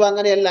ബൈബിളിലെ ദൈവം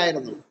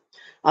അങ്ങനെയല്ലായിരുന്നു.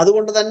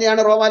 അതുകൊണ്ട്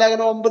തന്നെയാണ്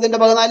റോമാലേഖനം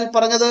 9:14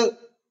 പറഞ്ഞത്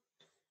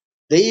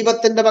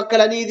ദൈവത്തിന്റെ മക്കൾ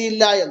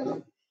അനീതിയില്ല എന്ന്.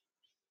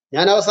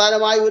 ഞാൻ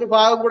അവസാനമായി ഒരു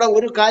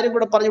കാര്യം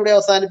കൂടെ പറഞ്ഞ് ഇവിടെ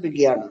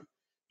അവസാനിപ്പിക്കുകയാണ്.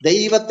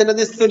 ദൈവത്തിന്റെ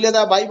നിസ്തുല്യത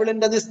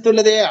ബൈബിളിന്റെ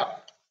നിസ്തുല്യതയാ.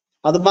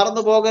 അത്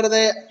മറന്നു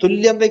പോകരുതേ.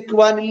 തുല്യം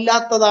വെക്കുവാൻ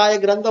ഇല്ലാത്തതായ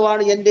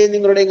ഗ്രന്ഥമാണ് എന്റെയും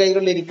നിങ്ങളുടെയും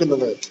കൈകളിൽ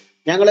ഇരിക്കുന്നത്.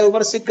 ഞങ്ങളെ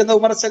വിമർശിക്കുന്ന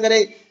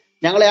വിമർശകരെ,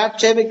 ഞങ്ങളെ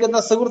ആക്ഷേപിക്കുന്ന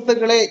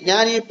സുഹൃത്തുക്കളെ,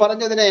 ഞാൻ ഈ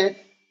പറഞ്ഞതിനെ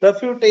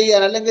റെഫ്യൂട്ട്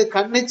ചെയ്യാൻ അല്ലെങ്കിൽ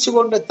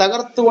ഖണ്ഡിച്ചുകൊണ്ട്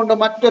തകർത്തുകൊണ്ട്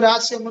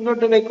മറ്റൊരാശയം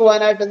മുന്നോട്ട്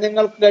വെക്കുവാനായിട്ട്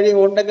നിങ്ങൾക്ക്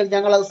കഴിയുമുണ്ടെങ്കിൽ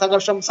ഞങ്ങൾ അത്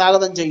സഹർഷം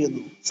സ്വാഗതം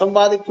ചെയ്യുന്നു.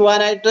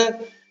 സംവാദിക്കുവാനായിട്ട്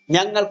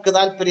ഞങ്ങൾക്ക്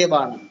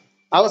താല്പര്യമാണ്.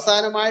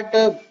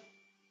 അവസാനമായിട്ട്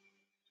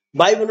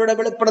ബൈബിളിലൂടെ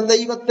വെളിപ്പെടുന്ന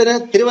ദൈവത്തിന്,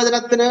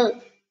 തിരുവചനത്തിന്,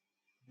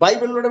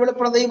 ബൈബിളിലൂടെ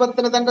വെളിപ്പെടുന്ന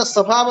ദൈവത്തിന് തന്റെ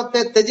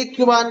സ്വഭാവത്തെ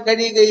ത്യജിക്കുവാൻ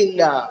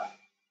കഴിയുകയില്ല.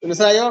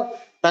 മനസ്സിലായോ?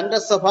 തന്റെ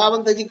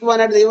സ്വഭാവം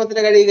ത്യജിക്കുവാനായിട്ട്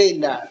ദൈവത്തിന്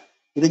കഴിയുകയില്ല.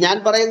 ഇത് ഞാൻ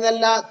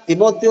പറയുന്നതല്ല.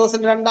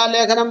 തിമോത്തിയോസിന്റെ 2-ാം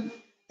ലേഖനം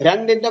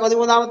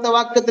 2:13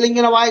 വാക്യത്തിൽ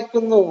ഇങ്ങനെ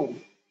വായിക്കുന്നു,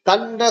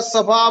 തന്റെ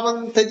സ്വഭാവം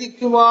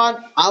ത്യജിക്കുവാൻ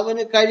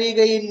അവന്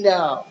കഴിയുകയില്ല.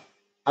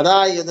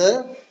 അതായത്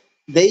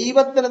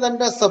ദൈവത്തിന്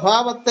തന്റെ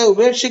സ്വഭാവത്തെ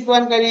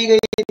ഉപേക്ഷിക്കുവാൻ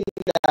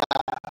കഴിയുകയില്ല.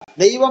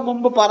 ദൈവം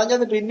മുമ്പ്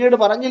പറഞ്ഞത് പിന്നീട്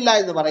പറഞ്ഞില്ല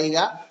എന്ന് പറയുക,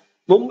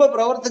 മുമ്പ്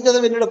പ്രവർത്തിച്ചത്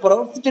പിന്നീട്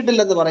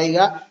പ്രവർത്തിച്ചിട്ടില്ലെന്ന് പറയുക,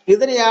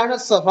 ഇതിനെയാണ്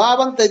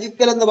സ്വഭാവം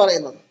ത്യജിക്കൽ എന്ന്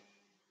പറയുന്നത്.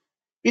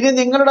 ഇനി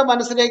നിങ്ങളുടെ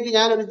മനസ്സിലേക്ക്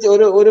ഞാൻ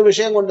ഒരു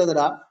വിഷയം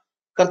കൊണ്ടുവരാം.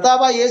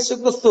 കർത്താവായ യേശു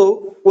ക്രിസ്തു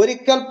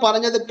ഒരിക്കൽ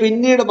പറഞ്ഞത്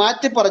പിന്നീട്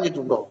മാറ്റി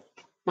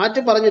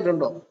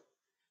പറഞ്ഞിട്ടുണ്ടോ?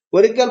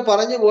 ഒരിക്കൽ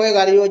പറഞ്ഞു പോയ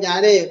കാര്യമോ?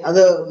 ഞാനേ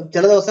അത്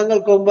ചില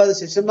ദിവസങ്ങൾക്ക് മുമ്പ്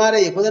ശിഷ്യന്മാരെ,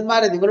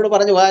 യഹൂദന്മാരെ നിങ്ങളോട്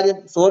പറഞ്ഞ കാര്യം,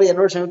 സോറി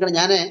എന്നോട് ക്ഷമിക്കണം,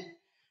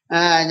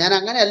 ഞാൻ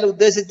അങ്ങനെയല്ല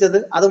ഉദ്ദേശിച്ചത്,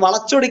 അത്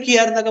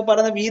വളച്ചൊടുക്കിയായിരുന്നൊക്കെ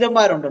പറയുന്ന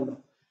വീരന്മാരുണ്ടല്ലോ.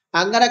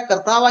 അങ്ങനെ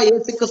കർത്താവായ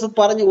യേശു ക്രിസ്തു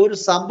പറഞ്ഞ ഒരു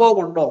സംഭവം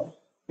ഉണ്ടോ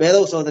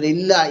വേദപുസ്തകത്തിൽ?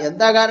 ഇല്ല.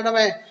 എന്താ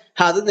കാരണമേ?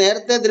 അത്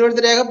നേരത്തെ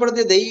തിരുവഴുത്തിൽ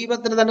രേഖപ്പെടുത്തി,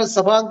 ദൈവത്തിന് തന്നെ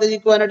സ്വഭാവം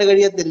ത്യജിക്കുവാനായിട്ട്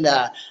കഴിയത്തില്ല,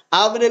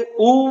 അവരിൽ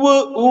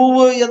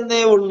ഊവ്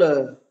എന്നേ ഉള്ളു.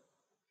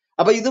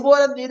 അപ്പൊ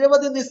ഇതുപോലെ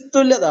നിരവധി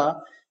നിസ്തുല്യത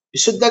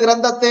വിശുദ്ധ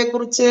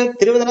ഗ്രന്ഥത്തെക്കുറിച്ച്,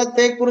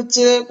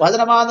 തിരുവചനത്തെക്കുറിച്ച്,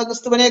 വചനമാകുന്ന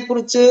ക്രിസ്തുവിനെ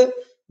കുറിച്ച്,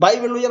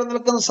 ബൈബിൾ ഉയർന്നു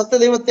നിൽക്കുന്ന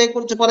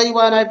സത്യദൈവത്തെക്കുറിച്ച്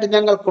പറയുവാനായിട്ട്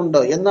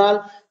ഞങ്ങൾക്കുണ്ട്. എന്നാൽ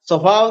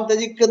സ്വഭാവം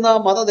ത്യജിക്കുന്ന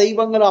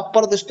മതദൈവങ്ങൾ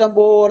അപ്പുറത്ത് ഇഷ്ടം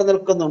പോലെ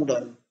നിൽക്കുന്നുണ്ട്.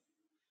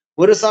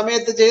 ഒരു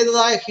സമയത്ത്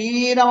ചെയ്തതായ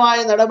ഹീനമായ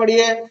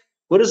നടപടിയെ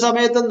ഒരു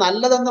സമയത്ത്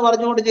നല്ലതെന്ന്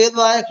പറഞ്ഞുകൊണ്ട്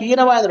ചെയ്തതായ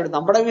ഹീനമായ നടപടി,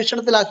 നമ്മുടെ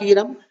വീക്ഷണത്തിൽ ആ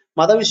ഹീനം,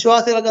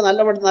 മതവിശ്വാസികൾക്ക്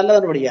നല്ല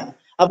നടപടിയാണ്.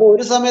 അപ്പൊ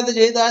ഒരു സമയത്ത്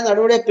ചെയ്തതായ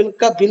നടപടിയെ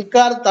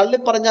പിൽക്കാലം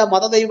തള്ളിപ്പറഞ്ഞ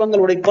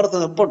മതദൈവങ്ങളുടെ ഇപ്പുറത്ത്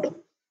നിൽപ്പുണ്ട്.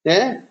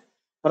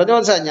 പറഞ്ഞ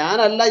മനസ്സിലായി?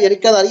 ഞാനല്ല,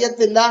 എനിക്കത്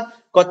അറിയത്തില്ല,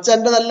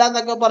 കൊച്ചെൻ്റെതല്ല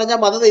എന്നൊക്കെ പറഞ്ഞ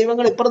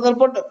മതദൈവങ്ങൾ ഇപ്പുറത്ത്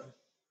നിൽപ്പുണ്ട്.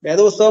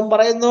 വേദപുസ്തകം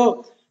പറയുന്നു,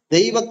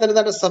 ദൈവത്തിന്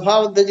തന്റെ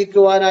സ്വഭാവം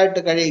ത്യജിക്കുവാനായിട്ട്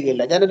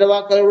കഴിയുകയില്ല. ഞാൻ എന്റെ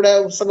വാക്കുകളിലൂടെ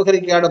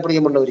ഉപസംഹരിക്കുകയാണ്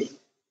പ്രിയമുള്ളവരെ.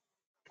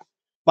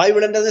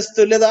 ബൈബിളിന്റെ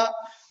നിസ്തുല്യത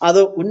അത്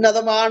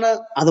ഉന്നതമാണ്,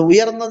 അത്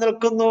ഉയർന്നു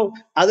നിൽക്കുന്നു,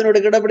 അതിനോട്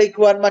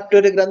കിടപിടിക്കുവാൻ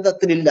മറ്റൊരു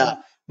ഗ്രന്ഥത്തിനില്ല.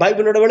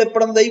 ബൈബിളിലൂടെ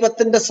വെളിപ്പെടുന്ന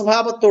ദൈവത്തിന്റെ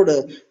സ്വഭാവത്തോട്,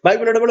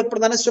 ബൈബിളിലൂടെ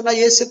വെളിപ്പെടുന്ന അനുസരണ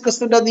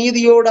യേശുക്രിസ്തുവിന്റെ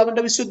നീതിയോട്,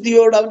 അവന്റെ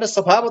വിശുദ്ധിയോട്, അവന്റെ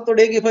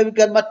സ്വഭാവത്തോട്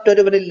ഏകീഭവിക്കാൻ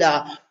മറ്റൊരുവനില്ല.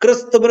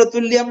 ക്രിസ്തുവിന്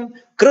തുല്യം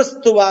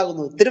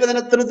ക്രിസ്തുവാകുന്നു,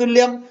 തിരുവചനത്തിന്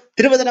തുല്യം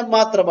തിരുവചനം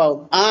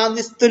മാത്രമാകും. ആ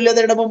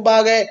നിസ്തുല്യതയുടെ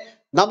മുമ്പാകെ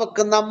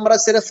നമുക്ക്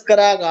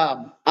നമ്രശിരസ്കരാകാം.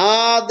 ആ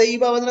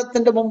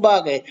ദൈവവചനത്തിന്റെ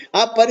മുമ്പാകെ,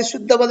 ആ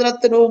പരിശുദ്ധ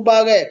വചനത്തിന്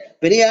മുമ്പാകെ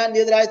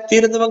വിനയാന്യതരായി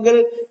തീരുന്നുവെങ്കിൽ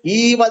ഈ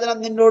വചനം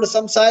നിന്നോട്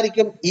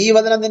സംസാരിക്കും, ഈ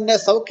വചനം നിന്നെ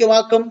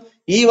സൗഖ്യമാക്കും,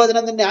 ഈ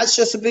വചനം നിന്നെ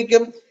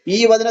ആശ്വസിപ്പിക്കും, ഈ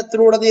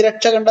വചനത്തിലൂടെ നീ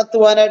രക്ഷ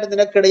കണ്ടെത്തുവാനായിട്ട്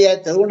നിനക്കിടയായി.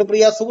 അതുകൊണ്ട്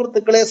പ്രിയ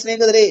സുഹൃത്തുക്കളെ,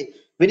 സ്നേഹിതരെ,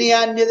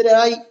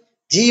 വിനയാന്യതരായി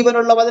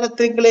ജീവനുള്ള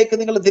വചനത്തിലേക്ക്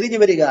നിങ്ങൾ തിരിഞ്ഞു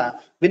വരിക.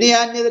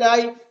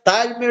 വിനയാന്യതരായി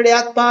താഴ്മയുടെ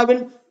ആത്മാവിൽ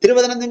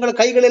തിരുവചനം നിങ്ങൾ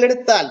കൈകളിൽ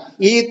എടുത്താൽ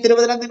ഈ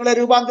തിരുവചനം നിങ്ങളെ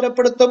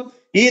രൂപാന്തരപ്പെടുത്തും,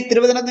 ഈ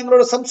തിരുവചനം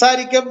നിങ്ങളോട്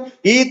സംസാരിക്കും,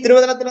 ഈ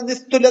തിരുവചനത്തിന്റെ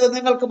നിസ്തുല്യത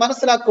നിങ്ങൾക്ക്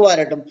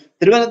മനസ്സിലാക്കുവാനായിട്ടും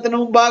തിരുവചനത്തിന്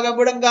മുമ്പാകെ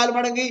മുഴങ്കാൽ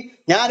മടങ്ങി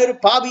ഞാനൊരു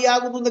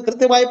പാപിയാകുന്നു എന്ന്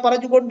കൃത്യമായി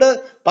പറഞ്ഞുകൊണ്ട്,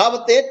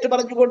 പാപത്തെ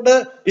ഏറ്റുപറഞ്ഞുകൊണ്ട്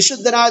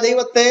വിശുദ്ധനായ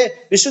ദൈവത്തെ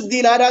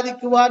വിശുദ്ധിയിൽ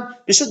ആരാധിക്കുവാൻ,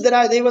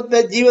 വിശുദ്ധനായ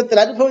ദൈവത്തെ ജീവിതത്തിൽ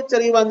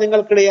അനുഭവിച്ചറിയുവാൻ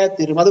നിങ്ങൾക്കിടയായി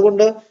തീരും.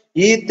 അതുകൊണ്ട്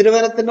ഈ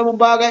തിരുവചനത്തിന്റെ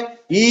മുമ്പാകെ,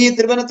 ഈ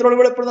തിരുവചനത്തിനോട്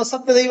വെളിപ്പെടുന്ന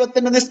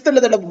സത്യദൈവത്തിന്റെ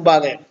നിസ്തുല്യതയുടെ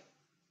മുമ്പാകെ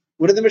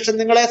ഒരു നിമിഷം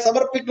നിങ്ങളെ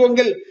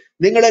സമർപ്പിക്കുമെങ്കിൽ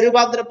നിങ്ങളെ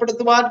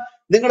രൂപാന്തരപ്പെടുത്തുവാൻ,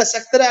 നിങ്ങളെ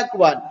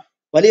ശക്തരാക്കുവാൻ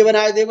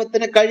വലിയവനായ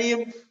ദൈവത്തിന്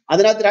കഴിയും.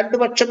 അതിനകത്ത് രണ്ടു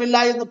പക്ഷമില്ല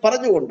എന്ന്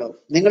പറഞ്ഞുകൊണ്ട്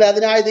നിങ്ങളെ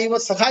അതിനായി ദൈവം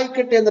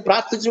സഹായിക്കട്ടെ എന്ന്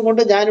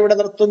പ്രാർത്ഥിച്ചുകൊണ്ട് ഞാനിവിടെ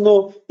നിർത്തുന്നു.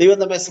 ദൈവം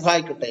നമ്മെ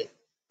സഹായിക്കട്ടെ.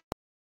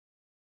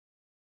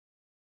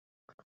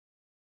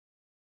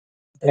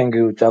 Thank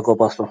you Chacko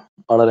pastor.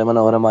 വളരെ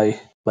മനോഹരമായി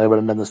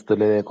ബൈബിളിന്റെ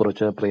നിസ്തുല്യതയെ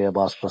കുറിച്ച് പ്രിയ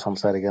പാസ്റ്റർ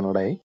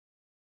സംസാരിക്കാനിടയായി.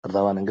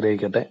 കർത്താവ്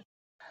അനുഗ്രഹിക്കട്ടെ.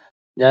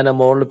 ഞാൻ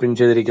മുകളിൽ പിൻ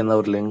ചെയ്തിരിക്കുന്ന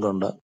ഒരു ലിങ്ക്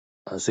ഉണ്ട്.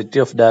 സിറ്റി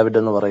ഓഫ് ഡാവിഡ്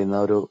എന്ന് പറയുന്ന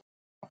ഒരു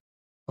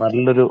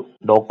നല്ലൊരു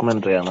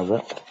ഡോക്യുമെന്ററി ആണത്.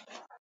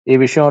 ഈ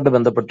വിഷയമായിട്ട്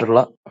ബന്ധപ്പെട്ടുള്ള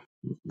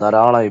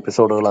ധാരാളം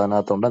എപ്പിസോഡുകൾ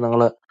അതിനകത്തുണ്ട്.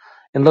 നിങ്ങൾ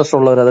ഇൻട്രസ്റ്റ്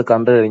ഉള്ളവർ അത്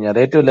കണ്ടു കഴിഞ്ഞാൽ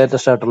ഏറ്റവും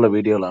ലേറ്റസ്റ്റ് ആയിട്ടുള്ള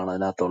വീഡിയോകളാണ്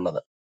അതിനകത്തുള്ളത്.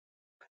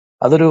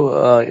 അതൊരു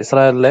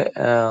ഇസ്രായേലിലെ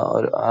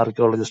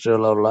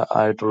ഒരു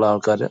ആയിട്ടുള്ള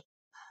ആൾക്കാർ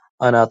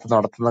അതിനകത്ത്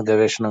നടത്തുന്ന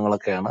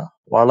ഗവേഷണങ്ങളൊക്കെയാണ്.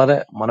 വളരെ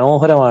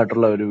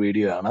മനോഹരമായിട്ടുള്ള ഒരു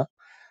വീഡിയോ ആണ്.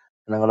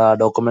 നിങ്ങൾ ആ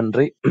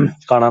ഡോക്യുമെന്ററി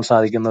കാണാൻ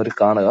സാധിക്കുന്നവർ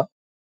കാണുക.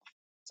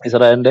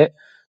 ഇസ്രായേലിന്റെ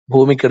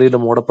ഭൂമിക്കടിയിൽ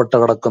മൂടപ്പെട്ട്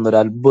കിടക്കുന്ന ഒരു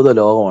അത്ഭുത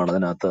ലോകമാണ്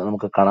അതിനകത്ത്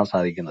നമുക്ക് കാണാൻ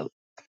സാധിക്കുന്നത്.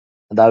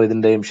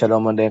 ദാവീദിന്റെയും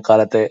ശലോമോന്റെയും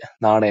കാലത്തെ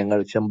നാണയങ്ങൾ,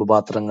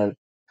 ചെമ്പുപാത്രങ്ങൾ,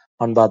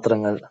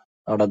 മൺപാത്രങ്ങൾ,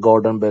 അവിടെ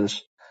ഗോൾഡൻ ബെൽസ്,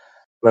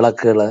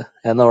 വിളക്കുകൾ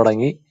എന്ന്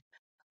തുടങ്ങി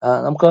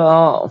നമുക്ക് ആ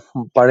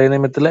പഴയ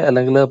നിയമത്തിലെ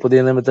അല്ലെങ്കിൽ പുതിയ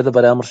നിയമത്തിൽ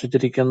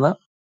പരാമർശിച്ചിരിക്കുന്ന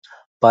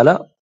പല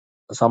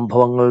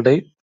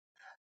സംഭവങ്ങളുടെയും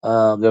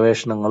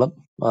ഗവേഷണങ്ങളും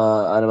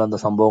അനുബന്ധ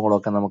സംഭവങ്ങളും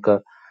ഒക്കെ നമുക്ക്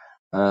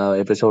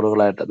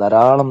എപ്പിസോഡുകളായിട്ട്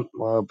ധാരാളം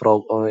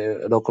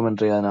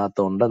ഡോക്യുമെന്ററി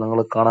അതിനകത്തുണ്ട്. നിങ്ങൾ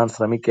കാണാൻ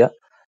ശ്രമിക്കുക.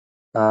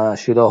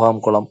 ഷിലോഹാം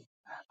കുളം,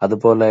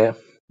 അതുപോലെ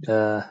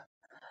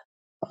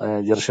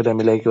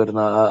ജെറുസലേമിലേക്ക്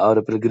വരുന്ന ആ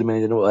ഒരു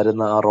പിൽഗ്രിമേജിന്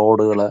വരുന്ന ആ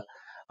റോഡുകള്,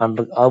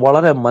 അത്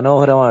വളരെ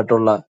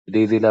മനോഹരമായിട്ടുള്ള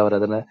രീതിയിൽ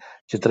അവരതിനെ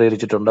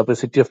ചിത്രീകരിച്ചിട്ടുണ്ട്. അപ്പൊ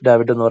സിറ്റി ഓഫ്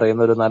ഡാവിഡ് എന്ന്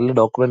പറയുന്ന ഒരു നല്ല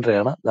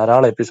ഡോക്യുമെന്ററിയാണ്.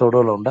 ധാരാളം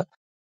എപ്പിസോഡുകളുണ്ട്.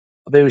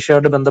 അപ്പൊ ഈ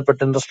വിഷയമായിട്ട്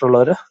ബന്ധപ്പെട്ട് ഇൻട്രസ്റ്റ്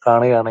ഉള്ളവർ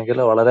കാണുകയാണെങ്കിൽ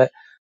വളരെ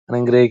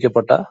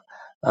അനുഗ്രഹിക്കപ്പെട്ട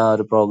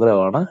ഒരു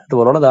പ്രോഗ്രാമാണ്.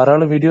 ഇതുപോലുള്ള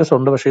ധാരാളം വീഡിയോസ്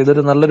ഉണ്ട്, പക്ഷെ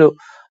ഇതൊരു നല്ലൊരു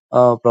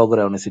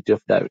പ്രോഗ്രാമാണ് സിറ്റി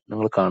ഓഫ് ഡാവിഡ്.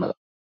 നിങ്ങൾ കാണുക.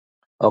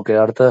 ഓക്കെ,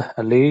 അടുത്ത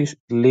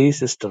ലീ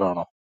സിസ്റ്റർ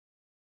ആണോ?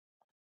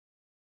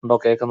 ഉണ്ടോ?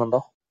 കേൾക്കുന്നുണ്ടോ?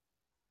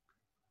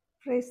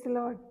 Praise the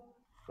Lord.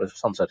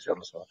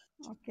 സംസാരിച്ചോളൂ സാർ.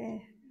 ഓക്കെ,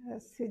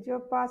 സിജോ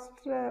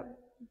പാസ്റ്റർ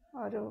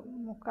ഒരു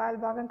 3/4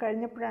 ഭാഗം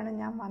കഴിഞ്ഞപ്പോഴാണ്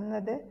ഞാൻ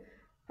വന്നത്.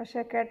 പക്ഷേ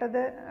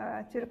കേട്ടത്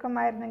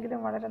ചുരുക്കമായിരുന്നെങ്കിലും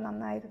വളരെ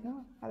നന്നായിരുന്നു.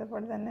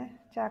 അതുപോലെ തന്നെ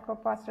ചാക്കോ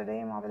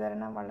പാസ്റ്ററുടെയും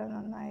അവതരണം വളരെ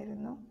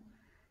നന്നായിരുന്നു.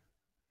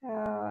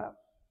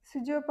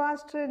 സിജോ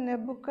പാസ്റ്റർ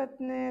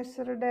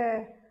നെബുക്കദ്നേസറുടെ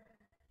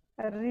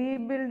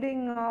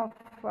റീബിൽഡിങ്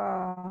ഓഫ്,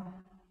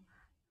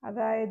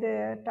 അതായത്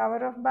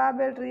ടവർ ഓഫ്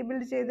ബാബേൽ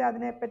റീബിൽഡ് ചെയ്ത്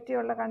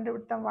അതിനെപ്പറ്റിയുള്ള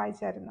കണ്ടുപിടുത്തം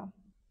വായിച്ചായിരുന്നോ?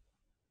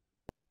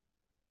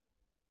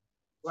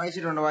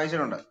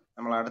 വായിച്ചിട്ടുണ്ട്.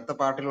 നമ്മൾ അടുത്ത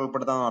പാർട്ടിൽ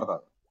ഉൾപ്പെടുത്താന്ന് ഓർത്താ.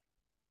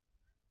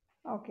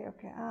 ഓക്കെ.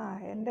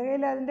 എൻ്റെ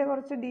കയ്യിൽ അതിൻ്റെ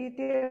കുറച്ച്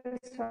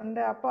ഡീറ്റെയിൽസ്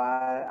ഉണ്ട്.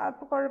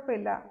 അപ്പോൾ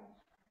കുഴപ്പമില്ല.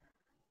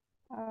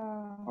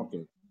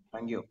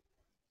 Thank you.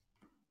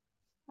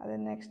 അത്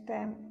നെക്സ്റ്റ്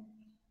ടൈം.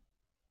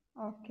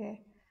 ഓക്കെ,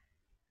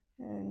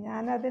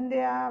 ഞാനതിൻ്റെ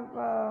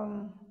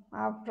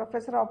ആ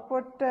പ്രൊഫസർ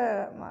ഒപ്പോട്ട്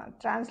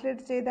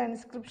ട്രാൻസ്ലേറ്റ് ചെയ്ത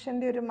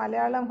ഇൻസ്ക്രിപ്ഷൻ്റെ ഒരു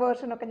മലയാളം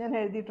വേർഷനൊക്കെ ഞാൻ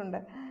എഴുതി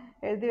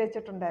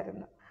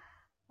വെച്ചിട്ടുണ്ടായിരുന്നു.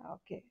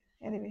 ഓക്കെ,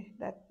 എനിവേ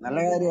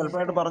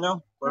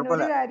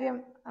ഒരു കാര്യം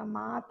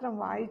മാത്രം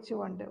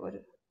വായിച്ചുകൊണ്ട്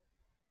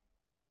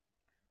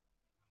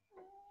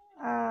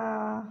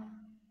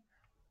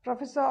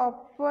പ്രൊഫസർ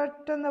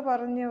ഒപ്പോട്ട് എന്ന്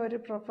പറഞ്ഞ ഒരു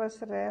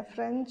പ്രൊഫസറെ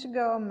ഫ്രഞ്ച്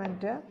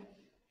ഗവൺമെൻറ്,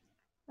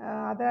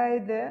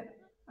 അതായത്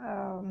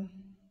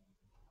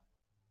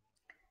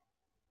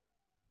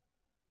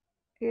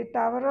ഈ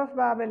ടവർ ഓഫ്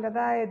ബാബേൽ,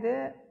 അതായത്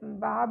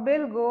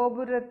ബാബേൽ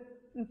ഗോപുരം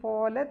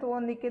പോലെ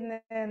തോന്നിക്കുന്ന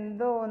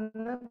എന്തോ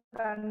ഒന്ന്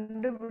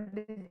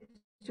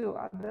കണ്ടുപിടിച്ചു.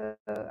 അത്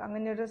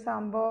അങ്ങനെയൊരു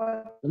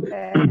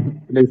സംഭവത്തെ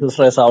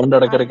സൗണ്ട്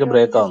ഇടയ്ക്കിടയ്ക്ക്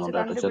ബ്രേക്ക്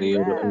ആവുന്നുണ്ട്.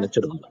 ചെറിയൊരു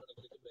എണ്ണിച്ചിടുന്നുണ്ട്.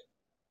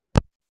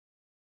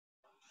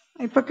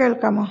 ഇപ്പൊ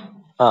കേൾക്കാമോ?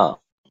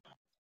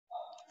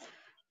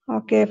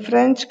 ഓക്കെ,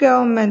 ഫ്രഞ്ച്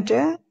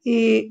ഗവൺമെന്റ് ഈ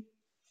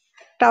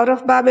ടവർ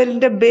ഓഫ്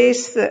ബാബേലിന്റെ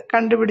ബേസ്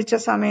കണ്ടുപിടിച്ച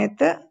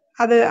സമയത്ത്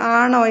അത്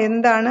ആണോ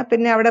എന്താണ്,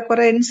 പിന്നെ അവിടെ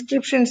കുറെ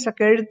ഇൻസ്ക്രിപ്ഷൻസ്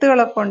ഒക്കെ,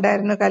 എഴുത്തുകളൊക്കെ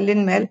ഉണ്ടായിരുന്നു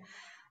കല്ലിന്മേൽ.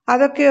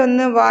 അതൊക്കെ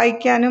ഒന്ന്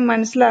വായിക്കാനും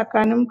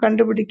മനസ്സിലാക്കാനും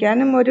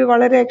കണ്ടുപിടിക്കാനും ഒരു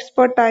വളരെ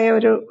എക്സ്പേർട്ടായ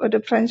ഒരു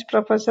ഫ്രഞ്ച്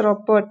പ്രൊഫസർ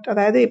ഒപ്പോട്ട്,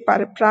 അതായത് ഈ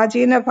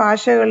പ്രാചീന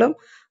ഭാഷകളും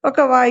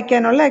ഒക്കെ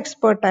വായിക്കാനുള്ള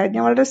എക്സ്പേർട്ടായിരുന്നു.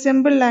 ഞാൻ വളരെ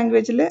സിമ്പിൾ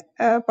ലാംഗ്വേജിൽ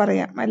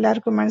പറയാം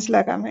എല്ലാവർക്കും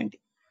മനസ്സിലാക്കാൻ വേണ്ടി.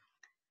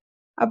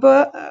 അപ്പോൾ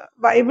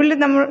ബൈബിളിൽ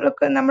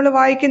നമ്മൾ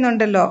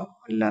വായിക്കുന്നുണ്ടല്ലോ,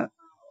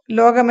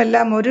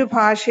 ലോകമെല്ലാം ഒരു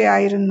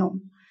ഭാഷയായിരുന്നു.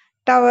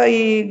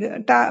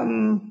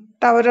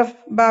 ടവർ ഓഫ്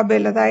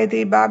ബാബേൽ, അതായത്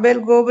ഈ ബാബേൽ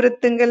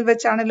ഗോപുരത്തിങ്കൽ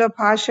വെച്ചാണല്ലോ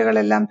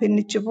ഭാഷകളെല്ലാം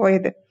ഭിന്നിച്ചു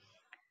പോയത്.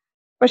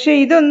 പക്ഷെ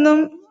ഇതൊന്നും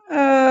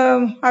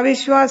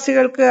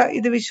അവിശ്വാസികൾക്ക്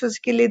ഇത്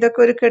വിശ്വസിക്കില്ല. ഇതൊക്കെ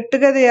ഒരു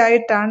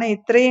കെട്ടുകഥയായിട്ടാണ്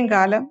ഇത്രയും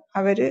കാലം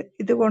അവര്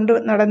ഇത് കൊണ്ട്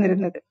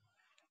നടന്നിരുന്നത്.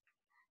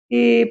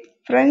 ഈ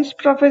ഫ്രഞ്ച്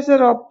പ്രൊഫസർ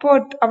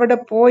ഒപ്പോട്ട് അവിടെ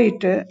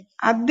പോയിട്ട്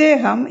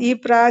അദ്ദേഹം ഈ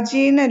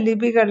പ്രാചീന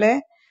ലിപികളെ,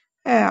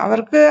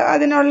 അവർക്ക്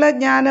അതിനുള്ള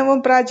ജ്ഞാനവും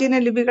പ്രാചീന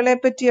ലിപികളെ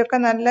പറ്റിയൊക്കെ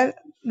നല്ല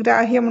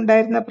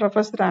ഗ്രാഹ്യമുണ്ടായിരുന്ന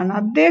പ്രൊഫസറാണ്.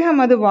 അദ്ദേഹം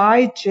അത്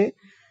വായിച്ച്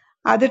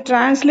അത്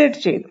ട്രാൻസ്ലേറ്റ്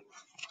ചെയ്തു.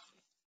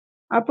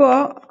 അപ്പോ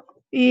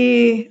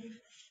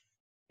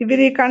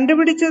ഇവര്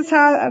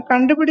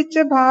കണ്ടുപിടിച്ച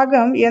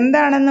ഭാഗം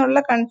എന്താണെന്നുള്ള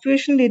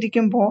കൺഫ്യൂഷനിൽ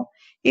ഇരിക്കുമ്പോ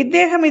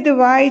ഇദ്ദേഹം ഇത്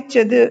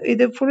വായിച്ചത്,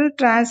 ഇത് ഫുൾ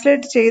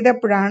ട്രാൻസ്ലേറ്റ്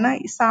ചെയ്തപ്പോഴാണ്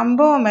ഈ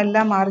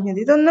സംഭവമെല്ലാം അറിഞ്ഞത്.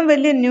 ഇതൊന്നും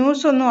വലിയ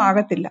ന്യൂസ് ഒന്നും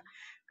ആകത്തില്ല.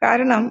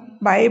 കാരണം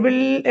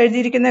ബൈബിളിൽ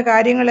എഴുതിയിരിക്കുന്ന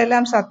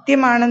കാര്യങ്ങളെല്ലാം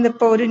സത്യമാണെന്ന്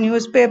ഇപ്പൊ ഒരു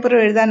ന്യൂസ് പേപ്പർ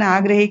എഴുതാൻ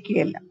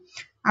ആഗ്രഹിക്കുകയല്ല.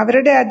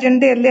 അവരുടെ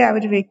അജണ്ടയല്ലേ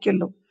അവർ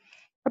വെക്കുള്ളൂ.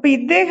 അപ്പൊ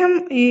ഇദ്ദേഹം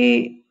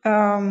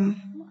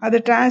അത്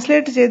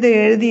ട്രാൻസ്ലേറ്റ് ചെയ്ത്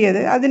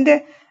എഴുതിയത്, അതിന്റെ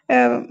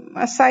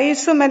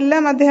സൈസും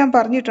എല്ലാം അദ്ദേഹം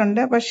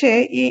പറഞ്ഞിട്ടുണ്ട്. പക്ഷേ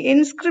ഈ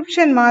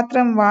ഇൻസ്ക്രിപ്ഷൻ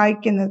മാത്രം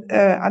വായിക്കുന്നത്,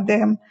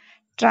 അദ്ദേഹം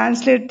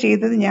ട്രാൻസ്ലേറ്റ്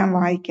ചെയ്തത് ഞാൻ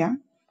വായിക്കാം.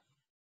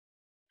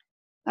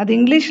 അത്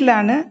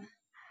ഇംഗ്ലീഷിലാണ്.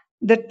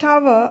 The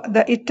tower,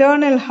 the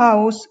eternal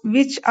house,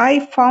 which I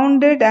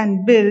founded and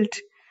built,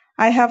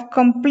 I have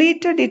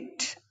completed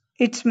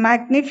its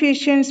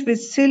magnificence with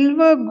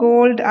silver,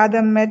 gold,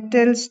 other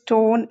metal,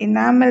 stone,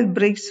 enamel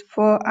bricks,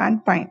 fir and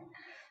pine.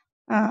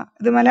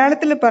 ഇത്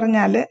മലയാളത്തിൽ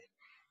പറഞ്ഞാല്,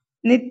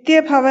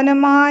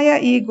 നിത്യഭവനമായ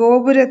ഈ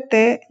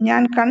ഗോപുരത്തെ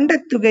ഞാൻ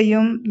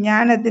കണ്ടെത്തുകയും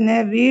ഞാനതിനെ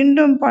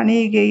വീണ്ടും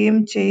പണിയുകയും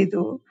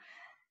ചെയ്തു.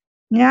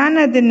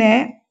 ഞാനതിന്റെ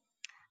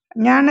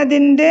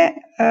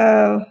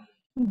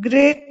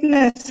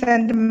ഗ്രേറ്റ്നെസ്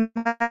ആൻഡ്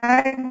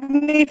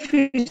മാഗ്നിഫിസൻസ്,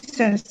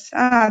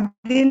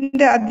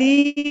 അതിന്റെ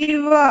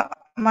അതീവ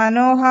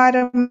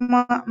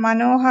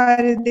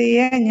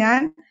മനോഹാരിതയെ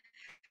ഞാൻ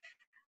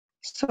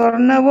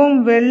സ്വർണവും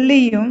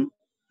വെള്ളിയും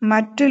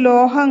മറ്റു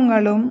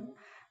ലോഹങ്ങളും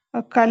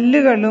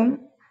കല്ലുകളും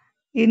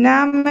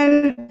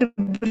ഇനാമൽഡ്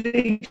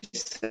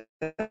ബ്രിക്സ്,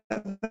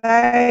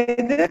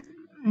 അതായത്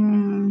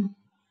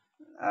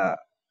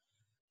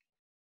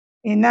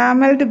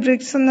ഇനാമൽഡ്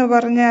ബ്രിക്സ് എന്ന്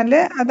പറഞ്ഞാല്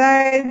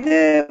അതായത്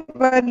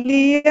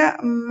വലിയ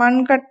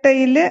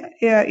മൺകട്ടയില്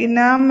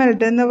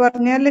ഇനാമൽഡ് എന്ന്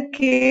പറഞ്ഞാല്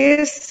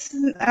കേസ്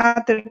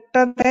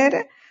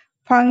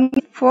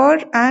ഭംഗി ഫർ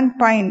ആൻഡ്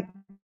പൈൻ,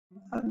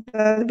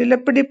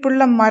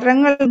 വിലപിടിപ്പുള്ള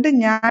മരങ്ങൾ കൊണ്ട്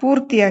ഞാൻ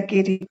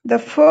പൂർത്തിയാക്കിയിരിക്കും.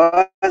 The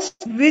first,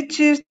 which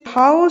is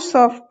house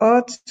of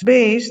earth's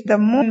base, the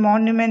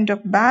monument of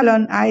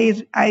Babylon,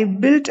 I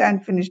built and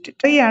finished it.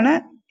 ഇതാണ്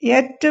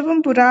ഏറ്റവും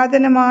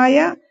പുരാതനമായ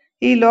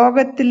ഈ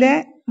ലോകത്തിലെ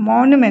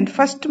monument,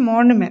 first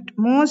monument,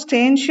 most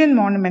ancient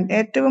monument,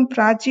 ഏറ്റവും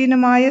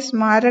പ്രാചീനമായ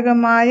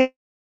സ്മാരകമായ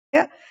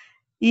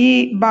ഈ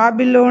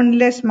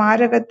ബാബിലോണിലെ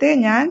സ്മാരകത്തെ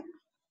ഞാൻ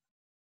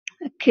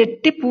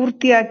കെട്ടി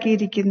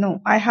പൂർത്തിയാക്കിയിരിക്കുന്നു.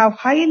 I have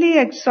highly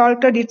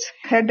exalted it's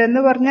head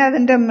എന്ന് പറഞ്ഞാൽ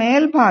അതിന്റെ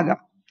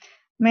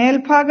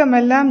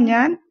മേൽഭാഗമെല്ലാം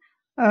ഞാൻ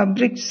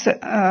ബ്രിക്സ്,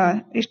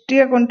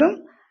 ഇഷ്ടിക കൊണ്ടും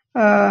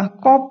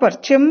കോപ്പർ,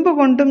 ചെമ്പ്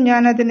കൊണ്ടും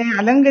ഞാൻ അതിനെ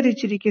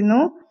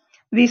അലങ്കരിച്ചിരിക്കുന്നു.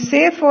 We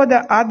say for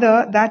the other,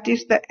 that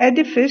is the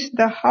edifice,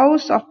 the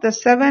house of the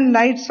 7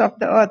 lights of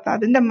the earth.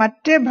 അതിന്റെ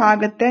മറ്റേ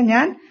ഭാഗത്തെ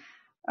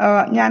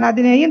ഞാൻ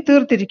അതിനെയും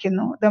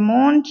തീർത്തിരിക്കുന്നു. The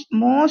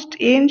most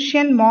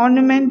ancient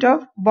monument of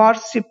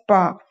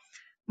Borsippa.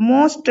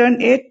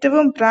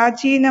 ഏറ്റവും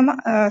പ്രാചീന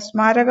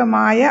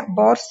സ്മാരകമായ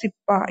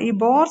ബോർസിപ്പ. ഈ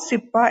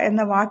ബോർസിപ്പ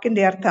എന്ന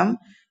വാക്കിന്റെ അർത്ഥം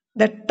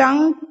ദ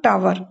ടങ്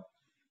ടവർ,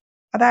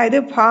 അതായത്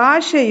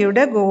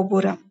ഭാഷയുടെ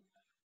ഗോപുരം.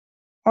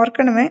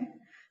 ഓർക്കണമേ,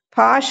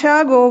 ഭാഷാ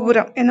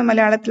ഗോപുരം എന്ന്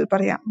മലയാളത്തിൽ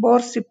പറയാം.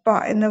 ബോർസിപ്പ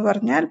എന്ന്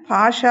പറഞ്ഞാൽ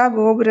ഭാഷാ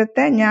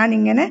ഗോപുരത്തെ ഞാൻ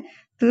ഇങ്ങനെ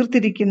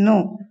തീർത്തിരിക്കുന്നു.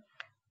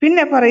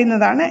 പിന്നെ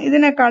പറയുന്നതാണ്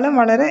ഇതിനേക്കാളും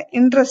വളരെ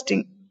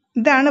ഇൻട്രസ്റ്റിംഗ്.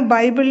 ഇതാണ്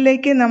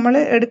ബൈബിളിലേക്ക് നമ്മൾ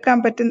എടുക്കാൻ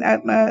പറ്റുന്ന,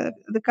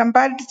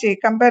 കമ്പയർ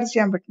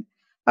ചെയ്യാൻ പറ്റും.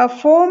 A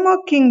former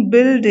king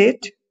built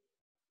it,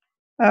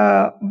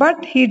 but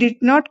he did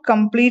not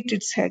complete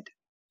its head.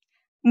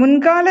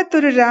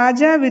 മുൻകാലത്തൊരു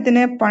രാജാവ്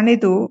ഇതിനെ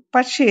പണിതു,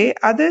 പക്ഷേ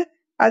അത്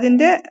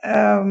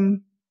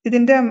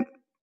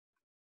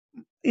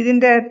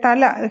ഇതിന്റെ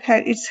തല,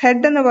 ഇറ്റ്സ്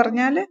ഹെഡ് എന്ന്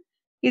പറഞ്ഞാല്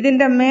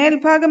ഇതിന്റെ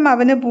മേൽഭാഗം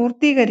അവന്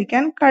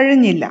പൂർത്തീകരിക്കാൻ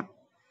കഴിഞ്ഞില്ല.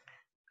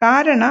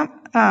 കാരണം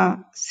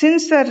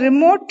since a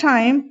remote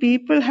time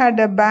people had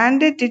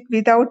abandoned it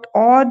without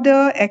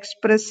order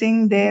expressing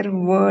their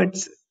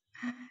words.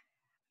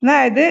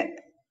 അതായത്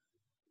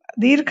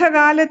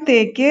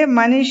ദീർഘകാലത്തേക്ക്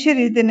മനുഷ്യർ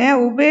ഇതിനെ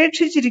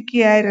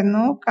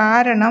ഉപേക്ഷിച്ചിരിക്കുകയായിരുന്നു.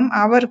 കാരണം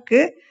അവർക്ക്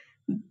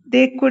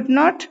they could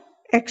not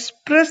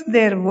express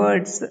their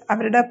words.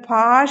 അവരുടെ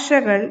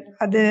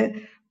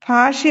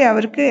ഭാഷ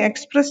അവർക്ക്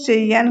എക്സ്പ്രസ്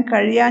ചെയ്യാൻ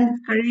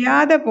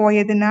കഴിയാതെ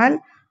പോയതിനാൽ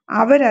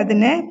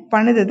അവരതിനെ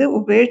പണിതത്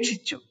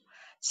ഉപേക്ഷിച്ചു.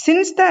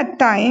 Since that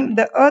time,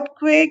 the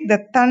earthquake, the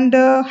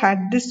thunder had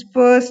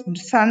dispersed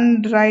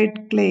sun-dried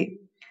clay.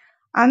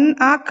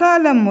 ആ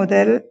കാലം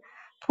മുതൽ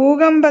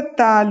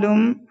ഭൂകമ്പത്താലും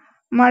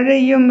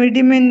മഴയും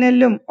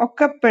ഇടിമിന്നലും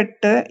ഒക്കെ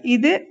പെട്ട്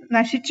ഇത്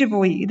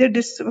നശിച്ചുപോയി.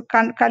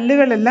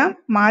 കല്ലുകളെല്ലാം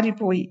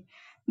മാറിപ്പോയി.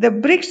 The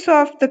bricks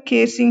of the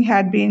casing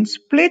had been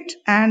split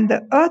and the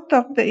earth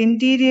of the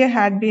interior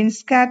had been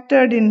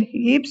scattered in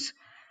heaps.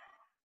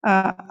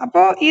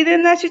 അപ്പോ ഇത്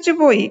നശിച്ചു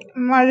പോയി.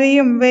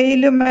 മഴയും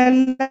വെയിലും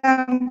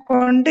എല്ലാം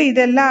കൊണ്ട്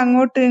ഇതെല്ലാം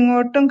അങ്ങോട്ടും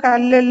ഇങ്ങോട്ടും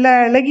കല്ലെല്ലാം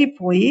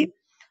ഇളകിപ്പോയി.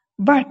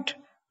 But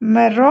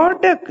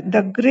Merodach,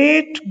 the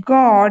great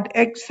god,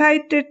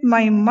 excited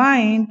my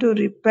mind to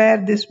repair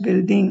this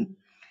building.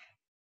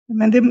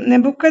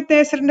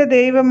 നെബൂഖദ്നേസറിന്റെ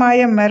ദൈവമായ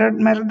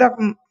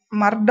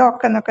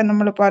മർഡോക്ക് എന്നൊക്കെ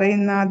നമ്മൾ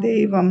പറയുന്ന ആ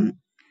ദൈവം,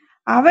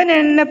 അവൻ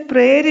എന്നെ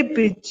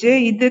പ്രേരിപ്പിച്ച്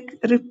ഇത്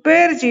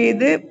റിപ്പയർ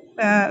ചെയ്ത്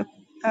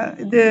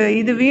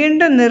ഇത്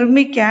വീണ്ടും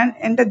നിർമ്മിക്കാൻ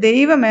എന്റെ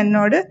ദൈവം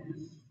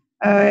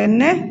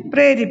എന്നെ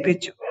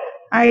പ്രേരിപ്പിച്ചു.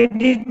 I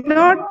did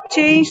not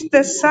change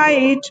the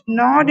site,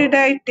 nor did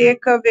I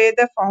take away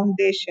the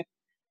foundation.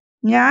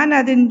 ഞാൻ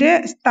അതിന്റെ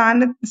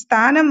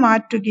സ്ഥാനം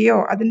മാറ്റുകയോ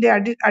അതിന്റെ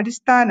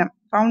അടിസ്ഥാനം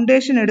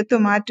ഫൗണ്ടേഷൻ എടുത്തു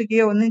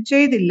മാറ്റുകയോ ഒന്നും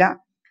ചെയ്തില്ല.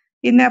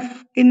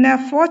 In a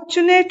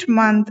fortunate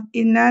month,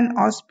 in an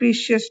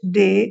auspicious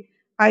day,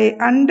 I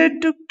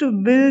undertook to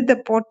build the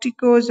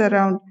porticos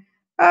around.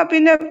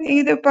 പിന്നെ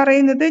ഇത്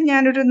പറയുന്നത്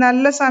ഞാനൊരു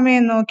നല്ല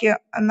സമയം നോക്കി,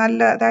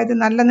 അതായത്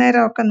നല്ല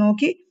നേരമൊക്കെ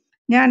നോക്കി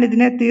ഞാൻ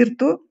ഇതിനെ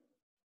തീർത്തു.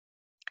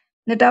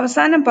 എന്നിട്ട്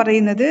അവസാനം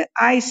പറയുന്നത്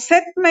I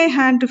set my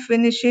hand to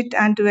finish it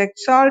and to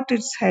exalt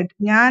its head.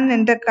 ഞാൻ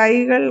എന്റെ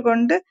കൈകൾ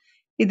കൊണ്ട്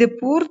ഇത്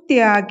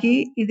പൂർത്തിയാക്കി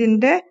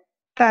ഇതിന്റെ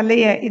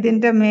തലയെ,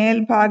 ഇതിന്റെ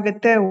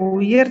മേൽഭാഗത്തെ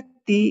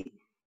ഉയർത്തി.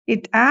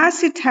 It as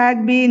it had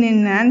been in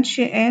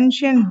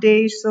ancient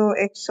days, so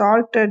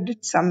exalted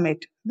its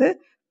summit. ഇത്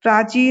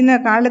പ്രാചീന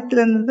കാലത്തിൽ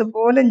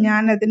എന്നതുപോലെ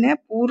ഞാൻ അതിനെ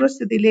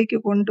പൂർവ്വസ്ഥിതിയിലേക്ക്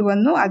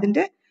കൊണ്ടുവന്നു,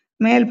 അതിന്റെ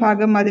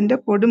മേൽഭാഗം, അതിന്റെ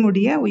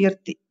കൊടുമുടിയെ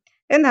ഉയർത്തി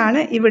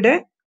എന്നാണ് ഇവിടെ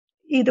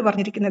ഇത്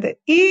പറഞ്ഞിരിക്കുന്നത്.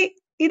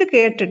 ഇത്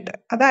കേട്ടിട്ട്,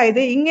 അതായത്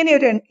ഇങ്ങനെ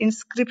ഒരു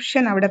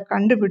ഇൻസ്ക്രിപ്ഷൻ അവിടെ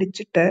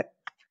കണ്ടുപിടിച്ചിട്ട്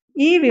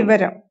ഈ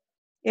വിവരം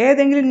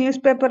ഏതെങ്കിലും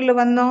ന്യൂസ് പേപ്പറിൽ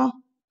വന്നോ?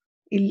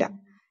 ഇല്ല.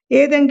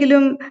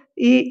 ഏതെങ്കിലും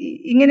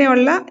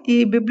ഇങ്ങനെയുള്ള ഈ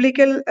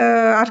ബിബ്ലിക്കൽ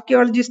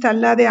ആർക്കിയോളജിസ്റ്റ്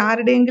അല്ലാതെ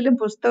ആരുടെയെങ്കിലും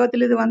പുസ്തകത്തിൽ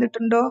ഇത്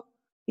വന്നിട്ടുണ്ടോ?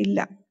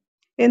 ഇല്ല.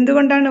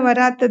 എന്തുകൊണ്ടാണ്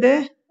വരാത്തത്?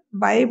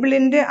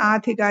 ബൈബിളിന്റെ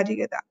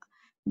ആധികാരികത.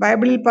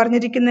 ബൈബിളിൽ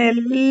പറഞ്ഞിരിക്കുന്ന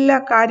എല്ലാ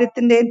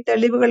കാര്യത്തിന്റെയും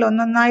തെളിവുകൾ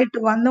ഒന്നൊന്നായിട്ട്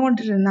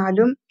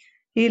വന്നുകൊണ്ടിരുന്നാലും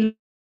ഈ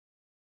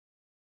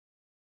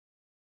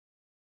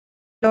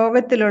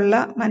ലോകത്തിലുള്ള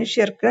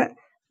മനുഷ്യർക്ക്,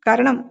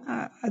 കാരണം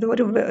അത്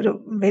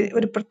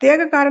ഒരു പ്രത്യേക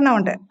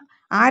കാരണമുണ്ട്.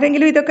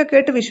 ആരെങ്കിലും ഇതൊക്കെ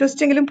കേട്ട്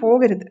വിശ്വസിച്ചെങ്കിലും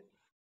പോകരുത്.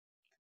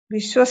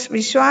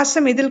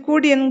 വിശ്വാസം ഇതിൽ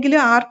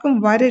കൂടിയെങ്കിലും ആർക്കും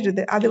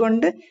വരരുത്.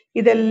 അതുകൊണ്ട്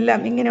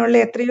ഇതെല്ലാം ഇങ്ങനെയുള്ള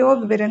എത്രയോ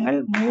വിവരങ്ങൾ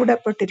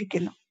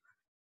മൂടപ്പെട്ടിരിക്കുന്നു.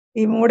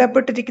 ഈ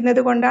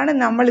മൂടപ്പെട്ടിരിക്കുന്നത് കൊണ്ടാണ്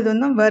നമ്മൾ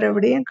ഇതൊന്നും വേറെ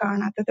എവിടെയും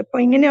കാണാത്തത്. ഇപ്പൊ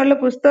ഇങ്ങനെയുള്ള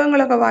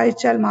പുസ്തകങ്ങളൊക്കെ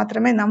വായിച്ചാൽ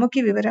മാത്രമേ നമുക്ക്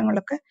ഈ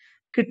വിവരങ്ങളൊക്കെ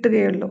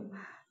കിട്ടുകയുള്ളൂ.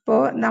 ഇപ്പോ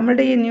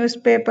നമ്മുടെ ഈ ന്യൂസ്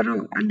പേപ്പറോ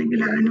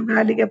അല്ലെങ്കിൽ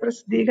ആനുകാലിക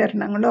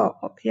പ്രസിദ്ധീകരണങ്ങളോ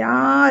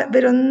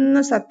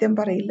ഇവരൊന്നും സത്യം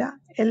പറയില്ല,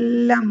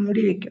 എല്ലാം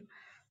മൂടി വെക്കും.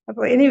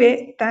 അപ്പോൾ എനിവേ,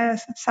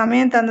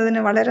 സമയം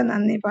തന്നതിന് വളരെ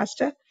നന്ദി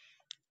പാസ്റ്റർ.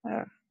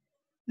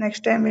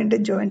 നെക്സ്റ്റ് ടൈം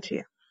വീണ്ടും ജോയിൻ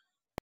ചെയ്യാം.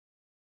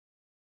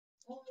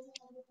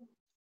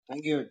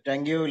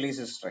 താങ്ക് യു ലീ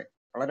സിസ്റ്ററെ.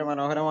 വളരെ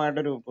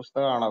മനോഹരമായിട്ടൊരു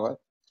പുസ്തകമാണത്,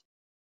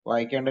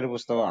 വായിക്കേണ്ട ഒരു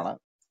പുസ്തകമാണ്.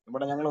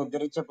 ഇവിടെ ഞങ്ങൾ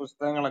ഉദ്ധരിച്ച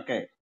പുസ്തകങ്ങളൊക്കെ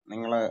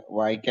നിങ്ങൾ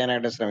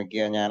വായിക്കാനായിട്ട്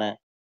ശ്രമിക്കുക. ഞാൻ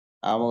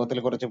ആമുഖത്തിൽ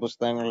കുറച്ച്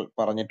പുസ്തകങ്ങൾ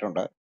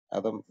പറഞ്ഞിട്ടുണ്ട്,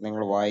 അതും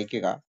നിങ്ങൾ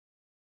വായിക്കുക.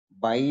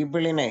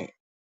 ബൈബിളിനെ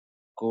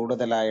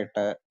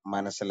കൂടുതലായിട്ട്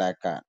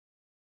മനസ്സിലാക്കാൻ,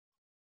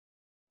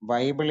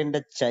 ബൈബിളിന്റെ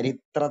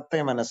ചരിത്രത്തെ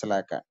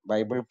മനസ്സിലാക്കാൻ,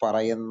 ബൈബിൾ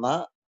പറയുന്ന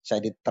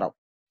ചരിത്രം,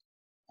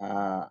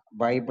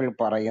 ബൈബിൾ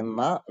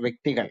പറയുന്ന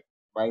വ്യക്തികൾ,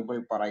 ബൈബിൾ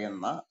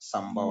പറയുന്ന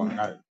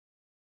സംഭവങ്ങൾ,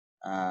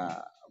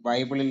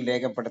 ബൈബിളിൽ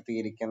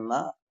രേഖപ്പെടുത്തിയിരിക്കുന്ന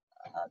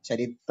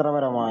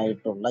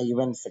ചരിത്രപരമായിട്ടുള്ള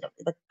ഇവന്റ്സുകൾ,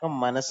 ഇതൊക്കെ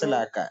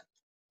മനസ്സിലാക്കാൻ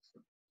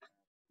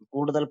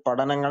കൂടുതൽ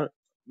പഠനങ്ങൾ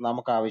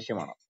നമുക്ക്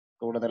ആവശ്യമാണ്.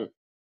 കൂടുതൽ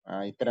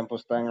ഇത്തരം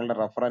പുസ്തകങ്ങളുടെ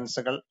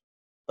റെഫറൻസുകൾ,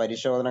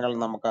 പരിശോധനകൾ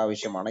നമുക്ക്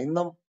ആവശ്യമാണ്.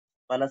 ഇന്നും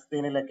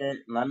പലസ്തീനിലൊക്കെ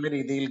നല്ല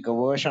രീതിയിൽ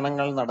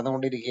ഗവേഷണങ്ങൾ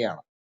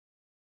നടന്നുകൊണ്ടിരിക്കുകയാണ്,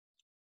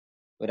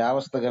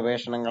 പുരാവസ്തു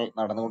ഗവേഷണങ്ങൾ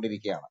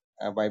നടന്നുകൊണ്ടിരിക്കുകയാണ്.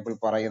 ബൈബിൾ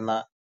പറയുന്ന,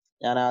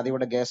 ഞാൻ ആദ്യം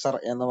ഇവിടെ ഗേസർ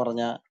എന്ന്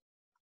പറഞ്ഞ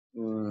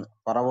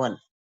പറവൻ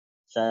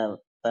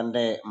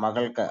തന്റെ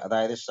മകൾക്ക്,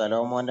 അതായത്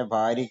ശലോമോന്റെ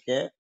ഭാര്യയ്ക്ക്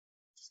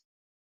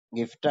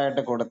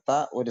ഗിഫ്റ്റായിട്ട് കൊടുത്ത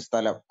ഒരു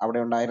സ്ഥലം, അവിടെ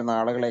ഉണ്ടായിരുന്ന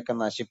ആളുകളെയൊക്കെ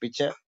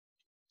നശിപ്പിച്ച്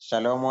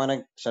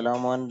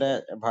ശലോമോന്റെ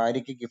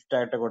ഭാര്യയ്ക്ക്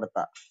ഗിഫ്റ്റായിട്ട് കൊടുത്ത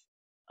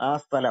ആ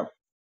സ്ഥലം,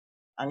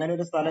 അങ്ങനെ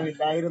ഒരു സ്ഥലം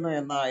ഇല്ലായിരുന്നു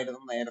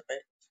എന്നായിരുന്നു നേരത്തെ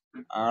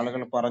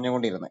ആളുകൾ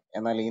പറഞ്ഞുകൊണ്ടിരുന്നത്.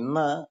 എന്നാൽ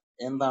ഇന്ന്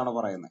എന്താണ്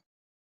പറയുന്നത്?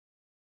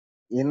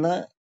 ഇന്ന്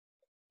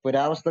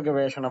പുരാവസ്തു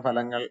ഗവേഷണ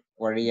ഫലങ്ങൾ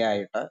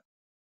വഴിയായിട്ട്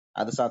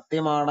അത്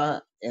സത്യമാണ്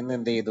എന്ന്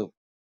എന്ത് ചെയ്തു,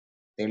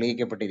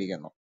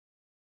 തെളിയിക്കപ്പെട്ടിരിക്കുന്നു.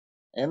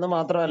 എന്ന്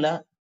മാത്രമല്ല,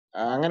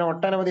 അങ്ങനെ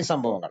ഒട്ടനവധി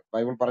സംഭവങ്ങൾ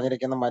ബൈബിൾ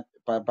പറഞ്ഞിരിക്കുന്ന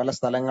പല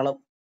സ്ഥലങ്ങളും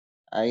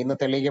ഇന്ന്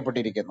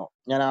തെളിയിക്കപ്പെട്ടിരിക്കുന്നു.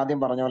 ഞാൻ ആദ്യം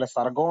പറഞ്ഞ പോലെ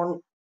സർഗോൺ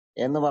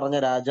എന്ന് പറഞ്ഞ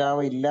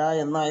രാജാവ് ഇല്ല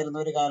എന്നായിരുന്നു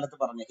ഒരു കാലത്ത്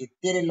പറഞ്ഞത്,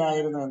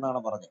 ഹിത്യരില്ലായിരുന്നു എന്നാണ്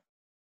പറഞ്ഞത്.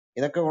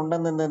 ഇതൊക്കെ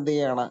ഉണ്ടെന്ന് എന്ത്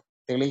ചെയ്യാണ്,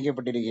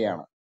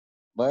 തെളിയിക്കപ്പെട്ടിരിക്കുകയാണ്.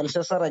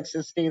 ബേൽഷസർ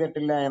എക്സിസ്റ്റ്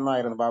ചെയ്തിട്ടില്ല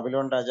എന്നായിരുന്നു,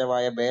 ബാബിലോൺ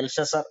രാജാവായ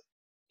ബേൽഷസർ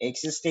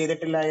എക്സിസ്റ്റ്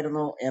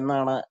ചെയ്തിട്ടില്ലായിരുന്നു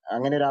എന്നാണ്,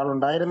 അങ്ങനെ ഒരാൾ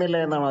ഉണ്ടായിരുന്നില്ല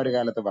എന്നാണ് ഒരു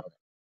കാലത്ത് പറഞ്ഞത്.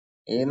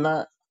 ഇന്ന്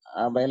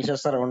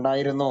ബേൽഷസർ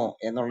ഉണ്ടായിരുന്നു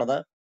എന്നുള്ളത്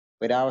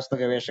പുരാവസ്തു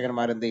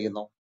ഗവേഷകന്മാർ എന്ത്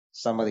ചെയ്യുന്നു,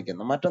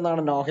 സമ്മതിക്കുന്നു.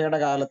 മറ്റൊന്നാണ് നോഹയുടെ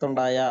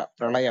കാലത്തുണ്ടായ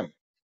പ്രളയം.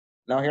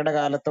 നോഹയുടെ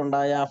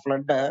കാലത്തുണ്ടായ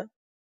ഫ്ലഡ്,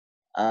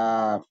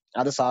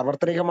 അത്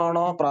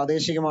സാർവത്രികമാണോ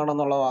പ്രാദേശികമാണോ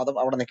എന്നുള്ള വാദം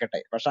അവിടെ നിൽക്കട്ടെ.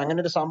 പക്ഷെ അങ്ങനെ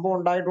ഒരു സംഭവം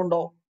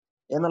ഉണ്ടായിട്ടുണ്ടോ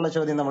എന്നുള്ള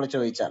ചോദ്യം നമ്മൾ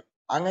ചോദിച്ചാൽ,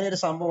 അങ്ങനെ ഒരു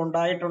സംഭവം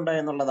ഉണ്ടായിട്ടുണ്ട്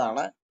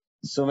എന്നുള്ളതാണ്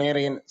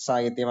സുമേറിയൻ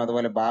സാഹിത്യം,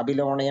 അതുപോലെ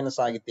ബാബിലോണിയൻ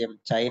സാഹിത്യം,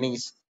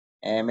 ചൈനീസ്,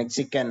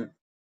 മെക്സിക്കൻ,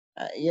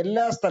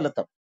 എല്ലാ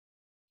സ്ഥലത്തും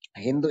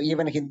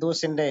ഈവൻ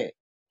ഹിന്ദുസിന്റെ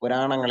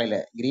പുരാണങ്ങളില്,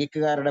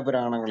 ഗ്രീക്കുകാരുടെ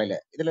പുരാണങ്ങളില്,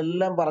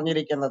 ഇതിലെല്ലാം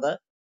പറഞ്ഞിരിക്കുന്നത്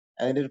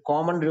അതിന്റെ ഒരു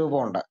കോമൺ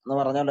രൂപമുണ്ട്. എന്ന്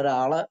പറഞ്ഞാൽ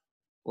ഒരാള്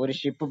ഒരു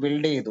ഷിപ്പ്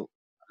ബിൽഡ് ചെയ്തു,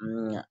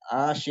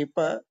 ആ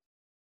ship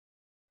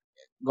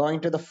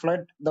going to the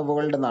flood the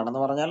world എന്നാണ്.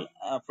 എന്ന് പറഞ്ഞാൽ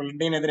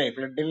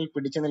ഫ്ലഡിൽ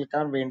പിടിച്ചു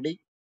നിൽക്കാൻ വേണ്ടി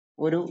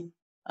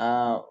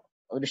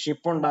ഒരു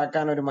ഷിപ്പ്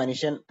ഉണ്ടാക്കാൻ ഒരു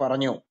മനുഷ്യൻ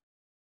പറഞ്ഞു.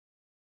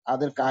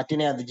 അത്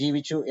കാറ്റിനെ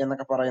അതിജീവിച്ചു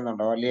എന്നൊക്കെ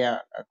പറയുന്നുണ്ട്, വലിയ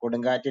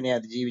കൊടുങ്കാറ്റിനെ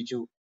അതിജീവിച്ചു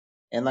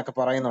എന്നൊക്കെ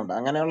പറയുന്നുണ്ട്.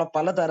 അങ്ങനെയുള്ള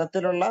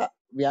പലതരത്തിലുള്ള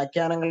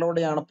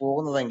വ്യാഖ്യാനങ്ങളിലൂടെയാണ്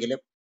പോകുന്നതെങ്കിലും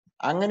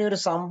അങ്ങനെ ഒരു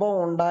സംഭവം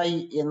ഉണ്ടായി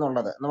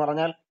എന്നുള്ളത്, എന്ന്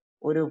പറഞ്ഞാൽ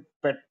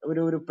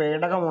ഒരു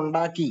പേടകം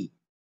ഉണ്ടാക്കി,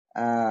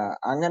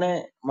 അങ്ങനെ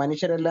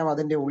മനുഷ്യരെല്ലാം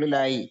അതിന്റെ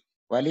ഉള്ളിലായി,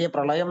 വലിയ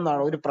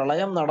ഒരു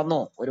പ്രളയം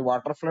നടന്നോ, ഒരു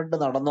വാട്ടർ ഫ്ലഡ്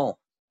നടന്നോ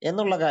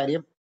എന്നുള്ള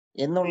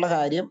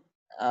കാര്യം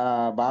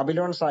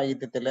ബാബിലോൺ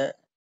സാഹിത്യത്തില്,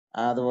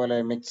 അതുപോലെ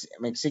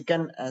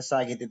മെക്സിക്കൻ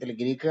സാഹിത്യത്തില്,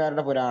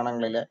 ഗ്രീക്കുകാരുടെ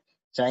പുരാണങ്ങളില്,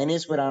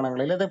 ചൈനീസ്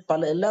പുരാണങ്ങളിൽ, ഇത്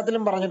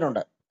എല്ലാത്തിലും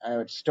പറഞ്ഞിട്ടുണ്ട്.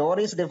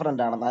 സ്റ്റോറീസ്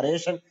ഡിഫറെന്റ് ആണ്,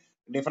 നരേഷൻ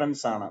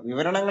ഡിഫറൻസ് ആണ്,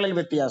 വിവരണങ്ങളിൽ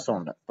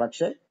വ്യത്യാസമുണ്ട്.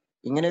 പക്ഷെ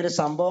ഇങ്ങനെ ഒരു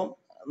സംഭവം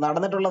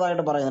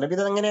നടന്നിട്ടുള്ളതായിട്ട് പറയുന്നുണ്ട്.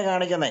 ഇതെങ്ങനെയാ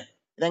കാണിക്കുന്നത്?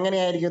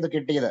 ഇതെങ്ങനെയായിരിക്കും ഇത്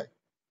കിട്ടിയത്?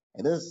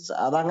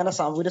 അതങ്ങനെ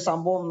ഒരു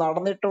സംഭവം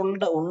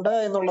നടന്നിട്ടുണ്ട്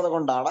എന്നുള്ളത്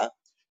കൊണ്ടാണ്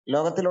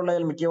ലോകത്തിലുള്ള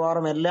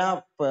മിക്കവാറും എല്ലാ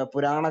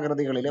പുരാണ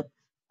കൃതികളിലും,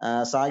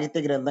 സാഹിത്യ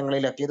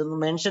ഗ്രന്ഥങ്ങളിലൊക്കെ ഇതൊന്ന്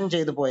മെൻഷൻ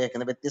ചെയ്തു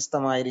പോയേക്കുന്നത്,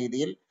 വ്യത്യസ്തമായ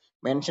രീതിയിൽ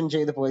മെൻഷൻ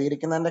ചെയ്തു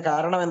പോയിരിക്കുന്നതിന്റെ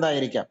കാരണം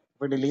എന്തായിരിക്കാം?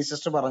 ഇപ്പൊ ലിലി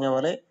സിസ്റ്റർ പറഞ്ഞ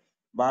പോലെ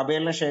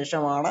ബാബേലിന്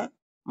ശേഷമാണ്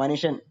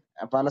മനുഷ്യൻ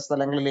പല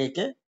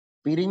സ്ഥലങ്ങളിലേക്ക്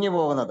പിരിഞ്ഞു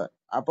പോകുന്നത്.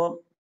 അപ്പം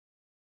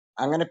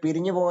അങ്ങനെ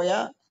പിരിഞ്ഞു പോയ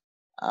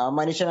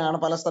മനുഷ്യനാണ്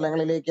പല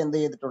സ്ഥലങ്ങളിലേക്ക് എന്ത്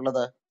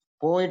ചെയ്തിട്ടുള്ളത്,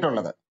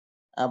 പോയിട്ടുള്ളത്.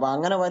 അപ്പൊ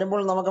അങ്ങനെ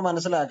വരുമ്പോൾ നമുക്ക്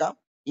മനസ്സിലാക്കാം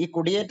ഈ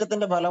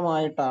കുടിയേറ്റത്തിന്റെ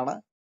ഫലമായിട്ടാണ്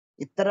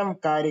ഇത്തരം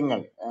കാര്യങ്ങൾ,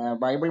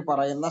 ബൈബിൾ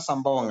പറയുന്ന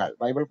സംഭവങ്ങൾ,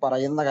 ബൈബിൾ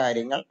പറയുന്ന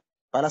കാര്യങ്ങൾ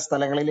പല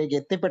സ്ഥലങ്ങളിലേക്ക്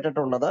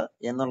എത്തിപ്പെട്ടിട്ടുള്ളത്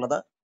എന്നുള്ളത്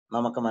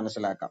നമുക്ക്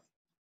മനസ്സിലാക്കാം.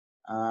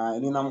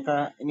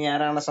 ഇനി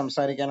ആരാണ്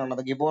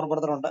സംസാരിക്കാനുള്ളത്? ഗിബോർ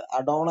ബ്രദർ ഉണ്ട്,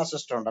 അഡോണ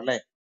സിസ്റ്റർ ഉണ്ട് അല്ലെ?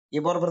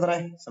 ഗിബോർ ബ്രദറെ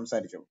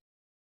സംസാരിച്ചു.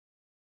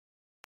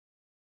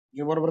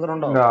 ഗിബോർ ബ്രദർ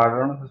ഉണ്ടോ? ഇല്ല,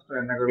 അഡോണ സിസ്റ്റർ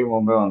എന്നെക്കാൾ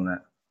മുമ്പേ വന്നേ.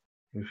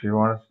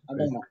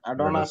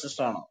 അഡോണ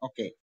സിസ്റ്റർ ആണോ?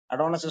 ഓക്കെ,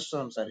 അഡോണ സിസ്റ്റർ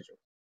സംസാരിച്ചു.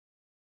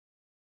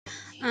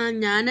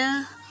 ഞാന്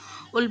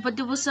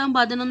ഉൽപ്പത്തി പുസ്തകം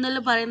 11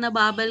 പറയുന്ന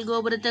ബാബേൽ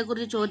ഗോപുരത്തെ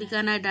കുറിച്ച്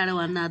ചോദിക്കാനായിട്ടാണ്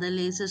വന്നത്.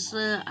 അതല്ലേ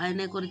സിസ്റ്റർ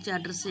അതിനെ കുറിച്ച്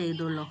അഡ്രസ്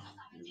ചെയ്തോളൂ.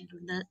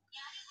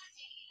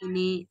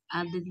 ഇനി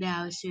അതിന്റെ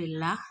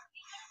ആവശ്യമില്ല.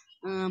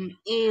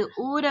 ഈ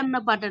ഊർ എന്ന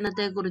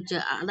പട്ടണത്തെ കുറിച്ച്,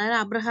 അതായത്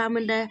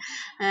അബ്രഹാമിന്റെ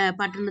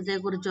പട്ടണത്തെ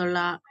കുറിച്ചുള്ള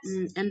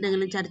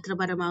എന്തെങ്കിലും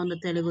ചരിത്രപരമാകുന്ന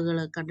തെളിവുകൾ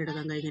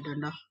കണ്ടെടുക്കാൻ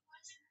കഴിഞ്ഞിട്ടുണ്ടോ?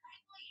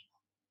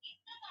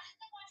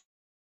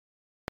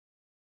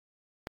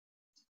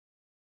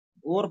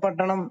 ഊർ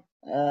പട്ടണം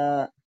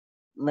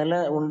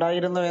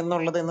ഉണ്ടായിരുന്നു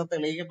എന്നുള്ളത് ഇന്ന്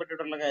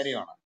തെളിയിക്കപ്പെട്ടിട്ടുള്ള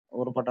കാര്യമാണ്.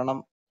 ഊർ പട്ടണം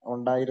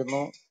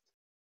ഉണ്ടായിരുന്നു,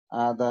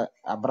 അത്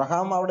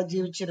അബ്രഹാം അവിടെ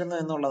ജീവിച്ചിരുന്നു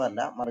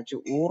എന്നുള്ളതല്ല, മറിച്ച്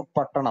ഊർ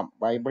പട്ടണം,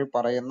 ബൈബിൾ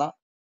പറയുന്ന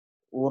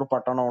ഊർ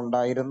പട്ടണം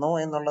ഉണ്ടായിരുന്നു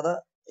എന്നുള്ളത്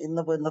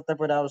ഇന്നത്തെ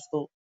പുരാവസ്തു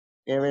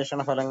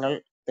ഗവേഷണ ഫലങ്ങൾ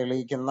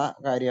തെളിയിക്കുന്ന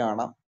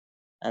കാര്യമാണ്.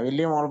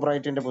 വില്യം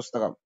ഓൾബ്രൈറ്റിന്റെ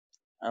പുസ്തകം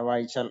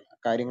വായിച്ചാൽ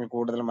കാര്യങ്ങൾ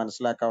കൂടുതൽ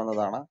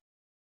മനസ്സിലാക്കാവുന്നതാണ്.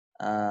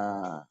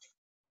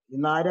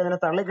 ഇന്ന് ആരും അങ്ങനെ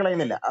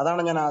തള്ളിക്കളയുന്നില്ല.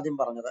 അതാണ് ഞാൻ ആദ്യം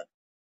പറഞ്ഞത്.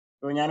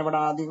 ഞാനിവിടെ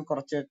ആദ്യം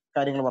കുറച്ച്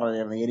കാര്യങ്ങൾ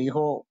പറഞ്ഞായിരുന്നു.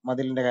 എരിഹോ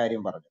മതിലിന്റെ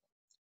കാര്യം പറഞ്ഞു.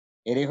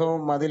 എരിഹോ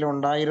മതിൽ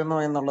ഉണ്ടായിരുന്നു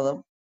എന്നുള്ളതും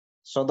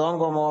സൊദോം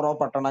ഗൊമോറോ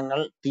പട്ടണങ്ങൾ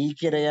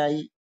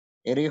തീക്കിരയായി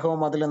എരിഹോ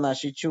മതിൽ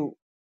നശിച്ചു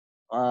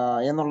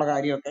എന്നുള്ള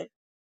കാര്യമൊക്കെ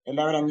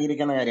എല്ലാവരും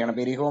അംഗീകരിക്കുന്ന കാര്യമാണ്.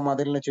 എരിഹോ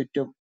മതിലിന്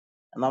ചുറ്റും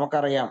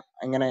നമുക്കറിയാം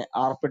ഇങ്ങനെ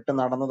ആർപ്പിട്ട്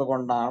നടന്നത്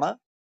കൊണ്ടാണ്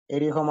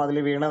എരിഹോ മതിൽ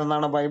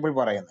വീണതെന്നാണ് ബൈബിൾ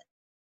പറയുന്നത്.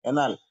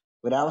 എന്നാൽ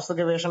പുരാവസ്തു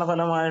ഗവേഷണ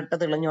ഫലമായിട്ട്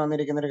തെളിഞ്ഞു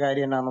വന്നിരിക്കുന്ന ഒരു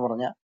കാര്യം എന്നാന്ന്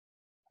പറഞ്ഞാൽ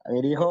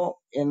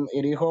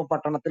എരിഹോ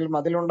പട്ടണത്തിൽ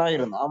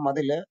മതിലുണ്ടായിരുന്നു. ആ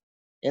മതില്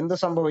എന്ത്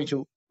സംഭവിച്ചു?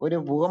 ഒരു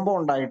ഭൂകമ്പം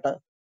ഉണ്ടായിട്ട്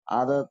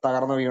അത്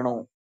തകർന്നു വീണു.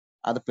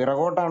 അത്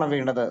പിറകോട്ടാണ്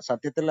വീണത്.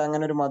 സത്യത്തിൽ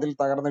അങ്ങനെ ഒരു മതിൽ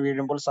തകർന്നു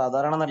വീഴുമ്പോൾ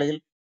സാധാരണ നിലയിൽ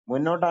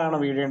മുന്നോട്ടാണ്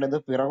വീഴേണ്ടത്,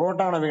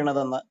 പിറകോട്ടാണ്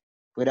വീണതെന്ന്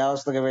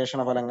പുരാവസ്തു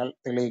ഗവേഷണ ഫലങ്ങൾ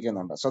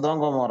തെളിയിക്കുന്നുണ്ട്. സൊദോം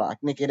ഗൊമോറ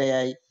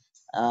അഗ്നിക്കിരയായി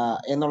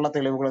എന്നുള്ള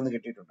തെളിവുകൾ ഇന്ന്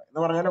കിട്ടിയിട്ടുണ്ട്.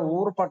 എന്ന് പറഞ്ഞാൽ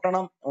ഊർ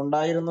പട്ടണം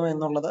ഉണ്ടായിരുന്നു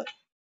എന്നുള്ളത്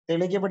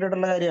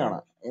തെളിയിക്കപ്പെട്ടിട്ടുള്ള കാര്യമാണ്.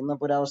 ഇന്ന്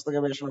പുരാവസ്തു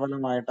ഗവേഷണ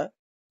ഫലമായിട്ട്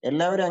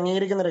എല്ലാവരും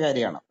അംഗീകരിക്കുന്ന ഒരു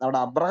കാര്യമാണ്. അവിടെ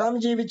അബ്രഹാം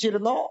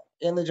ജീവിച്ചിരുന്നോ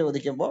എന്ന്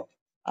ചോദിക്കുമ്പോൾ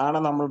ആണ്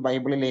നമ്മൾ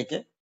ബൈബിളിലേക്ക്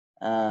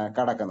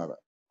കടക്കുന്നത്.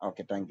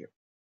 Okay, thank you.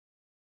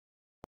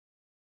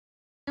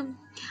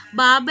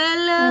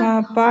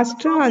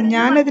 പാസ്റ്റർ,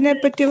 ഞാൻ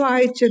അതിനെപ്പറ്റി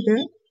വായിച്ചത്,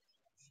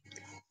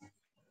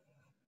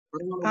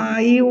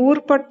 ഈ ഊർ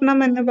പട്ടണം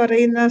എന്ന്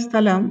പറയുന്ന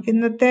സ്ഥലം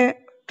ഇന്നത്തെ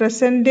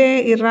പ്രസന്റ്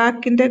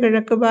ഇറാഖിന്റെ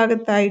കിഴക്ക്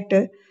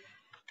ഭാഗത്തായിട്ട്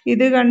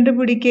ഇത്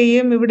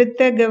കണ്ടുപിടിക്കുകയും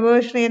ഇവിടുത്തെ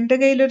ഗവേഷണം, എൻ്റെ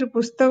കയ്യിലൊരു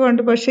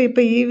പുസ്തകമുണ്ട്, പക്ഷെ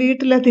ഇപ്പൊ ഈ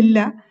വീട്ടിൽ അതില്ല.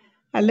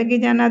 അല്ലെങ്കിൽ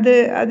ഞാൻ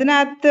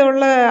അതിനകത്ത്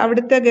ഉള്ള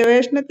അവിടുത്തെ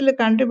ഗവേഷണത്തിൽ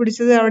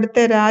കണ്ടുപിടിച്ചത്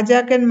അവിടുത്തെ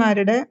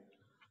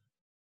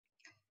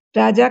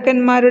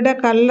രാജാക്കന്മാരുടെ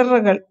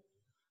കല്ലറകൾ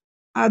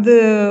അത്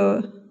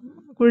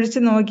കുഴിച്ചു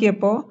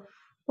നോക്കിയപ്പോ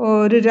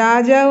ഒരു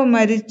രാജാവ്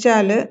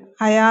മരിച്ചാല്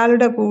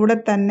അയാളുടെ കൂടെ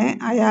തന്നെ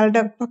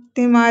അയാളുടെ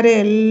ഭക്തിമാരെ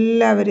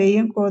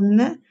എല്ലാവരെയും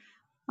കൊന്ന്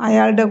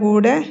അയാളുടെ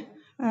കൂടെ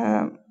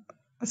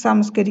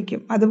സംസ്കരിക്കും.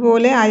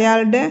 അതുപോലെ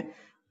അയാളുടെ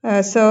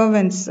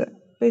സെർവൻസ്,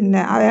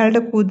 പിന്നെ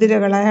അയാളുടെ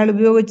കുതിരകൾ, അയാൾ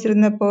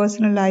ഉപയോഗിച്ചിരുന്ന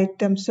പേഴ്സണൽ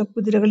ഐറ്റംസ്,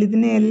 കുതിരകൾ,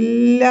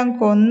 ഇതിനെല്ലാം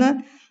കൊന്ന്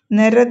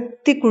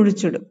നിരത്തി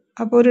കുഴിച്ചിടും.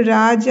 അപ്പൊ ഒരു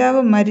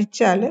രാജാവ്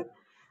മരിച്ചാല്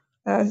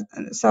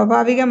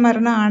സ്വാഭാവിക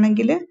മരണം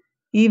ആണെങ്കിൽ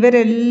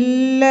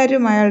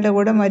ഇവരെല്ലാരും അയാളുടെ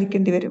കൂടെ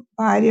മരിക്കേണ്ടി വരും.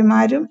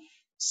 ഭാര്യമാരും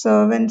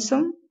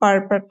സെർവൻസും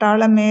പട്ടാള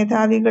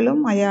മേധാവികളും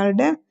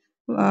അയാളുടെ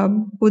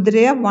കുതിര,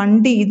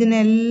 വണ്ടി,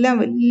 ഇതിനെല്ലാം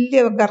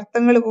വലിയ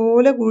ഗർത്തങ്ങൾ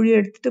പോലെ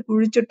കുഴിയെടുത്തിട്ട്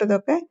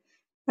കുഴിച്ചിട്ടതൊക്കെ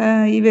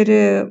ഇവര്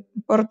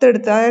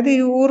പുറത്തെടുത്ത്, അതായത് ഈ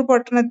ഊർ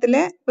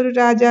പട്ടണത്തിലെ ഒരു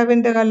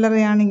രാജാവിന്റെ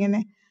കല്ലറയാണ്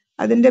ഇങ്ങനെ.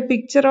 അതിന്റെ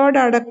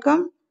പിക്ചറോടടക്കം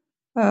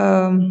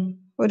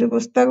ഒരു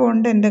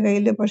പുസ്തകമുണ്ട് എൻ്റെ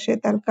കയ്യിൽ, പക്ഷെ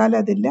തൽക്കാലം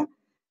അതില്ല.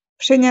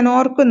 പക്ഷെ ഞാൻ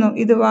ഓർക്കുന്നു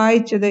ഇത്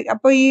വായിച്ചത്.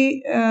 അപ്പൊ ഈ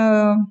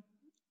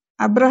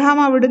അബ്രഹാം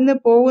അവിടുന്ന്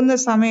പോകുന്ന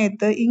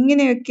സമയത്ത്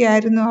ഇങ്ങനെയൊക്കെ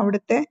ആയിരുന്നു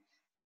അവിടുത്തെ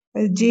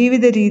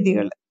ജീവിത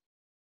രീതികൾ.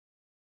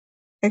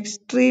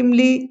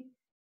 Extremely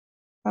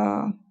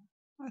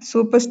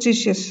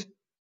superstitious.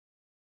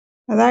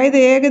 അതായത്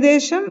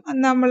ഏകദേശം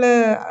നമ്മള്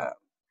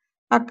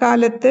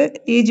അക്കാലത്ത്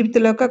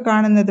ഈജിപ്തിലൊക്കെ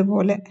കാണുന്നത്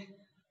പോലെ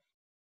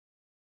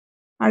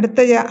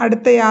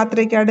അടുത്ത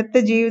യാത്രയ്ക്ക്, അടുത്ത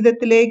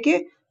ജീവിതത്തിലേക്ക്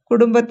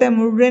കുടുംബത്തെ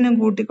മുഴുവനും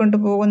കൂട്ടിക്കൊണ്ടു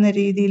പോകുന്ന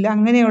രീതിയിൽ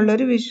അങ്ങനെയുള്ള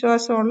ഒരു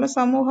വിശ്വാസമുള്ള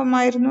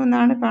സമൂഹമായിരുന്നു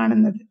എന്നാണ്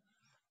കാണുന്നത്.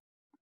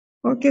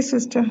 Okay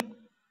sister.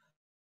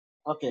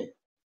 ഓക്കെ,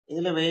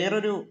 ഇതില്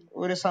വേറൊരു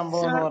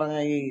സംഭവം എന്ന്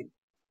പറഞ്ഞാൽ ഈ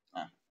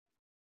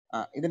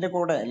ഇതിന്റെ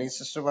കൂടെ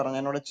സിസ്റ്റർ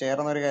പറഞ്ഞതിനോട്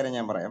ചേർന്ന ഒരു കാര്യം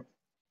ഞാൻ പറയാം.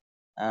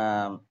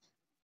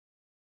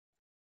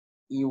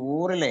 ഈ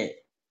ഊറിലെ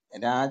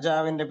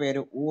രാജാവിന്റെ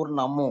പേര് ഊർ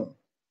നമ്മു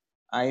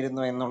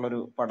ആയിരുന്നു എന്നുള്ളൊരു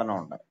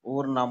പഠനമുണ്ട്.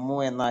 ഊർ നമ്മു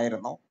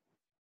എന്നായിരുന്നു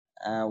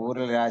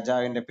ഊറിലെ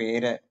രാജാവിന്റെ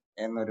പേര്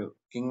എന്നൊരു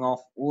കിങ്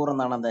ഓഫ് ഊർ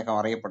എന്നാണ് അദ്ദേഹം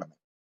അറിയപ്പെടുന്നത്.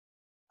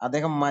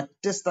 അദ്ദേഹം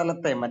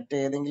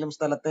മറ്റേതെങ്കിലും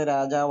സ്ഥലത്തെ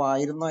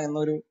രാജാവായിരുന്നോ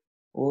എന്നൊരു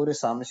ഒരു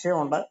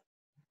സംശയമുണ്ട്.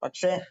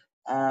 പക്ഷെ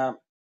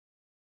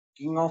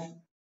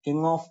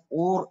കിങ് ഓഫ്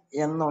ഊർ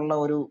എന്നുള്ള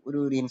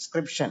ഒരു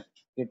ഇൻസ്ക്രിപ്ഷൻ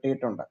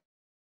കിട്ടിയിട്ടുണ്ട്.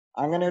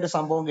 അങ്ങനെ ഒരു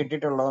സംഭവം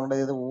കിട്ടിയിട്ടുള്ളതുകൊണ്ട്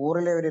ഇത്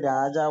ഊറിലെ ഒരു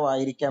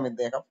രാജാവായിരിക്കാം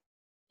ഇദ്ദേഹം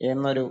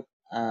എന്നൊരു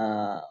ആ,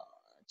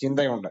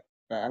 ചിന്തയുണ്ട്.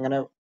 അങ്ങനെ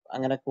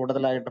അങ്ങനെ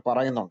കൂടുതലായിട്ട്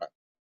പറയുന്നുണ്ട്.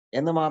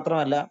 എന്ന്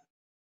മാത്രമല്ല,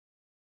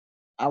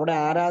 അവിടെ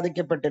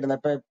ആരാധിക്കപ്പെട്ടിരുന്ന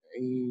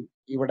ഈ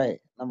ഇവിടെ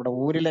നമ്മുടെ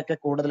ഊരിലൊക്കെ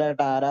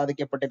കൂടുതലായിട്ട്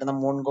ആരാധിക്കപ്പെട്ടിരുന്ന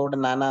മൂൺ ഗോഡ്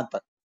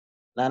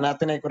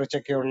നാനാത്തിനെ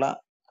കുറിച്ചൊക്കെയുള്ള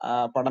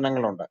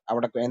പഠനങ്ങളുണ്ട്.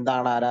 അവിടെ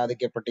എന്താണ്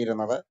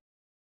ആരാധിക്കപ്പെട്ടിരുന്നത്,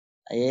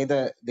 ഏത്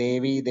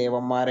ദേവീ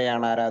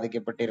ദേവന്മാരെയാണ്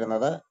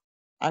ആരാധിക്കപ്പെട്ടിരുന്നത്,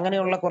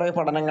 അങ്ങനെയുള്ള കുറെ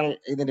പഠനങ്ങൾ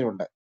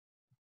ഇതിലുണ്ട്.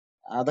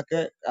 ആ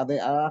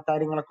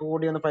കാര്യങ്ങളൊക്കെ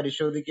കൂടി ഒന്ന്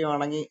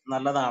പരിശോധിക്കുകയാണെങ്കിൽ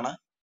നല്ലതാണ്.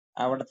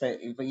 അവിടുത്തെ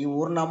ഇപ്പൊ ഈ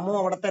ഊർനമ്മു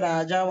അവിടുത്തെ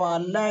രാജാവ്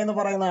അല്ല എന്ന്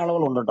പറയുന്ന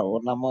ആളുകളുണ്ട് കേട്ടോ.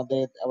 ഊർനമ്മു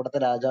അവിടുത്തെ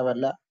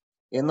രാജാവല്ല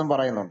എന്നും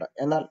പറയുന്നുണ്ട്.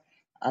 എന്നാൽ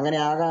അങ്ങനെ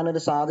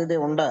ആകാനൊരു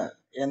സാധ്യതയുണ്ട്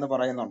എന്ന്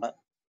പറയുന്നുണ്ട്.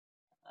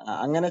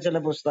 അങ്ങനെ ചില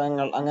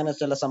പുസ്തകങ്ങൾ, അങ്ങനെ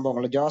ചില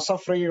സംഭവങ്ങൾ.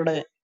 ജോസഫ് ഫ്രീയുടെ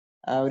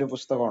ഒരു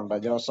പുസ്തകമുണ്ട്.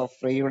 ജോസഫ്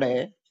ഫ്രീയുടെ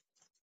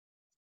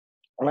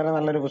വളരെ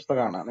നല്ലൊരു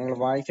പുസ്തകമാണ്. നിങ്ങൾ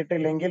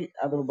വായിച്ചിട്ടില്ലെങ്കിൽ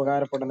അത്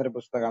ഉപകാരപ്പെടുന്ന ഒരു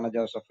പുസ്തകമാണ്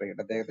ജോസഫ്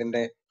ഫ്രീയുടെ.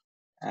 അദ്ദേഹത്തിന്റെ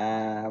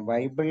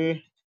ബൈബിൾ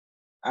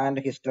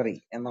ആൻഡ് ഹിസ്റ്ററി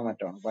എന്നോ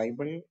മറ്റോ ആണ്.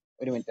 ബൈബിൾ,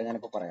 ഒരു മിനിറ്റ്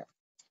ഞാനിപ്പോ പറയാം.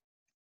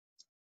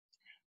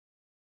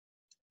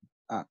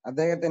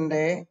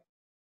 അദ്ദേഹത്തിന്റെ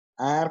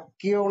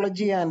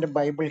ആർക്കിയോളജി ആൻഡ്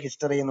ബൈബിൾ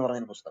ഹിസ്റ്ററി എന്ന്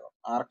പറയുന്ന പുസ്തകം.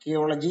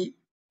 ആർക്കിയോളജി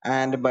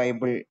ആൻഡ്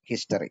ബൈബിൾ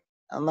ഹിസ്റ്ററി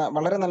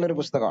വളരെ നല്ലൊരു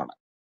പുസ്തകമാണ്.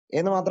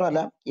 എന്ന്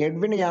മാത്രമല്ല,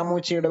 എഡ്വിൻ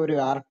യാമൂച്ചിയുടെ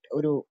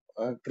ഒരു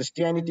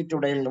ക്രിസ്ത്യാനിറ്റി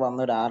ടുഡേയിൽ വന്ന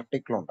ഒരു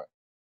ആർട്ടിക്കിൾ ഉണ്ട്.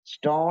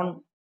 സ്റ്റോൺ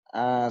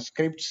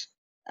സ്ക്രിപ്റ്റ്സ്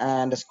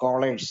ആൻഡ്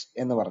സ്കോളേഴ്സ്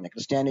എന്ന് പറഞ്ഞ്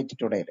ക്രിസ്ത്യാനിറ്റി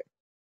ടുഡേയിൽ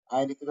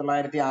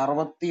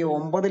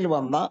 1969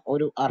 വന്ന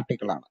ഒരു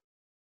ആർട്ടിക്കിളാണ്.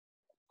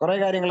 കുറെ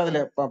കാര്യങ്ങൾ അതിൽ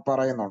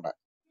പറയുന്നുണ്ട്.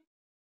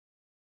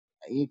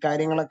 ഈ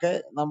കാര്യങ്ങളൊക്കെ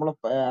നമ്മൾ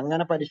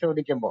അങ്ങനെ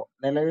പരിശോധിക്കുമ്പോൾ,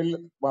 നിലവിൽ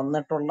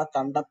വന്നിട്ടുള്ള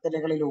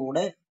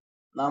കണ്ടെത്തലുകളിലൂടെ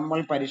നമ്മൾ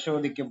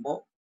പരിശോധിക്കുമ്പോൾ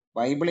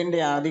ബൈബിളിന്റെ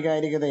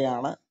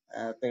ആധികാരികതയാണ്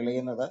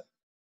തെളിയുന്നത്.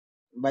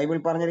 ബൈബിൾ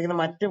പറഞ്ഞിരിക്കുന്ന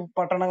മറ്റ്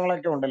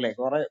പട്ടണങ്ങളൊക്കെ ഉണ്ടല്ലേ,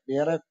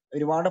 വേറെ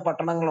ഒരുപാട്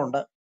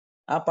പട്ടണങ്ങളുണ്ട്.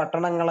 ആ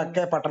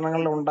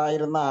പട്ടണങ്ങളിൽ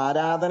ഉണ്ടായിരുന്ന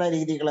ആരാധന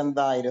രീതികൾ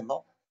എന്തായിരുന്നു,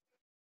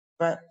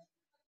 ഇപ്പൊ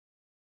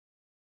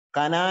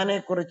കനാനെ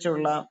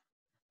കുറിച്ചുള്ള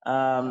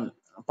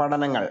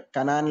പഠനങ്ങൾ,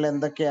 കനാനിൽ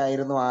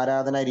എന്തൊക്കെയായിരുന്നു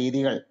ആരാധന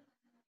രീതികൾ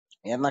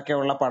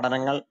എന്നൊക്കെയുള്ള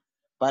പഠനങ്ങൾ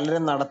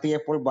പലരും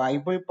നടത്തിയപ്പോൾ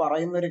ബൈബിൾ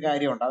പറയുന്ന ഒരു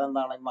കാര്യമുണ്ട്.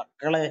 അതെന്താണ്?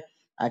 മക്കളെ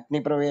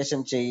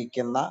അഗ്നിപ്രവേശം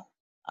ചെയ്യിക്കുന്ന,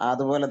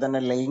 അതുപോലെ തന്നെ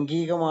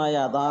ലൈംഗികമായ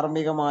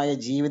അധാർമികമായ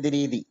ജീവിത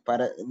രീതി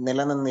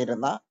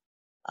നിലനിന്നിരുന്ന,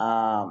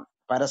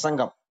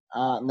 പരസംഗം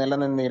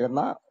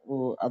നിലനിന്നിരുന്ന,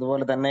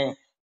 അതുപോലെ തന്നെ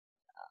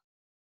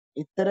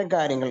ഇത്തരം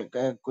കാര്യങ്ങൾ,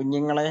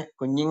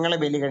 കുഞ്ഞുങ്ങളെ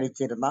ബലി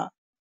കഴിച്ചിരുന്ന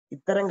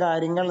ഇത്തരം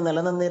കാര്യങ്ങൾ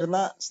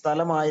നിലനിന്നിരുന്ന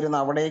സ്ഥലമായിരുന്നു.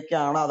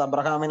 അവിടേക്കാണ്, അത്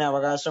അബ്രഹാമിന്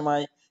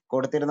അവകാശമായി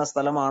കൊടുത്തിരുന്ന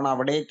സ്ഥലമാണ്,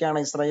 അവിടേക്കാണ്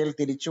ഇസ്രായേൽ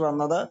തിരിച്ചു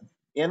വന്നത്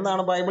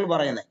എന്നാണ് ബൈബിൾ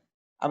പറയുന്നത്.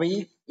 അപ്പൊ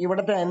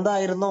ഇവിടുത്തെ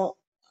എന്തായിരുന്നു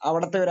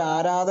അവിടുത്തെ ഒരു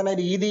ആരാധന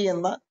രീതി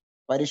എന്ന്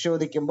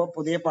പരിശോധിക്കുമ്പോൾ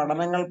പുതിയ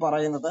പഠനങ്ങൾ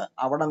പറയുന്നത്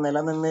അവിടെ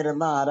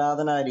നിലനിന്നിരുന്ന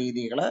ആരാധനാ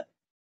രീതികള്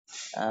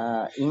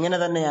ഇങ്ങനെ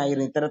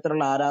തന്നെയായിരുന്നു,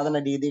 ഇത്തരത്തിലുള്ള ആരാധന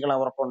രീതികൾ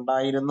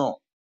അവർക്കുണ്ടായിരുന്നു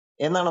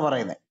എന്നാണ്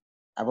പറയുന്നത്.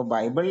 അപ്പൊ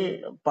ബൈബിൾ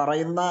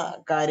പറയുന്ന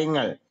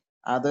കാര്യങ്ങൾ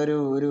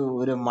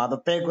ഒരു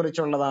മതത്തെ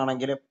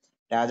കുറിച്ചുള്ളതാണെങ്കിലും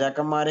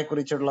രാജാക്കന്മാരെ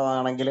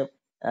കുറിച്ചുള്ളതാണെങ്കിലും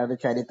അത്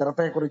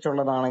ചരിത്രത്തെ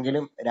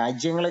കുറിച്ചുള്ളതാണെങ്കിലും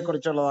രാജ്യങ്ങളെ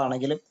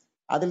കുറിച്ചുള്ളതാണെങ്കിലും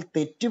അതിൽ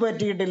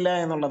തെറ്റുപറ്റിയിട്ടില്ല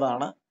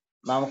എന്നുള്ളതാണ്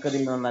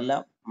നമുക്കിതിൽ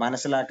നിന്നെല്ലാം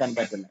മനസ്സിലാക്കാൻ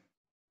പറ്റുന്നത്.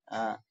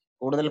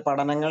 കൂടുതൽ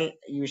പഠനങ്ങൾ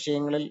ഈ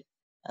വിഷയങ്ങളിൽ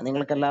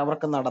നിങ്ങൾക്ക്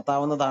എല്ലാവർക്കും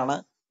നടത്താവുന്നതാണ്.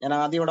 ഞാൻ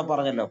ആദ്യം ഇവിടെ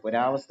പറഞ്ഞല്ലോ,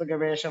 പുരാവസ്തു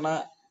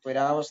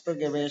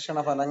ഗവേഷണ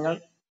ഫലങ്ങൾ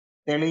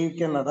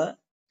തെളിയിക്കുന്നത്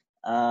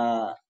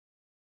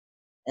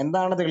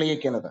എന്താണ്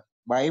തെളിയിക്കുന്നത്?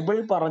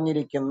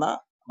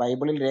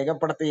 ബൈബിളിൽ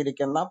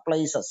രേഖപ്പെടുത്തിയിരിക്കുന്ന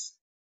പ്ലേസസ്,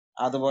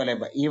 അതുപോലെ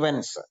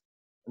ഇവന്റ്സ്,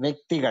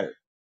 വ്യക്തികൾ,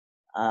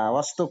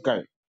 വസ്തുക്കൾ,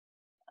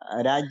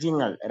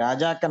 രാജ്യങ്ങൾ,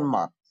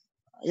 രാജാക്കന്മാർ,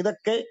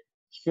 ഇതൊക്കെ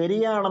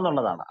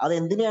ശരിയാണെന്നുള്ളതാണ്. അത്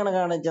എന്തിനെയാണ്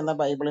കാണിക്കുന്നത്?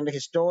 ബൈബിളിന്റെ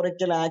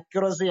ഹിസ്റ്റോറിക്കൽ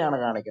ആക്യുറസിയാണ്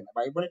കാണിക്കുന്നത്.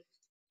 ബൈബിൾ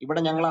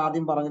ഇവിടെ ഞങ്ങൾ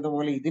ആദ്യം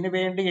പറഞ്ഞതുപോലെ ഇതിനു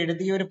വേണ്ടി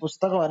എഴുതിയ ഒരു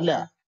പുസ്തകമല്ല.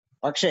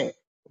 പക്ഷേ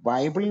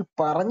ബൈബിളിൽ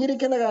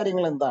പറഞ്ഞിരിക്കുന്ന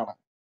കാര്യങ്ങൾ എന്താണ്?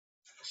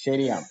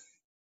 ശരിയാണ്.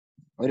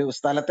 ഒരു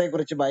സ്ഥലത്തെ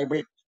കുറിച്ച് ബൈബിൾ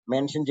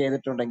മെൻഷൻ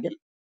ചെയ്തിട്ടുണ്ടെങ്കിൽ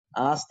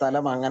ആ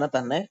സ്ഥലം അങ്ങനെ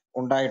തന്നെ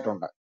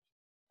ഉണ്ടായിട്ടുണ്ട്.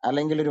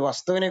 അല്ലെങ്കിൽ ഒരു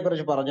വസ്തുവിനെ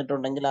കുറിച്ച്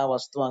പറഞ്ഞിട്ടുണ്ടെങ്കിൽ ആ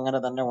വസ്തു അങ്ങനെ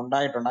തന്നെ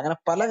ഉണ്ടായിട്ടുണ്ട്. അങ്ങനെ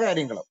പല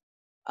കാര്യങ്ങളും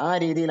ആ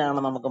രീതിയിലാണ്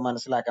നമുക്ക്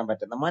മനസ്സിലാക്കാൻ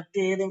പറ്റുന്നത്.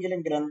 മറ്റേതെങ്കിലും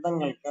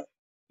ഗ്രന്ഥങ്ങൾക്ക്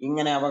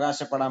ഇങ്ങനെ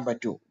അവകാശപ്പെടാൻ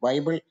പറ്റൂ?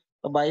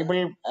 ബൈബിൾ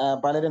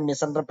പലരും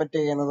മിസ്ഇന്റർപ്രറ്റ്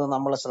ചെയ്യുന്നത്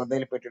നമ്മൾ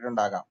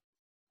ശ്രദ്ധയിൽപ്പെട്ടിട്ടുണ്ടാകാം.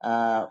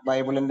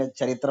 ബൈബിളിന്റെ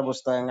ചരിത്ര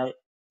പുസ്തകങ്ങൾ,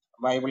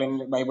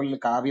 ബൈബിളിൽ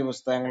കാവ്യ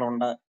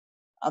പുസ്തകങ്ങളുണ്ട്,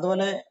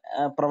 അതുപോലെ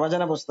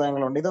പ്രവചന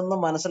പുസ്തകങ്ങളുണ്ട്.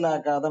 ഇതൊന്നും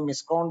മനസ്സിലാക്കാതെ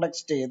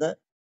മിസ്കോണ്ടക്സ്റ്റ് ചെയ്ത്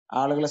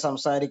ആളുകൾ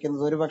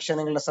സംസാരിക്കുന്നത് ഒരുപക്ഷെ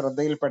നിങ്ങളുടെ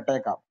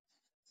ശ്രദ്ധയിൽപ്പെട്ടേക്കാം.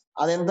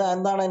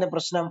 എന്താണ് അതിന്റെ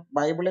പ്രശ്നം?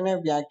 ബൈബിളിനെ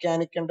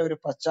വ്യാഖ്യാനിക്കേണ്ട ഒരു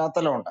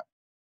പശ്ചാത്തലമുണ്ട്,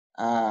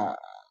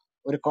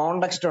 ഒരു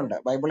കോണ്ടെക്സ്റ്റ് ഉണ്ട്.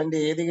 ബൈബിളിന്റെ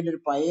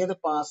ഏത്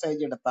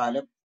പാസേജ്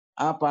എടുത്താലും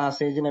ആ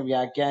പാസേജിനെ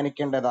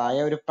വ്യാഖ്യാനിക്കേണ്ടതായ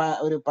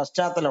ഒരു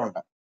പശ്ചാത്തലമുണ്ട്.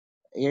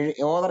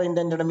 ഓതർ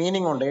ഇന്റന്റഡ്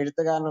മീനിങ് ഉണ്ട്,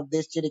 എഴുത്തുകാരൻ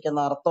ഉദ്ദേശിച്ചിരിക്കുന്ന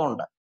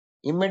അർത്ഥമുണ്ട്.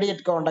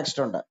 ഇമ്മീഡിയറ്റ്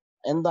കോണ്ടെക്സ്റ്റ് ഉണ്ട്.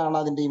 എന്താണ്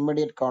അതിന്റെ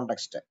ഇമ്മീഡിയറ്റ്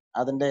കോണ്ടെക്സ്റ്റ്,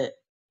 അതിന്റെ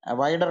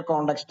വൈഡർ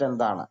കോണ്ടെക്സ്റ്റ്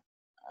എന്താണ്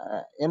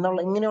എന്നുള്ള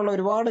ഇങ്ങനെയുള്ള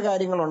ഒരുപാട്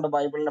കാര്യങ്ങളുണ്ട്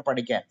ബൈബിളിനെ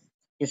പഠിക്കാൻ.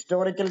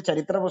 ഹിസ്റ്റോറിക്കൽ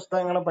ചരിത്ര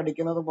പുസ്തകങ്ങൾ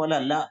പഠിക്കുന്നത് പോലെ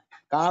അല്ല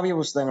കാവ്യ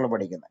പുസ്തകങ്ങൾ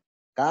പഠിക്കുന്നത്.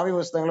 കാവ്യ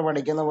പുസ്തകങ്ങൾ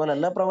പഠിക്കുന്ന പോലെ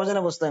അല്ല പ്രവചന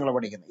പുസ്തകങ്ങൾ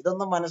പഠിക്കുന്നത്.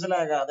 ഇതൊന്നും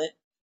മനസ്സിലാകാതെ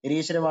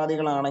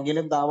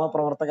നിരീശ്വരവാദികളാണെങ്കിലും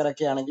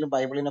ദാവപ്രവർത്തകരൊക്കെ ആണെങ്കിലും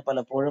ബൈബിളിനെ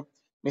പലപ്പോഴും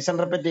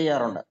മിസ്ഇന്റർപ്രറ്റ്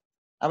ചെയ്യാറുണ്ട്.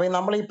 അപ്പൊ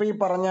നമ്മളിപ്പോ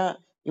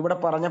ഇവിടെ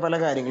പറഞ്ഞ പല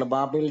കാര്യങ്ങളും,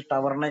 ബാബേൽ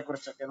ടവറിനെ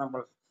കുറിച്ചൊക്കെ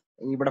നമ്മൾ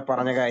ഇവിടെ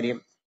പറഞ്ഞ കാര്യം,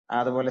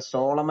 അതുപോലെ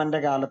സോളമന്റെ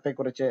കാലത്തെ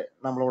കുറിച്ച്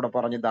നമ്മളിവിടെ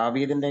പറഞ്ഞു,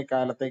 ദാവീദിന്റെ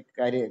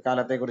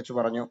കാലത്തെ കുറിച്ച്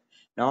പറഞ്ഞു,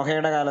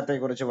 നോഹയുടെ കാലത്തെ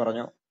കുറിച്ച്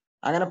പറഞ്ഞു.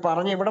 അങ്ങനെ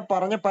ഇവിടെ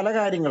പറഞ്ഞ പല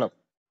കാര്യങ്ങളും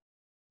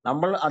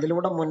നമ്മൾ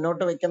അതിലൂടെ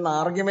മുന്നോട്ട് വെക്കുന്ന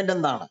ആർഗ്യുമെന്റ്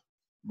എന്താണ്?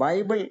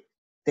 ബൈബിൾ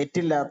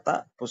തെറ്റില്ലാത്ത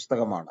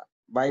പുസ്തകമാണ്.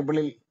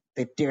 ബൈബിളിൽ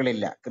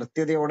തെറ്റുകളില്ല,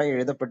 കൃത്യതയോടെ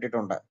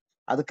എഴുതപ്പെട്ടിട്ടുണ്ട്,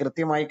 അത്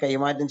കൃത്യമായി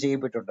കൈമാറ്റം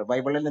ചെയ്യപ്പെട്ടിട്ടുണ്ട്.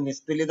 ബൈബിളിന്റെ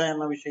നിസ്തുല്യത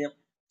എന്ന വിഷയം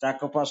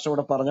ചാക്കോ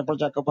പാസ്റ്റർ പറഞ്ഞപ്പോൾ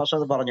ചാക്കോ പാസ്റ്റർ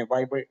അത് പറഞ്ഞു.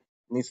 ബൈബിൾ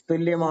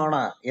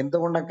നിസ്തുല്യമാണ്,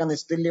 എന്തുകൊണ്ടൊക്കെ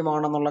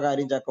നിസ്തുല്യമാണെന്നുള്ള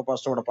കാര്യം ചാക്കോ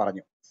പാസ്റ്റർ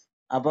പറഞ്ഞു.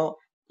 അപ്പോ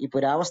ഈ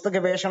പുരാവസ്തു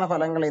ഗവേഷണ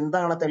ഫലങ്ങൾ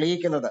എന്താണ്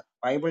തെളിയിക്കുന്നത്?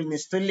 ബൈബിൾ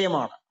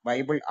നിസ്തുല്യമാണ്,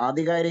 ബൈബിൾ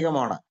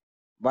ആധികാരികമാണ്,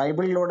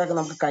 ബൈബിളിലൂടെ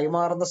നമുക്ക്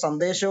കൈമാറുന്ന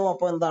സന്ദേശവും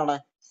അപ്പോൾ എന്താണ്?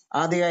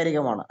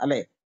 ആധികാരികമാണ്, അല്ലെ?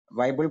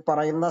 ബൈബിൾ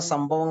പറയുന്ന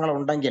സംഭവങ്ങൾ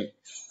ഉണ്ടെങ്കിൽ,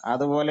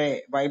 അതുപോലെ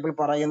ബൈബിൾ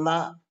പറയുന്ന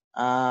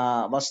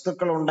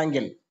വസ്തുക്കൾ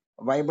ഉണ്ടെങ്കിൽ,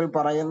 ബൈബിൾ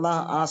പറയുന്ന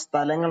ആ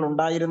സ്ഥലങ്ങൾ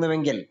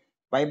ഉണ്ടായിരുന്നുവെങ്കിൽ,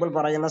 ബൈബിൾ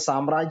പറയുന്ന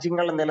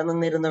സാമ്രാജ്യങ്ങൾ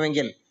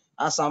നിലനിന്നിരുന്നുവെങ്കിൽ,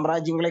 ആ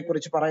സാമ്രാജ്യങ്ങളെ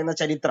കുറിച്ച് പറയുന്ന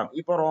ചരിത്രം,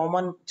 ഇപ്പൊ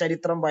റോമൻ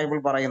ചരിത്രം ബൈബിൾ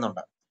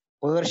പറയുന്നുണ്ട്,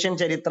 പേർഷ്യൻ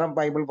ചരിത്രം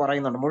ബൈബിൾ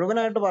പറയുന്നുണ്ട്,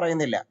 മുഴുവനായിട്ട്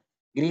പറയുന്നില്ല.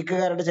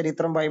 ഗ്രീക്കുകാരുടെ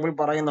ചരിത്രം ബൈബിൾ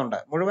പറയുന്നുണ്ട്,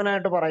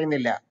 മുഴുവനായിട്ട്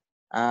പറയുന്നില്ല.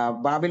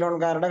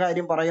 ബാബിലോൺകാരുടെ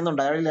കാര്യം പറയുന്നുണ്ട്,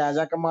 അതായത്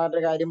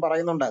രാജാക്കന്മാരുടെ കാര്യം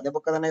പറയുന്നുണ്ട്,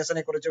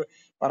 നെബൂഖദ്നേസറിനെ കുറിച്ച്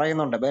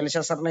പറയുന്നുണ്ട്,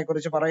 ബേൽശസ്സറിനെ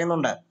കുറിച്ച്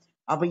പറയുന്നുണ്ട്.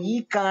 അപ്പൊ ഈ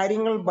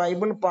കാര്യങ്ങൾ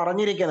ബൈബിൾ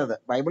പറഞ്ഞിരിക്കുന്നത്,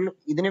 ബൈബിൾ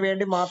ഇതിനു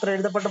വേണ്ടി മാത്രം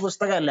എഴുതപ്പെട്ട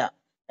പുസ്തകമല്ല.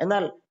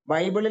 എന്നാൽ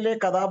ബൈബിളിലെ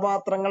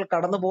കഥാപാത്രങ്ങൾ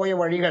കടന്നുപോയ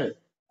വഴികൾ,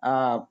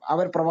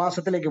 അവർ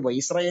പ്രവാസത്തിലേക്ക് പോയി,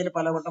 ഇസ്രായേൽ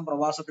പലവട്ടം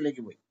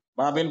പ്രവാസത്തിലേക്ക് പോയി,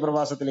 ബാബേൽ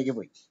പ്രവാസത്തിലേക്ക്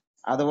പോയി,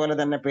 അതുപോലെ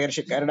തന്നെ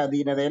പേർഷ്യക്കാരുടെ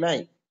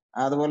അധീനതയിലായി,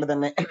 അതുപോലെ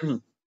തന്നെ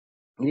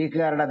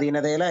ഗ്രീക്കുകാരുടെ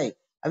അധീനതയിലായി.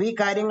 അപ്പൊ ഈ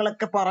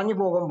കാര്യങ്ങളൊക്കെ പറഞ്ഞു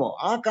പോകുമ്പോൾ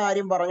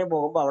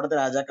അവിടുത്തെ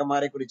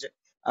രാജാക്കന്മാരെ കുറിച്ച്,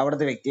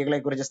 അവിടുത്തെ വ്യക്തികളെ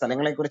കുറിച്ച്,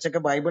 സ്ഥലങ്ങളെ കുറിച്ചൊക്കെ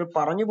ബൈബിൾ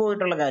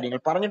പറഞ്ഞിട്ടുള്ള കാര്യങ്ങൾ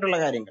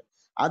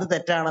അത്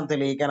തെറ്റാണെന്ന്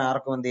തെളിയിക്കാൻ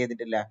ആർക്കും എന്ത്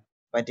ചെയ്തിട്ടില്ല,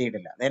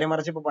 പറ്റിയിട്ടില്ല. നേരെ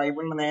മറിച്ച് ഇപ്പൊ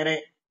ബൈബിളിന് നേരെ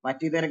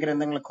മറ്റിതര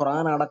ഗ്രന്ഥങ്ങൾ,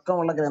 ഖുറാൻ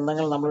അടക്കമുള്ള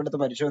ഗ്രന്ഥങ്ങൾ നമ്മളെടുത്ത്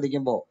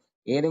പരിശോധിക്കുമ്പോൾ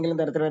ഏതെങ്കിലും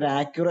തരത്തിലൊരു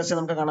ആക്യുറസി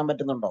നമുക്ക് കാണാൻ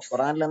പറ്റുന്നുണ്ടോ?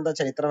 ഖുറാനിൽ എന്താ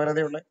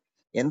ചരിത്രപരതയുള്ളത്?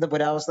 എന്ത്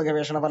പുരാവസ്തു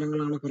ഗവേഷണ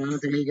ഫലങ്ങളാണ് ഖുറാൻ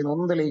തെളിയിക്കുന്നത്?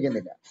 ഒന്നും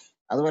തെളിയിക്കുന്നില്ല.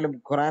 അതുപോലെ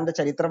ഖുറാന്റെ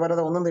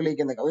ചരിത്രപരത ഒന്നും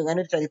തെളിയിക്കുന്നില്ല.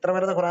 അങ്ങനെ ഒരു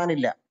ചരിത്രപരത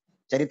ഖുറാനില്ല.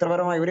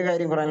 ചരിത്രപരമായ ഒരു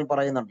കാര്യം ഖുറാനിൽ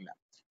പറയുന്നുണ്ടില്ല.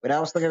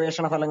 പുരാവസ്തു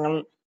ഗവേഷണ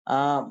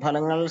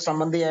ഫലങ്ങൾ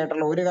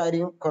സംബന്ധിയായിട്ടുള്ള ഒരു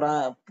കാര്യം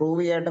പ്രൂവ്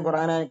ചെയ്യായിട്ടും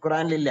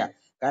ഖുറാനിലില്ല.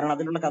 കാരണം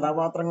അതിലുള്ള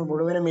കഥാപാത്രങ്ങൾ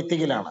മുഴുവനും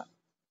മിത്തിക്കലാണ്.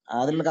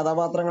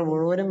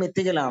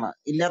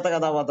 ഇല്ലാത്ത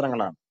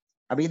കഥാപാത്രങ്ങളാണ്.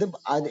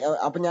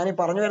 അപ്പൊ ഞാൻ ഈ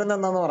പറഞ്ഞു വരുന്നത്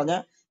എന്താന്ന്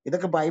പറഞ്ഞാൽ,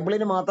 ഇതൊക്കെ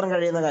ബൈബിളിന് മാത്രം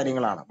കഴിയുന്ന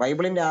കാര്യങ്ങളാണ്.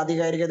 ബൈബിളിന്റെ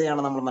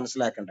ആധികാരികതയാണ് നമ്മൾ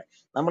മനസ്സിലാക്കേണ്ടത്.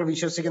 നമ്മൾ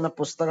വിശ്വസിക്കുന്ന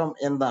പുസ്തകം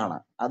എന്താണ്?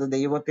 അത്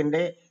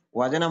ദൈവത്തിന്റെ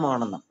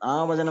വചനമാണെന്നും ആ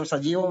വചനം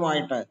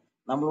സജീവമായിട്ട്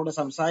നമ്മളോട്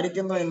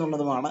സംസാരിക്കുന്നു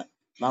എന്നുള്ളതുമാണ്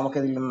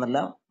നമുക്കിതിൽ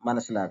നിന്നെല്ലാം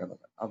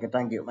മനസ്സിലാക്കുന്നത്. Okay,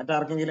 thank you.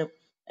 മറ്റാർക്കെങ്കിലും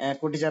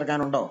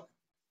കൂട്ടിച്ചേർക്കാനുണ്ടോ?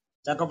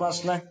 ചാക്കോ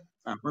പാസ്റ്ററെ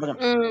പറഞ്ഞു.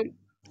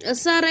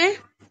 സാറേ,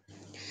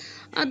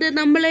 അത്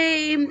നമ്മളെ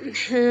ഈ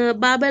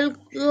ബാബൽ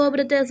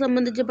ഗോപുരത്തെ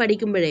സംബന്ധിച്ച്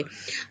പഠിക്കുമ്പോഴേ,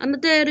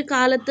 അന്നത്തെ ഒരു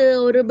കാലത്ത്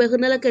ഒരു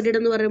ബഹുനില കെട്ടിടം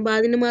എന്ന് പറയുമ്പോൾ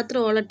അതിന്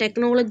മാത്രമുള്ള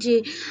ടെക്നോളജി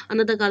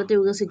അന്നത്തെ കാലത്ത്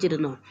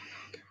വികസിച്ചിരുന്നു.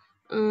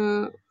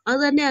 അത്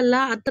തന്നെയല്ല,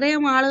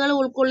 അത്രയും ആളുകളെ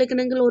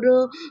ഉൾക്കൊള്ളിക്കണമെങ്കിൽ ഒരു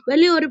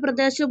വലിയൊരു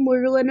പ്രദേശം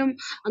മുഴുവനും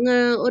അങ്ങ്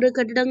ഒരു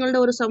കെട്ടിടങ്ങളുടെ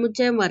ഒരു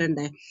സമുച്ചയം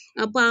വരണ്ടേ.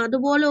 അപ്പൊ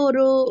അതുപോലെ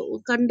ഒരു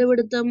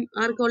കണ്ടുപിടുത്തം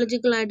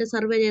ആർക്കിയോളജിക്കലായിട്ട്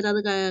സർവേ ചെയ്ത് അത്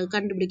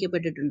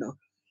കണ്ടുപിടിക്കപ്പെട്ടിട്ടുണ്ടോ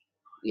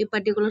ഈ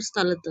പർട്ടിക്കുലർ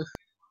സ്ഥലത്ത്?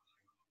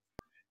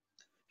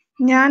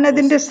 ഞാൻ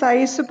അതിന്റെ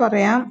സൈസ്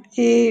പറയാം.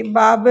 ഈ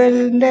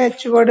ബാബലിന്റെ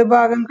ചുവട്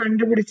ഭാഗം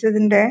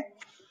കണ്ടുപിടിച്ചതിന്റെ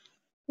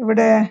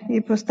ഇവിടെ ഈ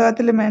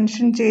പുസ്തകത്തിൽ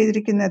മെൻഷൻ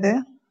ചെയ്തിരിക്കുന്നത്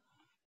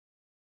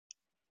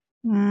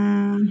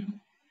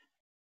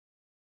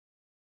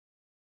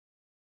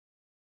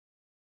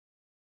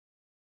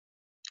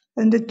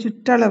അതിന്റെ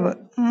ചുറ്റളവ്,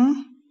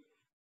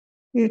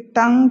 ഈ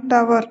ടങ്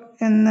ടവർ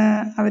എന്ന്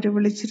അവർ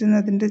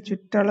വിളിച്ചിരുന്നതിന്റെ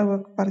ചുറ്റളവ്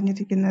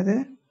പറഞ്ഞിരിക്കുന്നത്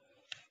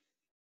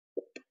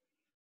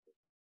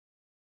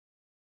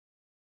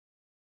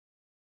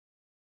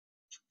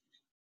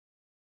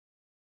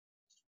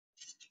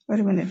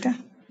ഒരു മിനിറ്റ്,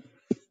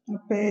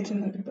 പേജ്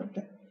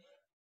എടുത്തോട്ടെ.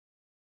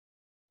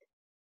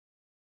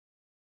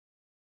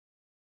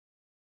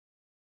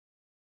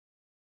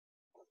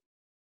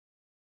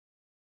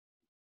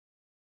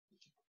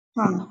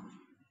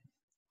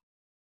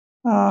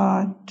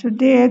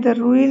 Today the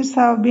ruins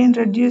have been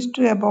reduced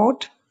to about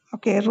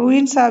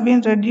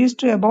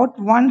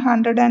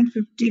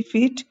 150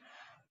 feet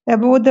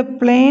above the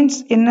plains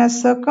in a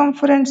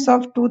circumference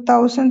of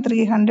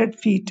 2300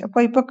 feet.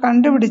 അപ്പോൾ ഇപ്പൊ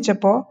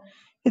കണ്ടുപിടിച്ചപ്പോ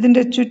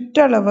ഇതിന്റെ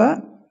ചുറ്റളവ്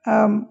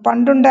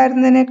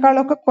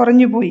പണ്ടുണ്ടായിരുന്നതിനേക്കാളൊക്കെ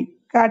കുറഞ്ഞു പോയി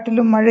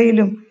കാറ്റിലും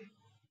മഴയിലും.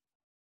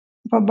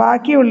 അപ്പൊ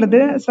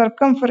ബാക്കിയുള്ളത്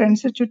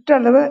സർക്കംഫറൻസ്,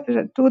 ചുറ്റളവ്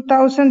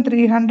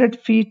 2300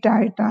 ഫീറ്റ്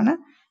ആയിട്ടാണ്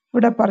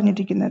ഇവിടെ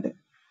പറഞ്ഞിരിക്കുന്നത്.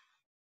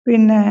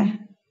 പിന്നെ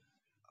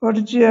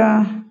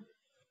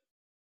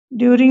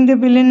During the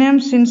millennium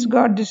since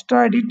God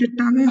destroyed it, the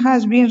tower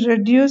has been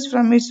reduced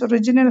from its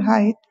original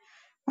height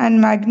and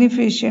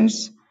magnificence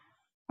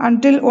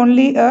until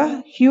only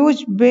a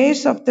huge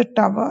base of the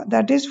tower,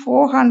 that is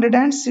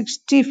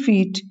 460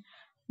 feet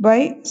by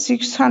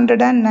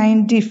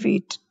 690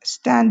 feet,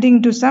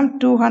 standing to some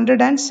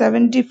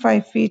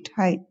 275 feet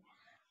high,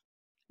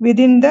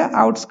 within the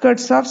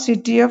outskirts of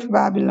city of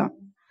Babylon.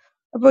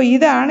 അപ്പോൾ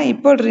ഇതാണ്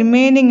ഇപ്പോൾ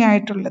remaining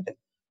ആയിട്ടുള്ളത്.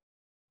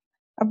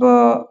 അപ്പോൾ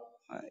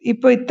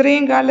ഇപ്പോൾ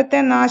ഇത്രയും കാലത്തെ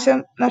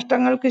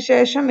നാശനഷ്ടങ്ങൾക്ക്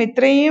ശേഷം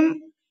ഇത്രയും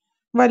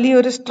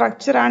വലിയൊരു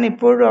സ്ട്രക്ചറാണ്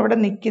ഇപ്പോഴും അവിടെ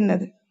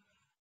നിൽക്കുന്നത്.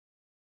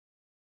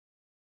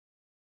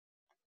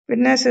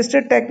 പിന്നെ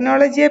സിസ്റ്റർ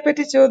ടെക്നോളജിയെ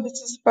പറ്റി ചോദിച്ച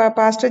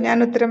പാസ്റ്റർ, ഞാൻ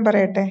ഉത്തരം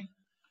പറയട്ടെ?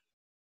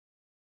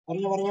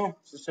 പറഞ്ഞു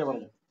സിസ്റ്റർ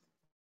പറഞ്ഞു.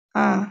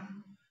 ആ,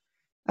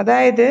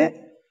 അതായത്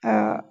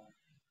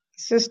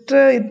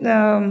സിസ്റ്റർ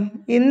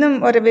ഇന്നും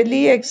ഒരു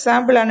വലിയ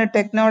എക്സാമ്പിൾ ആണ്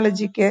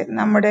ടെക്നോളജിക്ക്.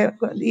 നമ്മുടെ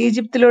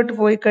ഈജിപ്തിലോട്ട്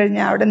പോയി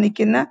കഴിഞ്ഞാൽ അവിടെ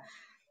നിൽക്കുന്ന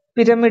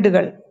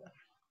പിരമിഡുകൾ.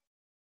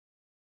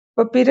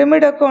 ഇപ്പൊ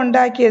പിരമിഡൊക്കെ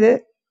ഉണ്ടാക്കിയത്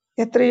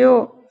എത്രയോ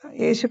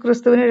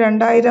യേശുക്രിസ്തുവിന്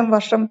 2000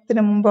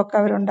 വർഷത്തിന് മുമ്പൊക്കെ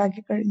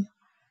അവരുണ്ടാക്കി കഴിഞ്ഞു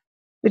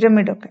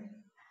പിരമിഡൊക്കെ.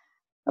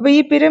 അപ്പൊ ഈ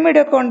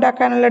പിരമിഡൊക്കെ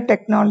ഉണ്ടാക്കാനുള്ള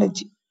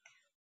ടെക്നോളജി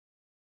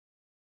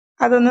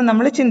അതൊന്ന്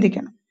നമ്മൾ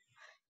ചിന്തിക്കണം.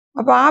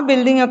 അപ്പൊ ആ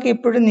ബിൽഡിംഗ് ഒക്കെ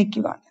ഇപ്പോഴും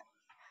നിൽക്കുവാണ്.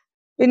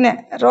 പിന്നെ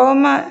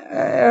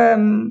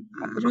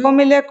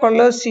റോമിലെ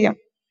കൊളോസിയം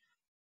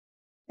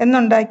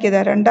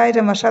എന്നുണ്ടാക്കിയതാ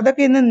 2000 വർഷം,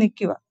 അതൊക്കെ ഇന്ന്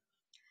നിൽക്കുക.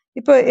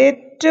 ഇപ്പൊ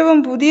ഏറ്റവും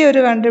പുതിയൊരു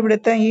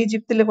കണ്ടുപിടുത്തം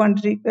ഈജിപ്തിൽ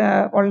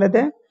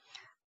ഉള്ളത്,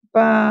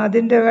 അപ്പൊ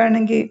അതിന്റെ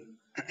വേണമെങ്കിൽ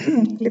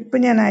ക്ലിപ്പ്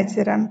ഞാൻ അയച്ചു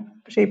തരാം,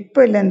 പക്ഷെ ഇപ്പൊ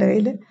ഇല്ല എൻ്റെ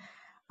കയ്യില്.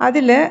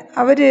 അതില്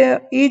അവര്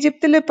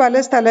ഈജിപ്തില് പല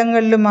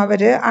സ്ഥലങ്ങളിലും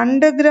അവര്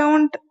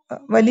അണ്ടർഗ്രൗണ്ട്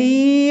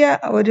വലിയ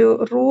ഒരു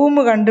റൂം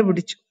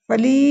കണ്ടുപിടിച്ചു.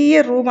 വലിയ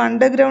റൂം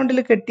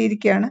അണ്ടർഗ്രൗണ്ടിൽ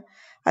കെട്ടിയിരിക്കുകയാണ്.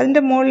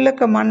 അതിന്റെ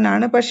മുകളിലൊക്കെ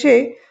മണ്ണാണ്. പക്ഷേ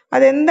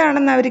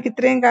അതെന്താണെന്ന് അവർക്ക്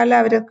ഇത്രയും കാലം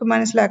അവർക്ക്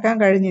മനസ്സിലാക്കാൻ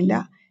കഴിഞ്ഞില്ല.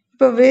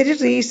 ഇപ്പൊ വെരി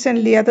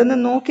റീസെന്റ് അതൊന്ന്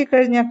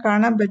നോക്കിക്കഴിഞ്ഞാൽ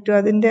കാണാൻ പറ്റും.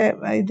 അതിന്റെ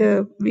ഇത്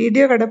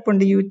വീഡിയോ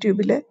കിടപ്പുണ്ട്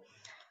യൂട്യൂബില്.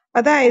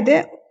 അതായത്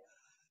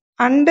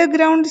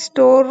അണ്ടർഗ്രൗണ്ട്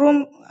സ്റ്റോർ റൂം,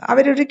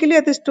 അവരൊരിക്കലും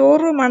അത് സ്റ്റോർ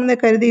റൂം ആണെന്ന്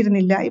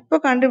കരുതിയിരുന്നില്ല. ഇപ്പൊ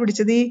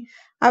കണ്ടുപിടിച്ചത്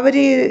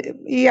അവര്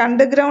ഈ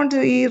അണ്ടർഗ്രൗണ്ട്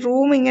ഈ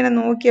റൂം ഇങ്ങനെ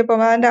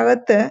നോക്കിയപ്പോ അതിന്റെ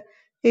അകത്ത്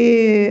ഈ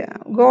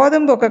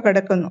ഗോതമ്പൊക്കെ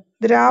കിടക്കുന്നു,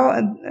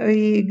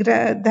 ഈ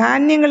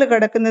ധാന്യങ്ങൾ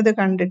കിടക്കുന്നത്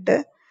കണ്ടിട്ട്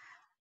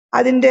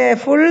അതിന്റെ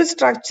ഫുൾ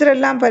സ്ട്രക്ചർ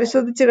എല്ലാം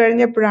പരിശോധിച്ച്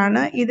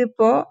കഴിഞ്ഞപ്പോഴാണ്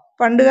ഇതിപ്പോ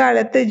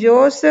പണ്ടുകാലത്ത്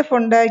ജോസഫ്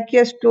ഉണ്ടാക്കിയ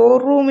സ്റ്റോർ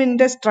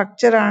റൂമിന്റെ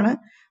സ്ട്രക്ചറാണ്,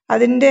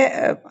 അതിന്റെ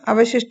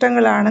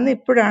അവശിഷ്ടങ്ങളാണെന്ന്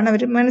ഇപ്പോഴാണ്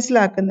അവർ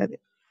മനസ്സിലാക്കുന്നത്.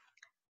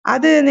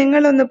 അത്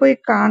നിങ്ങളൊന്ന് പോയി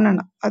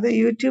കാണണം, അത്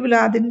യൂട്യൂബിൽ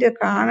അതിന്റെ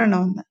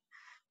കാണണമെന്ന്.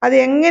 അത്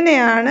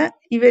എങ്ങനെയാണ്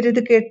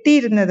ഇവരിത്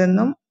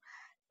കെട്ടിയിരുന്നതെന്നും,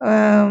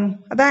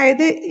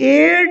 അതായത്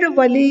 7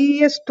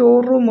 വലിയ സ്റ്റോർ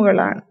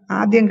റൂമുകളാണ്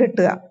ആദ്യം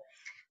കെട്ടുക.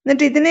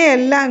 എന്നിട്ട്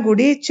ഇതിനെയെല്ലാം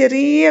കൂടി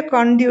ചെറിയ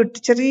കണ്ട്യൂട്ട്,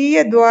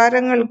 ചെറിയ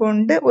ദ്വാരങ്ങൾ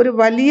കൊണ്ട് ഒരു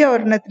വലിയ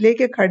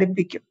ഒരെണ്ണത്തിലേക്ക്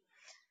ഘടിപ്പിക്കും.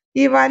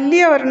 ഈ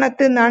വലിയ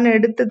ഒരെണ്ണത്തിൽ നിന്നാണ്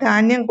എടുത്ത്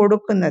ധാന്യം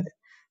കൊടുക്കുന്നത്.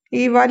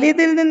 ഈ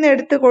വലിയതിൽ നിന്ന്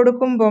എടുത്ത്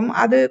കൊടുക്കുമ്പം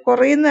അത്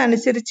കുറയുന്ന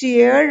അനുസരിച്ച്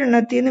 7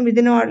 എണ്ണത്തിൽ നിന്നും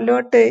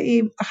ഇതിനോട്ട് ഈ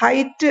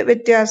ഹൈറ്റ്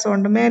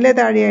വ്യത്യാസമുണ്ട്, മേലെ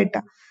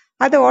താഴെയായിട്ടാ.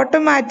 അത്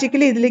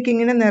ഓട്ടോമാറ്റിക്കലി ഇതിലേക്ക്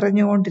ഇങ്ങനെ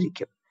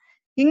നിറഞ്ഞുകൊണ്ടിരിക്കും.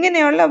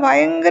 ഇങ്ങനെയുള്ള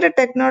ഭയങ്കര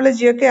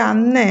ടെക്നോളജിയൊക്കെ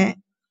അന്നേ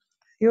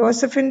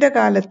യോസഫിന്റെ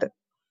കാലത്ത്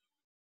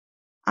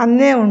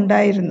അന്നേ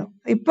ഉണ്ടായിരുന്നു.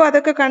 ഇപ്പൊ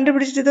അതൊക്കെ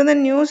കണ്ടുപിടിച്ചിട്ട് ഇതൊന്നും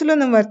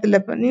ന്യൂസിലൊന്നും വരത്തില്ല.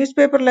 ഇപ്പൊ ന്യൂസ്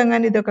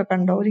പേപ്പറിലെങ്ങാനും ഇതൊക്കെ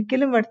കണ്ടോ?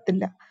 ഒരിക്കലും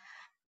വരത്തില്ല.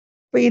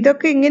 അപ്പൊ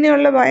ഇതൊക്കെ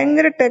ഇങ്ങനെയുള്ള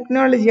ഭയങ്കര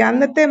ടെക്നോളജി.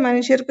 അന്നത്തെ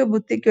മനുഷ്യർക്ക്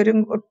ബുദ്ധിക്ക്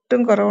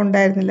ഒട്ടും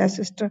കുറവുണ്ടായിരുന്നില്ല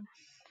സിസ്റ്റർ.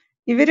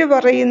 ഇവര്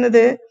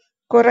പറയുന്നത്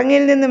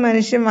കുരങ്ങിൽ നിന്ന്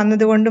മനുഷ്യൻ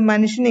വന്നതുകൊണ്ട്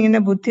മനുഷ്യൻ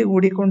ഇങ്ങനെ ബുദ്ധി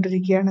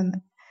കൂടിക്കൊണ്ടിരിക്കുകയാണെന്ന്.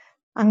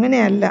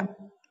 അങ്ങനെയല്ല.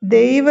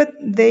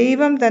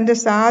 ദൈവം തന്റെ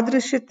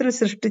സാദൃശ്യത്തിൽ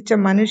സൃഷ്ടിച്ച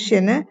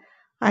മനുഷ്യന്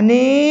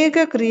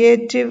അനേക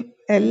ക്രിയേറ്റീവ്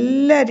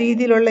എല്ലാ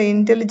രീതിയിലുള്ള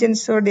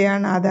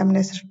ഇന്റലിജൻസോടെയാണ്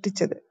ആദാമിനെ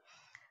സൃഷ്ടിച്ചത്.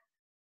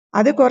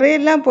 അത്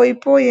കുറെയെല്ലാം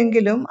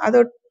പോയെങ്കിലും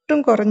അതൊട്ടും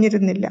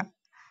കുറഞ്ഞിരുന്നില്ല.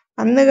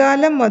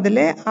 അന്നുകാലം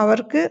മുതലേ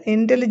അവർക്ക്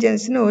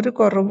ഇന്റലിജൻസിന് ഒരു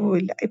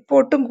കുറവുമില്ല, ഇപ്പൊ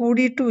ഒട്ടും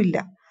കൂടിയിട്ടുമില്ല.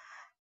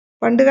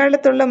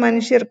 പണ്ടുകാലത്തുള്ള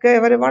മനുഷ്യർക്ക്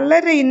അവർ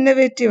വളരെ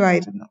ഇന്നവേറ്റീവ്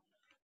ആയിരുന്നു.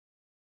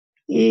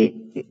 ഈ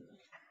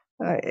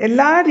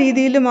എല്ലാ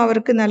രീതിയിലും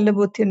അവർക്ക് നല്ല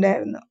ബുദ്ധി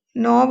ഉണ്ടായിരുന്നു.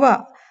 നോവ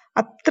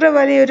അത്ര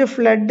വലിയൊരു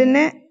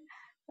ഫ്ലഡിനെ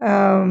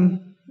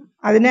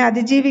അതിനെ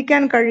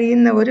അതിജീവിക്കാൻ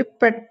കഴിയുന്ന ഒരു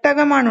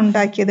പെട്ടകമാണ്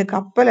ഉണ്ടാക്കിയത്,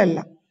 കപ്പലല്ല.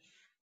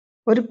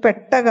 ഒരു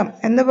പെട്ടകം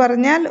എന്ന്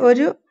പറഞ്ഞാൽ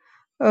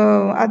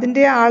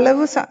അതിന്റെ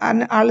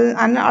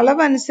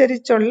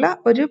അളവനുസരിച്ചുള്ള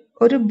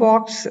ഒരു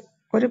ബോക്സ്,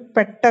 ഒരു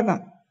പെട്ടകം.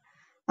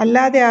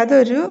 അല്ലാതെ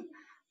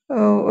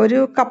ഒരു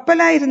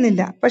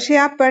കപ്പലായിരുന്നില്ല. പക്ഷെ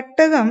ആ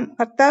പെട്ടകം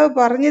കർത്താവ്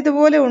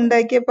പറഞ്ഞതുപോലെ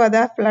ഉണ്ടാക്കിയപ്പോൾ അത്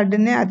ആ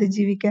ഫ്ലഡിനെ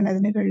അതിജീവിക്കാൻ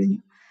അതിന് കഴിഞ്ഞു.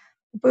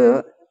 അപ്പോൾ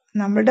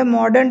നമ്മുടെ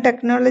മോഡേൺ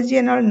ടെക്നോളജി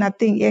എന്നാൽ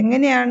നത്തിങ്.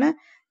 എങ്ങനെയാണ്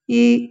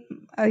ഈ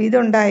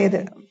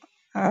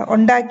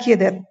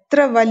ഉണ്ടാക്കിയത്?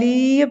 എത്ര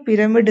വലിയ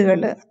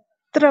പിരമിഡുകള്,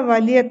 എത്ര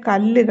വലിയ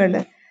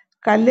കല്ലുകള്,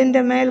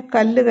 കല്ലിന്റെ മേൽ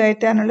കല്ല്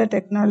കയറ്റാനുള്ള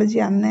ടെക്നോളജി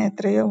അന്ന്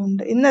എത്രയോ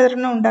ഉണ്ട്. ഇന്ന്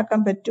അതൊരെണ്ണം ഉണ്ടാക്കാൻ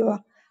പറ്റുമോ?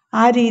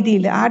 ആ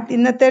രീതിയിൽ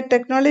ഇന്നത്തെ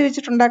ടെക്നോളജി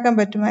വെച്ചിട്ട് ഉണ്ടാക്കാൻ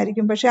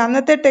പറ്റുമായിരിക്കും, പക്ഷെ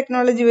അന്നത്തെ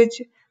ടെക്നോളജി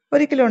വെച്ച്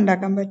ഒരിക്കലും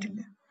ഉണ്ടാക്കാൻ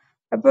പറ്റില്ല.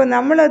 അപ്പൊ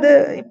നമ്മളത്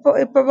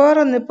ഇപ്പൊ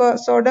വേറൊന്ന്, ഇപ്പൊ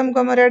സോഡം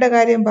ഗൊമോറയുടെ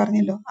കാര്യം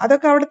പറഞ്ഞല്ലോ,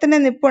 അതൊക്കെ അവിടെ തന്നെ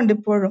നിപ്പുണ്ട്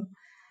ഇപ്പോഴും.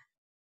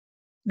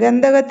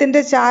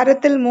 ഗന്ധകത്തിന്റെ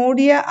ചാരത്തിൽ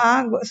മൂടിയ ആ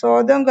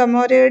സോദോം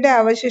ഗൊമോരയുടെ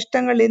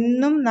അവശിഷ്ടങ്ങൾ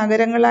ഇന്നും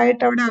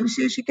നഗരങ്ങളായിട്ട് അവിടെ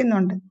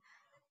അവശേഷിക്കുന്നുണ്ട്.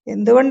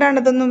 എന്തുകൊണ്ടാണ്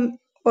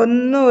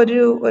ഒന്നും ഒരു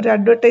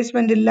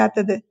അഡ്വർടൈസ്മെന്റ്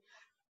ഇല്ലാത്തത്?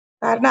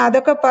 കാരണം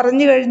അതൊക്കെ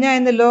പറഞ്ഞു കഴിഞ്ഞാൽ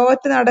ഇന്ന്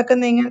ലോകത്ത്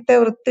നടക്കുന്ന ഇങ്ങനത്തെ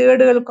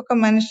വൃത്തികേടുകൾക്കൊക്കെ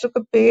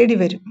മനുഷ്യർക്ക് പേടി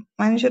വരും,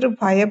 മനുഷ്യർ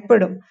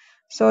ഭയപ്പെടും.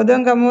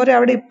 സോദോം ഗൊമോര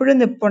അവിടെ ഇപ്പോഴും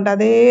നിപ്പുണ്ട്,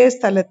 അതേ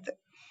സ്ഥലത്ത്.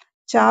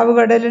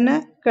 ചാവുകടലിന്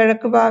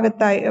കിഴക്ക്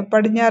ഭാഗത്തായി,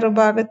 പടിഞ്ഞാറ്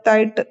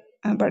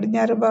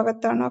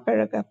ഭാഗത്താണോ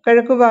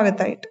കിഴക്ക്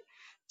ഭാഗത്തായിട്ട്,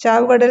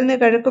 ചാവുകടലിന്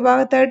കിഴക്ക്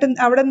ഭാഗത്തായിട്ട്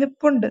അവിടെ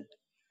നിപ്പുണ്ട്.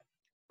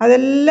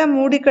 അതെല്ലാം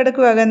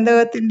മൂടിക്കിടക്കുക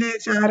ഗന്ധകത്തിന്റെ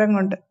ചാരം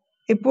കൊണ്ട്.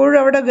 ഇപ്പോഴും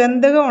അവിടെ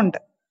ഗന്ധകമുണ്ട്.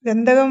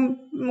 ഗന്ധകം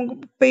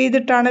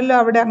പെയ്തിട്ടാണല്ലോ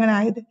അവിടെ അങ്ങനെ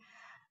ആയത്.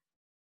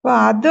 അപ്പൊ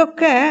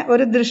അതൊക്കെ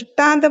ഒരു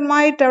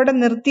ദൃഷ്ടാന്തമായിട്ട് അവിടെ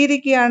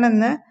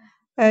നിർത്തിയിരിക്കുകയാണെന്ന്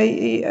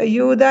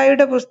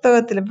യൂദായുടെ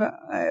പുസ്തകത്തിൽ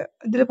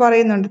ഇതിൽ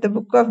പറയുന്നുണ്ട്, ദ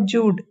ബുക്ക് ഓഫ്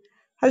ജൂഡ്.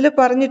 അതിൽ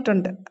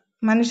പറഞ്ഞിട്ടുണ്ട്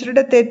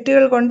മനുഷ്യരുടെ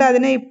തെറ്റുകൾ കൊണ്ട്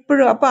അതിനെ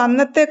ഇപ്പോഴും. അപ്പൊ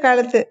അന്നത്തെ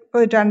കാലത്ത്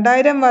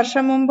 2000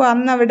 വർഷം മുമ്പ്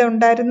അന്ന് അവിടെ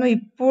ഉണ്ടായിരുന്നു,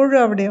 ഇപ്പോഴും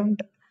അവിടെ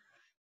ഉണ്ട്.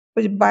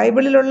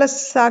 ബൈബിളിലുള്ള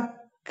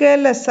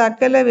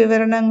സകല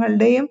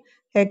വിവരണങ്ങളുടെയും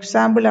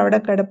എക്സാമ്പിൾ അവിടെ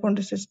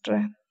കിടപ്പുണ്ട്.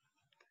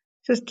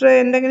 സിസ്റ്റർ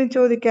എന്തെങ്കിലും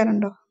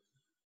ചോദിക്കാനുണ്ടോ?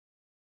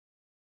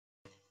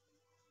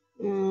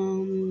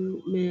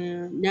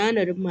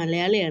 ഞാനൊരു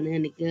മലയാളിയാണ്.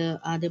 എനിക്ക്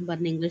ആദ്യം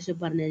പറഞ്ഞ ഇംഗ്ലീഷിൽ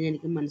പറഞ്ഞു കഴിഞ്ഞാൽ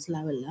എനിക്ക്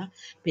മനസ്സിലാവില്ല.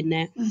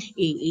 പിന്നെ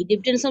ഈ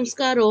ഈജിപ്ഷ്യൻ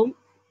സംസ്കാരവും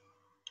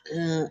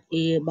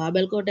ഈ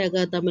ബാബേൽ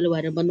കോട്ടയൊക്കെ തമ്മിൽ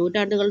വരുമ്പോൾ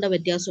നൂറ്റാണ്ടുകളുടെ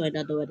വ്യത്യാസം അതിൻ്റെ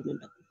അകത്ത്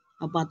വരുന്നുണ്ട്.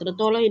 അപ്പം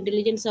അത്രത്തോളം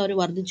ഇന്റലിജൻസ് അവർ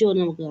വർദ്ധിച്ചു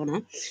എന്ന് നമുക്ക്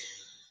കാണാം.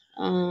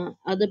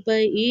 അതിപ്പോൾ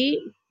ഈ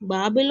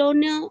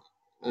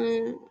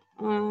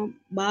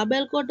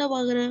ബാബേൽ കോട്ട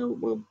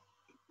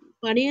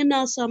പണിയുന്ന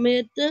ആ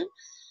സമയത്ത്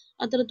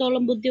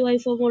അത്രത്തോളം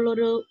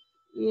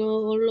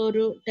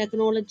ഉള്ളൊരു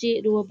ടെക്നോളജി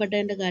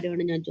രൂപപ്പെട്ടതിന്റെ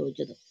കാര്യമാണ് ഞാൻ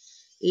ചോദിച്ചത്.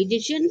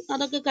 ഈജിപ്ഷ്യൻ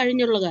അതൊക്കെ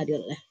കഴിഞ്ഞുള്ള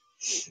കാര്യമല്ലേ?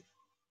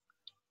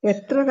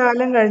 എത്ര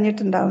കാലം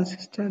കഴിഞ്ഞിട്ടുണ്ടാവും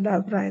സിസ്റ്ററുടെ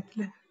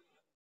അഭിപ്രായത്തില്?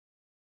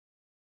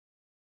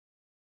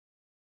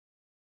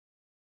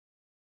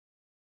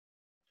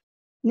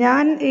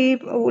 ഞാൻ ഈ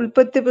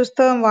ഉൽപ്പത്തി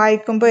പുസ്തകം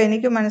വായിക്കുമ്പോൾ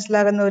എനിക്ക്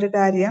മനസ്സിലാകുന്ന ഒരു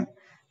കാര്യം,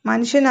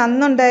 മനുഷ്യന്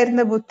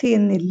അന്നുണ്ടായിരുന്ന ബുദ്ധി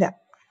ഇന്നില്ല.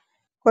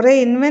 കുറെ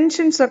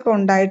ഇൻവെൻഷൻസ് ഒക്കെ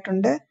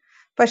ഉണ്ടായിട്ടുണ്ട്,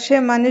 പക്ഷെ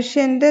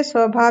മനുഷ്യന്റെ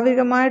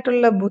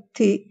സ്വാഭാവികമായിട്ടുള്ള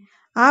ബുദ്ധി,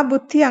 ആ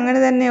ബുദ്ധി അങ്ങനെ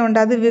തന്നെ ഉണ്ട്.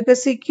 അത്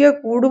വികസിക്കുകയോ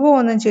കൂടുകയോ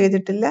ഒന്നും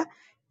ചെയ്തിട്ടില്ല.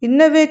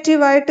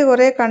 ഇന്നൊവേറ്റീവ് ആയിട്ട്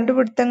കുറെ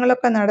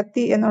കണ്ടുപിടുത്തങ്ങളൊക്കെ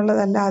നടത്തി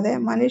എന്നുള്ളതല്ലാതെ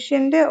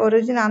മനുഷ്യന്റെ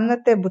ഒറിജിൻ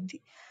അന്നത്തെ ബുദ്ധി.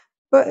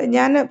 ഇപ്പൊ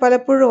ഞാൻ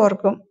പലപ്പോഴും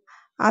ഓർക്കും,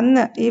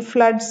 അന്ന് ഈ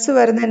ഫ്ലഡ്സ്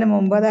വരുന്നതിന്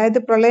മുമ്പ്, അതായത്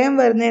പ്രളയം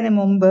വരുന്നതിന്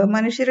മുമ്പ്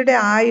മനുഷ്യരുടെ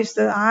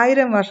ആയുസ്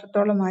 1000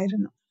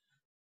 വർഷത്തോളമായിരുന്നു.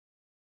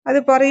 അത്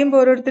പറയുമ്പോൾ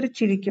ഓരോരുത്തർ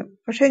ചിരിക്കും.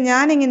 പക്ഷെ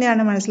ഞാൻ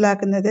ഇങ്ങനെയാണ്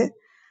മനസ്സിലാക്കുന്നത്,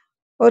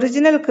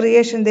 ഒറിജിനൽ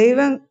ക്രിയേഷൻ,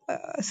 ദൈവം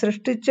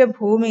സൃഷ്ടിച്ച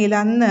ഭൂമിയിൽ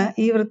അന്ന്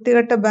ഈ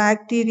വൃത്തികെട്ട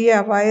ബാക്ടീരിയ,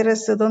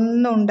 വൈറസ്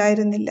ഇതൊന്നും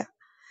ഉണ്ടായിരുന്നില്ല.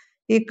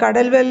 ഈ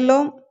കടൽ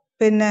വെള്ളവും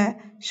പിന്നെ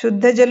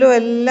ശുദ്ധജലവും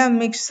എല്ലാം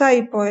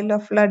മിക്സായി പോയല്ലോ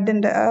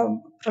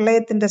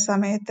പ്രളയത്തിന്റെ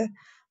സമയത്ത്.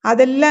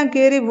 അതെല്ലാം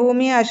കയറി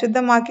ഭൂമിയെ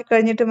അശുദ്ധമാക്കി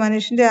കഴിഞ്ഞിട്ട്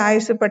മനുഷ്യന്റെ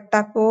ആയുസ്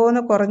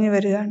പെട്ടാക്കോന്ന് കുറഞ്ഞു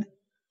വരികയാണ്.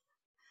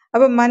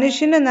 അപ്പൊ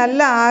മനുഷ്യന് നല്ല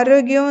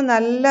ആരോഗ്യവും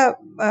നല്ല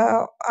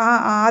ആ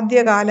ആദ്യ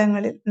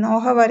കാലങ്ങളിൽ,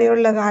 നോഹ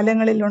വരെയുള്ള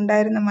കാലങ്ങളിൽ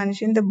ഉണ്ടായിരുന്ന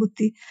മനുഷ്യന്റെ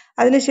ബുദ്ധി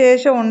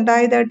അതിനുശേഷം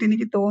ഉണ്ടായതായിട്ട്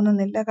എനിക്ക്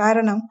തോന്നുന്നില്ല.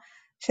 കാരണം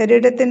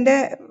ശരീരത്തിന്റെ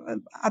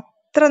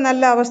അത്ര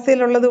നല്ല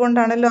അവസ്ഥയിലുള്ളത്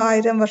കൊണ്ടാണല്ലോ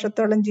 1000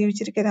 വർഷത്തോളം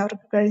ജീവിച്ചിരിക്കാൻ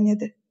അവർക്ക്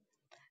കഴിഞ്ഞത്.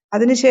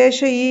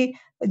 അതിനുശേഷം ഈ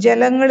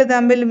ജലങ്ങൾ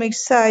തമ്മിൽ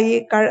മിക്സായി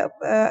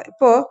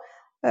ഇപ്പോ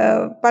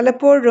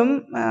പലപ്പോഴും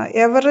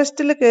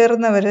എവറസ്റ്റിൽ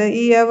കയറുന്നവര്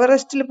ഈ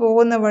എവറസ്റ്റിൽ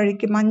പോകുന്ന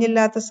വഴിക്ക്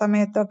മഞ്ഞില്ലാത്ത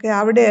സമയത്തൊക്കെ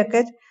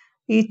അവിടെയൊക്കെ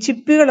ഈ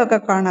ചിപ്പികളൊക്കെ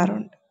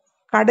കാണാറുണ്ട്.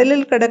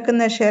 കടലിൽ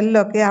കിടക്കുന്ന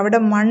ഷെല്ലൊക്കെ അവിടെ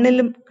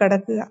മണ്ണിലും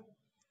കിടക്കുക.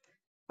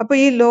 അപ്പൊ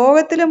ഈ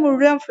ലോകത്തില്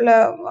മുഴുവൻ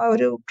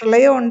ഒരു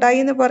പ്രളയം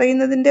ഉണ്ടായി എന്ന്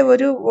പറയുന്നതിന്റെ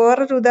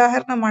വേറൊരു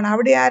ഉദാഹരണമാണ്.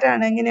 അവിടെ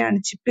എങ്ങനെയാണ്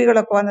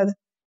ചിപ്പികളൊക്കെ വന്നത്?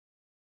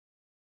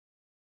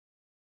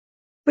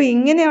 അപ്പൊ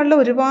ഇങ്ങനെയുള്ള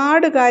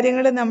ഒരുപാട്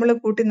കാര്യങ്ങൾ നമ്മൾ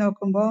കൂട്ടി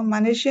നോക്കുമ്പോൾ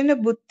മനുഷ്യന്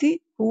ബുദ്ധി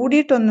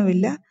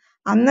കൂടിയിട്ടൊന്നുമില്ല.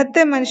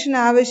 അന്നത്തെ മനുഷ്യന്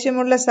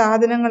ആവശ്യമുള്ള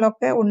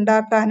സാധനങ്ങളൊക്കെ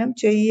ഉണ്ടാക്കാനും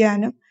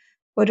ചെയ്യാനും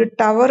ഒരു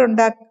ടവർ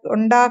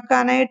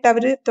ഉണ്ടാക്കാനായിട്ട്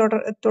അവര്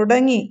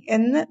തുടങ്ങി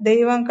എന്ന്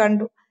ദൈവം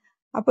കണ്ടു.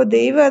 അപ്പൊ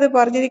ദൈവം അത്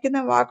പറഞ്ഞിരിക്കുന്ന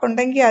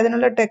വാക്കുണ്ടെങ്കിൽ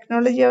അതിനുള്ള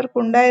ടെക്നോളജി അവർക്ക്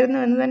ഉണ്ടായിരുന്നു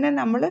എന്ന് തന്നെ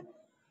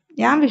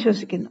ഞാൻ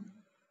വിശ്വസിക്കുന്നു.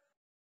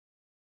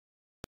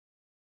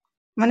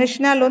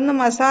 മനുഷ്യനാൽ ഒന്നും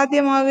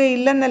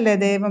അസാധ്യമാകുകയില്ലെന്നല്ലേ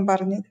ദൈവം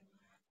പറഞ്ഞത്.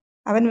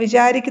 അവൻ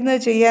വിചാരിക്കുന്നത്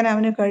ചെയ്യാൻ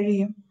അവന്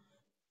കഴിയും.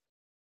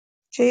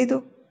 ചെയ്തു.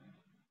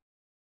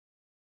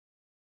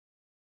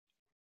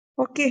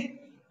 ഓക്കെ.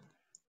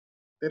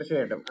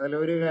 തീർച്ചയായിട്ടും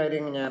അതിലൊരു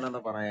കാര്യം ഞാനൊന്ന്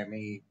പറയാം.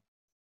 ഈ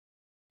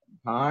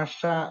ഭാഷ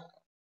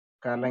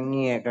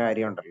കലങ്ങിയ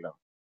കാര്യം ഉണ്ടല്ലോ,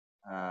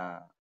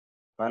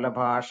 പല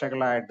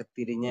ഭാഷകളായിട്ട്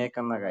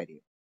തിരിഞ്ഞേക്കുന്ന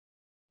കാര്യം,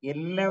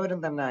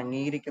 എല്ലാവരും തന്നെ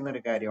അംഗീകരിക്കുന്ന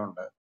ഒരു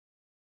കാര്യമുണ്ട്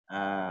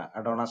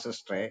അഡോണ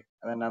സിസ്റ്ററെ.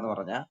 അതെന്നാന്ന്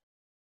പറഞ്ഞാൽ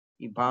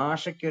ഈ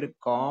ഭാഷയ്ക്ക് ഒരു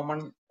കോമൺ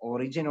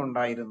ഒറിജിൻ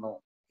ഉണ്ടായിരുന്നു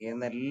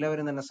എന്ന്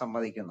എല്ലാവരും തന്നെ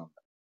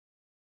സമ്മതിക്കുന്നുണ്ട്.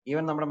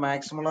 ഈവൻ നമ്മുടെ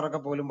മാക്സ്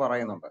മുള്ളറൊക്കെ പോലും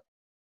പറയുന്നുണ്ട്,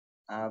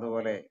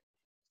 അതുപോലെ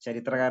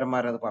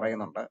ചരിത്രകാരന്മാരത്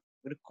പറയുന്നുണ്ട്.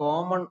 ഒരു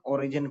കോമൺ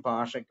ഒറിജിൻ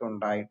ഭാഷയ്ക്ക്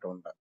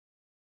ഉണ്ടായിട്ടുണ്ട്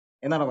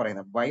എന്നാണ്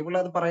പറയുന്നത്. ബൈബിൾ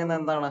അത് പറയുന്നത്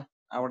എന്താണ്?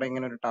 അവിടെ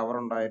ഇങ്ങനെ ഒരു ടവർ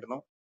ഉണ്ടായിരുന്നു.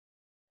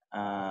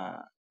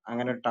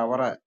 അങ്ങനെ ഒരു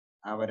ടവർ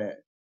അവര്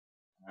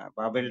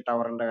ബാബേൽ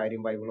ടവറിന്റെ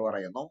കാര്യം ബൈബിൾ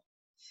പറയുന്നു.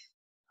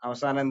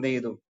 അവസാനം എന്ത്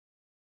ചെയ്തു?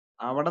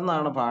 അവിടെ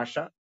നിന്നാണ് ഭാഷ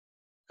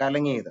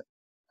കലങ്ങിയത്,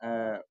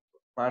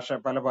 ഭാഷ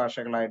പല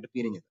ഭാഷകളായിട്ട്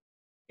പിരിഞ്ഞത്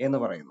എന്ന്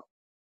പറയുന്നു.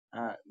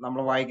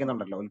 നമ്മൾ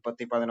വായിക്കുന്നുണ്ടല്ലോ,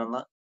 ഉൽപ്പത്തി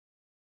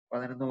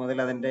 11 മുതൽ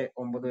അതിന്റെ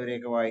 9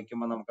 വരെയൊക്കെ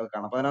വായിക്കുമ്പോൾ നമുക്കത്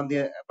കാണാം.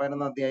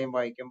 11 അധ്യായം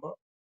വായിക്കുമ്പോൾ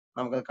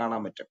നമുക്കത്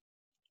കാണാൻ പറ്റും.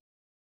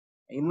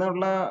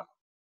 ഇന്നുള്ള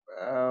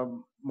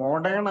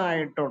മോഡേൺ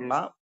ആയിട്ടുള്ള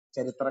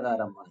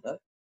ചരിത്രകാരന്മാര്,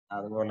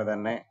 അതുപോലെ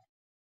തന്നെ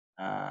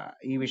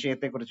ഈ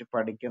വിഷയത്തെക്കുറിച്ച്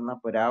പഠിക്കുന്ന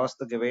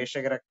പുരാവസ്തു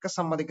ഗവേഷകരൊക്കെ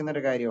സമ്മതിക്കുന്ന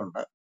ഒരു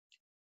കാര്യമുണ്ട്.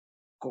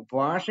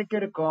 ഭാഷയ്ക്ക്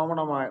ഒരു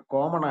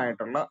കോമൺ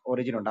ആയിട്ടുള്ള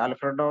ഒറിജിൻ ഉണ്ട്.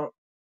 ആൽഫ്രെഡോ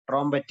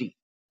ട്രോംബറ്റി,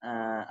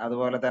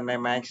 അതുപോലെ തന്നെ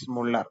മാക്സ്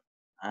മുള്ളർ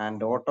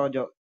ആൻഡ് ഓട്ടോ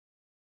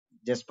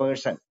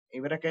ജെസ്പേഴ്സൺ,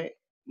 ഇവരൊക്കെ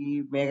ഈ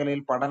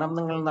മേഖലയിൽ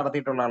പഠനങ്ങൾ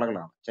നടത്തിയിട്ടുള്ള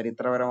ആളുകളാണ്.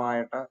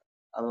 ചരിത്രപരമായിട്ട്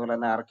അതുപോലെ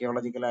തന്നെ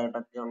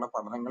ആർക്കിയോളജിക്കലായിട്ടൊക്കെയുള്ള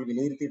പഠനങ്ങൾ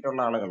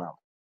വിലയിരുത്തിയിട്ടുള്ള ആളുകളാണ്.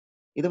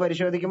 ഇത്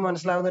പരിശോധിക്കുമ്പോൾ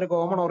മനസ്സിലാകുന്ന ഒരു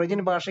കോമൺ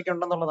ഒറിജിൻ ഭാഷയ്ക്ക്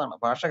ഉണ്ടെന്നുള്ളതാണ്.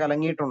 ഭാഷ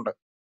കലങ്ങിയിട്ടുണ്ട്.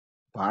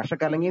 ഭാഷ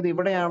കലങ്ങിയത്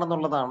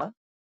ഇവിടെയാണെന്നുള്ളതാണ്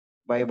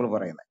ബൈബിൾ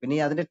പറയുന്നത്. പിന്നെ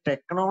അതിന്റെ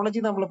ടെക്നോളജി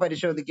നമ്മൾ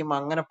പരിശോധിക്കുമ്പോൾ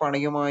അങ്ങനെ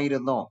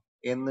പണിയുമായിരുന്നോ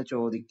എന്ന്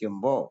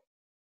ചോദിക്കുമ്പോ,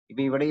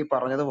 ഇപ്പൊ ഇവിടെ ഈ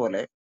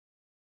പറഞ്ഞതുപോലെ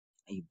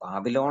ഈ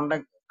ബാബിലോണിന്റെ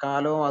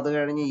കാലവും അത്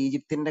കഴിഞ്ഞ്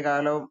ഈജിപ്തിന്റെ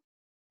കാലവും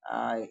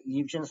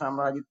ഈജിപ്ഷ്യൻ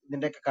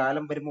സാമ്രാജ്യത്തിന്റെ ഒക്കെ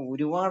കാലം വരുമ്പോൾ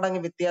ഒരുപാട് അങ്ങ്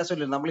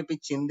വ്യത്യാസമില്ല. നമ്മളിപ്പോ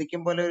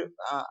ചിന്തിക്കും പോലെ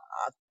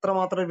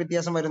അത്രമാത്രം ഒരു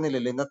വ്യത്യാസം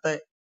വരുന്നില്ലല്ലോ. ഇന്നത്തെ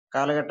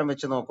കാലഘട്ടം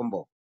വെച്ച്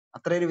നോക്കുമ്പോൾ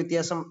അത്രയൊരു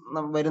വ്യത്യാസം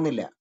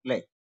വരുന്നില്ല അല്ലെ?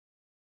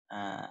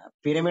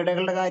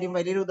 പിരമിഡുകളുടെ കാര്യം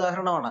വലിയൊരു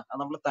ഉദാഹരണമാണ്. അത്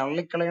നമ്മൾ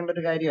തള്ളിക്കളയേണ്ട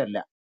ഒരു കാര്യമല്ല.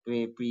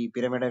 ഈ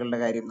പിരമിഡുകളുടെ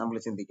കാര്യം നമ്മൾ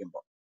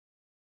ചിന്തിക്കുമ്പോൾ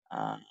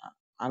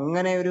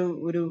അങ്ങനെ ഒരു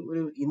ഒരു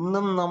ഒരു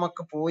ഇന്നും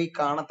നമുക്ക് പോയി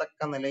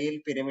കാണത്തക്ക നിലയിൽ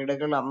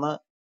പിരമിഡുകൾ അന്ന്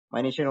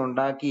മനുഷ്യൻ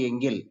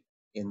ഉണ്ടാക്കിയെങ്കിൽ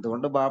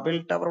എന്തുകൊണ്ട് ബാബേൽ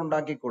ടവർ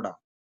ഉണ്ടാക്കിക്കൂടാ?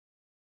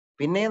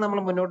 പിന്നെ നമ്മൾ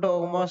മുന്നോട്ട്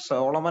പോകുമ്പോൾ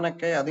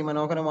സോളമനൊക്കെ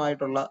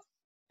അതിമനോഹരമായിട്ടുള്ള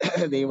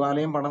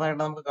ദൈവാലയം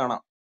പണിതായിട്ട് നമുക്ക്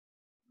കാണാം.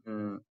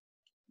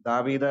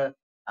 ദാവീദ്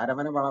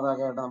അരമന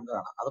പണിതായിട്ട് നമുക്ക്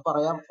കാണാം. അത്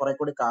പറയാം കുറെ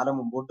കൂടി കാലം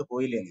മുമ്പോട്ട്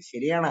പോയില്ലേ?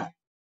 ശരിയാണ്,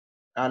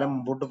 കാലം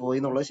മുമ്പോട്ട് പോയി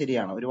എന്നുള്ളത്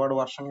ശരിയാണ്. ഒരുപാട്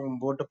വർഷങ്ങൾ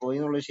മുമ്പോട്ട് പോയി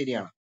എന്നുള്ളത്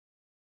ശരിയാണ്.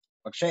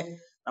 പക്ഷെ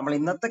നമ്മൾ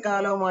ഇന്നത്തെ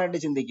കാലവുമായിട്ട്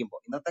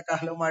ചിന്തിക്കുമ്പോൾ, ഇന്നത്തെ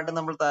കാലവുമായിട്ട്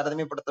നമ്മൾ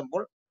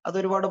താരതമ്യപ്പെടുത്തുമ്പോൾ അത്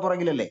ഒരുപാട്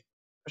പുറകിലല്ലേ?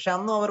 പക്ഷെ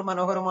അന്നും അവർ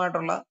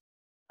മനോഹരമായിട്ടുള്ള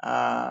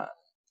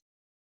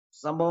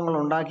സംഭവങ്ങൾ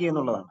ഉണ്ടാക്കി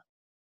എന്നുള്ളതാണ്.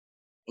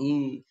 ഈ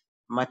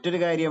മറ്റൊരു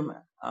കാര്യം,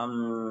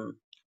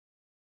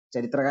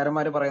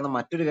 ചരിത്രകാരന്മാര് പറയുന്ന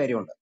മറ്റൊരു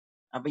കാര്യമുണ്ട്.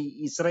 അപ്പൊ ഈ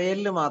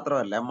ഇസ്രയേലിൽ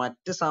മാത്രമല്ല,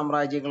 മറ്റ്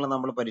സാമ്രാജ്യങ്ങൾ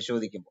നമ്മൾ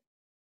പരിശോധിക്കുമ്പോൾ,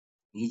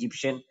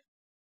 ഈജിപ്ഷ്യൻ,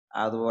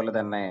 അതുപോലെ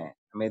തന്നെ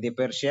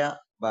മെഡിപേർഷ്യ,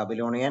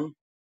 ബാബിലോണിയൻ,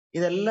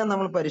 ഇതെല്ലാം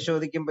നമ്മൾ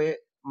പരിശോധിക്കുമ്പോൾ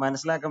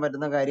മനസ്സിലാക്കാൻ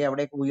പറ്റുന്ന കാര്യം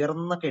അവിടേക്ക്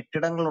ഉയർന്ന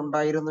കെട്ടിടങ്ങൾ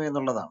ഉണ്ടായിരുന്നു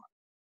എന്നുള്ളതാണ്.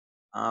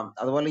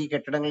 അതുപോലെ ഈ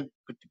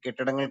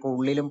കെട്ടിടങ്ങൾക്ക്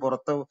ഉള്ളിലും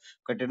പുറത്ത്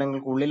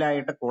കെട്ടിടങ്ങൾക്ക്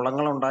ഉള്ളിലായിട്ട്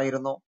കുളങ്ങൾ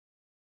ഉണ്ടായിരുന്നു.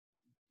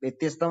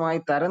 വ്യത്യസ്തമായി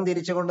തരം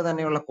തിരിച്ചുകൊണ്ട്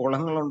തന്നെയുള്ള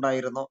കുളങ്ങൾ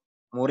ഉണ്ടായിരുന്നു,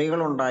 മുറികൾ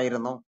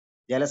ഉണ്ടായിരുന്നു,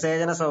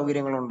 ജലസേചന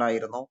സൗകര്യങ്ങൾ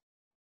ഉണ്ടായിരുന്നു,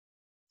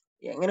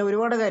 അങ്ങനെ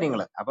ഒരുപാട്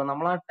കാര്യങ്ങൾ. അപ്പൊ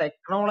നമ്മൾ ആ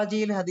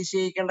ടെക്നോളജിയിൽ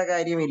അതിശയിക്കേണ്ട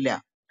കാര്യമില്ല.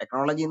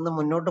 ടെക്നോളജി ഇന്ന്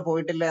മുന്നോട്ട്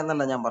പോയിട്ടില്ല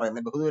എന്നല്ല ഞാൻ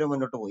പറയുന്നത്, ബഹുദൂരം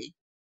മുന്നോട്ട് പോയി.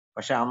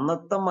 പക്ഷെ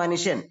അന്നത്തെ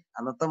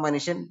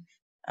മനുഷ്യൻ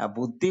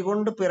ബുദ്ധി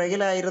കൊണ്ട്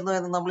പിറകിലായിരുന്നു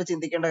എന്ന് നമ്മൾ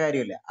ചിന്തിക്കേണ്ട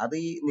കാര്യമില്ല. അത്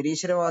ഈ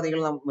നിരീശ്വരവാദികൾ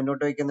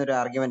മുന്നോട്ട് വയ്ക്കുന്ന ഒരു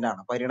ആർഗ്യുമെന്റ്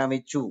ആണ്,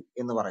 പരിണമിച്ചു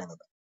എന്ന്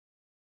പറയുന്നത്.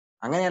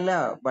 അങ്ങനെയല്ല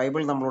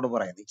ബൈബിൾ നമ്മളോട്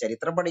പറയുന്നത്. ഈ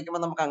ചരിത്രം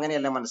പഠിക്കുമ്പോൾ നമുക്ക്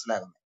അങ്ങനെയല്ല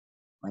മനസ്സിലാകുന്നത്.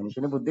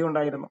 മനുഷ്യന് ബുദ്ധി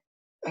ഉണ്ടായിരുന്നു,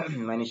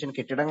 മനുഷ്യൻ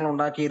കെട്ടിടങ്ങൾ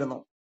ഉണ്ടാക്കിയിരുന്നു,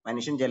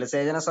 മനുഷ്യൻ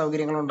ജലസേചന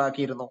സൗകര്യങ്ങൾ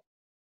ഉണ്ടാക്കിയിരുന്നു.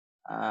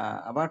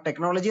 അപ്പൊ ആ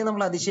ടെക്നോളജിയെ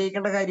നമ്മൾ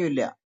അതിശയിക്കേണ്ട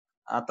കാര്യമില്ല.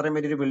 അത്രയും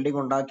വലിയൊരു ബിൽഡിംഗ്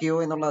ഉണ്ടാക്കിയോ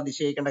എന്നുള്ള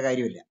അതിശയിക്കേണ്ട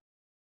കാര്യമില്ല.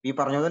 ഈ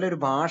പറഞ്ഞ പോലെ ഒരു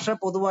ഭാഷ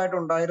പൊതുവായിട്ട്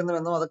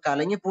ഉണ്ടായിരുന്നുവെന്നും അത്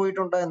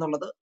കലങ്ങിപ്പോയിട്ടുണ്ട്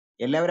എന്നുള്ളത്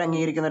എല്ലാവരും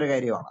അംഗീകരിക്കുന്ന ഒരു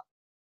കാര്യമാണ്.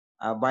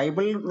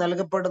 ബൈബിൾ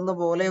നൽകപ്പെടുന്ന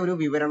പോലെ ഒരു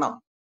വിവരണം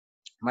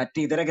മറ്റ്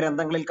ഇതര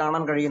ഗ്രന്ഥങ്ങളിൽ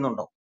കാണാൻ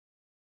കഴിയുന്നുണ്ടോ?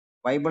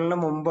 ബൈബിളിന്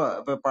മുമ്പ്,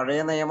 ഇപ്പൊ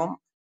പഴയ നിയമം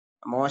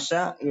മോശ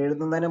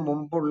എഴുതുന്നതിന്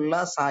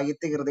മുമ്പുള്ള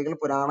സാഹിത്യകൃതികൾ,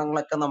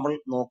 പുരാണങ്ങളൊക്കെ നമ്മൾ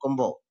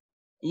നോക്കുമ്പോൾ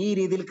ഈ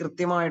രീതിയിൽ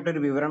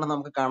കൃത്യമായിട്ടൊരു വിവരണം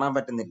നമുക്ക് കാണാൻ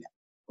പറ്റുന്നില്ല.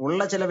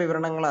 ഉള്ള ചില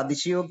വിവരണങ്ങൾ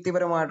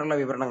അതിശയോക്തിപരമായിട്ടുള്ള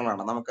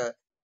വിവരണങ്ങളാണ്, നമുക്ക്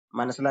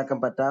മനസ്സിലാക്കാൻ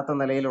പറ്റാത്ത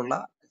നിലയിലുള്ള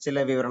ചില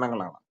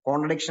വിവരണങ്ങളാണ്,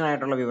 കോൺട്രഡിക്ഷൻ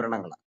ആയിട്ടുള്ള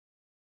വിവരണങ്ങളാണ്.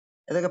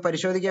 ഇതൊക്കെ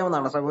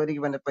പരിശോധിക്കാവുന്നതാണ്,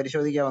 സഹോദരിക്ക്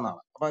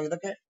പരിശോധിക്കാവുന്നതാണ്. അപ്പൊ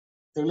ഇതൊക്കെ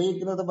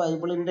തെളിയിക്കുന്നത്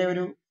ബൈബിളിന്റെ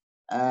ഒരു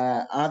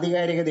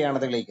ആധികാരികതയാണ്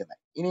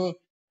തെളിയിക്കുന്നത്. ഇനി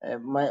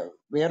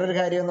വേറൊരു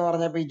കാര്യം എന്ന്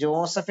പറഞ്ഞപ്പോ ഈ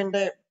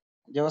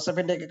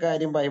ജോസഫിന്റെ ഒക്കെ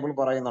കാര്യം ബൈബിൾ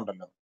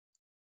പറയുന്നുണ്ടല്ലോ.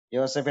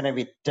 ജോസഫിനെ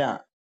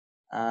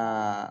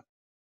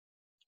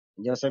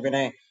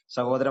ജോസഫിനെ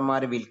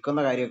സഹോദരന്മാര് വിൽക്കുന്ന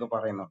കാര്യമൊക്കെ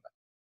പറയുന്നുണ്ട്.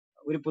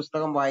 ഒരു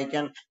പുസ്തകം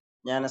വായിക്കാൻ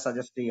ഞാൻ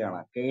സജസ്റ്റ് ചെയ്യുകയാണ്.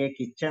 കെ.എ.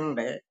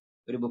 കിച്ചണിന്റെ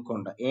ഒരു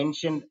ബുക്കുണ്ട്,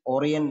 ancient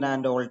orient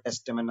and old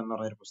testament എന്ന്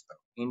പറയുന്ന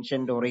പുസ്തകം.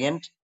 Ancient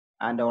orient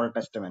and old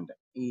testament.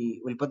 ഈ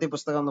ഉൽപ്പത്തി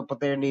പുസ്തകം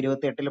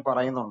 37:28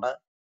 പറയുന്നുണ്ട്,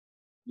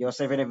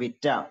 ജോസഫിനെ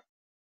വിറ്റ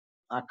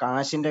ആ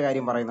കാശിന്റെ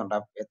കാര്യം പറയുന്നുണ്ട്.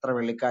 എത്ര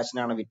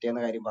വെള്ളിക്കാശിനാണ് വിറ്റേന്ന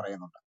കാര്യം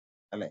പറയുന്നുണ്ട്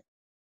അല്ലെ?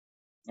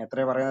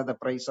 എത്ര പറയുന്നത്?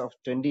 പ്രൈസ് ഓഫ്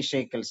 20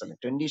 ഷേക്കൽസ് അല്ലെ?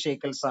 20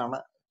 ഷേക്കൽസ് ആണ്,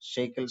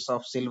 ഷേക്കൽസ്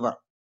ഓഫ് സിൽവർ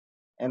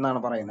എന്നാണ്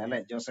പറയുന്നത് അല്ലെ,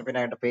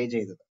 ജോസഫിനായിട്ട് പേ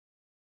ചെയ്തത്.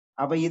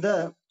 അപ്പൊ ഇത്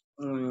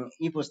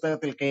ഈ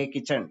പുസ്തകത്തിൽ കെ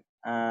കിച്ചൺ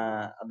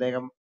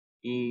അദ്ദേഹം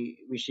ഈ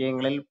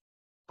വിഷയങ്ങളിൽ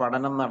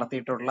പഠനം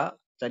നടത്തിയിട്ടുള്ള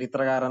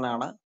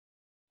ചരിത്രകാരനാണ്.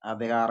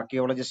 അദ്ദേഹം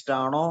ആർക്കിയോളജിസ്റ്റ്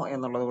ആണോ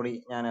എന്നുള്ളത് കൂടി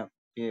ഞാൻ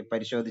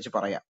പരിശോധിച്ച്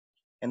പറയാം.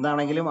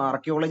 എന്താണെങ്കിലും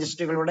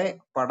ആർക്കിയോളജിസ്റ്റുകളുടെ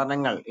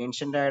പഠനങ്ങൾ,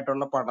 ഏൻഷ്യന്റ്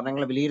ആയിട്ടുള്ള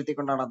പഠനങ്ങൾ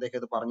വിലയിരുത്തിക്കൊണ്ടാണ് അദ്ദേഹം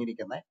ഇത്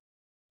പറഞ്ഞിരിക്കുന്നത്.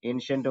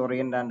 Ancient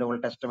orient and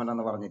old testament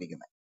എന്ന്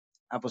പറഞ്ഞിരിക്കുന്നത്,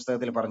 ആ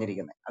പുസ്തകത്തിൽ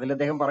പറഞ്ഞിരിക്കുന്നത്. അതിൽ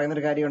അദ്ദേഹം പറയുന്ന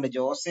ഒരു കാര്യമുണ്ട്.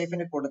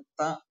 ജോസഫിന്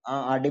കൊടുത്ത ആ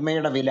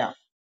അടിമയുടെ വില,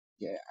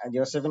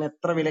 ജോസഫിന്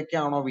എത്ര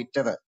വിലക്കാണോ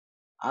വിറ്റത്,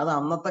 അത്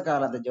അന്നത്തെ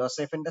കാലത്ത്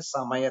ജോസഫിന്റെ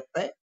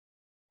സമയത്തെ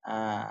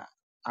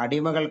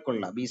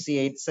അടിമകൾക്കുള്ള BC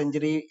 8th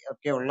സെഞ്ചുറി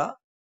ഒക്കെയുള്ള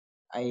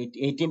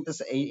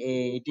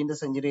 18th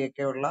സെഞ്ചുറി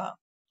ഒക്കെയുള്ള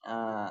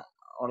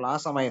ആ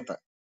സമയത്ത്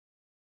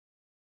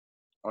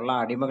ഉള്ള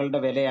അടിമകളുടെ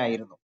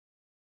വിലയായിരുന്നു.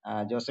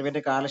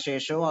 ജോസഫിന്റെ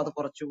കാലശേഷവും അത്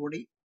കുറച്ചുകൂടി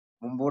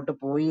മുമ്പോട്ട്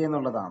പോയി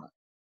എന്നുള്ളതാണ്.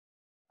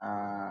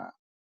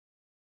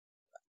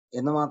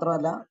 എന്ന്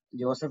മാത്രമല്ല,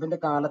 ജോസഫിന്റെ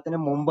കാലത്തിന്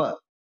മുമ്പ്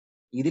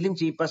ഇതിലും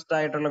ചീപ്പസ്റ്റ്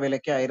ആയിട്ടുള്ള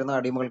വിലക്കായിരുന്നു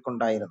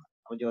അടിമകൾക്കുണ്ടായിരുന്നത്.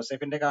 അപ്പൊ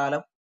ജോസഫിന്റെ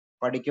കാലം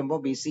പഠിക്കുമ്പോൾ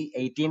BC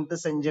 18th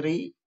സെഞ്ചുറി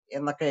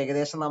എന്നൊക്കെ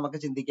ഏകദേശം നമുക്ക്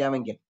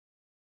ചിന്തിക്കാമെങ്കിൽ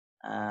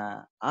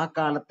ആ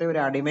കാലത്തെ ഒരു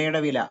അടിമയുടെ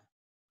വില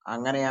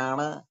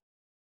അങ്ങനെയാണ്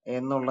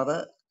എന്നുള്ളത്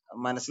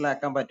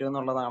മനസ്സിലാക്കാൻ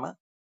പറ്റുമെന്നുള്ളതാണ്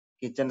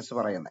കിച്ചൻസ്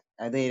പറയുന്നത്.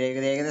 അത്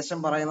ഏകദേശം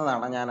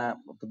പറയുന്നതാണ്, ഞാൻ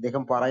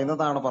അദ്ദേഹം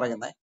പറയുന്നതാണ്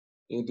പറയുന്നത്.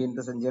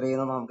 18th സെഞ്ചുറി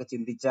എന്ന് നമുക്ക്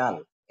ചിന്തിച്ചാൽ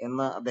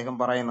എന്ന് അദ്ദേഹം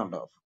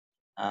പറയുന്നുണ്ട്.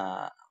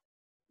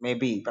 മേ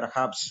ബി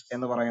പെർഹാപ്സ്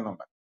എന്ന്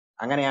പറയുന്നുണ്ട്.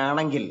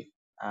 അങ്ങനെയാണെങ്കിൽ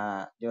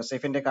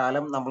ജോസഫിന്റെ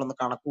കാലം നമ്മളൊന്ന്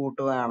കണക്ക്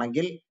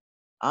കൂട്ടുകയാണെങ്കിൽ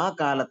ആ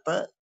കാലത്ത്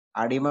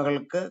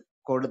അടിമകൾക്ക്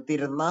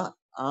കൊടുത്തിരുന്ന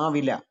ആ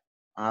വില,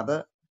 അത്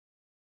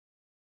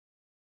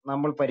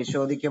നമ്മൾ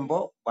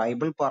പരിശോധിക്കുമ്പോൾ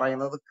ബൈബിൾ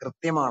പറയുന്നത്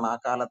കൃത്യമാണ്. ആ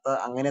കാലത്ത്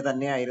അങ്ങനെ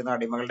തന്നെയായിരുന്നു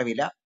അടിമകളുടെ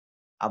വില.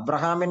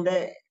 അബ്രഹാമിന്റെ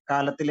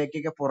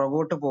കാലത്തിലേക്കൊക്കെ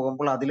പുറകോട്ട്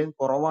പോകുമ്പോൾ അതിലും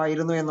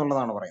കുറവായിരുന്നു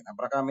എന്നുള്ളതാണ് പറയുന്നത്.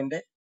 അബ്രഹാമിന്റെ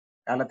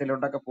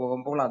കാലത്തിലോട്ടൊക്കെ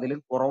പോകുമ്പോൾ അതിലും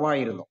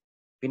കുറവായിരുന്നു.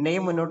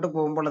 പിന്നെയും മുന്നോട്ട്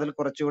പോകുമ്പോൾ അതിൽ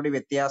കുറച്ചുകൂടി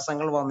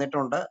വ്യത്യാസങ്ങൾ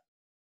വന്നിട്ടുണ്ട്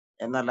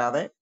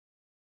എന്നല്ലാതെ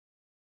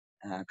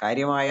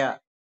കാര്യമായ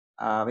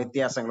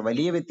വ്യത്യാസങ്ങൾ,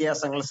 വലിയ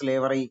വ്യത്യാസങ്ങൾ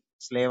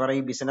സ്ലേവറി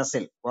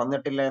ബിസിനസ്സിൽ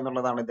വന്നിട്ടില്ല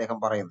എന്നുള്ളതാണ് ഇദ്ദേഹം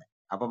പറയുന്നത്.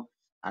 അപ്പം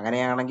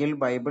അങ്ങനെയാണെങ്കിൽ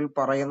ബൈബിൾ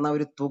പറയുന്ന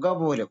ഒരു തുക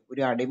പോലും,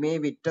 ഒരു അടിമയെ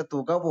വിറ്റ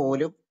തുക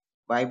പോലും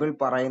ബൈബിൾ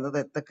പറയുന്നത്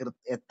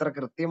എത്ര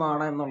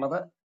കൃത്യമാണ് എന്നുള്ളത്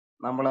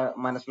നമ്മൾ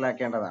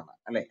മനസ്സിലാക്കേണ്ടതാണ്,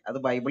 അല്ലെ? അത്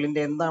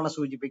ബൈബിളിന്റെ എന്താണ്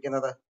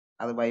സൂചിപ്പിക്കുന്നത്?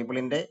 അത്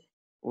ബൈബിളിന്റെ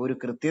ഒരു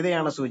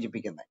കൃത്യതയാണ്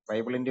സൂചിപ്പിക്കുന്നത്.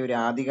 ബൈബിളിന്റെ ഒരു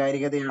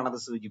ആധികാരികതയാണ് അത്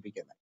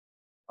സൂചിപ്പിക്കുന്നത്.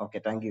 Okay,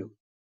 thank you.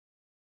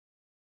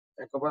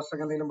 ചാക്കോ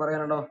പാസ്റ്റർക്ക് എന്തെങ്കിലും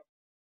പറയാനുണ്ടോ?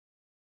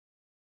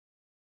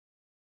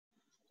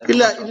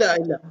 ഇല്ല ഇല്ല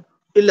ഇല്ല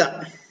ഇല്ല.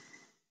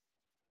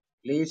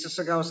 ലീ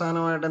സിസ്റ്റർക്ക്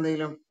അവസാനമായിട്ട്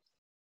എന്തെങ്കിലും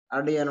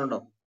add ചെയ്യാനുണ്ടോ?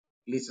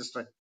 Lee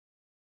sister.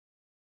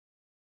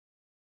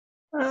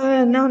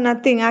 No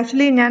nothing.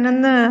 Actually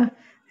ഞാനൊന്ന്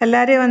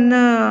എല്ലാരെയും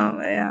ഒന്ന്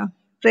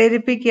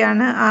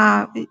പ്രേരിപ്പിക്കുകയാണ്. ആ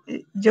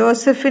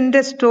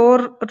ജോസഫിന്റെ സ്റ്റോർ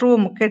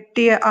റൂം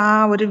കെട്ടിയ ആ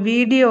ഒരു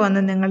വീഡിയോ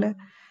ഒന്ന് നിങ്ങൾ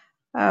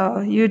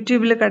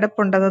യൂട്യൂബിൽ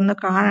കിടപ്പുണ്ട്, അതൊന്ന്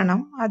കാണണം.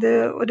 അത്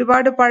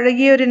ഒരുപാട്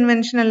പഴകിയ ഒരു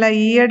ഇൻവെൻഷൻ അല്ല,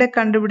 ഈയിടെ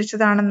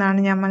കണ്ടുപിടിച്ചതാണെന്നാണ്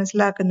ഞാൻ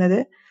മനസ്സിലാക്കുന്നത്.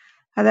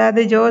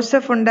 അതായത്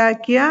ജോസഫ്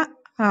ഉണ്ടാക്കിയ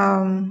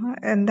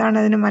എന്താണ്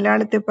അതിന്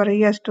മലയാളത്തിൽ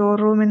പറയുക, സ്റ്റോർ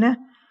റൂമിന്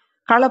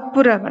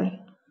കളപ്പുരകൾ.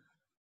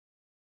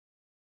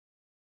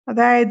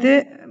 അതായത്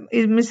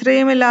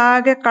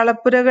മിസ്രൈമിലാകെ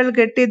കളപ്പുരകൾ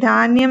കെട്ടി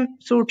ധാന്യം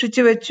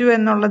സൂക്ഷിച്ചു വെച്ചു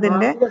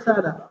എന്നുള്ളതിന്റെ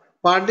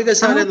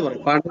പാണ്ഡികശാല എന്ന്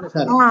പറയും.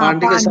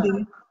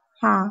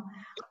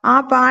 ആ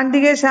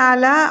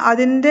പാണ്ഡികശാല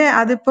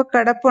അതിപ്പോ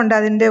കിടപ്പുണ്ട്.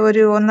 അതിന്റെ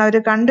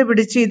അവര്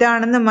കണ്ടുപിടിച്ച്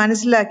ഇതാണെന്ന്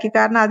മനസ്സിലാക്കി.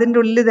 കാരണം അതിന്റെ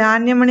ഉള്ളിൽ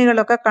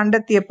ധാന്യമണികളൊക്കെ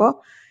കണ്ടെത്തിയപ്പോ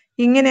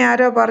ഇങ്ങനെ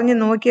ആരോ പറഞ്ഞു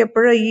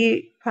നോക്കിയപ്പോഴോ ഈ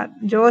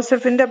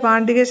ജോസഫിന്റെ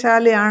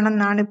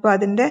പാണ്ഡികശാലയാണെന്നാണ് ഇപ്പൊ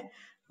അതിന്റെ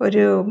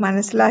ഒരു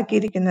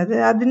മനസ്സിലാക്കിയിരിക്കുന്നത്.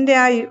 അതിന്റെ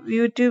ആ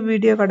യൂട്യൂബ്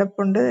വീഡിയോ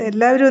കിടപ്പുണ്ട്.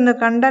 എല്ലാവരും ഒന്ന്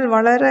കണ്ടാൽ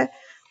വളരെ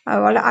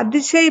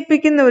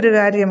അതിശയിപ്പിക്കുന്ന ഒരു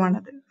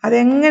കാര്യമാണത്.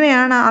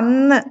 അതെങ്ങനെയാണ്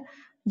അന്ന്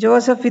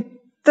ജോസഫ്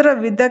ഇത്ര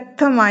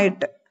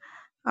വിദഗ്ധമായിട്ട്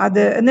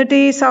എന്നിട്ട്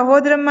ഈ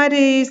സഹോദരന്മാര്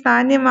ഈ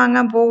ധാന്യം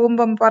വാങ്ങാൻ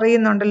പോകുമ്പം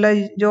പറയുന്നുണ്ടല്ലോ,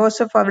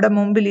 ജോസഫ് അവിടെ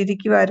മുമ്പിൽ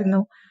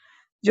ഇരിക്കുമായിരുന്നു,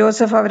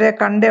 ജോസഫ് അവരെ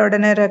കണ്ട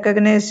ഉടനെ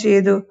റെക്കഗ്നൈസ്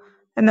ചെയ്തു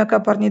എന്നൊക്കെ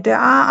പറഞ്ഞിട്ട്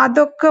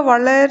അതൊക്കെ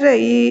വളരെ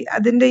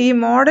അതിന്റെ ഈ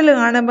മോഡൽ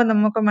കാണുമ്പോൾ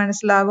നമുക്ക്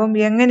മനസ്സിലാകും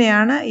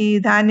എങ്ങനെയാണ് ഈ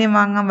ധാന്യം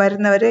വാങ്ങാൻ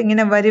വരുന്നവര്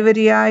ഇങ്ങനെ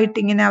വരിവരിയായിട്ട്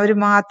ഇങ്ങനെ അവര്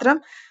മാത്രം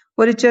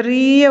ഒരു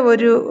ചെറിയ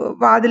ഒരു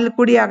വാതിൽ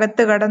കൂടി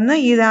അകത്ത് കടന്ന്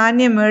ഈ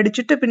ധാന്യം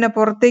മേടിച്ചിട്ട് പിന്നെ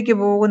പുറത്തേക്ക്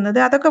പോകുന്നത്.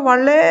 അതൊക്കെ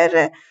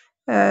വളരെ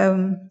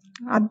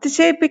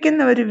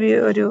അതിശയിപ്പിക്കുന്ന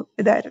ഒരു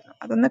ഇതായിരുന്നു.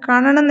 അതൊന്ന്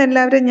കാണണം എന്ന്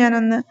എല്ലാവരും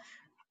ഞാനൊന്ന്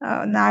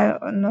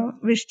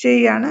വിഷ്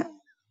ചെയ്യാണ്.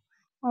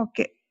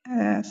 ഓക്കെ,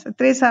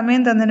 ഇത്രയും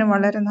സമയം തന്നതിന്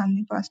വളരെ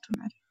നന്ദി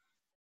പാസ്റ്റർമാർ.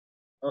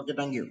 Okay,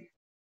 thank you.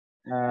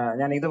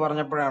 ഞാൻ ഇത്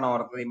പറഞ്ഞപ്പോഴാണ്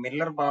ഓർത്തത്,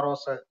 മില്ലർ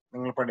ബാറോസ്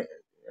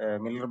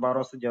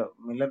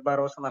മില്ലർ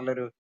ബാറോസ്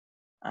നല്ലൊരു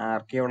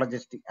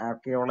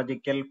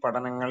ആർക്കിയോളജിക്കൽ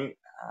പഠനങ്ങൾ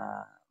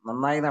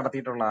നന്നായി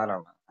നടത്തിയിട്ടുള്ള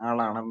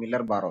ആളാണ്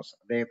മില്ലർ ബാറോസ്.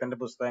 അദ്ദേഹത്തിന്റെ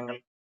പുസ്തകങ്ങൾ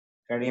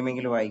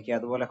കഴിയുമെങ്കിൽ വായിക്കുക.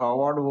 അതുപോലെ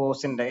ഹോവാർഡ്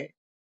വോസിന്റെ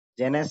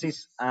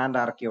ജെനസിസ് ആൻഡ്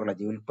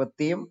ആർക്കിയോളജി,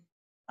 ഉൽപ്പത്തിയും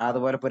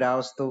അതുപോലെ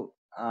പുരാവസ്തു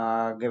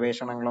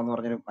ഗവേഷണങ്ങളെന്ന്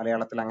പറഞ്ഞൊരു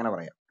മലയാളത്തിൽ അങ്ങനെ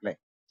പറയാം, അല്ലെ?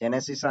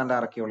 ജെനസിസ് ആൻഡ്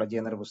ആർക്കിയോളജി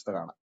എന്നൊരു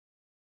പുസ്തകമാണ്.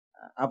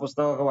 ആ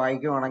പുസ്തകമൊക്കെ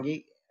വായിക്കുവാണെങ്കിൽ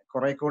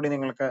കുറെ കൂടി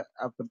നിങ്ങൾക്ക്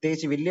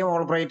പ്രത്യേകിച്ച് വില്യം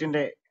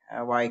ഓൾബ്രൈറ്റിന്റെ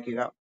വായിക്കുക.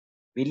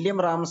 വില്യം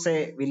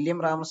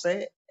റാംസെ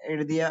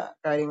എഴുതിയ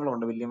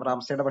കാര്യങ്ങളുണ്ട്. വില്യം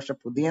റാംസയുടെ പക്ഷെ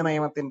പുതിയ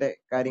നിയമത്തിന്റെ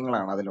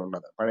കാര്യങ്ങളാണ്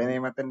അതിലുള്ളത്, പഴയ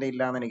നിയമത്തിന്റെ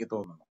ഇല്ലാന്ന് എനിക്ക്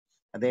തോന്നുന്നു.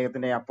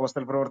 അദ്ദേഹത്തിന്റെ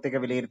അപ്പോസ്തല പ്രവൃത്തിയൊക്കെ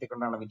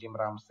വിലയിരുത്തിക്കൊണ്ടാണ് വില്യം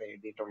റാംസെ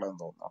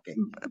എഴുതിയിട്ടുള്ളതെന്ന് തോന്നുന്നു. ഓക്കെ,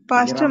 വില്യം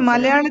പാസ്റ്റർ റാംസെ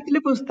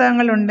മലയാളത്തില്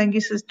പുസ്തകങ്ങൾ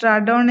ഉണ്ടെങ്കിൽ സിസ്റ്റർ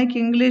അഡോണിക്ക്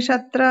ഇംഗ്ലീഷ്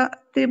അത്ര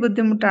ഇത്തിരി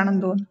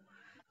ബുദ്ധിമുട്ടാണെന്ന് തോന്നുന്നു.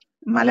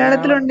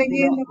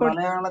 മലയാളത്തിലുണ്ടെങ്കിൽ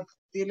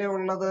മലയാളത്തിലെ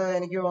ഉള്ളത്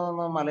എനിക്ക്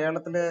തോന്നുന്നു.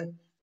 മലയാളത്തില്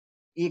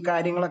ഈ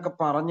കാര്യങ്ങളൊക്കെ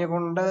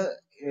പറഞ്ഞുകൊണ്ട്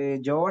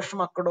ജോഷ്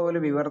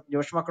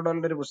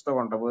മക്കഡോലിന്റെ ഒരു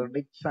പുസ്തകമുണ്ട്,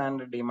 വെർഡിക്ട്സ്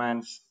and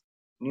demands,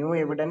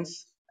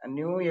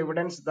 new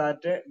evidence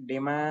that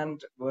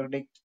demand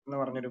verdict എന്ന്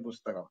പറഞ്ഞൊരു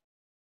പുസ്തകം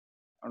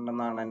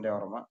ഉണ്ടെന്നാണ് എന്റെ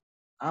ഓർമ്മ.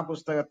 ആ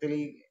പുസ്തകത്തിൽ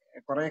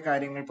കുറെ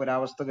കാര്യങ്ങൾ,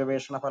 പുരാവസ്തു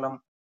ഗവേഷണ ഫലം,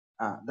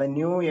 the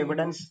new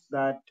evidence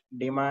that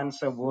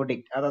demands A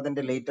verdict, അത്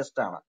അതിന്റെ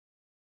ലേറ്റസ്റ്റ് ആണ്.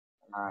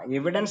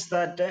 Evidence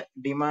that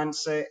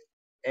demands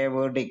A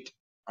verdict,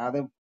 അത്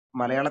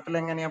മലയാളത്തിൽ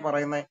എങ്ങനെയാ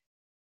പറയുന്നത്?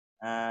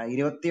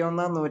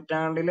 21ാം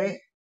നൂറ്റാണ്ടിലെ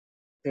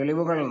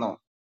തെളിവുകൾ എന്നോ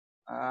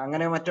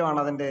അങ്ങനെ മറ്റോ ആണ്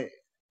അതിന്റെ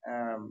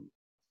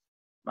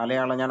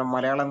മലയാളം. ഞാൻ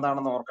മലയാളം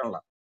എന്താണെന്ന് ഓർക്കണില്ല.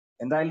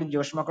 എന്തായാലും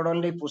ജോഷ്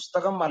മക്കഡോലിന്റെ ഈ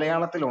പുസ്തകം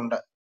മലയാളത്തിലുണ്ട്.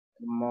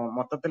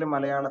 മൊത്തത്തിൽ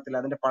മലയാളത്തിൽ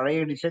അതിന്റെ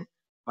പഴയ എഡിഷൻ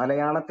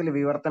മലയാളത്തിൽ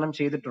വിവർത്തനം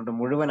ചെയ്തിട്ടുണ്ട്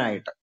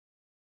മുഴുവനായിട്ട്.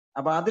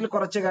 അപ്പൊ അതിൽ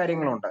കുറച്ച്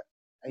കാര്യങ്ങളുണ്ട്.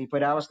 ഈ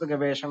പുരാവസ്തു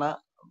ഗവേഷണ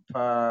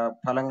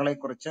ഫലങ്ങളെ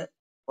കുറിച്ച്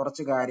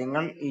കുറച്ച്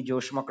കാര്യങ്ങൾ ഈ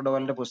ജോഷ്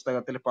മക്കഡോലിന്റെ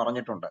പുസ്തകത്തിൽ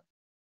പറഞ്ഞിട്ടുണ്ട്.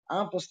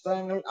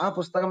 ആ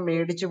പുസ്തകം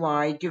മേടിച്ച്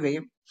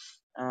വായിക്കുകയും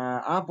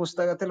ആ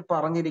പുസ്തകത്തിൽ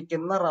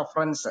പറഞ്ഞിരിക്കുന്ന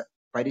റഫറൻസ്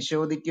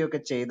പരിശോധിക്കുകയൊക്കെ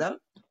ചെയ്താൽ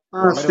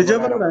വളരെ സിജോ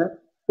ഉപകാരം. ബ്രദറെ,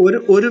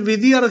 ഒരു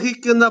വിധി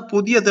അർഹിക്കുന്ന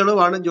പുതിയ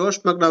തെളിവാണ്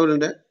ജോഷ്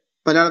മക്ഡൗലിന്റെ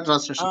മലയാള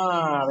ട്രാൻസ്ലേഷൻ.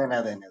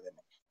 അതന്നെ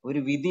ഒരു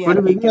വിധി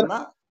അർഹിക്കുന്ന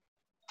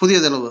പുതിയ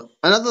തെളിവ്.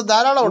 അതിനകത്ത്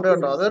ധാരാളം ഉണ്ട്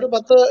കേട്ടോ. അതൊരു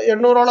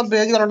 1000-800ഓളം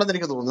പേജുകളുണ്ടെന്ന്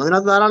എനിക്ക് തോന്നുന്നു.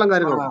 അതിനകത്ത് ധാരാളം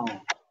കാര്യങ്ങളുണ്ട്.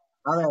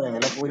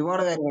 അതെ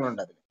ഒരുപാട്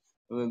കാര്യങ്ങളുണ്ട് അതിൽ.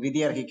 വിധി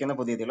അർഹിക്കുന്ന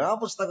പുതിയ തെളിവ്. ആ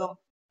പുസ്തകം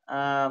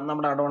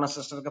നമ്മുടെ അഡോണ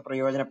സിസ്റ്റർക്ക്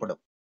പ്രയോജനപ്പെടും.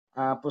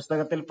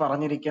 പുസ്തകത്തിൽ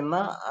പറഞ്ഞിരിക്കുന്ന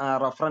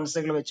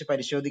റഫറൻസുകൾ വെച്ച്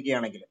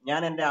പരിശോധിക്കുകയാണെങ്കിൽ,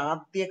 ഞാൻ എൻ്റെ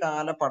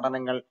ആദ്യകാല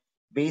പഠനങ്ങൾ,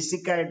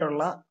 ബേസിക്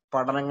ആയിട്ടുള്ള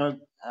പഠനങ്ങൾ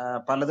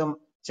പലതും,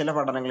 ചില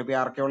പഠനങ്ങൾ ഇപ്പൊ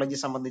ആർക്കിയോളജി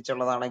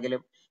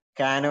സംബന്ധിച്ചുള്ളതാണെങ്കിലും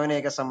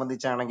കാനോനെയൊക്കെ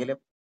സംബന്ധിച്ചാണെങ്കിലും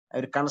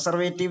ഒരു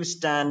കൺസർവേറ്റീവ്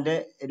സ്റ്റാൻഡ്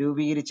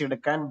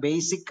രൂപീകരിച്ചെടുക്കാൻ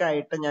ബേസിക്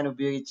ആയിട്ട് ഞാൻ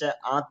ഉപയോഗിച്ച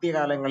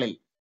ആദ്യകാലങ്ങളിൽ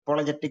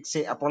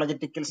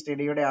അപ്പോളജറ്റിക്കൽ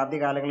സ്റ്റഡിയുടെ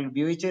ആദ്യകാലങ്ങളിൽ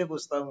ഉപയോഗിച്ച ഒരു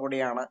പുസ്തകം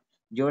കൂടിയാണ്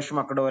ജോഷ്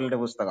മക്ഡോവലിന്റെ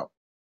പുസ്തകം.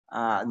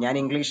 ഞാൻ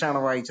ഇംഗ്ലീഷാണ്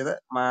വായിച്ചത്.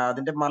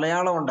 അതിന്റെ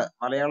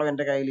മലയാളം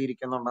എന്റെ കയ്യിൽ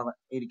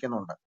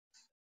ഇരിക്കുന്നുണ്ട്.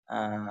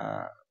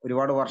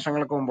 ഒരുപാട്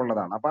വർഷങ്ങൾക്ക്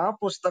മുമ്പുള്ളതാണ്. അപ്പൊ ആ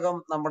പുസ്തകം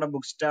നമ്മുടെ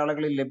ബുക്ക്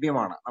സ്റ്റാളുകളിൽ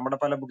ലഭ്യമാണ്. നമ്മുടെ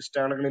പല ബുക്ക്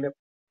സ്റ്റാളുകളിലും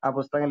ആ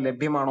പുസ്തകം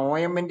ലഭ്യമാണ്. ഒ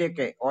എമ്മിന്റെ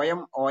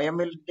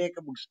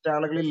ഒക്കെ ബുക്ക്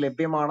സ്റ്റാളുകളിൽ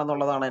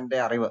ലഭ്യമാണെന്നുള്ളതാണ് എന്റെ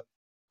അറിവ്.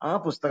 ആ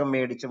പുസ്തകം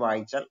മേടിച്ച്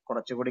വായിച്ചാൽ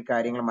കുറച്ചുകൂടി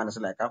കാര്യങ്ങൾ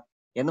മനസ്സിലാക്കാം.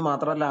 എന്ന്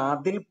മാത്രമല്ല,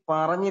 അതിൽ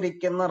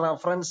പറഞ്ഞിരിക്കുന്ന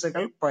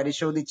റഫറൻസുകൾ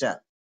പരിശോധിച്ചാൽ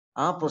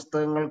ആ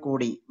പുസ്തകങ്ങൾ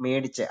കൂടി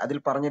മേടിച്ച്, അതിൽ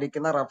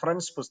പറഞ്ഞിരിക്കുന്ന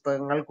റഫറൻസ്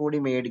പുസ്തകങ്ങൾ കൂടി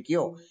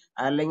മേടിക്കുകയോ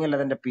അല്ലെങ്കിൽ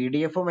അതിന്റെ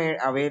PDF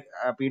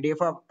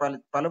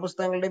പല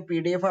പുസ്തകങ്ങളുടെയും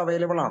PDF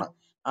അവൈലബിൾ ആണ്.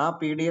 ആ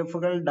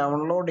PDFകൾ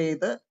ഡൗൺലോഡ്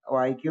ചെയ്ത്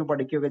വായിക്കുകയോ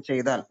പഠിക്കുകയോ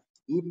ചെയ്താൽ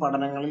ഈ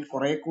പഠനങ്ങളിൽ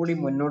കുറെ കൂടി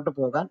മുന്നോട്ട്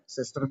പോകാൻ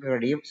സിസ്റ്റർക്ക്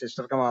കഴിയും.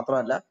 സിസ്റ്റർക്ക്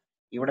മാത്രമല്ല,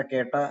 ഇവിടെ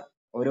കേട്ട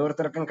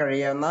ഓരോരുത്തർക്കും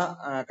കഴിയുന്ന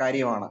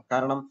കാര്യമാണ്.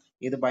 കാരണം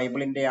ഇത്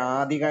ബൈബിളിന്റെ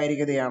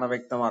ആധികാരികതയാണ്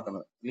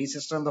വ്യക്തമാക്കുന്നത്. ലീ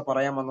സിസ്റ്റർ എന്തോ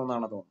പറയാൻ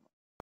വന്നെന്നാണ് തോന്നുന്നത്.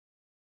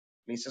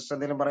 ലീ സിസ്റ്റർ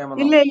എന്തെങ്കിലും പറയാൻ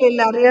വന്നോ?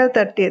 ഇല്ല, അറിയാതെ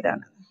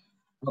തട്ടിയതാണ്.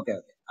 ഓക്കെ.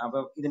 അപ്പൊ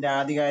ഇതിന്റെ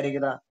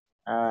ആധികാരികത,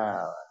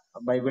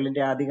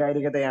 ബൈബിളിന്റെ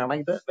ആധികാരികതയാണ്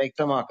ഇത്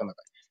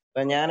വ്യക്തമാക്കുന്നത്.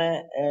 അപ്പൊ ഞാന്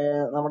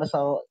നമ്മുടെ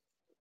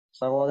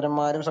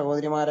സഹോദരന്മാരും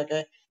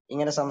സഹോദരിമാരൊക്കെ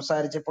ഇങ്ങനെ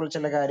സംസാരിച്ചപ്പോൾ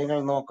ചില കാര്യങ്ങൾ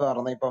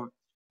നോക്കാറുണ്ട്. ഇപ്പം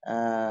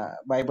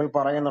ബൈബിൾ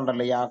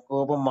പറയുന്നുണ്ടല്ലോ,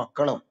 യാക്കോബും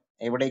മക്കളും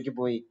എവിടേക്ക്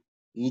പോയി?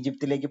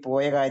 ഈജിപ്തിലേക്ക്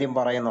പോയ കാര്യം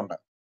പറയുന്നുണ്ട്.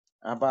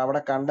 അപ്പൊ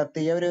അവിടെ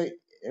കണ്ടെത്തിയ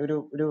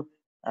ഒരു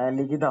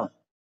ലിഖിതം,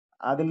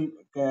 അതിൽ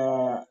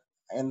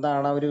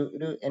എന്താണ് ഒരു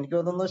എനിക്ക്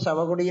തോന്നുന്നു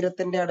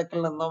ശവകുടീരത്തിന്റെ അടുക്കൽ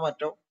നിന്നോ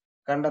മറ്റോ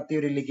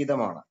കണ്ടെത്തിയ ഒരു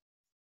ലിഖിതമാണ്.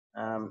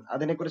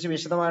 അതിനെക്കുറിച്ച്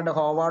വിശദമായിട്ട്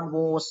ഹോവാർഡ്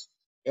വോസ്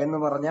എന്ന്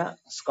പറഞ്ഞ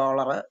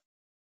സ്കോളർ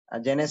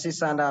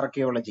ജെനസിസ് ആൻഡ്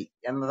ആർക്കിയോളജി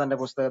എന്ന തന്റെ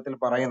പുസ്തകത്തിൽ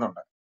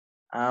പറയുന്നുണ്ട്.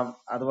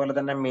 അതുപോലെ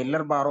തന്നെ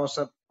മില്ലർ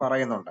ബാറോസ്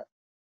പറയുന്നുണ്ട്.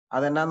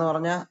 അതെന്നാന്ന്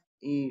പറഞ്ഞാൽ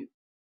ഈ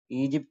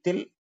ഈജിപ്തിൽ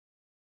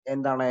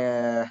എന്താണ്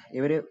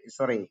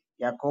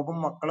യാക്കോബും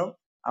മക്കളും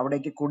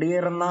അവിടേക്ക്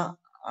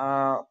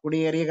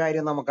കുടിയേറിയ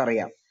കാര്യം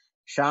നമുക്കറിയാം.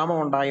 ക്ഷാമം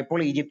ഉണ്ടായപ്പോൾ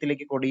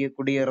ഈജിപ്തിലേക്ക്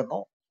കുടിയേറുന്നു.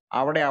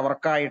 അവിടെ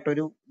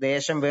അവർക്കായിട്ടൊരു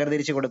ദേശം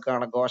വേർതിരിച്ചു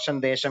കൊടുക്കുകയാണ്. ഗോഷൻ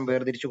ദേശം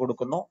വേർതിരിച്ചു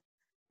കൊടുക്കുന്നു.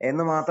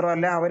 എന്ന്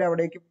മാത്രമല്ല,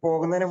 അവരവിടേക്ക്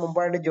പോകുന്നതിന്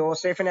മുമ്പായിട്ട്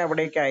ജോസഫിനെ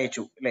അവിടേക്ക്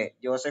അയച്ചു, അല്ലെ?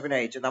 ജോസഫിനെ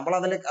അയച്ചു. നമ്മൾ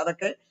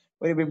അതൊക്കെ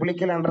ഒരു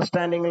ബിബ്ലിക്കൽ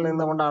അണ്ടർസ്റ്റാൻഡിങ്ങിൽ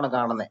നിന്നുകൊണ്ടാണ്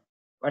കാണുന്നത്.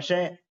 പക്ഷെ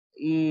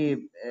ഈ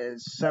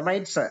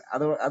സെമൈറ്റ്സ്,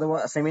 അത്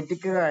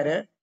സെമിറ്റിക്കുകാര്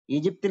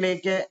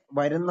ഈജിപ്തിലേക്ക്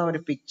വരുന്ന ഒരു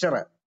പിക്ചർ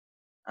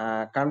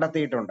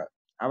കണ്ടെത്തിയിട്ടുണ്ട്.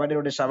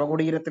 അവരുടെ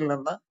ശവകുടീരത്തിൽ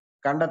നിന്ന്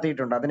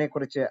കണ്ടെത്തിയിട്ടുണ്ട്.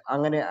 അതിനെക്കുറിച്ച്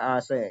അങ്ങനെ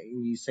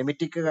ഈ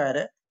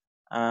സെമിറ്റിക്കുകാര്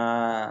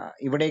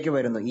ഇവിടേക്ക്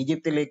വരുന്നു,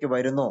 ഈജിപ്തിലേക്ക്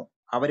വരുന്നു,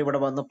 അവരിവിടെ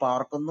വന്ന്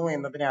പാർക്കുന്നു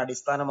എന്നതിനെ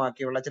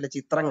അടിസ്ഥാനമാക്കിയുള്ള ചില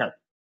ചിത്രങ്ങൾ,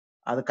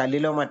 അത്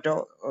കല്ലിലോ മറ്റോ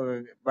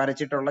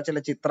വരച്ചിട്ടുള്ള ചില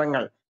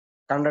ചിത്രങ്ങൾ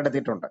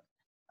കണ്ടെടുത്തിട്ടുണ്ട്.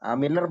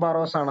 മില്ലർ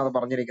ബാറോസ് ആണ് അത്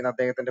പറഞ്ഞിരിക്കുന്നത്.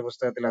 അദ്ദേഹത്തിന്റെ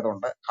പുസ്തകത്തിൽ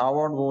അതുണ്ട്.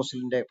 ഹാവാർഡ്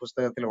വോസിലിന്റെ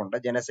പുസ്തകത്തിലുണ്ട്.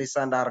 ജെനസിസ്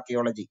ആൻഡ്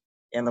ആർക്കിയോളജി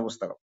എന്ന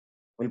പുസ്തകം,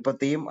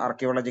 ഉൽപ്പത്തിയും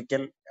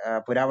ആർക്കിയോളജിക്കൽ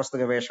പുരാവസ്തു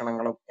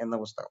ഗവേഷണങ്ങളും എന്ന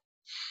പുസ്തകം.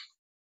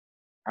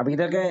 അപ്പൊ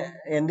ഇതൊക്കെ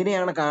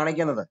എന്തിനെയാണ്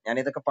കാണിക്കുന്നത്? ഞാൻ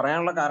ഇതൊക്കെ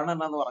പറയാനുള്ള കാരണം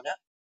എന്താന്ന് പറഞ്ഞാൽ,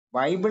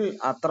 ബൈബിൾ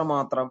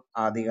അത്രമാത്രം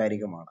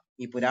ആധികാരികമാണ്.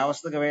 ഈ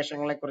പുരാവസ്തു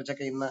ഗവേഷണങ്ങളെ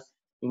കുറിച്ചൊക്കെ ഇന്ന്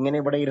ഇങ്ങനെ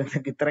ഇവിടെ ഇരുന്ന്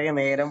ഇത്രയും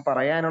നേരം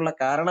പറയാനുള്ള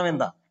കാരണം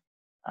എന്താ?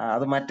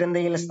 അത്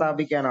മറ്റെന്തെങ്കിലും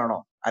സ്ഥാപിക്കാനാണോ?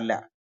 അല്ല.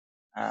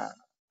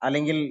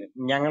 അല്ലെങ്കിൽ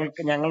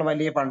ഞങ്ങൾ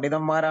വലിയ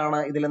പണ്ഡിതന്മാരാണ്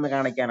ഇതിലെന്ന്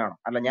കാണിക്കാനാണോ?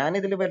 അല്ല. ഞാൻ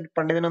ഇതിൽ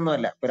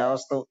പണ്ഡിതനൊന്നുമല്ല.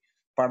 പുരാവസ്തു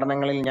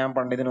പഠനങ്ങളിൽ ഞാൻ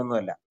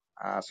പണ്ഡിതനൊന്നുമല്ല.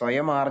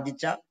 സ്വയം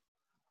ആർജിച്ച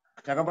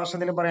ചകഭാഷ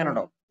എന്തെങ്കിലും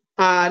പറയാനുണ്ടോ?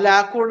 അല്ല,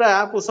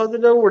 ആ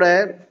പുസ്തകത്തിന്റെ കൂടെ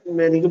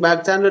എനിക്ക്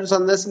ബാക്ക് ചാനൽ ഒരു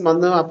സന്ദേശം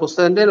വന്നു. ആ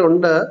പുസ്തകത്തിന്റെ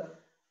ഉണ്ട്.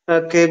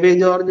 കെ ബി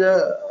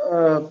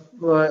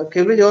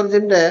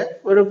ജോർജിന്റെ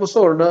ഒരു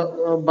പുസ്തകമുണ്ട്,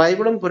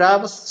 ബൈബിളും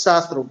പുരാവസ്തു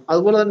ശാസ്ത്രവും.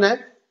 അതുപോലെ തന്നെ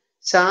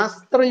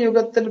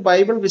ശാസ്ത്രയുഗത്തിൽ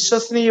ബൈബിൾ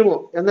വിശ്വസനീയമോ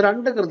എന്ന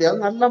 2 കൃതി. അത്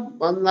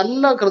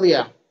നല്ല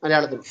കൃതിയാണ്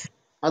മലയാളത്തിൽ.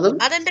 അതും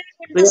അതെന്റെ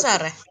ഉണ്ട്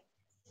സാറേ,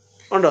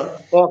 ഉണ്ടോ?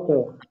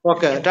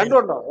 ഓക്കെ, രണ്ടും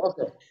ഉണ്ടോ?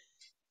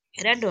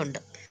 രണ്ടും ഉണ്ട്.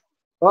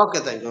 Okay,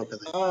 thank you.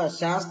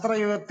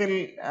 ശാസ്ത്രയുഗത്തിൽ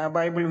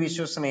ബൈബിൾ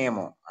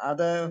വിശ്വസനീയമോ?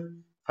 അത്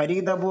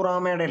ഫരീദ്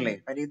അബുറാമയുടെ അല്ലേ?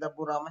 ഫരീദ്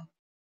അബുറാമ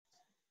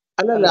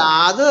അല്ലല്ല,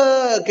 അത്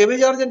കെ ബി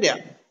ജോർജിന്റെയാ.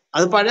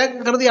 അത് പഴയ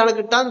കൃതിയാണ്,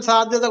 കിട്ടാൻ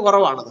സാധ്യത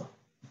കുറവാണത്.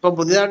 ഇപ്പൊ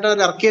പുതിയതായിട്ട് അവർ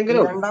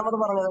ഇറക്കിയെങ്കിലും.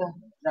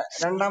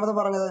 രണ്ടാമത്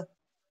പറഞ്ഞത്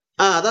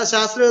അതാ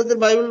ശാസ്ത്രയുഗത്തിൽ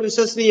ബൈബിൾ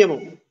വിശ്വസനീയമോ.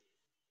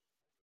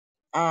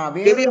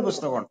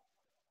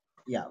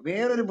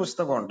 വേറൊരു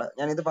പുസ്തകമുണ്ട്.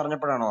 ഞാൻ ഇത്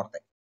പറഞ്ഞപ്പോഴാണ് ഓർത്തെ.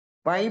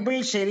 ബൈബിൾ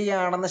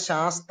ശരിയാണെന്ന്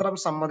ശാസ്ത്രം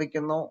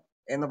സമ്മതിക്കുന്നു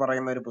എന്ന്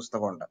പറയുന്ന ഒരു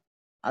പുസ്തകമുണ്ട്.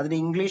 അതിന്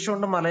ഇംഗ്ലീഷും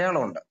ഉണ്ട്,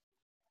 മലയാളം ഉണ്ട്.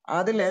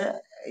 അതില്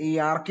ഈ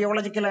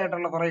ആർക്കിയോളജിക്കൽ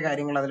ആയിട്ടുള്ള കുറെ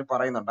കാര്യങ്ങൾ അതിൽ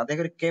പറയുന്നുണ്ട്.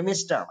 അദ്ദേഹം ഒരു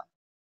കെമിസ്റ്റ് ആണ്,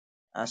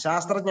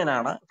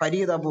 ശാസ്ത്രജ്ഞനാണ്.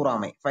 ഫരീദ്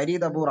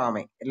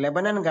അബുറാമെ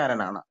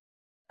ലെബനൻകാരനാണ്.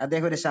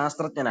 അദ്ദേഹം ഒരു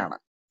ശാസ്ത്രജ്ഞനാണ്.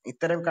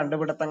 ഇത്തരം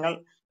കണ്ടുപിടുത്തങ്ങൾ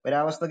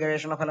പുരാവസ്തു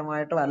ഗവേഷണ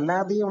ഫലമായിട്ടും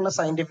അല്ലാതെയുള്ള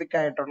സയന്റിഫിക്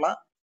ആയിട്ടുള്ള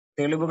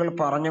തെളിവുകൾ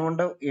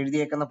പറഞ്ഞുകൊണ്ട്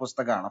എഴുതിയേക്കുന്ന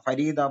പുസ്തകമാണ്.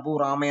 ഫരീദ്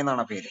അബുറാമെ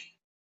എന്നാണ് പേര്.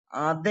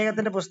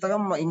 അദ്ദേഹത്തിന്റെ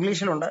പുസ്തകം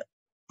ഇംഗ്ലീഷിലുണ്ട്,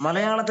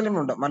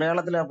 മലയാളത്തിലുമുണ്ട്.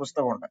 മലയാളത്തിൽ ആ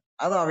പുസ്തകമുണ്ട്.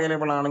 അത്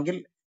അവൈലബിൾ ആണെങ്കിൽ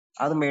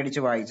അത്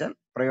മേടിച്ച് വായിച്ചാൽ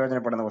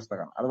പ്രയോജനപ്പെടുന്ന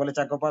പുസ്തകമാണ്. അതുപോലെ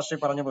ചക്കോ പാസ്റ്റർ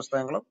പറഞ്ഞ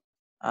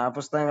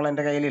പുസ്തകങ്ങൾ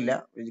എന്റെ കയ്യിലില്ല,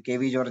 കെ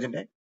വി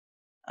ജോർജിന്റെ.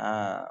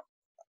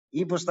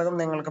 ഈ പുസ്തകം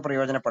നിങ്ങൾക്ക്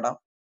പ്രയോജനപ്പെടാം.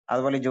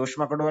 അതുപോലെ ജോഷ്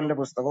മക്കഡുവലിന്റെ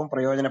പുസ്തകവും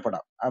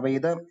പ്രയോജനപ്പെടാം. അപ്പൊ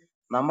ഇത്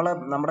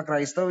നമ്മുടെ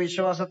ക്രൈസ്തവ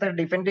വിശ്വാസത്തെ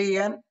ഡിഫെൻഡ്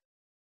ചെയ്യാൻ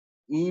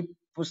ഈ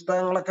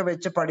പുസ്തകങ്ങളൊക്കെ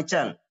വെച്ച്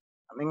പഠിച്ചാൽ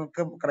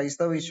നിങ്ങൾക്ക്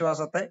ക്രൈസ്തവ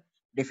വിശ്വാസത്തെ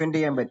ഡിഫെൻഡ്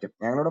ചെയ്യാൻ പറ്റും.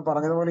 ഞങ്ങളോട്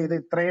പറഞ്ഞതുപോലെ ഇത്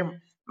ഇത്രയും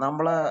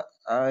നമ്മള്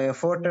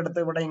എഫേർട്ട് എടുത്ത്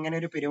ഇവിടെ ഇങ്ങനെ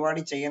ഒരു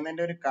പരിപാടി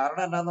ചെയ്യുന്നതിന്റെ ഒരു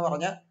കാരണം എന്താന്ന്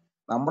പറഞ്ഞാൽ,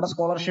 നമ്മുടെ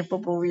സ്കോളർഷിപ്പ്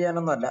പ്രൂവ്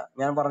ചെയ്യാനൊന്നുമല്ല.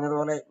 ഞാൻ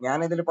പറഞ്ഞതുപോലെ ഞാൻ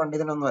ഇതിൽ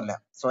പണ്ഡിതനൊന്നുമല്ല.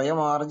 സ്വയം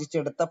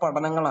ആർജിച്ചെടുത്ത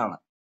പഠനങ്ങളാണ്.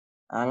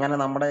 അങ്ങനെ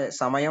നമ്മുടെ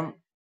സമയം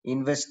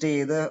ഇൻവെസ്റ്റ്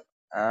ചെയ്ത്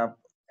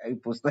ഈ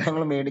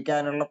പുസ്തകങ്ങൾ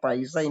മേടിക്കാനുള്ള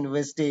പൈസ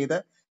ഇൻവെസ്റ്റ് ചെയ്ത്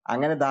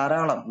അങ്ങനെ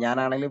ധാരാളം,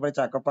 ഞാനാണെങ്കിലും ഇവിടെ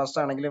ചക്ക പാസ്റ്റർ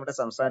ആണെങ്കിലും ഇവിടെ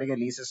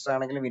സംസാരിക്കുന്ന ലീ സിസ്റ്റർ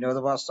ആണെങ്കിലും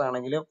വിനോദ് പാസ്റ്റർ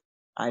ആണെങ്കിലും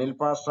അനിൽ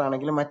പാസ്റ്റർ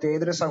ആണെങ്കിലും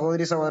മറ്റേതൊരു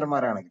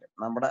സഹോദരന്മാരാണെങ്കിലും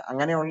നമ്മുടെ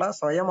അങ്ങനെയുള്ള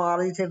സ്വയം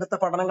ആർജിച്ചെടുത്ത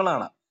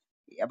പഠനങ്ങളാണ്.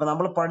 അപ്പൊ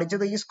നമ്മൾ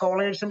പഠിച്ചത് ഈ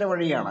സ്കോളേഴ്സിന്റെ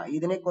വഴിയാണ്.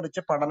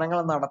 ഇതിനെക്കുറിച്ച് പഠനങ്ങൾ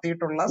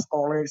നടത്തിയിട്ടുള്ള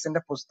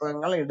സ്കോളേഴ്സിന്റെ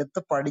പുസ്തകങ്ങൾ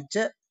എടുത്ത്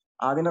പഠിച്ച്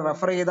അതിനെ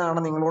റെഫർ ചെയ്താണ്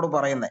നിങ്ങളോട്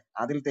പറയുന്നത്.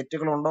 അതിൽ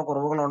തെറ്റുകളുണ്ടോ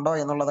കുറവുകളുണ്ടോ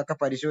എന്നുള്ളതൊക്കെ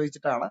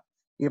പരിശോധിച്ചിട്ടാണ്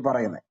ഈ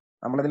പറയുന്നത്.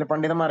 നമ്മളിതിൽ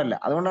പണ്ഡിതന്മാരല്ല.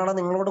 അതുകൊണ്ടാണ്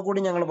നിങ്ങളോട് കൂടി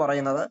ഞങ്ങൾ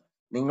പറയുന്നത്,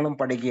 നിങ്ങളും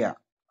പഠിക്കുക.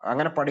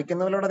 അങ്ങനെ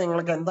പഠിക്കുന്നതിലൂടെ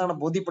നിങ്ങൾക്ക് എന്താണ്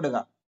ബോധ്യപ്പെടുക?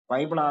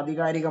 ബൈബിൾ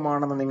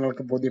ആധികാരികമാണെന്ന്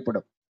നിങ്ങൾക്ക്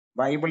ബോധ്യപ്പെടും.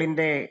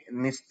 ബൈബിളിന്റെ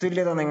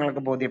നിസ്തുല്യത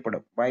നിങ്ങൾക്ക്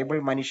ബോധ്യപ്പെടും. ബൈബിൾ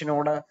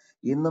മനുഷ്യനോട്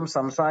ഇന്നും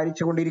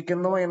സംസാരിച്ചു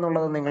കൊണ്ടിരിക്കുന്നു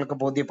എന്നുള്ളത് നിങ്ങൾക്ക്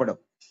ബോധ്യപ്പെടും.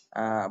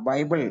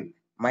 ബൈബിൾ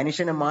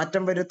മനുഷ്യന്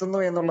മാറ്റം വരുത്തുന്നു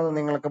എന്നുള്ളത്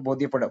നിങ്ങൾക്ക്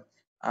ബോധ്യപ്പെടും.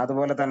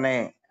 അതുപോലെ തന്നെ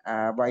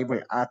ബൈബിൾ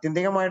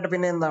ആത്യന്തികമായിട്ട്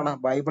പിന്നെ എന്താണ്?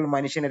 ബൈബിൾ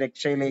മനുഷ്യനെ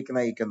രക്ഷയിലേക്ക്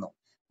നയിക്കുന്നു.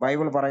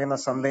 ബൈബിൾ പറയുന്ന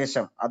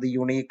സന്ദേശം അത്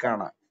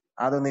യുണീക്കാണ്,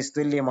 അത്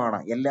നിസ്തുല്യമാണ്.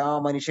 എല്ലാ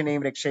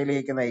മനുഷ്യനെയും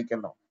രക്ഷയിലേക്ക്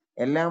നയിക്കുന്നു,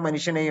 എല്ലാ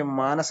മനുഷ്യനെയും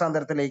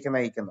മാനസാന്തരത്തിലേക്ക്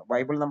നയിക്കുന്നു.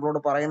 ബൈബിൾ നമ്മളോട്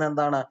പറയുന്നത്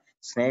എന്താണ്?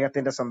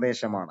 സ്നേഹത്തിന്റെ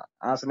സന്ദേശമാണ്.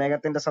 ആ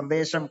സ്നേഹത്തിന്റെ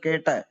സന്ദേശം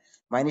കേട്ട്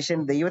മനുഷ്യൻ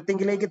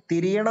ദൈവത്തിങ്കിലേക്ക്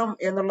തിരിയണം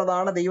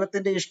എന്നുള്ളതാണ്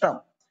ദൈവത്തിന്റെ ഇഷ്ടം.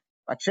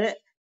 പക്ഷെ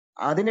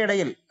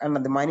അതിനിടയിൽ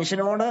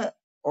മനുഷ്യനോട്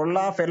ഉള്ള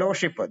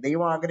ഫെലോഷിപ്പ്,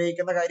 ദൈവം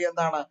ആഗ്രഹിക്കുന്ന കാര്യം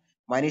എന്താണ്?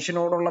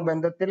 മനുഷ്യനോടുള്ള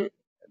ബന്ധത്തിൽ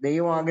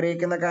ദൈവം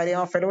ആഗ്രഹിക്കുന്ന കാര്യം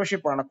ആ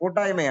ഫെലോഷിപ്പാണ്,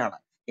 കൂട്ടായ്മയാണ്.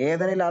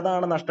 ഏതെനിൽ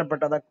അതാണ്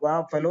നഷ്ടപ്പെട്ടത്. ആ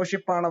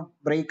ഫെലോഷിപ്പാണ്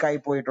ബ്രേക്ക് ആയി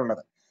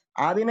പോയിട്ടുള്ളത്.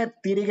 അതിനെ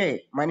തിരികെ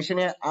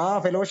മനുഷ്യനെ ആ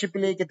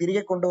ഫെലോഷിപ്പിലേക്ക്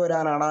തിരികെ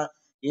കൊണ്ടുവരാനാണ്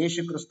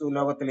യേശുക്രിസ്തു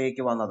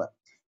ലോകത്തിലേക്ക് വന്നത്.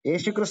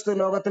 യേശുക്രിസ്തു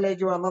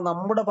ലോകത്തിലേക്ക് വന്ന്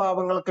നമ്മുടെ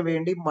പാപങ്ങൾക്ക്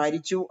വേണ്ടി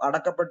മരിച്ചു,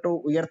 അടക്കപ്പെട്ടു,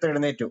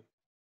 ഉയർത്തെഴുന്നേറ്റു.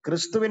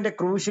 ക്രിസ്തുവിന്റെ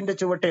ക്രൂശിന്റെ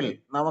ചുവട്ടിൽ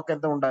നമുക്ക്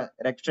എന്തുണ്ട്?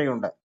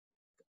 രക്ഷയുണ്ട്.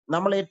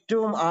 നമ്മൾ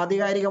ഏറ്റവും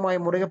ആധികാരികമായി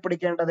മുറുകെ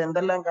പിടിക്കേണ്ടത്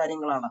എന്തെല്ലാം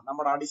കാര്യങ്ങളാണ്?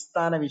 നമ്മുടെ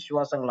അടിസ്ഥാന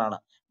വിശ്വാസങ്ങളാണ്.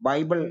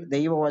 ബൈബിൾ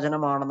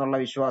ദൈവവചനമാണെന്നുള്ള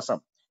വിശ്വാസം,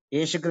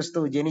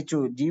 യേശുക്രിസ്തു ജനിച്ചു,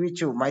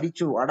 ജീവിച്ചു,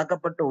 മരിച്ചു,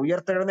 അടക്കപ്പെട്ടു,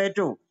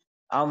 ഉയർത്തെഴുന്നേറ്റു,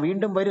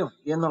 വീണ്ടും വരും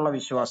എന്നുള്ള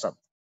വിശ്വാസം,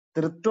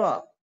 തൃത്വ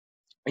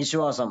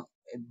വിശ്വാസം,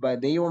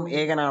 ദൈവം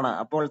ഏകനാണ്,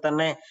 അപ്പോൾ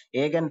തന്നെ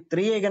ഏകൻ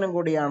ത്രിയേകനും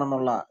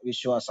കൂടിയാണെന്നുള്ള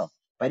വിശ്വാസം,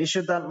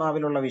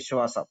 പരിശുദ്ധാത്മാവിലുള്ള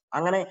വിശ്വാസം.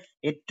 അങ്ങനെ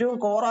ഏറ്റവും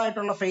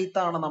കോറായിട്ടുള്ള ഫെയ്ത്ത്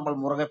ആണ് നമ്മൾ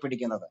മുറുകെ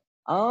പിടിക്കുന്നത്.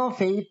 ആ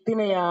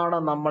ഫെയ്ത്തിനെയാണ്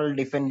നമ്മൾ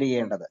ഡിഫെൻഡ്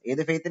ചെയ്യേണ്ടത്.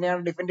 ഏത്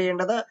ഫെയ്ത്തിനെയാണ് ഡിഫെൻഡ്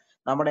ചെയ്യേണ്ടത്?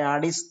 നമ്മുടെ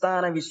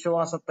അടിസ്ഥാന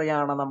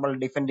വിശ്വാസത്തെയാണ് നമ്മൾ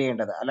ഡിഫെൻഡ്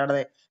ചെയ്യേണ്ടത്.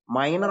 അല്ലാതെ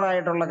മൈനർ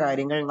ആയിട്ടുള്ള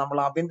കാര്യങ്ങൾ, നമ്മൾ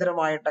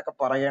ആഭ്യന്തരമായിട്ടൊക്കെ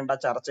പറയേണ്ട,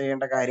 ചർച്ച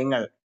ചെയ്യേണ്ട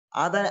കാര്യങ്ങൾ,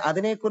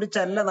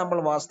 അതിനെക്കുറിച്ചല്ല നമ്മൾ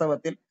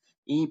വാസ്തവത്തിൽ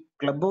ഈ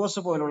ക്ലബ്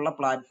ഹൗസ് പോലുള്ള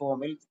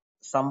പ്ലാറ്റ്ഫോമിൽ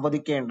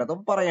സംവദിക്കേണ്ടതും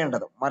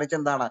പറയേണ്ടതും. മറിച്ച്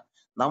എന്താണ്,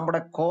 നമ്മുടെ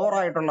കോർ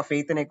ആയിട്ടുള്ള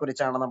ഫെയ്ത്തിനെ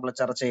കുറിച്ചാണ് നമ്മൾ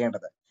ചർച്ച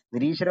ചെയ്യേണ്ടത്.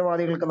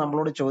 നിരീശ്വരവാദികൾക്ക്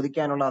നമ്മളോട്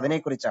ചോദിക്കാനുള്ള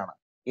അതിനെക്കുറിച്ചാണ്.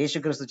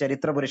 യേശുക്രിസ്തു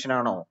ചരിത്ര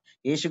പുരുഷനാണോ?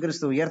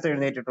 യേശുക്രിസ്തു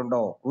ഉയർത്തെഴുന്നേറ്റിട്ടുണ്ടോ?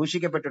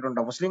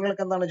 ക്രൂശിക്കപ്പെട്ടിട്ടുണ്ടോ?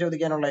 മുസ്ലിങ്ങൾക്ക് എന്താണ്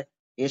ചോദിക്കാനുള്ളത്?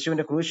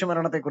 യേശുവിന്റെ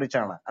ക്രൂശുമരണത്തെ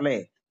കുറിച്ചാണ്, അല്ലെ?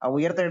 ആ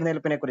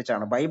ഉയർത്തെഴുന്നേൽപ്പിനെ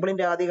കുറിച്ചാണ്,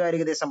 ബൈബിളിന്റെ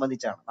ആധികാരികതയെ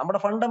സംബന്ധിച്ചാണ്, നമ്മുടെ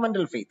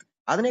ഫണ്ടമെന്റൽ ഫെയ്ത്ത്,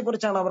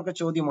 അതിനെക്കുറിച്ചാണ് അവർക്ക്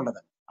ചോദ്യമുള്ളത്.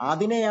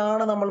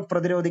 അതിനെയാണ് നമ്മൾ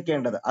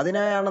പ്രതിരോധിക്കേണ്ടത്,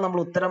 അതിനെയാണ്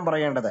നമ്മൾ ഉത്തരം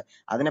പറയേണ്ടത്.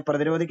 അതിനെ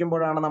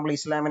പ്രതിരോധിക്കുമ്പോഴാണ് നമ്മൾ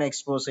ഇസ്ലാമിനെ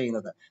എക്സ്പോസ്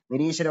ചെയ്യുന്നത്,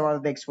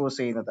 നിരീശ്വരവാദത്തെ എക്സ്പോസ്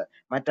ചെയ്യുന്നത്,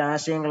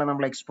 മറ്റാശയങ്ങളെ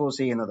നമ്മൾ എക്സ്പോസ്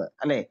ചെയ്യുന്നത്,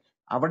 അല്ലെ?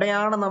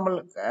 അവിടെയാണ് നമ്മൾ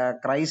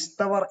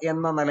ക്രൈസ്തവർ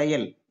എന്ന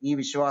നിലയിൽ ഈ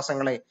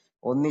വിശ്വാസങ്ങളെ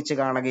ഒന്നിച്ച്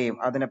കാണുകയും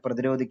അതിനെ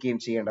പ്രതിരോധിക്കുകയും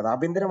ചെയ്യേണ്ടത്.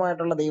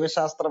 ആഭ്യന്തരമായിട്ടുള്ള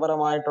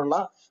ദൈവശാസ്ത്രപരമായിട്ടുള്ള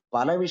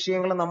പല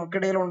വിഷയങ്ങളും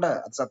നമുക്കിടയിലുണ്ട്,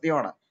 അത്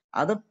സത്യമാണ്.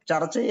 അത്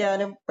ചർച്ച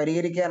ചെയ്യാനും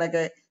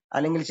പരിഹരിക്കാനൊക്കെ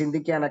അല്ലെങ്കിൽ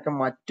ചിന്തിക്കാനൊക്കെ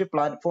മറ്റു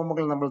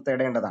പ്ലാറ്റ്ഫോമുകൾ നമ്മൾ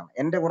തേടേണ്ടതാണ്.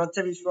 എന്റെ ഉറച്ച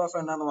വിശ്വാസം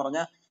എന്നാന്ന്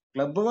പറഞ്ഞാൽ,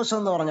 ക്ലബ് ഹൗസ്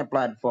എന്ന് പറഞ്ഞ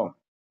പ്ലാറ്റ്ഫോം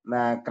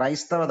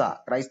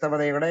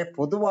ക്രൈസ്തവതയുടെ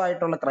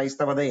പൊതുവായിട്ടുള്ള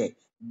ക്രൈസ്തവതയെ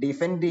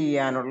ഡിഫെൻഡ്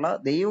ചെയ്യാനുള്ള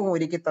ദൈവം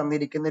ഒരുക്കി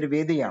തന്നിരിക്കുന്ന ഒരു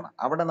വേദിയാണ്.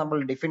 അവിടെ നമ്മൾ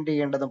ഡിഫെൻഡ്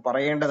ചെയ്യേണ്ടതും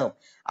പറയേണ്ടതും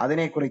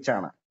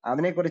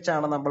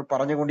അതിനെക്കുറിച്ചാണ് നമ്മൾ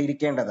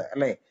പറഞ്ഞുകൊണ്ടിരിക്കേണ്ടത്,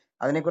 അല്ലെ?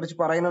 അതിനെക്കുറിച്ച്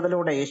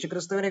പറയുന്നതിലൂടെ,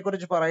 യേശുക്രിസ്തുവിനെ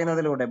കുറിച്ച്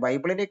പറയുന്നതിലൂടെ,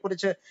 ബൈബിളിനെ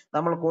കുറിച്ച്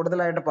നമ്മൾ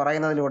കൂടുതലായിട്ട്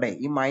പറയുന്നതിലൂടെ,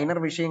 ഈ മൈനർ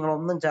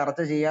വിഷയങ്ങളൊന്നും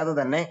ചർച്ച ചെയ്യാതെ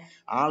തന്നെ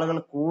ആളുകൾ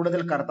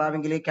കൂടുതൽ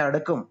കർത്താവിങ്കിലേക്ക്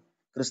അടുക്കും,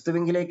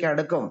 ക്രിസ്തുവിങ്കിലേക്ക്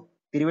അടുക്കും,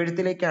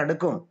 തിരുവെഴുത്തിലേക്ക്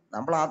അടുക്കും.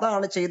 നമ്മൾ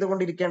അതാണ്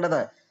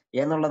ചെയ്തുകൊണ്ടിരിക്കേണ്ടത്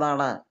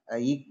എന്നുള്ളതാണ്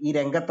ഈ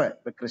രംഗത്ത്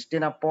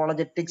ക്രിസ്ത്യൻ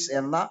അപ്പോളജറ്റിക്സ്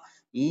എന്ന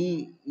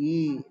ഈ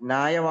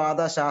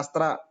ന്യായവാദ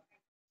ശാസ്ത്ര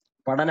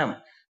പഠനം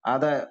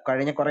അത്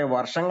കഴിഞ്ഞ കുറെ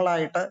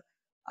വർഷങ്ങളായിട്ട്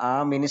ആ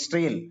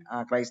മിനിസ്ട്രിയിൽ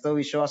ക്രൈസ്തവ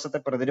വിശ്വാസത്തെ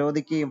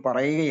പ്രതിരോധിക്കുകയും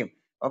പറയുകയും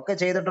ഒക്കെ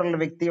ചെയ്തിട്ടുള്ള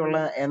വ്യക്തിയുള്ള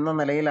എന്ന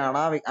നിലയിലാണ്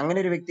അങ്ങനെ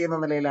ഒരു വ്യക്തി എന്ന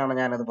നിലയിലാണ്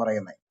ഞാനത്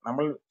പറയുന്നത്.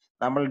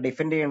 നമ്മൾ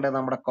ഡിഫെൻഡ് ചെയ്യേണ്ടത്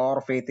നമ്മുടെ കോർ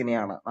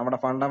ഫെയ്ത്തിനെയാണ്, നമ്മുടെ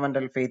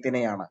ഫണ്ടമെന്റൽ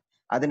ഫെയ്ത്തിനെയാണ്.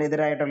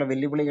 അതിനെതിരായിട്ടുള്ള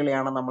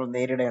വെല്ലുവിളികളെയാണ് നമ്മൾ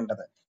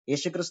നേരിടേണ്ടത്.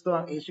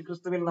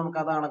 യേശുക്രിസ്തുവിൽ നമുക്ക്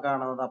അതാണ്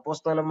കാണുന്നത്,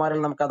 അപ്പോസ്തലന്മാരിൽ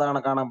നമുക്ക് അതാണ്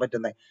കാണാൻ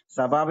പറ്റുന്നത്,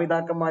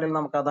 സഭാപിതാക്കന്മാരിൽ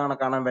നമുക്ക് അതാണ്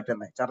കാണാൻ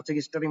പറ്റുന്നത്. ചർച്ച്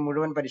ഹിസ്റ്ററി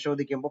മുഴുവൻ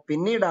പരിശോധിക്കുമ്പോൾ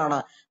പിന്നീടാണ്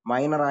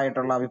മൈനർ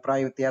ആയിട്ടുള്ള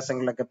അഭിപ്രായ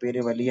വ്യത്യാസങ്ങളിലൊക്കെ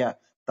പേര് വലിയ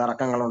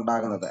തർക്കങ്ങൾ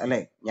ഉണ്ടാകുന്നത്, അല്ലെ?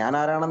 ഞാൻ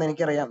ആരാണെന്ന്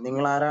എനിക്കറിയാം,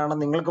 നിങ്ങൾ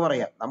ആരാണെന്ന് നിങ്ങൾക്കും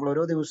അറിയാം. നമ്മൾ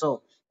ഓരോ ദിവസവും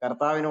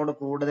കർത്താവിനോട്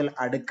കൂടുതൽ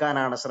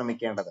അടുക്കാനാണ്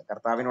ശ്രമിക്കേണ്ടത്,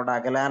 കർത്താവിനോട്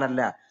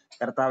അകലാനല്ല,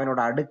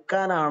 കർത്താവിനോട്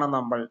അടുക്കാനാണ്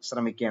നമ്മൾ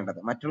ശ്രമിക്കേണ്ടത്.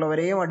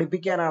 മറ്റുള്ളവരെയും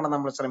അടുപ്പിക്കാനാണ്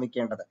നമ്മൾ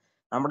ശ്രമിക്കേണ്ടത്.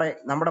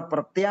 നമ്മുടെ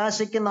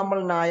പ്രത്യാശയ്ക്ക് നമ്മൾ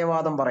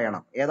ന്യായവാദം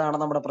പറയണം. ഏതാണ്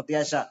നമ്മുടെ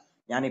പ്രത്യാശ?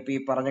 ഞാനിപ്പോ ഈ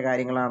പറഞ്ഞ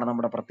കാര്യങ്ങളാണ്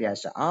നമ്മുടെ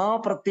പ്രത്യാശ. ആ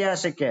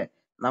പ്രത്യാശയ്ക്ക്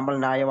നമ്മൾ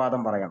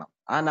ന്യായവാദം പറയണം.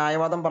 ആ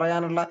ന്യായവാദം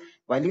പറയാനുള്ള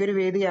വലിയൊരു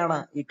വേദിയാണ്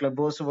ഈ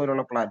ക്ലബ് ഹൗസ്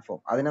പോലുള്ള പ്ലാറ്റ്ഫോം.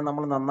 അതിനെ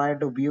നമ്മൾ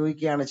നന്നായിട്ട്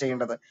ഉപയോഗിക്കുകയാണ്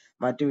ചെയ്യേണ്ടത്.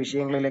 മറ്റു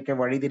വിഷയങ്ങളിലേക്ക്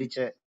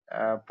വഴിതിരിച്ച്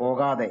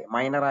പോകാതെ,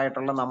 മൈനർ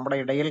ആയിട്ടുള്ള നമ്മുടെ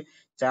ഇടയിൽ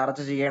ചർച്ച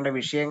ചെയ്യേണ്ട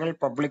വിഷയങ്ങൾ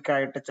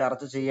പബ്ലിക്കായിട്ട്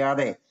ചർച്ച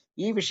ചെയ്യാതെ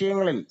ഈ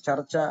വിഷയങ്ങളിൽ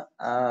ചർച്ച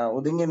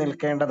ഒതുങ്ങി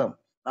നിൽക്കേണ്ടതും,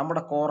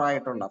 നമ്മുടെ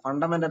കോറായിട്ടുള്ള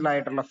ഫണ്ടമെന്റൽ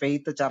ആയിട്ടുള്ള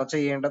ഫെയ്ത്ത് ചർച്ച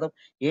ചെയ്യേണ്ടതും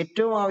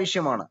ഏറ്റവും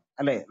ആവശ്യമാണ്,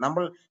 അല്ലെ?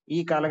 നമ്മൾ ഈ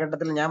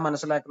കാലഘട്ടത്തിൽ ഞാൻ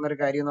മനസ്സിലാക്കുന്ന ഒരു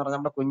കാര്യം എന്ന് പറഞ്ഞാൽ,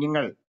 നമ്മുടെ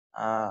കുഞ്ഞുങ്ങൾ,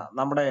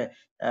 നമ്മുടെ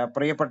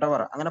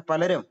പ്രിയപ്പെട്ടവർ, അങ്ങനെ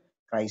പലരും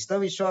ക്രൈസ്തവ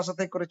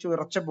വിശ്വാസത്തെ കുറിച്ച്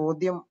ഉറച്ച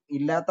ബോധ്യം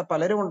ഇല്ലാത്ത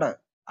പലരുമുണ്ട്.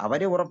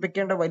 അവരെ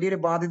ഉറപ്പിക്കേണ്ട വലിയൊരു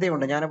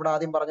ബാധ്യതയുണ്ട്. ഞാനിവിടെ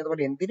ആദ്യം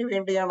പറഞ്ഞതുപോലെ, എന്തിനു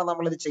വേണ്ടിയാണ്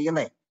നമ്മൾ ഇത്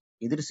ചെയ്യുന്നത്?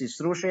 ഇതൊരു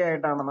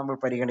ശുശ്രൂഷയായിട്ടാണ് നമ്മൾ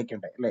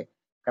പരിഗണിക്കേണ്ടത്, അല്ലെ?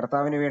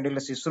 കർത്താവിന്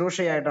വേണ്ടിയുള്ള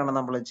ശുശ്രൂഷയായിട്ടാണ്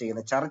നമ്മൾ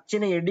ചെയ്യുന്നത്.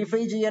 ചർച്ചിനെ എഡിഫൈ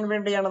ചെയ്യാൻ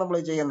വേണ്ടിയാണ് നമ്മൾ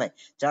ചെയ്യുന്നത്,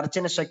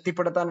 ചർച്ചിനെ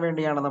ശക്തിപ്പെടുത്താൻ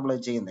വേണ്ടിയാണ് നമ്മൾ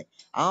ചെയ്യുന്നത്.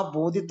 ആ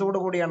ബോധ്യത്തോടു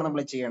കൂടിയാണ്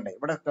നമ്മൾ ചെയ്യേണ്ടത്.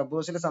 ഇവിടെ ക്ലബ്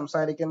ഹൗസിൽ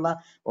സംസാരിക്കുന്ന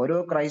ഓരോ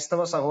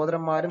ക്രൈസ്തവ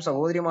സഹോദരന്മാരും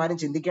സഹോദരിമാരും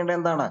ചിന്തിക്കേണ്ടത്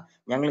എന്താണ്?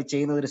 ഞങ്ങൾ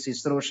ചെയ്യുന്നത് ഒരു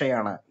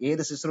ശുശ്രൂഷയാണ്.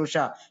 ഏത് ശുശ്രൂഷ?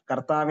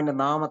 കർത്താവിന്റെ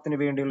നാമത്തിന്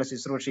വേണ്ടിയുള്ള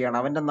ശുശ്രൂഷയാണ്.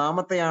 അവന്റെ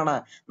നാമത്തെയാണ്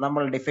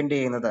നമ്മൾ ഡിഫെൻഡ്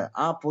ചെയ്യുന്നത്.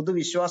 ആ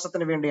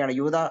പൊതുവിശ്വാസത്തിന് വേണ്ടിയാണ്.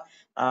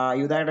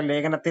 യൂദായുടെ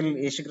ലേഖനത്തിൽ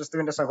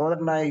യേശുക്രിസ്തുവിന്റെ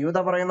സഹോദരനായ യൂദ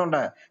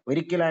പറയുന്നുണ്ട്,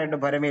 ഒരിക്കലായിട്ട്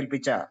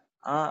ഭരമേൽപ്പിച്ച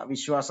ആ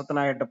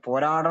വിശ്വാസത്തിനായിട്ട്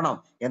പോരാടണം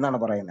എന്നാണ്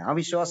പറയുന്നത്. ആ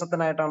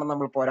വിശ്വാസത്തിനായിട്ടാണ്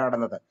നമ്മൾ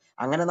പോരാടുന്നത്.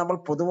 അങ്ങനെ നമ്മൾ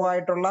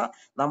പൊതുവായിട്ടുള്ള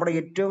നമ്മുടെ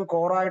ഏറ്റവും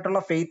കോറായിട്ടുള്ള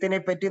ഫെയ്ത്തിനെ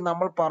പറ്റി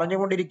നമ്മൾ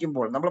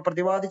പറഞ്ഞുകൊണ്ടിരിക്കുമ്പോൾ, നമ്മൾ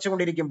പ്രതിപാദിച്ചു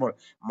കൊണ്ടിരിക്കുമ്പോൾ,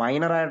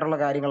 മൈനർ ആയിട്ടുള്ള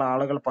കാര്യങ്ങൾ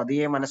ആളുകൾ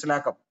പതിയെ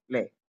മനസ്സിലാക്കും,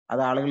 അല്ലെ?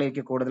 അത്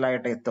ആളുകളിലേക്ക്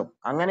കൂടുതലായിട്ട് എത്തും.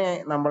 അങ്ങനെ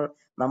നമ്മൾ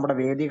നമ്മുടെ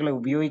വേദികളെ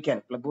ഉപയോഗിക്കാൻ,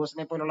 ക്ലബ്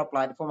ഹൗസിനെ പോലുള്ള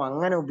പ്ലാറ്റ്ഫോം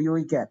അങ്ങനെ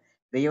ഉപയോഗിക്കാൻ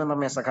ദൈവം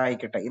നമ്മെ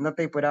സഹായിക്കട്ടെ.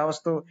 ഇന്നത്തെ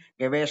പുരാവസ്തു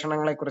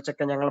ഗവേഷണങ്ങളെ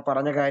കുറിച്ചൊക്കെ ഞങ്ങൾ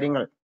പറഞ്ഞ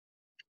കാര്യങ്ങൾ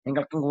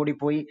നിങ്ങൾക്കും കൂടി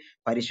പോയി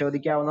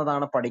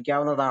പരിശോധിക്കാവുന്നതാണ്,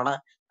 പഠിക്കാവുന്നതാണ്.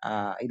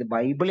 ഇത്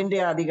ബൈബിളിന്റെ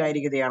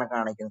ആധികാരികതയാണ്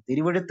കാണിക്കുന്നത്,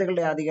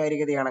 തിരുവെഴുത്തുകളുടെ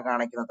ആധികാരികതയാണ്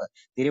കാണിക്കുന്നത്.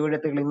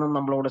 തിരുവെഴുത്തുകൾ ഇന്നും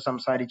നമ്മളോട്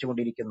സംസാരിച്ചു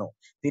കൊണ്ടിരിക്കുന്നു,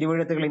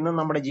 തിരുവെഴുത്തുകൾ ഇന്നും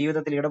നമ്മുടെ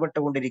ജീവിതത്തിൽ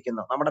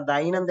ഇടപെട്ടുകൊണ്ടിരിക്കുന്നു. നമ്മുടെ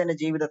ദൈനംദിന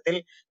ജീവിതത്തിൽ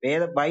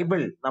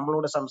ബൈബിൾ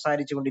നമ്മളോട്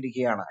സംസാരിച്ചു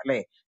കൊണ്ടിരിക്കുകയാണ്, അല്ലെ?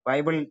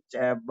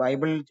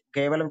 ബൈബിൾ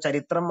കേവലം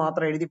ചരിത്രം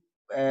മാത്രം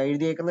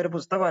എഴുതിയേക്കുന്ന ഒരു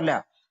പുസ്തകമല്ല,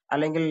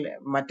 അല്ലെങ്കിൽ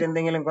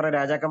മറ്റെന്തെങ്കിലും കുറെ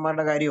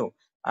രാജാക്കന്മാരുടെ കാര്യമോ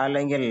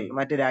അല്ലെങ്കിൽ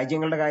മറ്റ്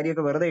രാജ്യങ്ങളുടെ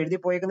കാര്യമൊക്കെ വെറുതെ എഴുതി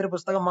പോയേക്കുന്ന ഒരു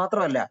പുസ്തകം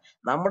മാത്രമല്ല.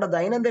 നമ്മുടെ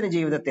ദൈനംദിന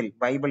ജീവിതത്തിൽ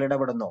ബൈബിൾ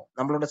ഇടപെടുന്നു,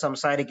 നമ്മളോട്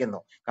സംസാരിക്കുന്നു.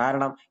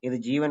 കാരണം ഇത്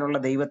ജീവനുള്ള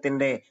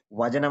ദൈവത്തിന്റെ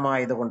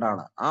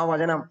വചനമായതുകൊണ്ടാണ്. ആ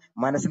വചനം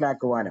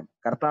മനസ്സിലാക്കുവാനും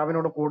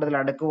കർത്താവിനോട് കൂടുതൽ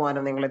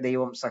അടുക്കുവാനും നിങ്ങളെ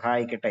ദൈവം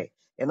സഹായിക്കട്ടെ.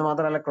 എന്ന്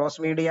മാത്രമല്ല,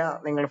 ക്രോസ് മീഡിയ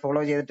നിങ്ങൾ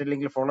ഫോളോ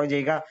ചെയ്തിട്ടില്ലെങ്കിൽ ഫോളോ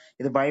ചെയ്യുക.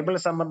 ഇത് ബൈബിൾ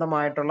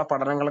സംബന്ധമായിട്ടുള്ള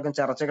പഠനങ്ങൾക്കും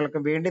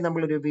ചർച്ചകൾക്കും വേണ്ടി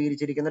നമ്മൾ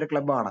രൂപീകരിച്ചിരിക്കുന്ന ഒരു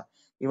ക്ലബ്ബാണ്.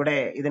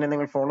 ഇവിടെ ഇതിനെ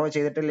നിങ്ങൾ ഫോളോ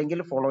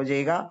ചെയ്തിട്ടില്ലെങ്കിൽ ഫോളോ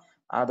ചെയ്യുക.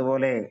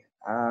 അതുപോലെ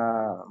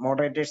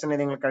മോഡറേറ്റേഴ്സിനെ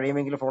നിങ്ങൾ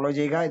കഴിയുമെങ്കിൽ ഫോളോ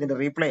ചെയ്യുക. ഇതിന്റെ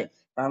റീപ്ലേ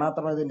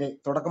കാണാത്തവർ, ഇതിന്റെ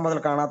തുടക്കം മുതൽ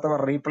കാണാത്തവർ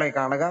റീപ്ലേ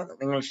കാണുക.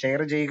 നിങ്ങൾ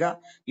ഷെയർ ചെയ്യുക.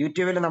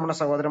 യൂട്യൂബിൽ നമ്മുടെ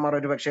സഹോദരന്മാർ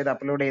ഒരുപക്ഷെ ഇത്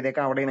അപ്ലോഡ്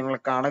ചെയ്തേക്കാം, അവിടെ നിങ്ങൾ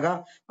കാണുക,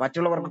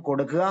 മറ്റുള്ളവർക്ക്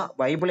കൊടുക്കുക.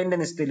 ബൈബിളിന്റെ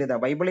നിസ്തുല്യത,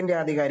 ബൈബിളിന്റെ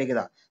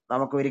ആധികാരികത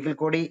നമുക്ക് ഒരിക്കൽ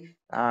കൂടി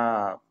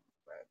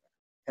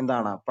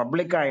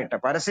പബ്ലിക്കായിട്ട്,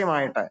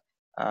 പരസ്യമായിട്ട്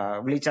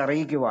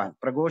വിളിച്ചറിയിക്കുവാൻ,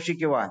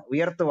 പ്രഘോഷിക്കുവാൻ,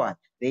 ഉയർത്തുവാൻ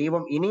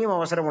ദൈവം ഇനിയും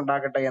അവസരം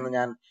ഉണ്ടാകട്ടെ എന്ന്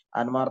ഞാൻ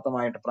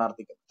ആത്മാർത്ഥമായിട്ട്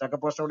പ്രാർത്ഥിക്കുന്നു.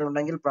 ചക്കപ്പോസ്റ്റോടെ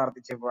ഉണ്ടെങ്കിൽ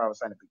പ്രാർത്ഥിച്ച്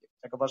അവസാനിപ്പിക്കും.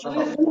 ചക്കപ്പോസ്റ്റോ.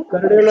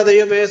 കരുണയുള്ള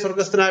ദൈവമേ,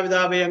 സ്വർഗസ്ഥനായ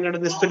പിതാവേ, അങ്ങയുടെ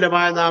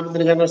നിസ്തുല്യമായ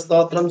നാമത്തിന് ഞങ്ങൾ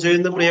സ്തോത്രം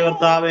ചെയ്യുന്നു. പ്രിയ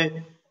കർത്താവേ,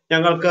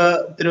 ഞങ്ങൾക്ക്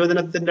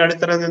തിരുവചനത്തിന്റെ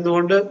അടിത്തറയിൽ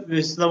നിന്നുകൊണ്ട്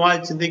വിശദമായി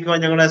ചിന്തിക്കുവാൻ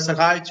ഞങ്ങളെ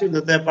സഹായിച്ചു.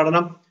 ഇന്നത്തെ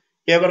പഠനം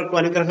ഏവർക്കും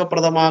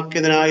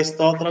അനുഗ്രഹപ്രദമാക്കിയതിനായി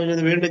സ്തോത്രം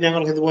ചെയ്ത് വീണ്ടും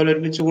ഞങ്ങൾക്ക് ഇതുപോലെ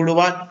ഒരുമിച്ച്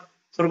കൂടുവാൻ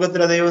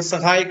സ്വർഗത്തിലെ ദൈവം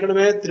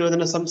സഹായിക്കണമേ.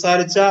 തിരുവചനം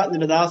സംസാരിച്ച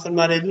നിന്റെ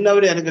ദാസന്മാരെ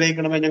എല്ലാവരെയും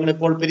അനുഗ്രഹിക്കണമേ. ഞങ്ങൾ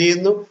ഇപ്പോൾ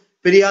പിരിയുന്നു.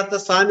 പിരിയാത്ത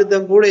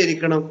സാന്നിധ്യം കൂടെ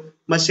ഇരിക്കണം.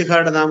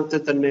 മശിഹയുടെ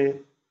നാമത്തിൽ തന്നെ.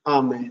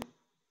 ആമേൻ.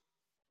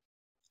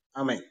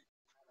 ആമേൻ.